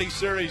 Xfinity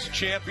Series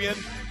champion.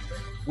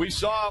 We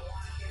saw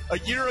a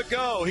year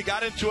ago he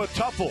got into a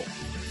tussle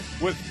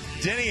with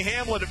Denny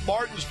Hamlin at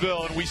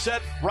Martinsville, and we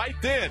said right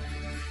then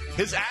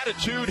his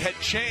attitude had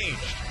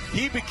changed.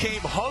 He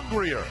became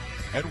hungrier,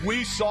 and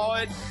we saw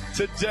it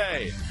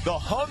today. The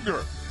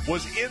hunger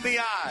was in the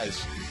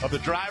eyes of the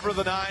driver of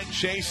the 9,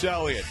 Chase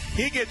Elliott.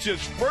 He gets his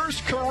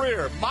first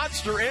career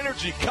Monster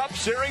Energy Cup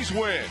Series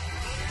win.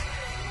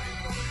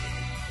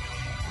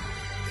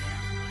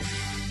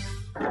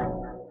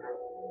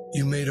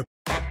 You made a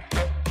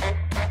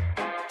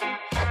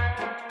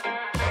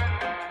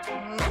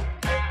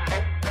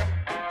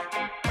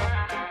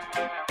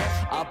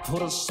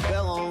put a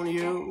spell on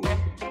you.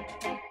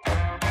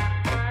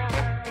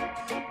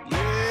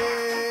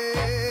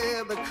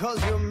 Yeah,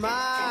 because you're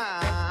mine.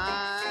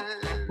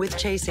 With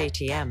Chase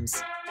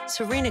ATMs,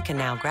 Serena can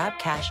now grab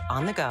cash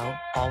on the go,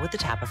 all with the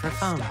tap of her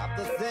phone.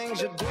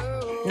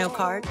 No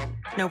card,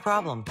 no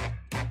problem.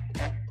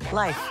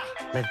 Life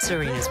lived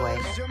Serena's way.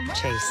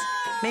 Chase,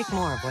 make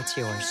more of what's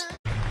yours.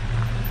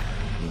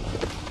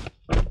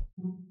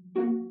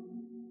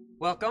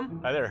 Welcome.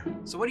 Hi there.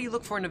 So what do you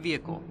look for in a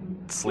vehicle?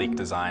 Sleek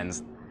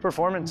designs.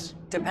 Performance.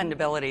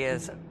 Dependability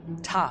is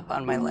top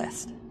on my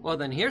list. Well,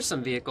 then here's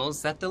some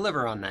vehicles that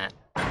deliver on that.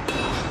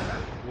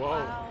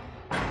 Whoa.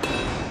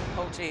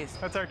 Oh, geez.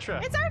 That's our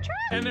truck. It's our truck.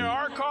 And there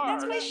are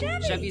cars. That's my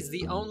Chevy. Chevy's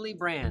the only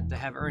brand to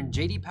have earned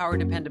J.D. Power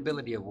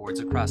Dependability Awards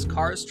across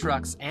cars,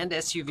 trucks, and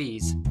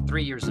SUVs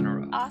 3 years in a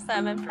row.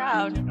 Awesome. I'm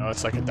proud. Oh,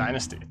 it's like a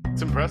dynasty.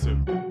 It's impressive.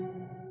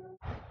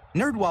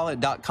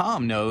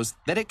 NerdWallet.com knows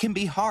that it can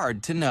be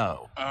hard to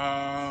know.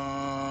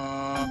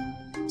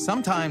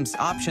 Sometimes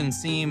options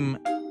seem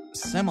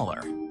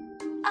similar.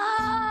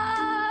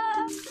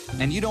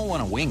 And you don't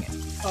want to wing it.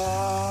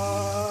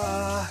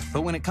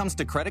 But when it comes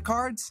to credit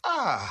cards,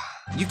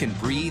 you can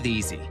breathe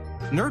easy.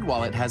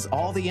 NerdWallet has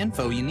all the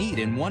info you need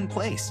in one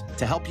place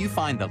to help you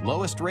find the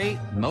lowest rate,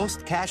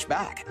 most cash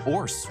back,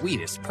 or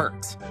sweetest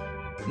perks.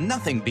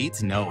 Nothing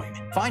beats knowing.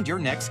 Find your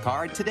next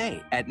card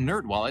today at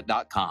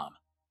NerdWallet.com.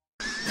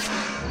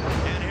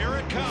 And here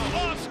it comes.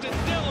 Austin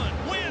Dillon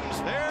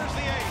wins. There's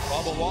the ace.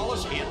 Bubba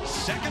Wallace in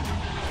second.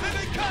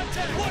 Big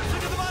contact. What's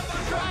into the bottom of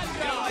the drive?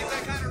 You don't like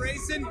that kind of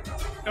racing?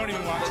 Don't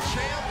even watch. The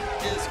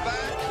champ is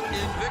back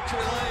in victory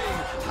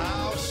lane.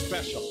 How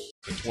special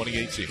in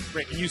 2018.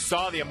 Rick, you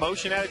saw the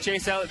emotion out of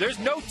Chase Elliott. There's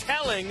no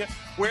telling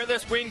where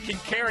this win can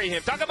carry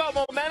him. Talk about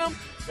momentum.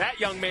 That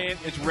young man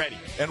is ready.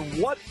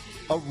 And what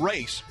a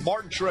race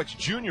Martin Truex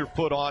Jr.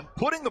 put on,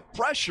 putting the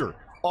pressure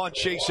on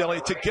Chase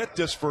Elliott to get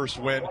this first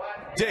win.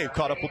 Dave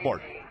caught up with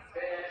Martin.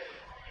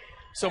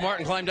 So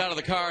Martin climbed out of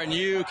the car, and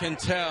you can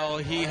tell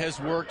he has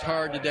worked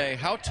hard today.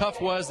 How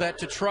tough was that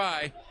to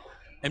try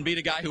and beat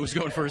a guy who was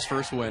going for his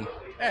first win?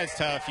 Yeah, it's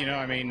tough, you know.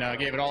 I mean,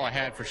 gave it all I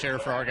had for sure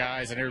for our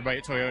guys and everybody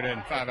at Toyota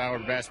and 5 Hour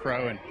Bass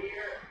Pro and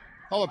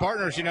all the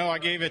partners. You know, I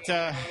gave it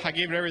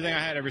everything I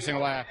had every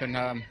single lap,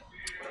 and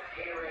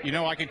you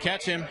know, I could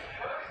catch him.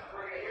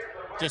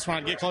 Just when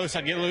I'd get close,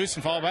 I'd get loose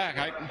and fall back.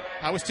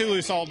 I was too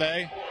loose all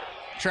day.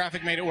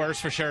 Traffic made it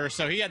worse for sure.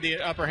 So he had the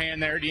upper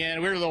hand there at the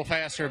end. We were a little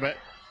faster, but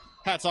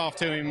hats off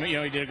to him. You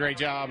know, he did a great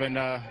job and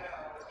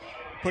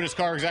put his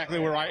car exactly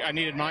where I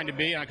needed mine to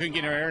be, and I couldn't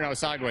get in air, and I was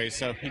sideways.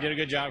 So he did a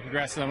good job.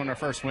 Congrats to them on their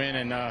first win.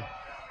 And,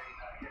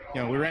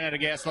 you know, we ran out of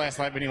gas last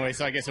lap anyway,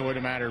 so I guess it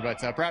wouldn't matter. But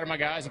proud of my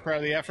guys and proud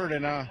of the effort,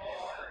 and,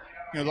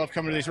 you know, love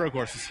coming to these road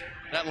courses.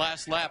 That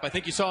last lap, I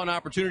think you saw an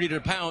opportunity to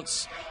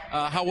pounce.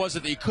 How was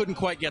it that you couldn't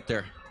quite get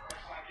there?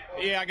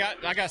 Yeah,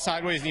 I got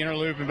sideways in the inner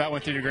loop and about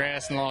went through the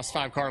grass and lost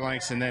 5 car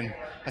lengths, and then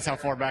that's how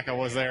far back I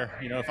was there.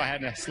 You know, if I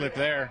hadn't slipped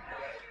there,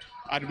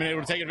 I'd have been able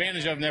to take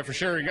advantage of him there for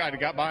sure. I'd have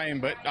got by him,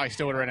 but I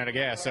still would have ran out of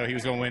gas, so he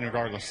was going to win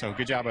regardless. So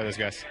good job by those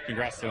guys.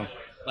 Congrats to him.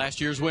 Last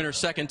year's winner,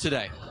 second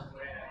today.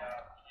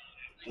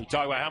 We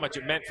talk about how much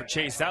it meant for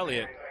Chase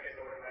Elliott.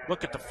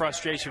 Look at the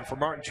frustration for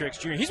Martin Truex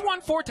Jr. He's won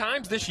 4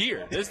 times this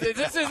year. This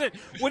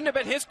wouldn't have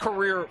been his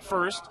career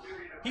first.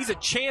 He's a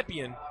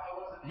champion.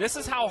 This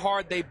is how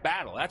hard they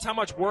battle. That's how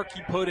much work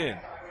he put in.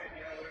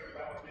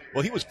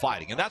 Well, he was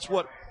fighting, and that's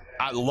what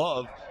I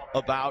love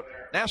about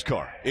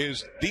NASCAR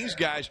is these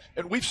guys,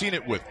 and we've seen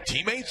it with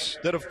teammates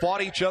that have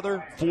fought each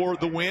other for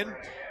the win.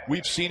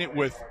 We've seen it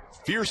with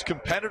fierce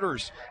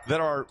competitors that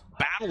are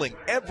battling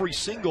every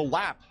single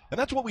lap, and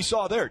that's what we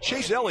saw there.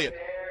 Chase Elliott,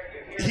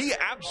 he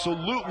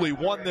absolutely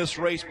won this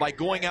race by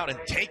going out and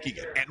taking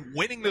it and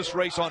winning this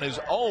race on his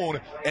own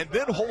and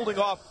then holding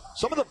off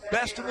some of the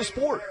best in the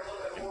sport.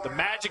 The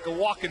magic of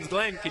Watkins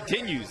Glen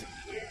continues.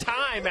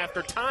 Time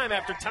after time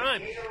after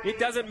time. It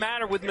doesn't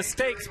matter with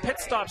mistakes, pit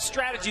stops,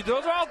 strategy.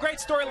 Those are all great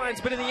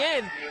storylines, but in the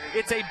end,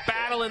 it's a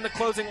battle in the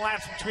closing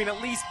laps between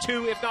at least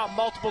 2, if not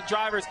multiple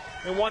drivers.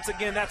 And once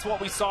again, that's what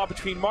we saw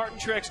between Martin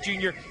Truex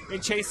Jr.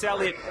 and Chase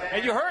Elliott.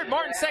 And you heard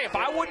Martin say, if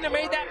I wouldn't have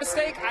made that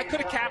mistake, I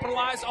could have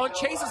capitalized on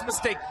Chase's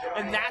mistake.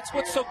 And that's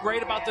what's so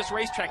great about this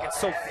racetrack. It's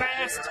so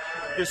fast.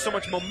 There's so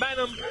much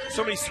momentum,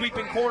 so many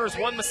sweeping corners.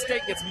 One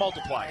mistake gets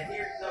multiplied.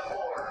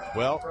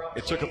 Well,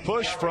 it took a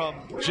push from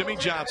Jimmy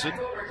Johnson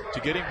to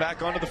get him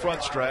back onto the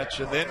front stretch,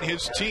 and then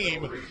his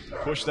team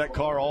pushed that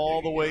car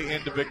all the way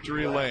into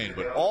victory lane.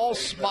 But all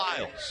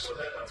smiles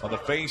on the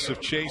face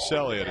of Chase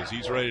Elliott as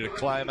he's ready to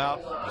climb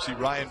out. You see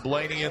Ryan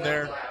Blaney in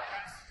there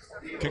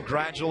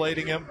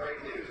congratulating him.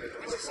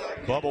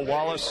 Bubba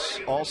Wallace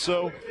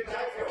also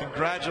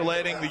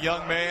congratulating the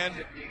young man.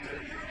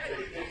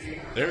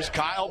 There's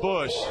Kyle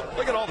Busch.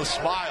 Look at all the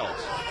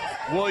smiles.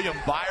 William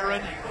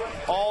Byron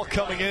all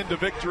coming into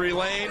victory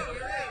lane.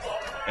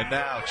 And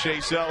now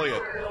Chase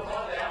Elliott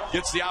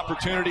gets the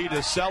opportunity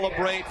to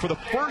celebrate for the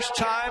first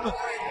time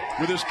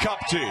with his Cup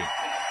team.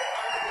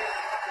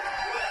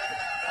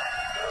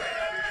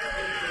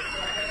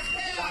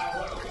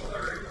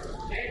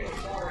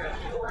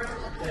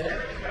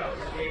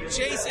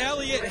 Chase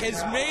Elliott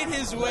has made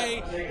his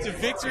way to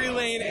victory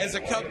lane as a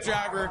Cup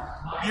driver.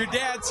 Your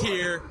dad's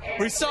here.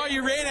 We saw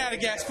you ran out of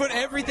gas, put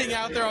everything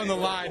out there on the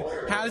line.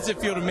 How does it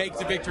feel to make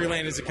the victory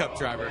lane as a Cup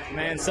driver?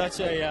 Man, such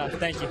a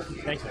thank you.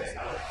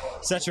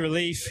 Such a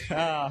relief.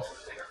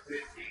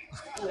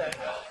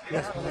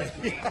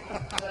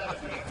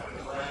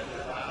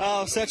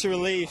 Oh, such a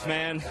relief,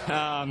 man.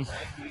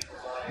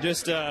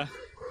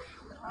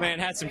 Man,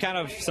 had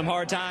some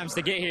hard times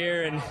to get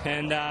here,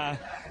 and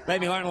made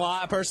me learn a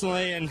lot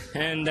personally, and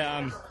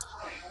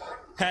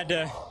had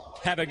to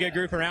have a good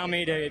group around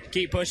me to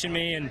keep pushing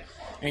me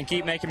and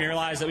keep making me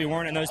realize that we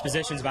weren't in those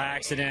positions by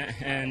accident.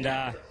 And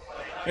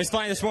it was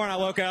funny, this morning I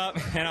woke up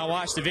and I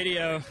watched the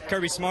video.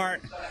 Kirby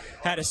Smart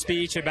had a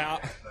speech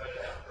about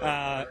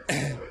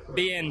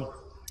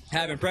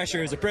having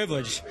pressure is a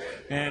privilege,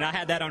 and I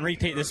had that on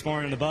repeat this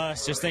morning on the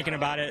bus, just thinking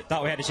about it.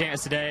 Thought we had a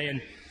chance today,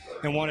 and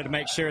wanted to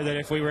make sure that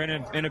if we were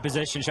in a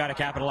position, try to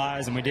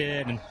capitalize, and we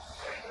did. And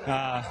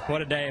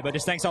what a day. But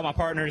just thanks to all my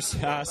partners.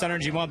 Sun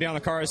Energy won't be on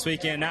the car this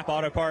weekend. Napa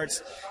Auto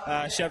Parts,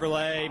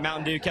 Chevrolet,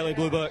 Mountain Dew, Kelly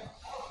Blue Book,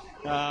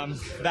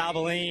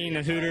 Valvoline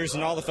and Hooters,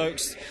 and all the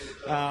folks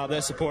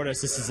that support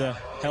us. This is a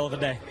hell of a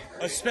day.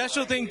 A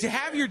special thing to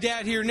have your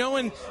dad here,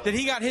 knowing that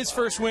he got his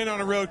first win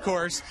on a road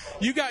course.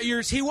 You got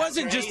yours. He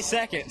wasn't just 8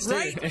 seconds, too.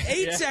 Right,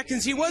 8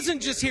 seconds. He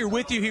wasn't just here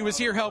with you. He was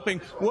here helping.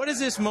 What does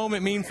this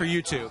moment mean for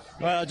you two?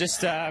 Well,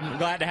 just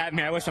glad to have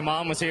me. I wish my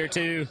mom was here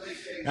too.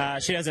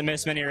 She doesn't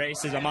miss many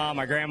races. My mom,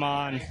 my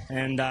grandma,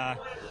 and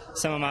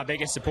some of my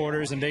biggest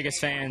supporters and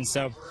biggest fans.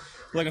 So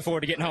looking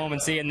forward to getting home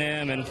and seeing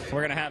them, and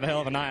we're going to have a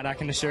hell of a night, I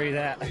can assure you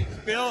that.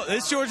 Bill,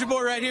 this Georgia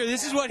boy right here,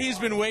 this is what he's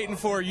been waiting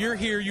for. You're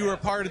here. You are a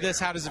part of this.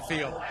 How does it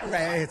feel?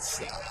 I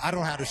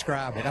don't know how to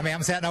describe it. I mean,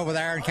 I'm sitting over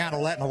there and kind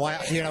of letting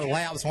the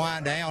laps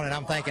wind down, and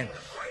I'm thinking,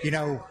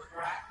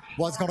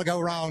 what's going to go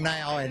wrong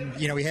now? And,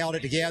 we held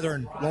it together,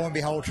 and lo and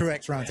behold,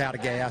 Truex runs out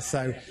of gas.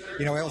 So,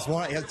 it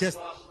was just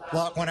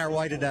luck went our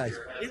way today.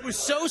 It was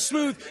so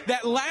smooth.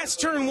 That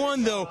last turn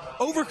one, though,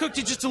 overcooked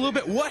it just a little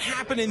bit. What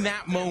happened in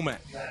that moment?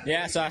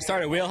 Yeah, so I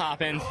started wheel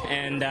hopping,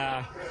 and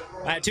I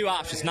had two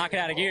options, knock it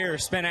out of gear or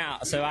spin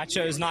out. So I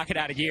chose knock it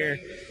out of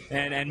gear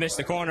and missed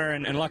the corner,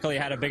 and luckily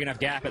I had a big enough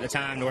gap at the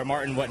time to where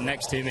Martin wasn't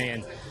next to me.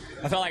 And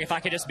I felt like if I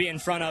could just be in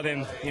front of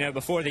him,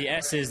 before the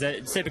S's,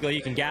 that typically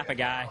you can gap a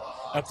guy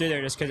up through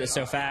there just because it's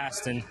so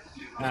fast. And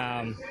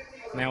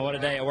man, what a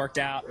day it worked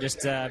out.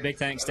 Just big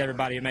thanks to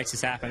everybody who makes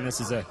this happen.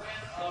 This is a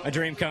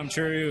dream come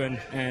true,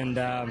 and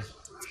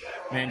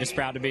man, just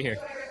proud to be here.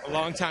 A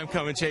long time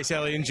coming, Chase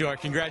Elliott. Enjoy.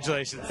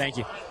 Congratulations. Thank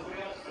you.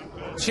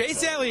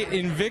 Chase Elliott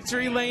in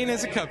victory lane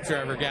as a Cup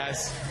driver,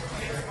 guys.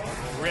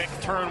 Rick,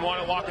 turn one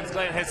at Watkins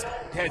Glen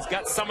has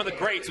got some of the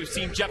greats. We've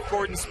seen Jeff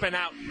Gordon spin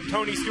out,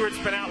 Tony Stewart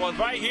spin out. Well,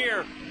 right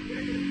here,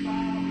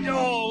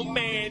 oh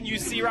man, you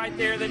see right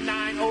there the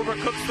 9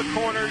 overcooks the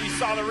corner. You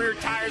saw the rear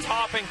tires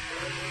hopping.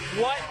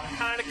 What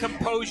kind of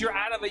composure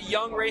out of a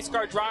young race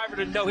car driver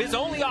to know his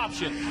only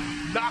option,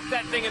 knock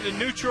that thing into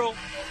neutral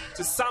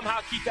to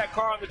somehow keep that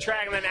car on the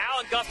track. And then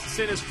Alan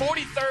Gustafson, his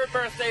 43rd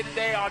birthday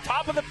today, on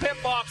top of the pit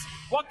box.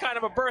 What kind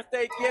of a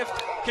birthday gift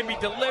can be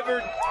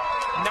delivered?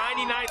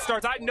 99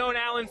 starts. I've known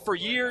Alan for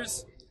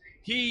years.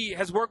 He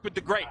has worked with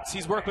the greats.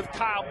 He's worked with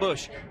Kyle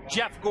Busch,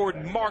 Jeff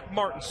Gordon, Mark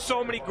Martin,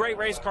 so many great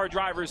race car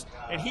drivers,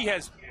 and he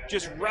has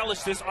just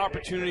relished this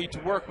opportunity to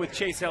work with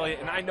Chase Elliott,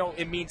 and I know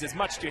it means as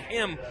much to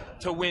him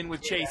to win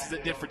with Chase as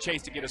it did for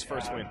Chase to get his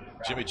first win.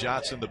 Jimmy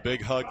Johnson, the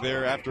big hug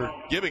there after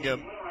giving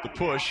him the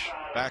push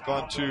back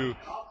onto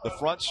the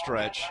front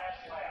stretch.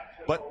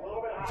 But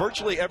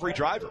virtually every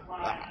driver,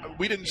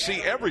 we didn't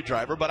see every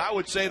driver, but I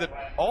would say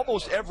that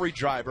almost every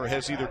driver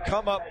has either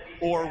come up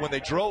or when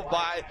they drove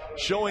by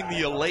showing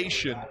the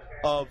elation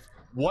of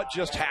what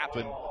just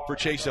happened for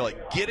Chase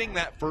Elliott. Getting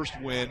that first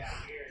win,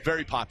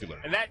 very popular.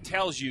 And that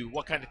tells you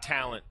what kind of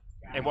talent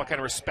and what kind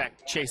of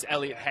respect Chase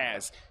Elliott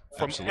has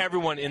from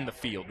everyone in the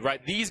field,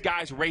 right? These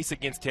guys race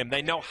against him.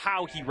 They know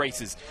how he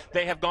races.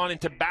 They have gone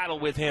into battle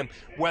with him,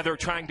 whether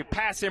trying to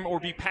pass him or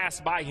be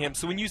passed by him.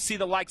 So when you see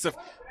the likes of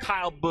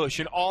Kyle Busch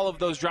and all of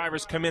those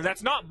drivers come in,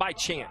 that's not by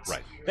chance.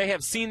 Right. They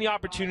have seen the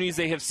opportunities.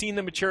 They have seen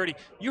the maturity.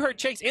 You heard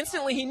Chase.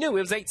 Instantly he knew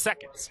it was 8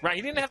 seconds, right?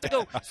 He didn't have to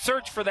go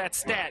search for that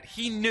stat.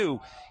 He knew.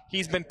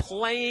 He's been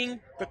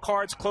playing the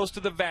cards close to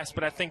the vest,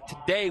 but I think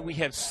today we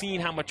have seen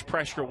how much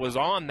pressure was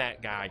on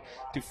that guy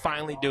to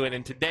finally do it.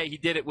 And today he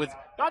did it with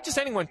not just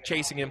anyone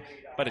chasing him,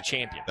 but a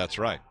champion. That's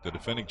right. The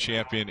defending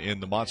champion in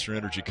the Monster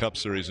Energy Cup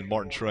Series in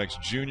Martin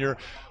Truex Jr.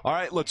 All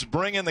right, let's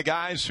bring in the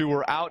guys who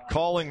were out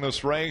calling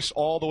this race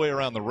all the way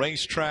around the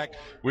racetrack.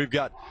 We've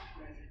got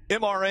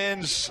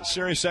MRN's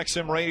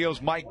SiriusXM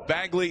Radio's Mike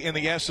Bagley in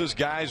the S's.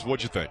 Guys,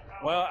 what'd you think?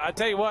 Well, I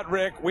tell you what,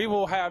 Rick, we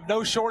will have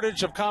no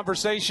shortage of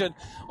conversation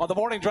on the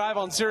morning drive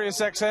on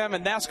SiriusXM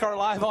and NASCAR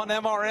Live on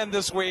MRN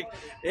this week.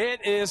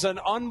 It is an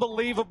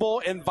unbelievable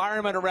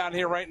environment around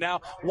here right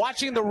now.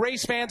 Watching the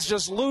race fans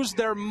just lose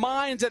their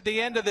minds at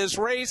the end of this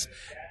race,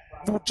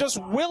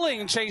 just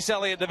willing Chase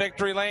Elliott to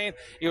victory lane.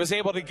 He was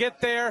able to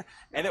get there,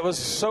 and it was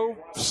so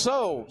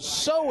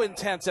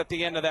intense at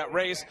the end of that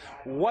race.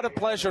 What a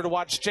pleasure to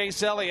watch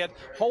Chase Elliott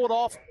hold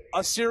off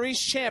a series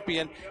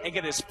champion and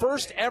get his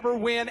first ever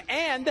win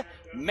and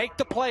make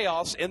the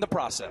playoffs in the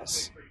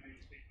process.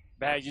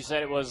 As you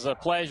said, it was a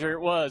pleasure.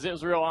 It was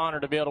a real honor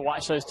to be able to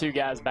watch those two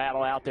guys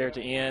battle out there at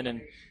the end.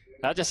 And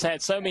I just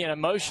had so many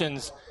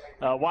emotions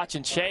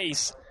watching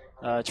Chase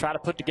try to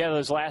put together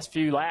those last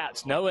few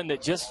laps, knowing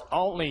that just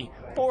only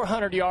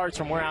 400 yards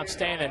from where I'm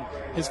standing,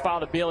 his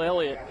father, Bill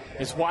Elliott,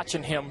 is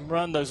watching him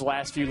run those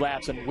last few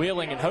laps and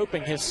willing and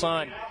hoping his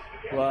son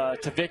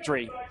to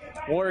victory.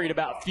 Worried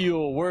about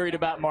fuel, worried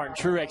about Martin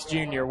Truex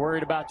Jr.,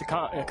 worried about the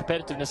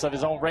competitiveness of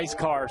his own race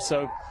car.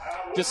 So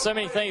just so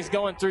many things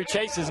going through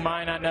Chase's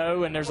mind, I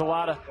know, and there's a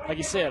lot of, like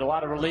you said, a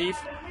lot of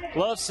relief.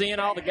 Love seeing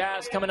all the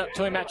guys coming up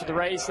to him after the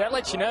race. That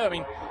lets you know, I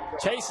mean,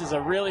 Chase is a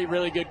really,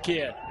 really good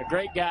kid, a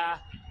great guy,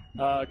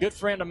 a good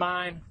friend of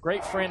mine,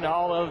 great friend to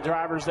all the other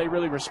drivers. They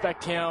really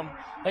respect him.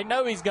 They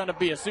know he's going to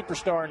be a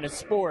superstar in this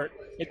sport.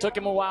 It took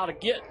him a while to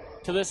get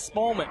to this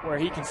moment where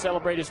he can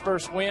celebrate his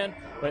first win,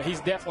 but he's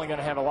definitely going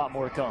to have a lot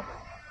more to come.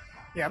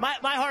 Yeah, my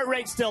heart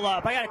rate's still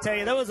up. I got to tell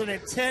you, that was an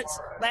intense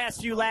last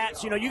few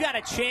laps. You know, you got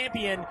a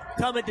champion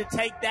coming to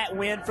take that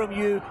win from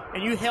you,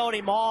 and you held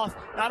him off.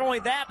 Not only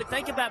that, but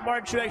think about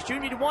Martin Truex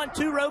Jr. You won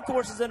 2 road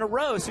courses in a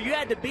row, so you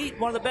had to beat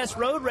one of the best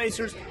road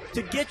racers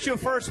to get your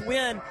first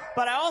win.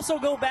 But I also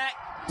go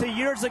back to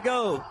years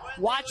ago,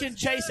 watching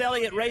Chase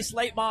Elliott race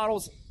late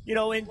models, you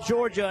know, in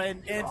Georgia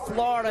and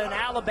Florida and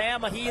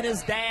Alabama. He and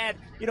his dad,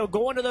 you know,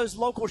 going to those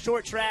local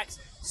short tracks,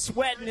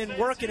 sweating and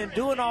working and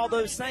doing all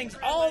those things.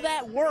 All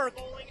that work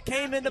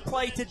came into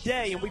play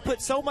today, and we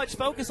put so much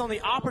focus on the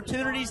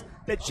opportunities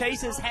that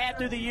Chase has had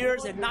through the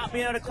years and not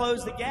being able to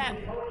close the gap.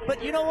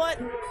 But you know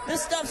what?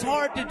 This stuff's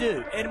hard to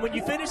do, and when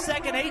you finish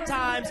second 8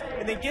 times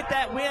and then get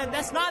that win,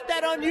 that's not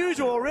that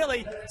unusual,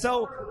 really.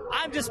 So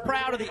I'm just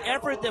proud of the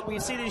effort that we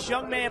see this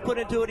young man put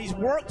into it. He's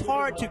worked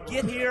hard to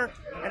get here,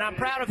 and I'm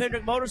proud of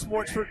Hendrick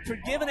Motorsports for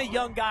giving a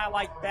young guy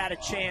like that a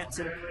chance,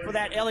 and for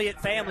that Elliott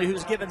family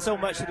who's given so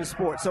much to the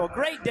sport. So a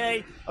great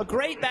day, a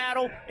great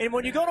battle, and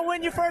when you're going to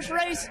win your first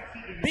race,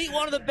 beat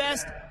one of the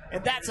best,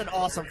 and that's an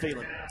awesome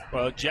feeling.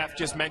 Well, Jeff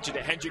just mentioned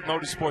it. Hendrick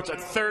Motorsports, a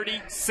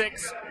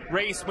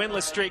 36-race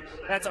winless streak.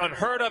 That's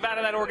unheard of out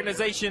of that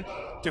organization.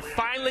 To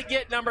finally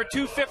get number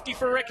 250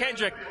 for Rick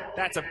Hendrick,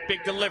 that's a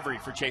big delivery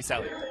for Chase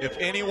Elliott. If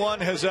anyone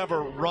has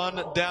ever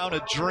run down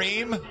a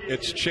dream,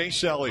 it's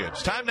Chase Elliott.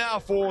 It's time now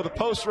for the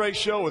post-race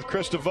show with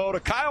Chris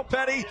Devoda, Kyle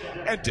Petty,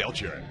 and Dale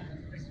Jarrett.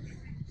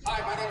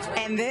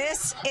 And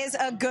this is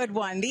a good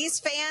one.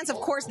 These fans, of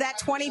course, that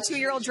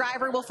 22-year-old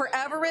driver will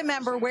forever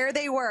remember where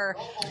they were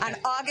on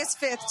August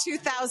 5th,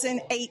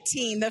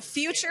 2018. The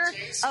future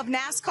of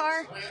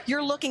NASCAR,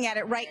 you're looking at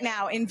it right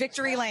now in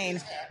Victory Lane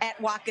at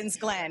Watkins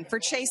Glen. For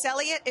Chase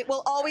Elliott, it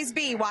will always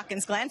be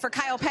Watkins Glen. For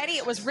Kyle Petty,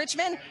 it was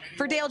Richmond.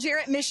 For Dale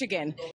Jarrett, Michigan.